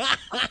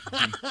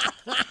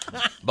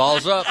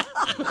 Balls up.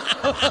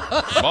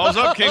 Balls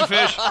up,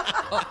 Kingfish.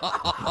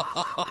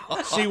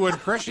 See, when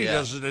Chrissy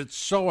does it, it's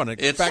so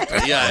It's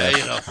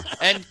unexpected.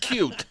 and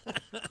cute.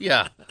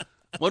 Yeah.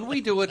 When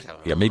we do it,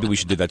 Yeah, maybe we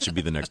should do that. Should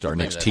be our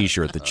next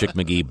T-shirt, the Chick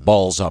McGee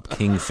Balls Up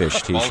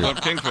Kingfish T-shirt. Balls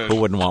Up Kingfish. Who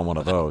wouldn't want one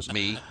of those?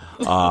 Me.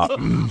 would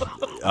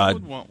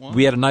want one.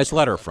 We had a nice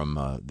letter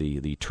from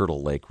the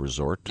Turtle Lake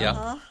Resort.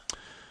 Yeah.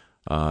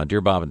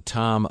 Dear Bob and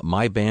Tom,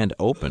 my band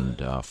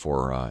opened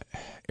for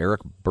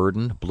Eric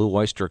Burden, Blue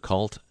Oyster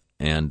Cult,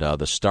 and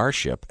the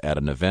Starship at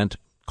an event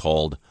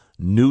called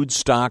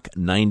Nudestock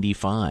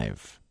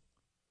 95.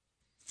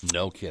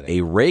 No kidding.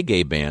 A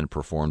reggae band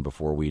performed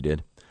before we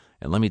did.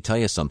 And let me tell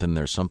you something,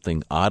 there's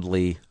something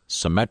oddly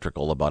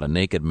symmetrical about a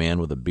naked man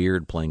with a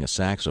beard playing a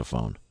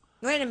saxophone.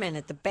 Wait a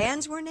minute. The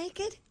bands were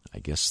naked? I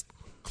guess.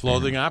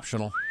 Clothing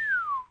optional.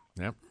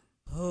 Yep.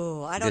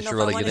 Oh, I don't Guess know you if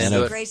really I want get to into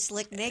see it. Grace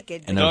Slick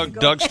naked. And but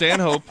Doug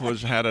Stanhope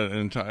had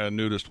a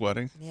nudist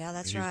wedding. Yeah,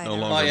 that's He's right. no I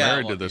longer yeah,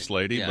 married well, to this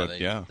lady, yeah, but they-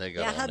 yeah. they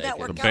got Yeah, all how'd that naked.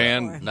 work The out for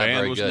band her? Not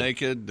very was good.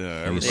 naked. He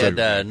Everybody-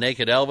 said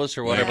Naked Elvis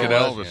or whatever. Naked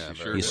it was. Elvis, Yeah,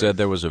 sure very He did. said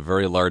there was a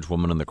very large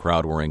woman in the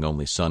crowd wearing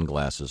only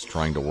sunglasses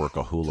trying to work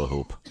a hula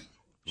hoop.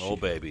 Oh,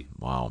 baby.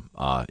 Wow.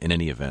 In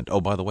any event. Oh,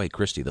 by the way,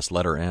 Christy, this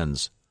letter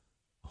ends.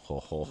 Ho,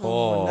 ho, ho.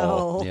 Oh,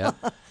 no. Yeah.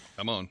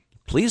 Come on.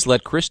 Please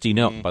let Christy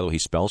know. By the way, he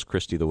spells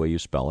Christy the way you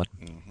spell it.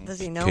 Does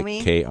he know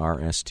me?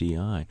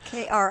 K-R-S-T-I.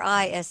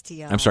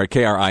 K-R-I-S-T-I. I'm sorry,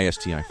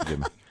 K-R-I-S-T-I. Forgive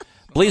me.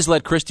 Please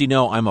let Christy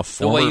know I'm a The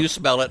former. way you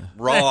spell it,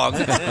 wrong.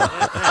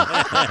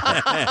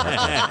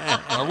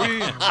 Are we?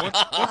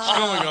 What's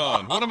going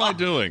on? What am I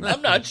doing?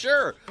 I'm not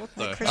sure. What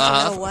the? Christy,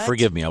 know what?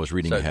 Forgive me, I was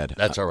reading ahead.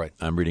 That's all right.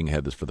 I'm reading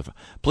ahead. This for the.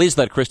 Please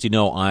let Christy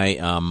know I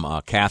am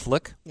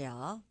Catholic,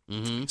 Yeah.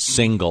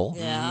 single.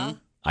 Yeah.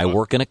 I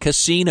work in a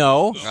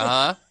casino,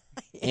 Uh-huh.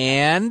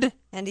 and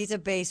And he's a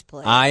bass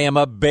player. I am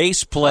a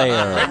bass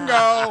player.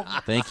 Bingo!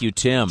 Thank you,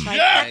 Tim.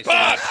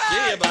 Jackpot!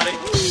 See you,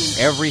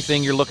 buddy.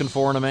 Everything you're looking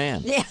for in a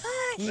man. Yeah.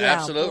 Yeah,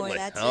 Absolutely. Boy,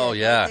 that's Oh, it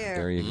yeah. right there.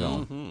 There you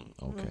go.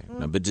 Okay,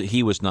 now, but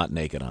he was not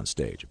naked on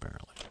stage.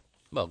 Apparently,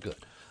 Well, good.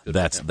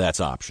 that's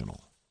optional.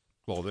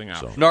 Clothing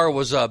optional. Nor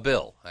was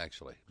Bill,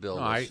 actually. Bill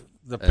No, was,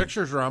 the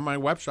pictures are on my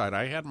website.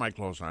 I had my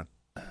clothes on.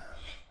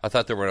 I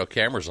thought there were no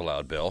cameras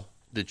allowed, Bill.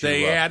 Did you?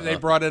 They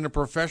brought in a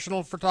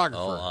professional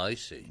photographer. Oh, I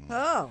see.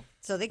 Oh,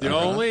 so they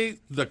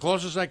The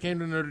closest I came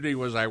to nudity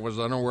was I was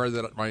unaware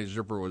that my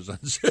zipper was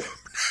unzipped.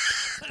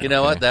 You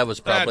know what? That was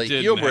probably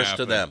didn't humorous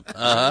to happen. them.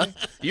 Uh-huh.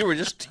 You were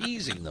just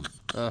teasing them.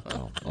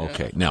 Uh-huh.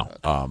 Okay, now,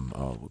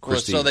 Well,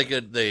 Christy. so they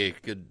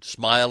could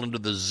smile into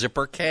the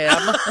zipper cam.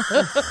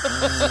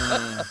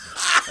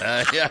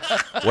 Yeah.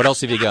 What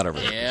else have you got over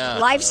there? Yeah.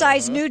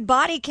 Life-size nude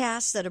body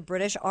casts that a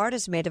British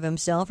artist made of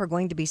himself are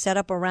going to be set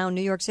up around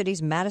New York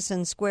City's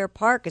Madison Square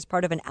Park as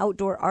part of an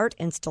outdoor art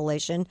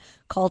installation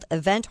called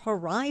Event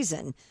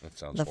Horizon. That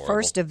sounds The horrible.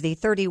 first of the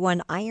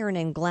 31 iron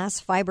and glass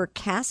fiber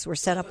casts were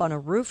set up on a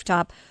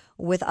rooftop,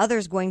 with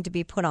others going to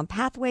be put on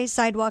pathways,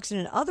 sidewalks, and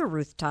in other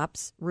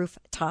rooftops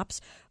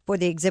for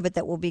the exhibit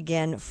that will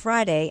begin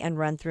Friday and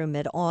run through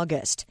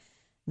mid-August.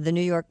 The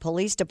New York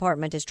Police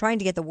Department is trying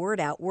to get the word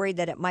out, worried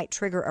that it might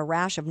trigger a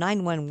rash of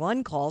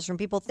 911 calls from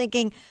people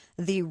thinking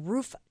the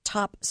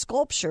rooftop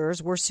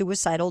sculptures were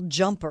suicidal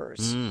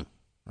jumpers.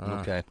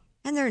 Okay.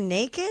 And they're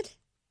naked?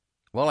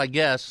 Well, I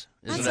guess.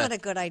 That's Isn't not it a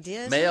good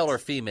idea. Is male it? or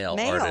female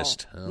Male.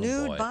 artist? Oh,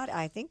 nude boy. body.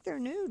 I think they're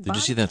nude. Did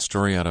you see that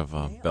story out of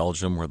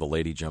Belgium where the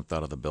lady jumped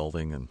out of the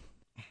building and?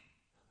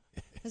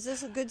 Is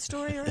this a good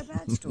story or a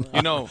bad story?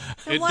 You know,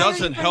 Then it why are you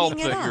doesn't help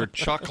bringing it that up? you're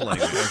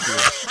chuckling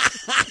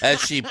as As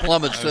she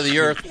plummets to the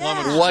earth.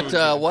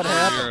 Yeah. What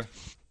happened?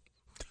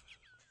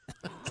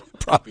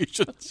 Probably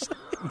shouldn't say.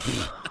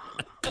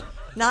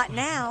 Not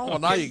now. Well,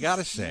 now you got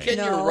to say. Can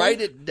No. you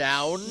write it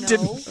down? No.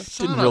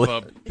 Didn't really.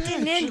 It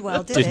didn't end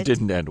well, did it?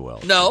 Didn't end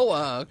well.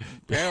 No,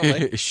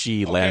 apparently.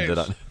 She landed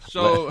on.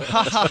 So,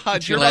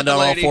 Did you land on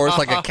all fours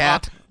like a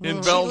cat? In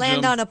Did Belgium. she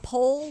land on a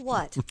pole?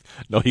 What?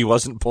 No, he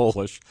wasn't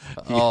Polish.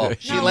 Oh,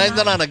 she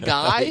landed on a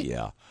guy?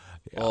 Yeah.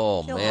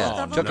 Oh, Killed man. both of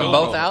them? Took them Killed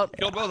both out?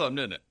 Killed both of them,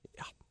 didn't it?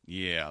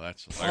 Yeah,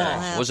 that's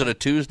hilarious. Was it a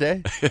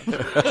Tuesday?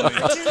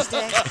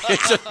 Tuesday.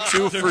 It's a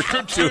two for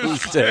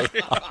Tuesday.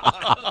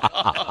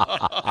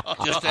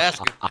 Just ask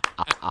her.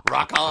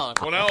 Rock on.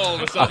 Well, now all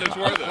of a sudden it's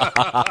worth it.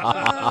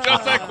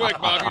 Just that quick,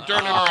 Bob. You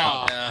turn it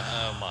around.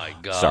 Oh, my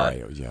God. Sorry,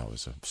 it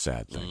was a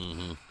sad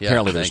thing. Yeah,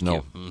 Apparently, there's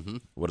thank no.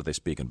 you. What do they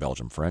speak in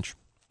Belgium? French.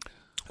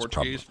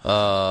 Portuguese?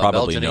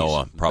 Probably no.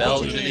 Belgianese.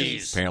 Probably.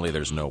 Belgianese. Apparently,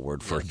 there's no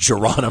word for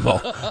Geronimo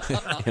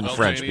in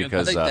French Albanian?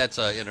 because I think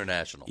that's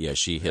international. yeah,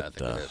 she I hit.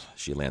 think it is.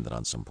 She landed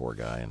on some poor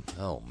guy, and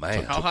Oh,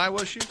 man. How high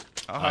was she?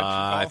 How high did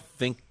I she fall?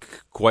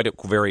 think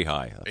very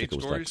high. I think it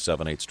was like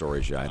stories? 7-8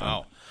 stories. Yeah, I don't.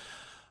 Wow.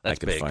 I That's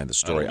could big. find the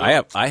story. I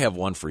don't know. I have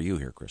one for you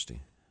here,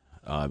 Christy.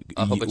 I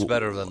hope it's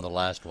better than the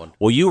last one.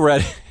 Well, you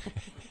read.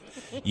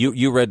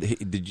 You read.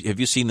 Have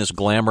you seen this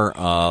Glamour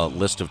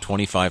list of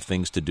 25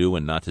 things to do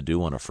and not to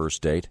do on a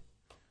first date?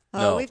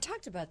 Oh, we've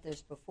talked about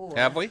this before.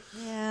 Have we?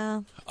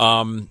 Yeah.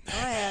 Go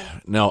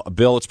ahead. No,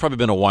 Bill. It's probably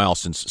been a while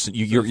since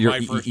you're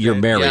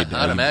married.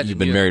 Yeah, I'd imagine you've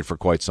been married for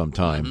quite some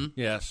time. Mm-hmm.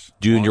 Yes.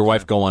 Do you and your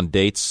wife go on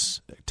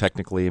dates?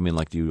 Technically, I mean,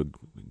 like, do you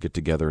get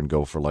together and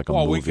go for like a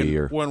movie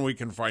when we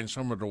can find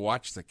someone to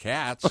watch the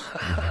cats.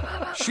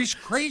 She's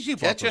crazy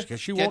about those cats.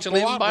 She won't you go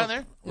leave out them by with-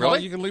 there? Well,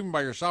 Really? you can leave them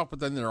by yourself, but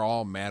then they're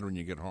all mad when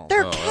you get home.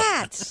 They're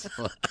cats.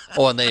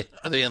 Oh, and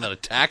are they in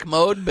attack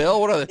mode, Bill?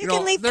 What are they? You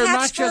can leave they're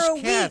cats not just for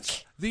a cats.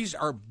 week. These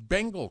are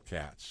Bengal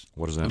cats.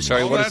 What does that mean?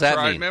 Sorry, what does that's that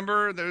right. mean?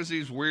 Remember, there's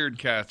these weird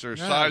cats. They're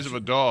the Yeah, size of a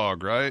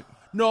dog, right?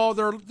 No,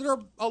 they're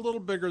a little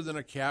bigger than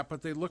a cat,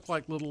 but they look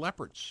like little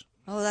leopards.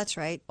 Oh, that's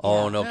right.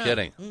 Oh, Yeah. no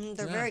kidding.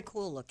 They're very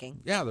cool looking.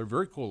 Yeah, they're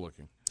very cool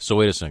looking. So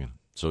wait a second.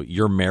 So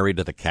you're married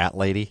to the cat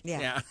lady?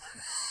 Yeah.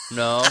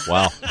 No.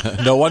 Wow.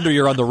 No wonder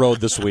you're on the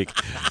road this week.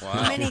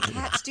 How many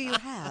cats do you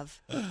have?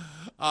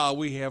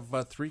 We have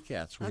 3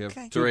 cats. We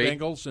Okay. have 2 3.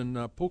 Bengals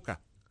and Puka.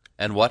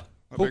 And what?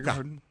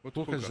 Puka.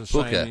 Puka's a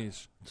Puka.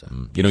 Siamese.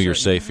 You know you're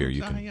safe here.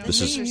 You can.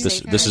 This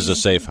is a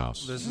safe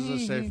house. This is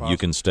a safe house. You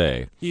can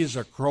stay. He is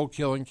a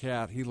crow-killing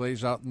cat. He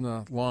lays out in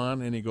the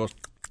lawn and he goes,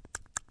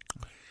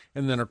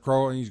 and then a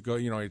crow, and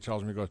he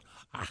tells me, he goes,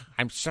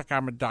 I'm sick,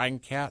 I'm a dying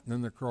cat, and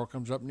then the crow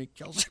comes up and he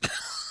kills it.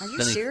 Are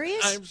you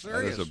serious? I'm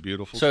serious. That's a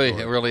beautiful So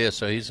story. it really is.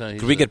 So he's.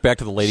 Could we get back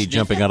to the lady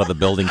jumping out of the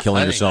building,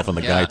 killing herself, and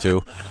the guy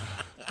too?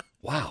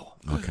 Wow.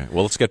 Okay.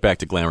 Well, let's get back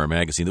to Glamour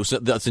magazine.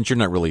 Since you're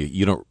not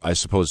really, I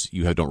suppose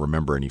you don't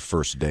remember any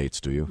first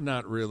dates, do you?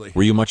 Not really.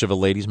 Were you much of a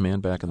ladies'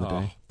 man back in the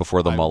day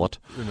before the mullet?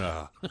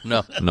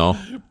 No. No.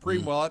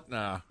 Pre-mullet,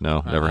 nah.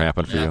 No, never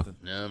happened for you.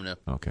 No.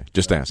 Okay,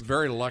 just ask.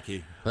 Very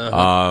lucky.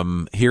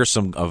 Here's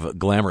some of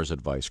Glamour's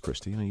advice,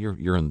 Christy.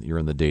 You're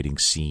in the dating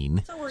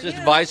scene. Just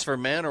advice for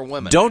men or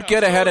women? Don't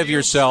get ahead of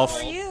yourself.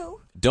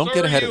 Don't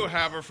get ahead. you,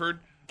 Haverford.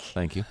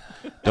 Thank you.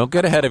 Don't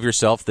get ahead of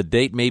yourself. The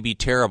date may be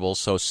terrible,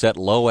 so set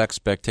low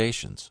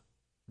expectations.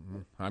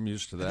 I'm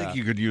used to I that. think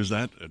you could use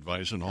that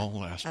advice in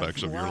all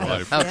aspects of your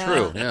life. How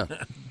true, yeah.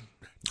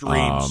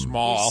 Dream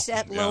small. You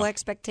set low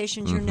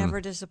expectations, you're never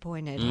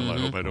disappointed. Well, I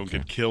hope I don't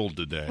get killed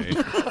today.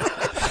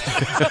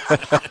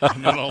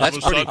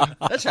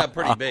 That's how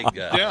pretty big.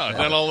 Yeah,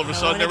 then all of a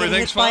sudden wanna get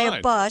everything's hit by fine.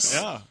 a bus.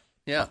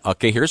 Yeah.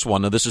 Okay, here's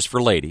one. Now, this is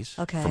for ladies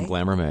Okay. from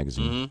Glamour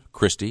magazine.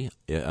 Christy,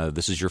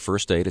 this is your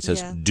first date. It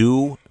says, Yeah.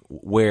 do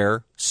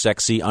wear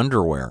sexy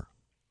underwear.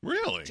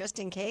 Really? Just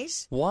in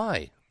case?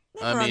 Why?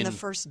 Never on the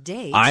first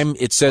date.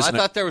 It says... I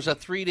thought there was a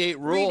 3-date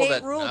rule.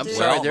 3-date rule, I'm dude.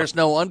 sorry, Well, there's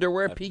no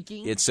underwear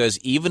peeking? It says,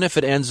 even if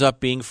it ends up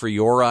being for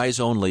your eyes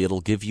only,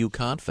 it'll give you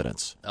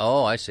confidence.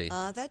 Oh, I see.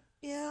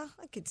 Yeah,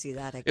 I could see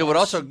that. It would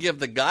also give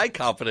the guy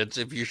confidence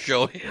if you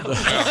show him.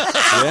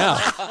 Yeah.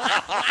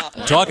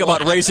 Talk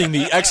about raising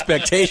the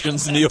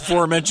expectations in the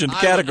aforementioned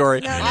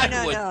category.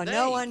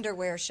 No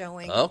underwear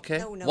showing. Okay.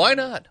 No. Why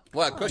not?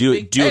 What? Do you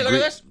Hey, look at agree?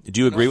 this. Do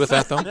you agree with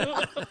that though?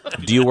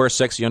 Do you wear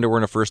sexy underwear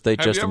on a first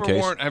date just in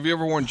case? Have you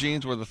ever worn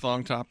jeans where the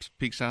thong top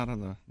peeks out on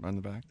the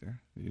back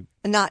there?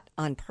 Not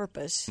on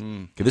purpose.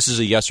 Okay, this is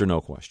a yes or no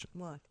question.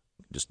 What?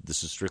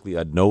 This is strictly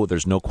a no.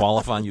 There's no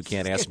qualifying. You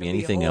can't ask me gonna be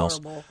anything else.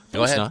 horrible.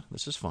 No, it's not.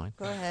 This is fine.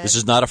 Go ahead. This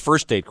is not a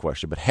first date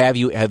question. But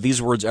have these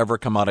words ever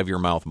come out of your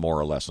mouth, more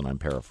or less? And I'm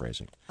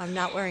paraphrasing. I'm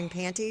not wearing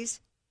panties.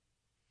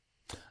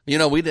 You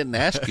know, we didn't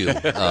ask you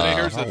Here's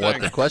the what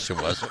thing. the question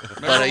was.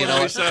 Remember But you when know,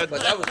 we what? said-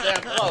 But that was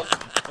damn close.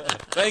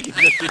 Thank you.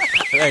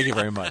 Thank you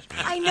very much.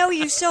 I know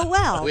you so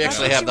well. We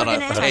actually That's have what that you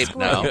were on gonna tape ask,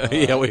 now. weren't you?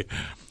 Yeah, we.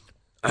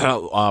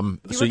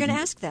 You were going to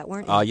ask that,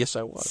 weren't you? Yes,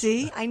 I was.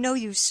 See, I know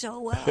you so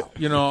well.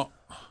 You know,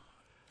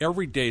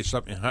 every day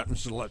something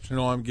happens to let you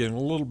know I'm getting a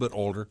little bit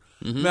older.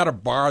 I'm at a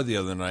bar the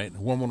other night, and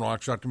a woman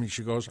walks up to me.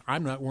 She goes,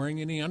 I'm not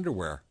wearing any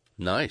underwear.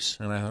 Nice.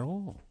 And I thought,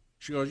 oh.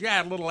 She goes, yeah, I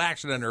had a little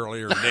accident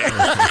earlier today.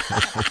 Yeah,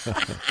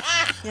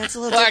 it's a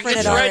little Well, it different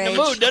gets at our right in age.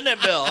 the mood, doesn't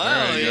it, Bill?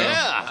 Oh,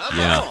 yeah.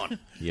 Come on.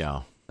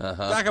 Yeah.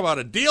 Talk about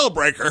a deal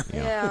breaker.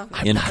 Yeah.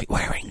 I'm not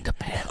wearing the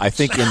pants. I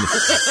think in.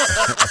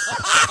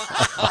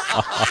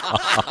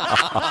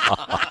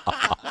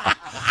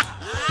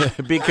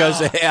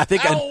 Because I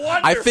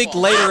think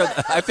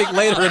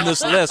later in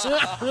this list,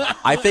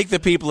 I think the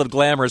people at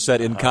Glamour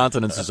said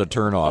incontinence is a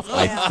turnoff.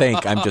 I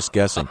think. I'm just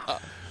guessing.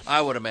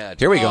 I would imagine.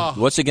 Here we go.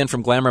 Once again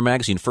from Glamour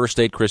magazine, First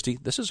Date, Christy.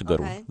 This is a good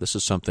one. This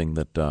is something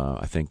that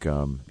I think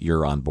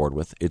you're on board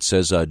with. It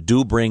says,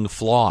 do bring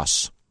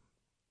floss.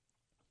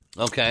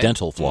 Okay.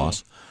 Dental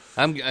floss.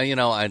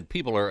 And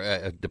people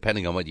are,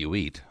 depending on what you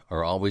eat,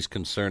 are always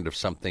concerned if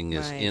something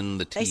is Right. in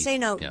the teeth. They say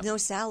no Yeah.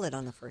 salad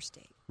on the first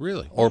date.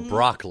 Really? Or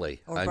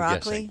broccoli. Or I'm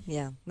broccoli. guessing.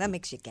 Yeah, that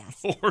makes you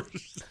gas.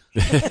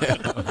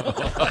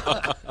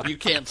 You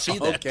can't see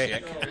that, Okay.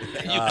 chick.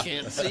 You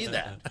can't see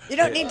that. You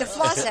don't need to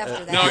floss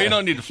after that. No, you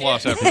don't need to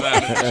floss after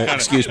that. It's kinda-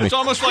 Excuse me. It's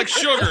almost like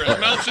sugar. It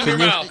melts in your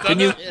mouth.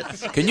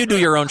 Can you do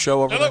your own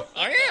show over there?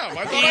 I am.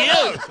 I thought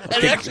I was.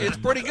 And actually, it's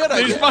pretty good.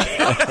 I These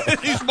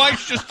guess.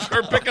 mics just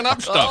are picking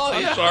up stuff. Oh,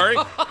 yeah. I'm sorry.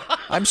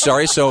 I'm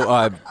sorry.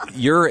 So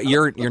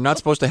you're not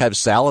supposed to have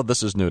salad.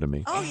 This is new to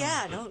me. Oh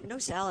yeah, no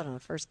salad on a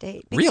first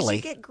date. Because Really?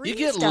 You get green You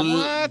get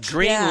stuff.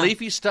 green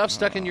leafy stuff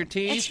stuck in your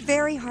teeth. It's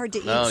very hard to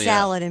eat Oh, yeah.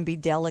 salad and be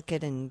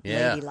delicate and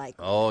Yeah. ladylike.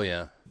 Oh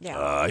yeah. Yeah.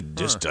 I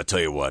tell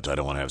you what, I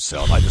don't want to have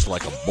salad. I just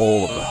like a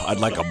bowl of. I'd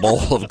like a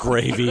bowl of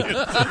gravy.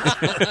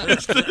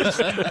 Is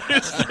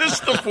this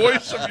the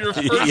voice of your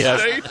first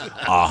Yes. date?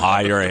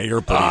 Hi,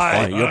 you're pretty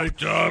funny. Hi,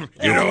 Tom.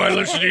 You know, I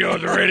listen to you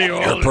on the radio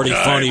all You're the pretty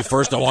time. funny.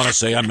 First, I want to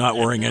say I'm not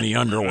wearing any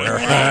underwear.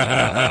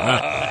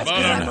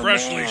 I'm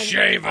freshly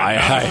shaven.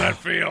 How does that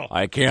feel?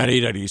 I can't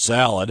eat any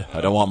salad.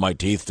 I don't want my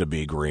teeth to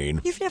be green.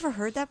 You've never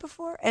heard that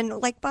before? And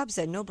like Bob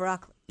said, no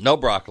broccoli. No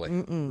broccoli.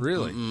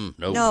 Really?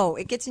 No. No,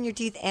 it gets in your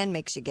teeth and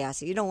makes you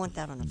gassy. You don't want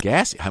that on a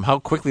Gassy? How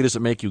quickly does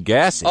it make you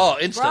gassy? Oh,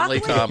 instantly,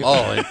 Broccoli? Tom.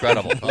 Oh,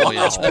 incredible. Oh,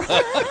 yes.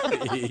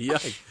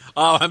 Yikes.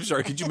 Oh, I'm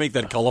sorry. Could you make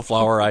that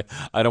cauliflower?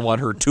 I don't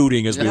want her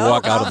tooting as we No,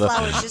 walk out of the.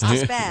 cauliflower's just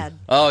as bad.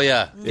 Oh,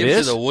 yeah. It Gives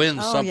is? you the wind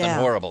Oh, something yeah.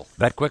 horrible.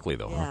 That quickly,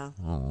 though. Yeah.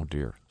 Huh? Oh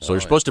dear. So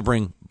you're supposed to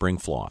bring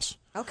floss.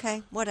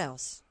 Okay, what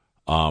else?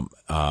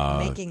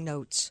 Making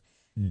notes.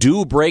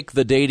 Do break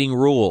the dating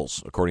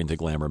rules, according to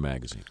Glamour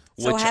magazine.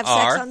 So have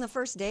sex on the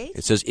first date?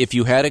 It says if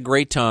you had a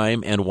great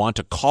time and want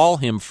to call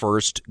him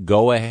first,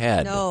 go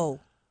ahead. No.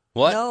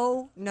 What?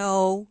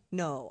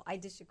 No. I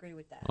disagree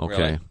with that.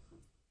 Okay.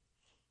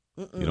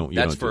 Mm-mm. You don't.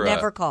 That's for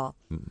Never call.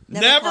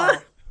 Never? Call.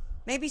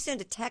 Maybe send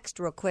a text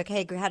real quick.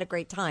 Hey, had a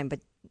great time, but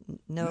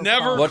no.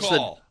 Never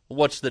call.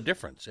 What's the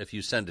difference if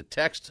you send a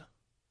text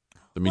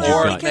That means or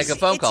you've got- make a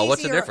phone It's call?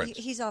 What's the easier- difference?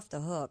 He's off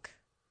the hook.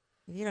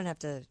 You don't have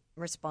to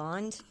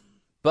respond.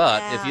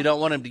 But Yeah. if you don't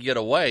want him to get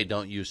away,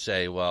 don't you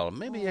say, well,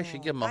 maybe I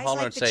should give him a guys holler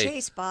like and to say,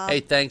 chase, Bob. hey,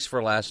 thanks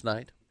for last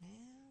night?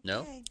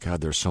 No?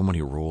 God, there's so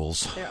many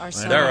rules. There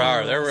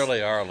are There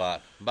really are a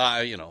lot.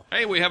 But,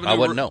 Hey, we have a new I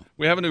wouldn't know.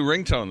 We have a new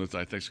ringtone that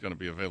I think is going to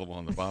be available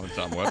on the Bob and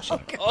Tom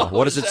website.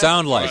 What does it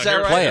sound like? Is that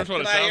right? Play Here's it.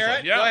 what it Can I sounds hear like.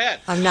 it? Yeah. Go ahead.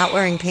 I'm not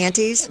wearing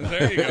panties.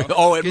 There you go.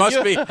 Oh, it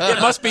must be.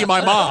 It must be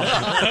my mom.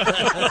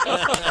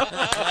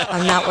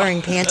 I'm not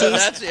wearing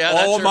panties.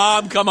 Oh,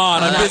 Mom, come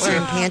on. I'm I'm not busy.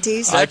 wearing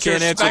panties. I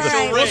can't answer All the.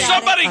 right, Will we got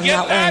somebody it. I'm get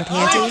not wearing that?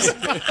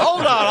 panties.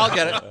 Hold on, I'll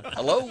get it.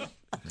 Hello?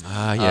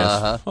 Ah,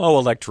 yes. Oh,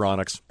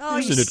 electronics. Oh,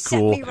 Isn't you it set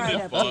cool? me right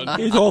up.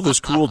 It's all this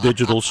cool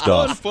digital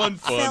stuff. Fun.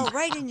 Fell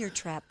right in your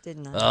trap,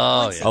 didn't I?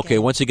 Oh, Once yeah. again. Okay,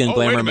 once again, Oh,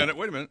 Glamour.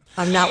 wait a minute.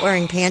 I'm not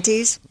wearing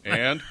panties.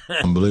 And?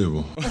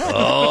 Unbelievable.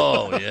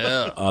 Oh,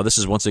 yeah. This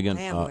is once again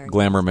I am wearing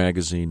Glamour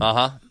magazine.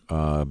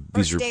 Uh-huh.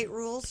 These First are date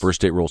rules?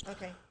 First date rules.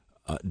 Okay.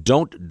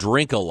 Don't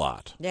drink a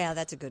lot. Yeah,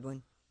 that's a good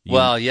one.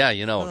 Well, yeah,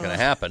 you know what's going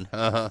to happen.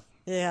 Uh-huh.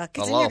 Yeah,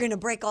 because then Hello. you're going to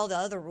break all the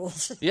other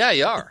rules. Yeah,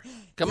 you are.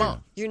 Come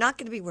on. You're not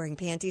going to be wearing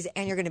panties,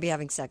 and you're going to be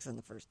having sex on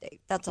the first date.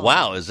 That's all.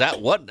 Wow, is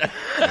that what?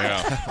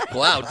 Yeah.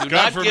 Wow,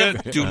 God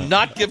forbid. do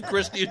not give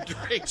Christy a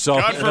drink. So,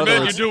 God in other forbid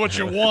you words- do what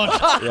you want.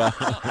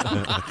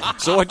 Yeah.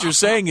 So what you're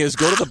saying is,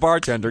 go to the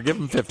bartender, give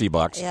him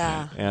 $50.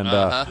 Yeah. And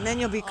And then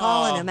you'll be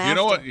calling him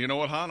after. You know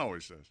what Han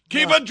always says?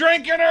 Keep a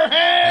drink in her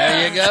hand.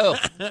 There you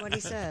go. What he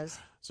says.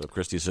 so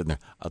Christy's sitting there.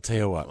 I'll tell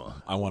you what.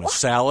 I want a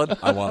salad.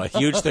 I want a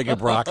huge thing of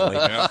broccoli.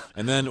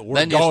 And then we're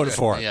Then you going start-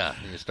 for it. Yeah,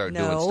 you start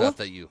No. doing stuff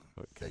that you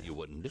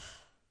wouldn't do.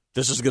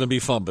 This is going to be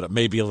fun, but it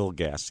may be a little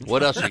gassy.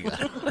 What else you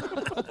got?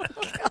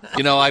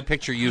 You know, I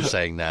picture you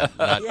saying that,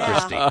 not Yeah.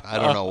 Christy. I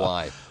don't know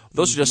why.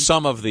 Those are just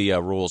some of the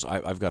rules.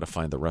 I've got to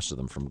find the rest of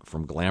them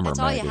from Glamour That's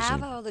all magazine. you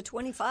have out of the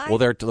 25? Well,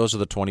 those are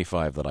the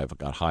 25 that I've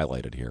got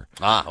highlighted here.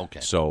 Ah, okay.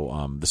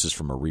 So this is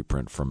from a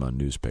reprint from a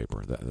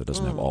newspaper that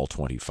doesn't have all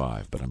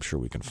 25, but I'm sure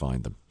we can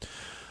find them.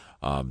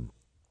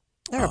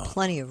 There are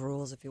plenty of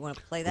rules if you want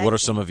to play that. What are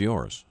some of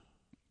yours?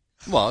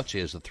 Well, she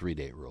has a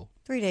 3-date rule.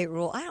 3-date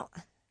rule.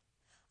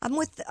 I'm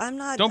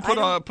not. Don't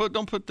I put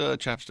the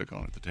chapstick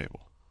on at the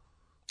table.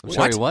 I'm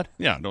sorry, what?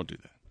 Yeah, don't do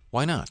that.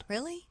 Why not?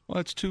 Really? Well,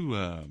 it's too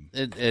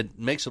It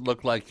makes it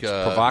look like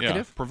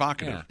provocative. yeah,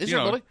 provocative. Yeah. Is You it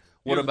know, really?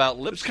 What about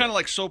lipstick? It's kind of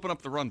like soaping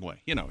up the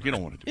runway. You know, you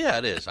don't want to do. Yeah,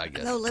 it is. I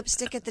guess. No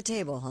lipstick at the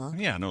table, huh?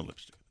 Yeah, no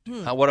lipstick.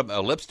 What about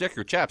a lipstick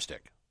or chapstick?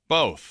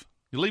 Both.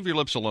 You leave your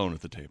lips alone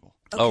at the table.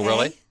 Oh, Okay.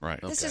 really? Right.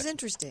 This is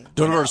interesting.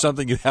 Don't order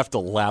something you have to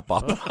lap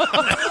up.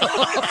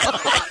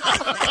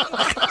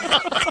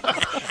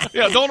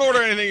 Yeah, don't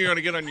order anything you're going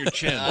to get on your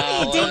chin.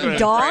 Hey, Oh, dating great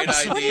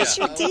dogs? What idea. is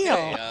your deal?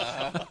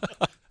 Okay,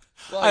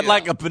 well, I'd yeah.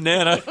 like a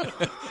banana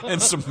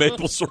and some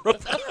maple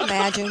syrup. Can you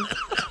imagine?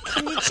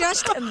 Can you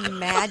just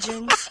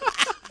imagine?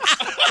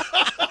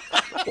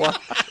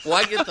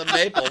 Why get the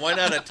maple? Why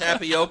not a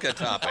tapioca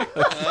topping?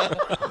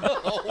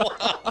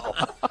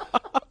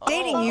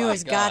 Dating you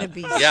has got to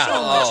be Yeah. so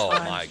much Oh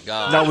fun. my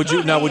God.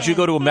 Now, would you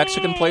go to a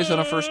Mexican place on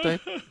a first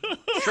date?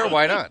 Sure.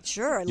 Why not?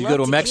 Sure. I'd You love go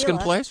to a Mexican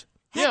tequila. place?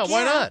 Yeah.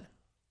 Why not?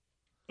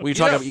 Well, you're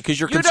talking because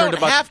you're concerned don't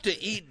about. have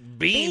to eat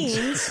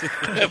beans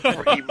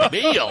every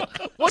meal.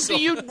 What do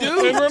you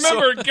do? And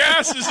remember,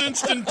 gas is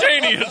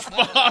instantaneous,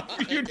 Bob.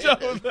 You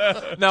know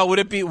that. Now, would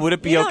it be You okay?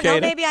 don't know,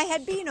 to- maybe I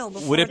had Beano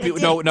before. Would it be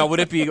today. Would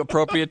it be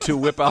appropriate to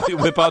whip out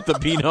the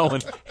Beano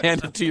and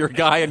hand it to your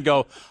guy and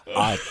go?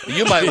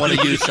 You might want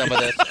to use some of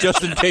this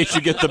just in case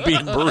you get the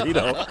bean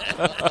burrito.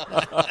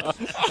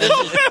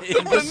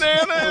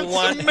 Banana and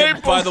some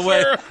maple By the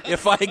way, syrup.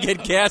 if I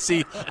get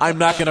gassy, I'm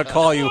not going to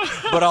call you,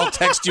 but I'll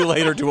text you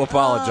later to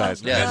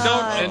apologize.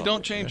 And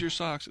don't change your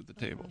socks at the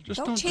table. Just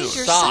Don't don't do change it.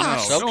 your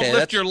socks. No, Okay, don't lift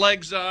that's- your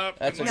legs up.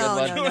 that's a and good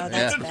one. No,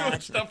 that's doing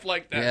bad. stuff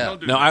like that. Yeah. Don't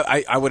do No,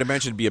 that. I would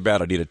imagine it'd be a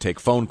bad idea to take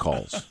phone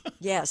calls.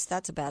 Yes,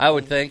 that's a bad I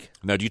would thing. think.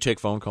 Now, do you take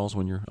phone calls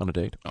when you're on a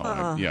date? Oh,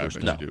 Uh-uh. yeah, I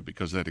bet No. you do,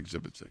 because that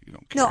exhibits that you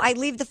don't care. No, I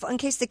leave the in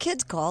case the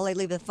kids call. I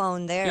leave the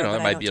phone there. You know, but it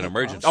I might don't be an take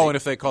emergency. calls. Oh, and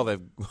if they call,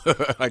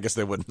 I guess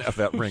they wouldn't have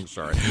that ring.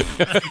 Sorry.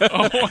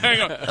 Oh,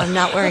 hang on. I'm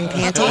not wearing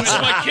panties. Oh, it's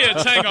my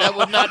kids. Hang on. That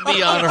would not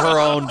be on her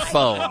own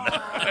phone.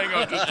 Hang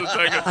on just a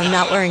second. I'm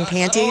not wearing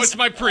panties. Oh, it's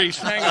my priest.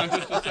 Hang on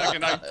just a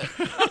second.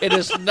 It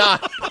is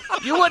not.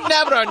 You wouldn't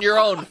have it on your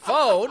own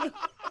phone.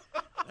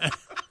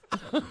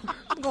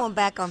 I'm going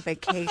back on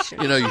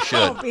vacation. You know you should.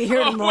 I'll be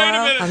here Oh, tomorrow. wait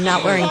a minute. I'm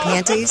not wearing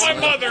panties. My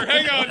mother.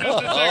 Hang on just a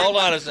second. Hold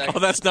on a second. Oh,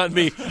 that's not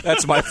me.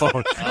 That's my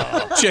phone.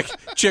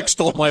 Chick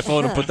stole my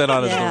phone and put that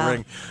on as Yeah. the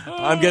ring.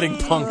 I'm getting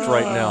punked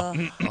right now.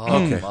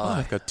 Okay. my. Oh,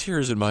 I've got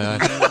tears in my eyes.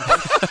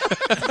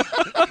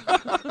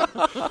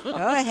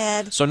 Go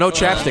ahead. So no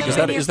chapstick. Is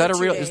Been here that for a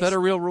 2 real? days. Is that a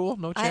real rule?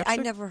 No chapstick. I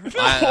never heard.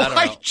 I don't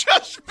know.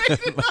 Just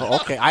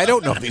Okay, I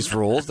don't know these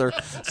rules. There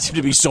seem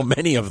to be so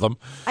many of them.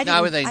 I No,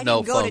 I would didn't, think I no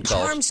didn't go phone to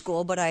calls. charm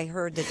school, but I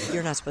heard that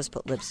you're not supposed to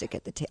put lipstick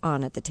at the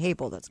on at the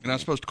table. That's You're not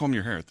supposed to comb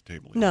your hair at the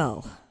table.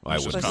 no. I You're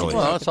was supposed to really- do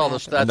it Well, at that's the all the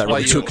bathroom. I'm That's not why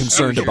really you too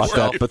concerned about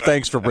that, but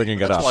thanks for bringing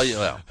it That's up.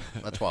 why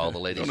that's why all the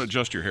ladies Don't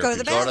adjust your hair. Go to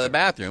the go to the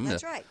bathroom.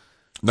 That's right.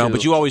 No,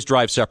 but you always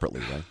drive separately,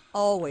 right?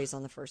 Always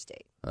on the first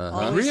date.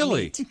 Uh-huh. Always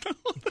Really? meet.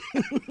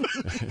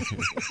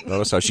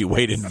 Notice how she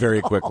weighed in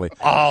very quickly.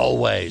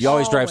 Always. You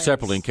always drive Always.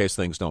 separately in case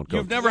things don't go.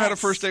 You've never had a Yes.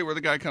 first date where the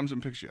guy comes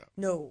and picks you up.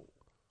 No.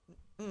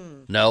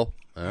 No.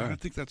 I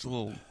think that's a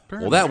little.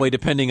 Well, that way,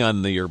 depending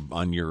on your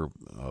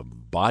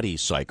body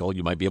cycle,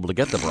 you might be able to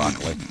get the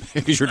broccoli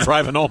because you're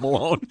driving home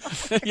alone.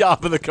 You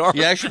hop in the car.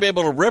 You actually be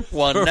able to rip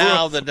one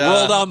now that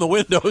roll down the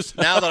windows.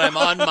 now that I'm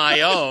on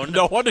my own.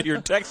 No wonder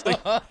you're texting.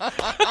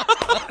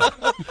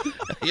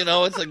 You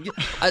know, it's a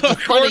funny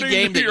According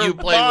game to that your you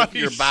play with body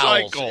your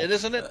bowels, cycle.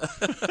 isn't it?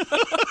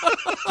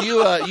 Do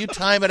you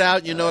time it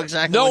out? You know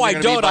exactly. No, when I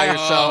you're gonna don't. Be by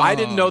yourself? I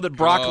didn't know that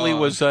broccoli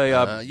was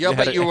a. Yeah,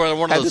 but you were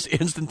one of had those this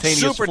instantaneous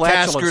super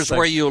flatulence taskers thing.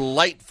 where you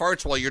light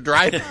farts while you're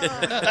driving.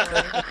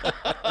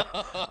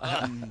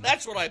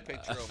 That's what I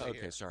picture over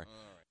here. Okay, sorry.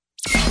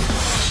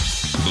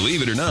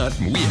 Believe it or not,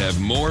 we have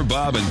more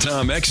Bob and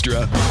Tom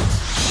Extra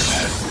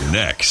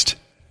next.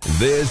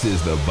 This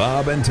is the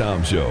Bob and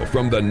Tom Show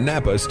from the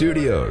Napa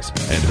Studios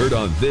and heard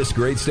on this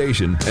great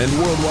station and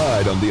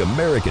worldwide on the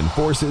American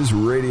Forces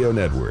Radio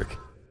Network.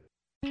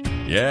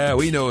 Yeah,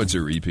 we know it's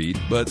a repeat,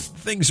 but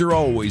things are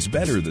always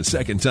better the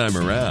second time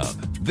around.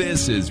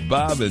 This is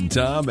Bob and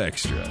Tom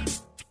Extra.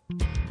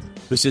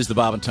 This is the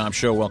Bob and Tom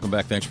Show. Welcome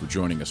back. Thanks for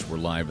joining us. We're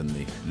live in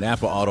the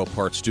Napa Auto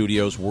Parts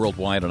Studios,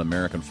 worldwide on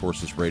American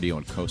Forces Radio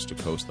and coast to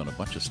coast on a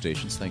bunch of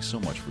stations. Thanks so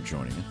much for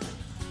joining us.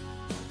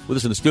 With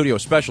us in the studio, a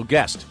special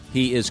guest.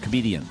 He is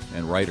comedian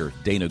and writer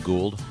Dana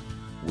Gould.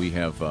 We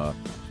have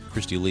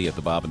Christy Lee at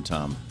the Bob and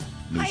Tom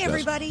News Hi, Desk.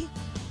 everybody.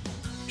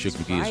 Chick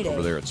McGee is Friday.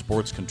 over there at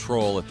Sports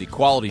Control at the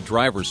Quality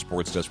Drivers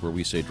Sports Desk, where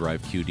we say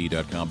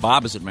driveqd.com.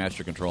 Bob is at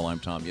Master Control. I'm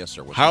Tom. Yes,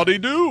 sir. What's Howdy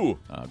up? do.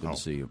 Good to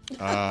see you.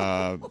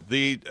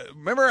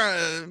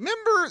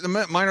 Remember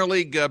the minor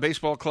league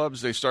baseball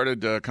clubs? They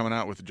started coming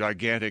out with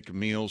gigantic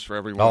meals for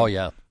everyone. Oh,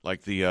 yeah.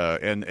 Like the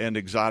and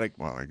exotic.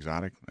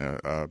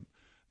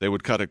 They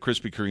would cut a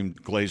Krispy Kreme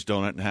glazed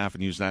donut in half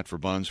and use that for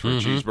buns for a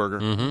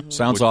cheeseburger.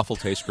 Sounds awful.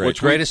 Tastes great.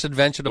 Greatest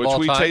invention of all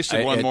Which we time.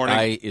 tasted one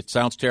morning. It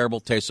sounds terrible.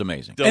 Tastes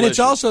amazing. And it's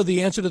also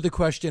the answer to the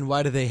question,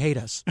 why do they hate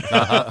us?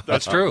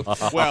 That's true.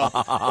 Well,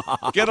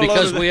 get a load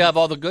Because of we have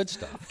all the good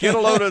stuff. Get a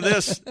load of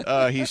this,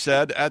 he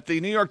said, at the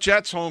New York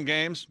Jets home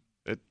games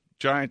at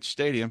Giants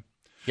Stadium.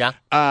 Yeah.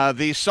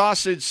 The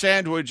sausage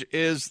sandwich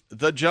is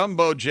the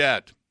Jumbo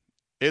Jet.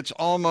 It's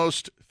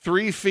almost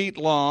 3 feet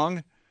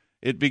long.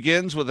 It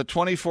begins with a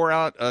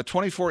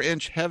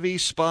 24-inch heavy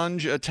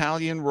sponge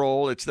Italian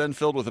roll. It's then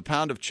filled with a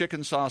pound of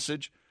chicken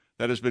sausage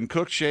that has been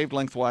cooked, shaved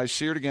lengthwise,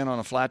 seared again on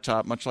a flat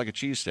top, much like a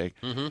cheesesteak.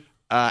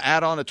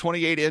 Add on a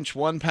 28-inch,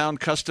 1-pound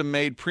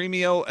custom-made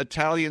Premio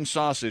Italian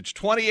sausage.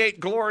 28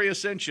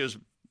 glorious inches,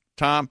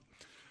 Tom.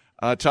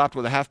 Topped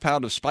with a half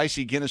pound of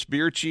spicy Guinness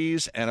beer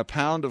cheese and a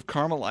pound of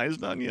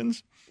caramelized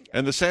onions.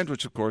 And the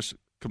sandwich, of course,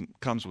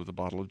 comes with a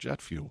bottle of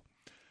jet fuel.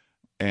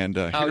 And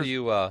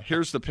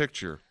here's the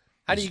picture.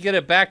 How do you get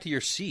it back to your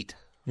seat?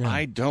 Yeah.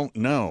 I don't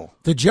know.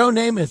 The Joe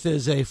Namath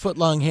is a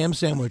foot-long ham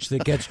sandwich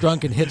that gets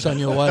drunk and hits on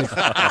your wife.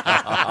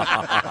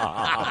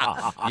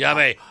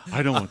 Yummy.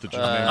 I don't want the Joe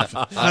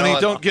Namath. Honey,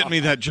 don't get me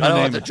that Joe I don't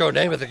Namath. want the Joe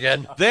Namath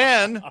again.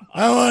 Then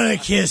I want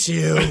to kiss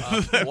you.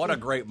 What a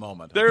great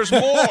moment. there's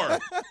more.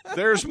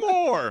 There's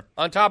more.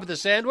 On top of the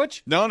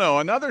sandwich? No,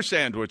 another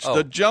sandwich. Oh.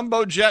 The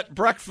Jumbo Jet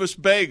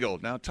breakfast bagel.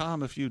 Now,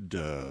 Tom, if you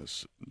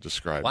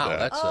describe Wow, that.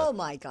 that's Oh,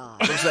 my God.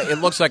 It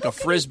looks like a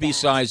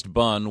Frisbee-sized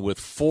bun with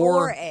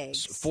Four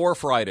eggs. four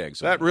fried eggs.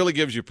 That really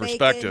gives you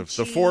perspective.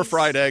 Bacon, the 4 cheese.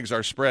 fried eggs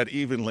are spread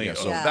evenly, Yeah,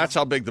 so yeah. that's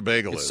how big the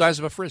bagel It's is. the size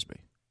of a Frisbee.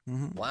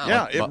 Wow.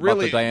 Yeah, About- it about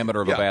really the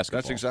diameter of a yeah,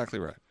 basketball. That's exactly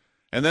right.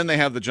 And then they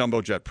have the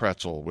Jumbo Jet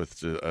pretzel with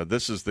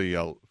this is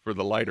the for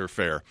the lighter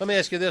fare. Let me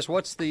ask you this.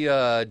 What's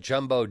the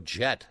Jumbo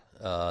Jet,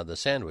 the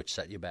sandwich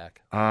set you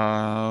back?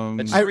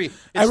 It's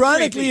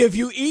Ironically, 3 if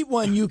you eat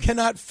one, you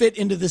cannot fit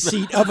into the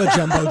seat of a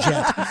jumbo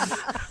jet.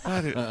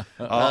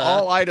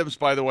 All items,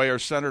 by the way, are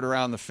centered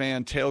around the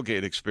fan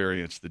tailgate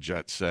experience, the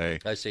Jets say.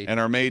 I see. And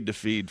are made to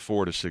feed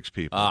 4 to 6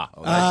 people.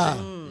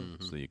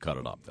 So you cut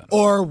it up then.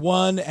 Or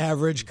one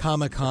average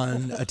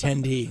Comic-Con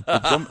attendee.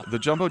 The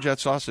Jumbo Jet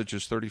sausage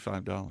is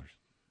 $35.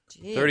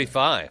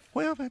 35.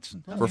 Well, that's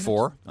For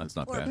 4? That's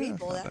not Four bad.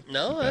 people. That,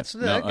 No, that's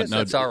No, I guess no,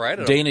 that's all right.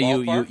 at a Dana,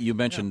 ballpark. you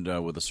mentioned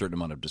with a certain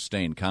amount of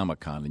disdain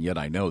Comic-Con, and yet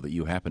I know that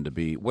you happen to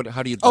be. What?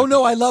 How do you? Oh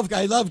no, I love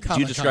Comic-Con.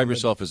 Do you describe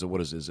yourself as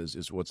what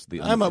is what's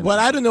the? I'm a well.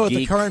 I don't know what the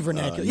geek, current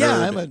vernacular.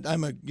 nerd?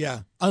 I'm a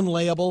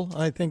unlayable.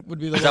 I think would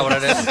be the. Is that what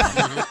it is?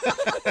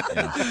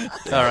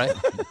 All right.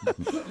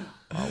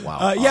 Oh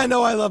wow. Yeah,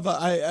 no, I love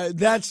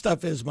that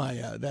stuff. Is my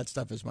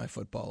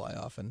football. I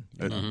often,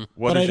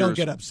 but I don't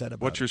get upset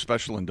about. What's your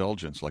special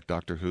indulgence, like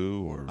Doctor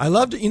Who? Or I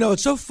loved it. You know,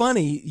 it's so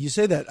funny you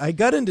say that. I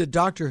got into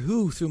Doctor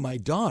Who through my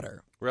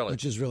daughter, Really?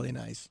 which is really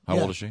nice. How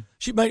old is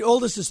she? My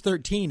oldest is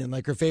 13, and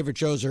like her favorite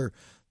shows are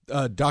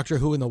Doctor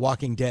Who and The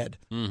Walking Dead.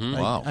 Mm-hmm.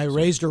 Wow. I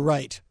raised her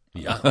right.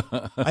 Yeah.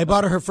 I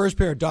bought her first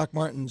pair of Doc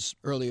Martens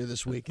earlier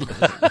this week.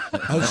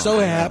 I was so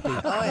happy.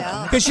 oh,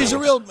 yeah. Because she's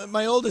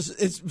my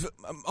oldest.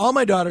 All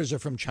my daughters are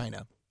from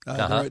China.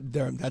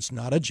 That's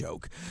not a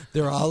joke.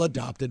 They're all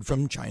adopted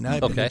from China.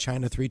 I've been to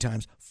China 3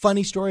 times.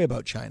 Funny story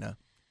about China.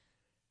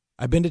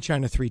 I've been to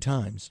China 3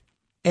 times.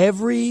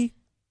 Every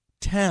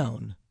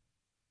town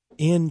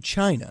in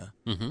China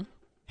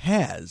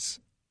has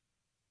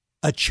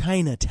a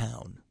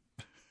Chinatown.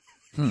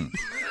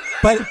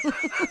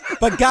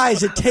 But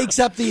guys, it takes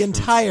up the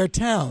entire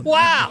town.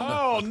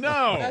 Wow. Oh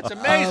no, That's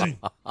amazing.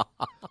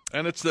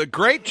 and it's the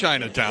great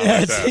Chinatown. Yeah,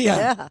 like that.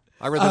 Yeah.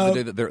 I read the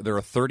other day that there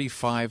are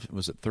 35.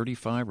 Was it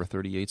 35 or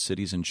 38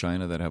 cities in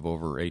China that have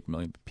over 8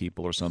 million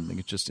people or something?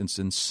 It's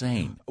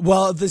insane.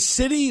 Well, the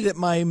city that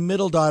my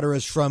middle daughter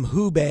is from,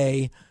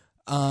 Hubei,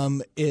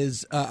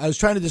 is I was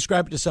trying to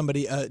describe it to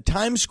somebody.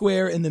 Times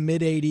Square in the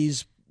mid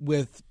 '80s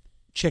with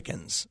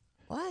chickens.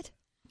 What?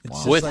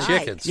 It's With just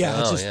chickens. Yeah,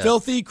 it's Oh, just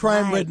filthy,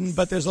 crime-ridden, Nice.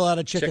 but there's a lot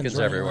of chickens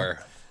running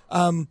everywhere.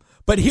 around.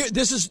 But here,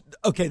 this is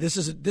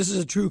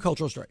a true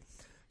cultural story.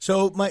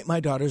 So my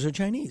daughters are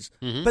Chinese,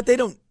 but they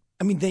don't.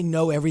 I mean, they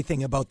know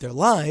everything about their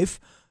life.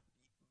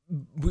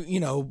 We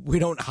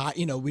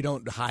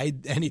don't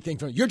hide anything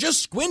from. You're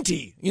just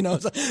squinty,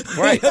 It's like,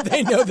 Right.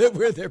 They know that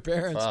we're their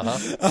parents.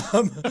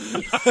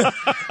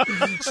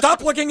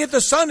 Stop looking at the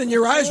sun, and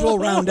your eyes will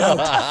round out.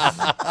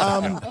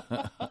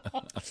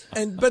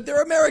 But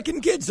they're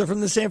American kids. They're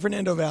from the San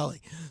Fernando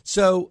Valley.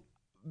 So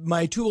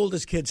my 2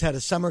 oldest kids had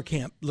a summer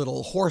camp,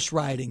 little horse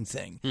riding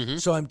thing.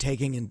 So I'm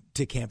taking them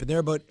to camp, and they're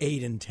about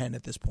 8 and 10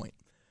 at this point.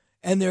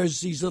 And there's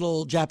these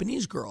little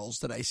Japanese girls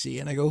that I see,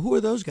 and I go, "Who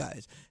are those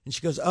guys?" And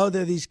she goes, "Oh,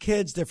 they're these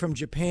kids. They're from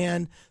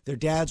Japan. Their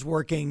dad's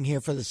working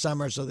here for the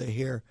summer, so they're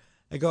here."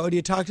 I go, "Oh, do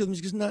you talk to them?"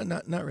 She goes, "No,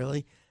 not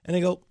really." And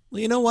I go,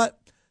 "Well, you know what?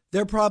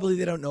 They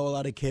don't know a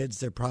lot of kids.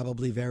 They're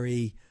probably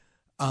very,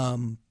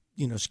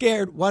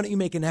 scared. Why don't you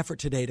make an effort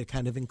today to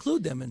kind of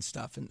include them and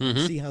stuff and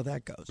see how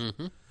that goes?"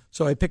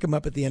 So I pick them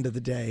up at the end of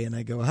the day, and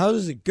I go, "How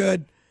is it?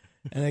 Good?"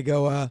 And I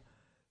go,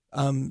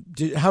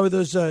 "How are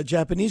those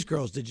Japanese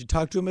girls? Did you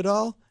talk to them at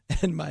all?"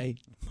 And my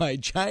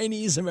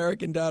Chinese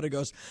American daughter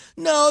goes,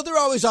 "No, they're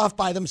always off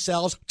by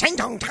themselves." Tang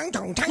tong tang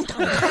tong tang tong.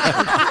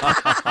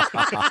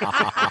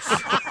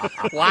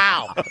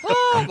 Wow.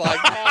 Oh my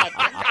God.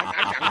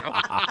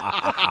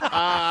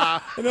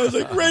 And I was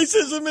like,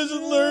 "Racism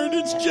isn't learned;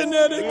 it's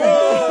genetic."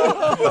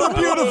 What a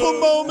beautiful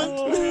moment.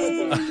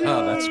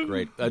 Oh, that's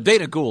great.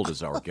 Dana Gould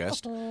is our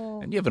guest,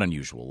 and you have an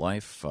unusual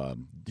life.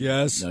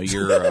 Yes. No,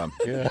 you're.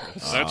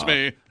 That's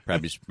me.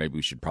 Maybe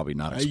we should probably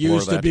not I explore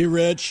used that. to be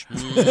rich.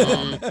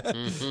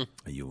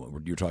 You were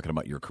talking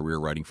about your career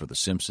writing for The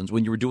Simpsons.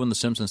 When you were doing The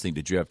Simpsons thing,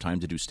 did you have time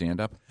to do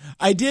stand-up?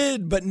 I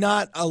did, but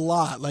not a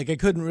lot. Like I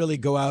couldn't really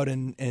go out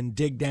and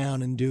dig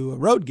down and do a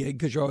road gig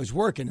because you're always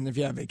working. And if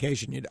you have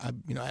vacation, I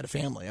had a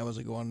family. I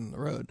wasn't going on the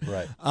road.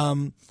 Right.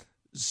 And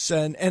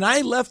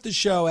I left the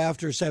show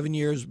after 7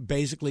 years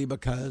basically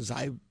because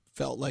I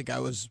felt like I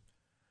was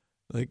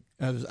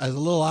a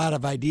little out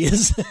of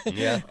ideas.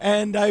 Yeah.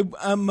 And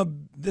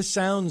this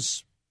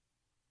sounds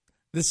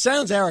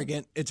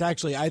arrogant. It's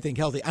actually, I think,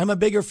 healthy. I'm a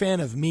bigger fan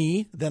of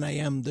me than I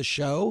am the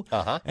show.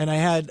 And I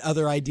had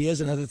other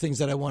ideas and other things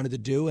that I wanted to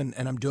do, and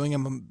I'm doing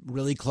them. I'm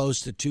really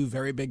close to 2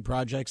 very big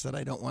projects that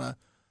I don't want to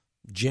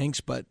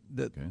jinx, but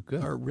that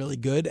are really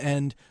good.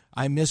 And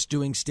I miss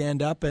doing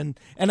stand-up. And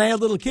I had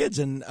little kids,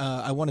 and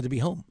I wanted to be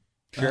home.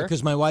 Sure.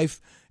 Because my wife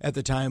at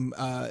the time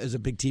is a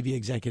big TV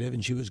executive,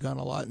 and she was gone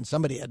a lot, and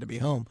somebody had to be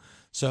home.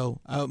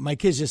 So my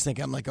kids just think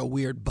I'm like a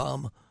weird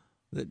bum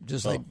that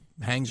just like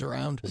hangs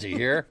around. Is he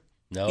here?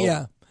 No.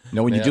 Yeah.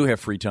 No, when you do have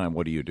free time,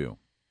 what do you do?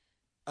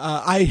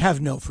 I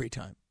have no free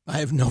time. I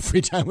have no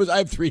free time. I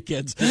have 3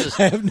 kids.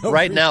 I have no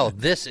right free now, time.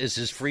 this is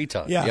his free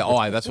time.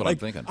 Yeah. That's what I'm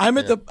thinking. I'm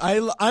at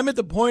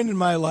the point in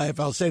my life.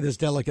 I'll say this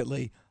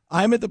delicately.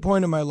 I'm at the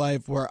point in my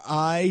life where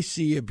I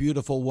see a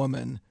beautiful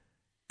woman,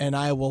 and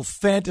I will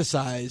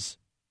fantasize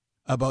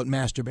about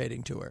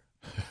masturbating to her.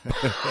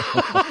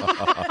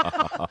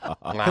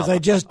 Because I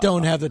just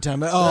don't have the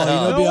time.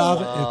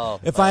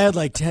 If I had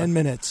like 10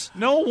 minutes,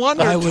 no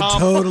wonder I would Tom,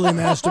 totally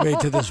masturbate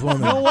to this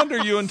woman. No wonder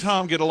you and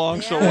Tom get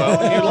along so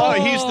well.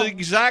 He's the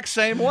exact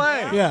same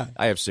way. Yeah,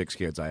 I have 6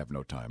 kids. I have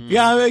no time.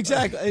 Yeah,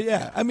 exactly.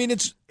 Yeah, I mean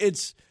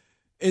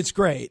it's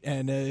great,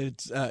 and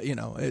it's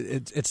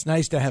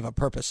nice to have a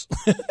purpose.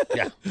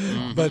 Yeah,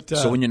 but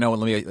so when let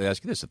me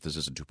ask you this: if this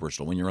isn't too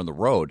personal, when you're on the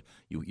road,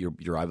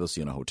 you're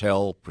obviously in a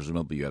hotel.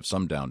 Presumably, you have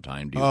some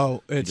downtime. Do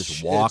you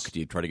just walk? Do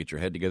you try to get your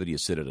head together? Do you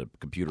sit at a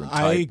computer and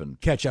type? I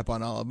catch up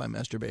on all of my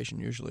masturbation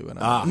usually when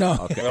I'm no.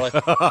 Okay. Really?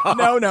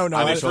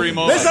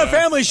 No. This is a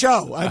family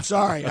show. I'm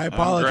sorry. I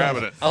apologize.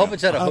 Grabbing it. I hope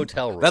it's at a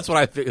hotel room. That's what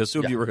I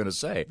assumed you were going to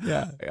say.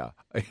 Yeah.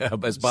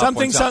 As Bob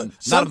points out,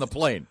 not on the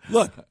plane.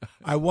 Look,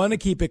 I want to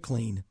keep it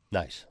clean.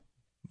 Nice.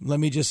 Let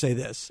me just say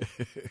this.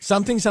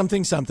 Something, the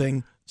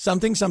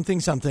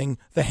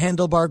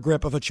handlebar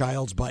grip of a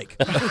child's bike.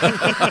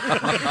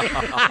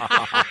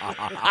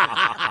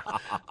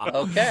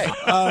 Okay.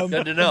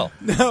 Good to know.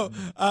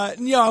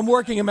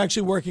 I'm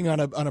actually working on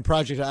a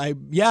project. I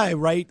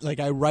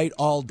write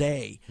all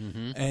day.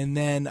 Mm-hmm. And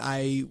then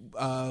I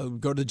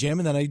go to the gym,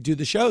 and then I do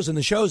the shows, and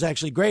the show's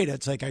actually great.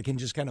 It's like I can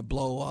just kind of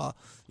blow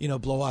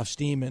off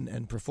steam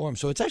and perform.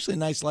 So it's actually a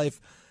nice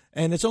life.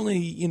 And it's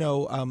only,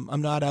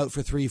 I'm not out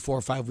for 3, 4,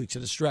 5 weeks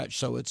at a stretch,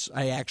 so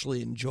I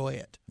actually enjoy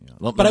it. Yeah.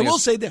 But I will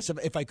say this,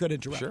 if I could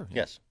interrupt. Sure.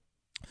 Yes.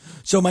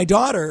 So my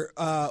daughter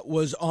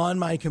was on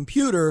my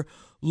computer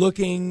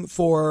looking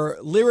for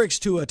lyrics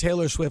to a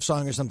Taylor Swift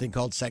song or something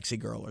called Sexy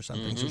Girl or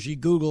something. Mm-hmm. So she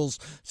Googles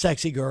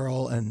Sexy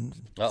Girl and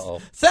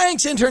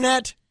Thanks,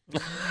 Internet.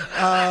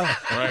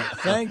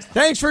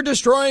 Thanks for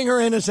destroying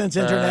her innocence,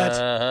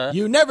 Internet.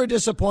 You never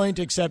disappoint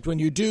except when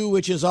you do,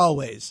 which is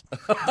always.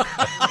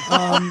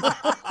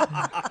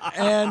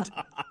 And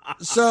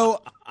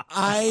so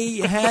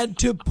I had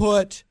to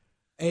put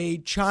a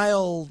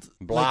child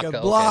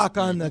block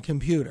on the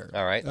computer.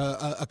 All right.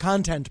 A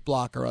content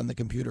blocker on the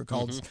computer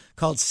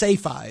called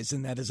Safe Eyes,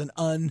 and that is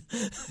I'm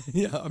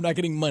not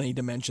getting money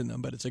to mention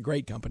them, but it's a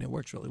great company. It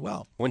works really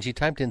well. When she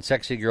typed in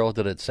 "sexy girl,"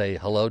 did it say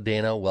 "Hello,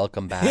 Dana,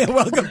 welcome back"? Yeah,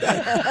 welcome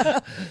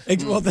back.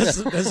 Well, that's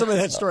the way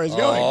that story is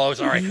going. Oh,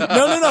 sorry.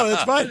 No,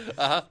 it's fine.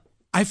 Uh-huh.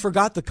 I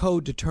forgot the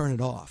code to turn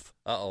it off.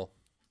 Uh-oh.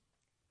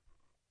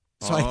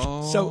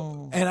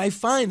 And I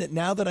find that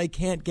now that I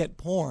can't get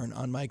porn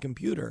on my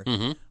computer,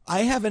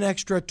 I have an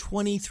extra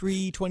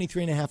 23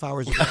 and a half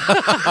hours a day. Is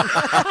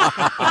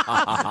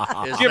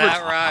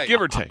that right? Give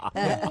or take.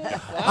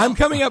 I'm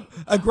coming up,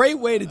 a great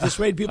way to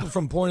dissuade people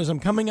from porn is I'm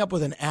coming up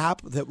with an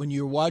app that when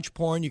you watch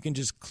porn, you can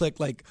just click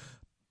like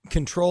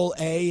Control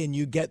A and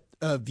you get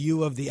a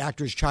view of the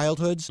actors'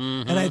 childhoods.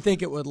 And I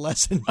think it would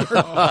lessen your...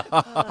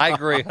 I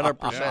agree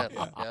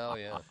 100%. Oh,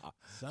 yeah.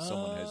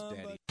 Someone has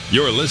daddy.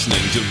 You're listening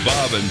to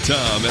Bob and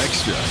Tom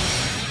Extra.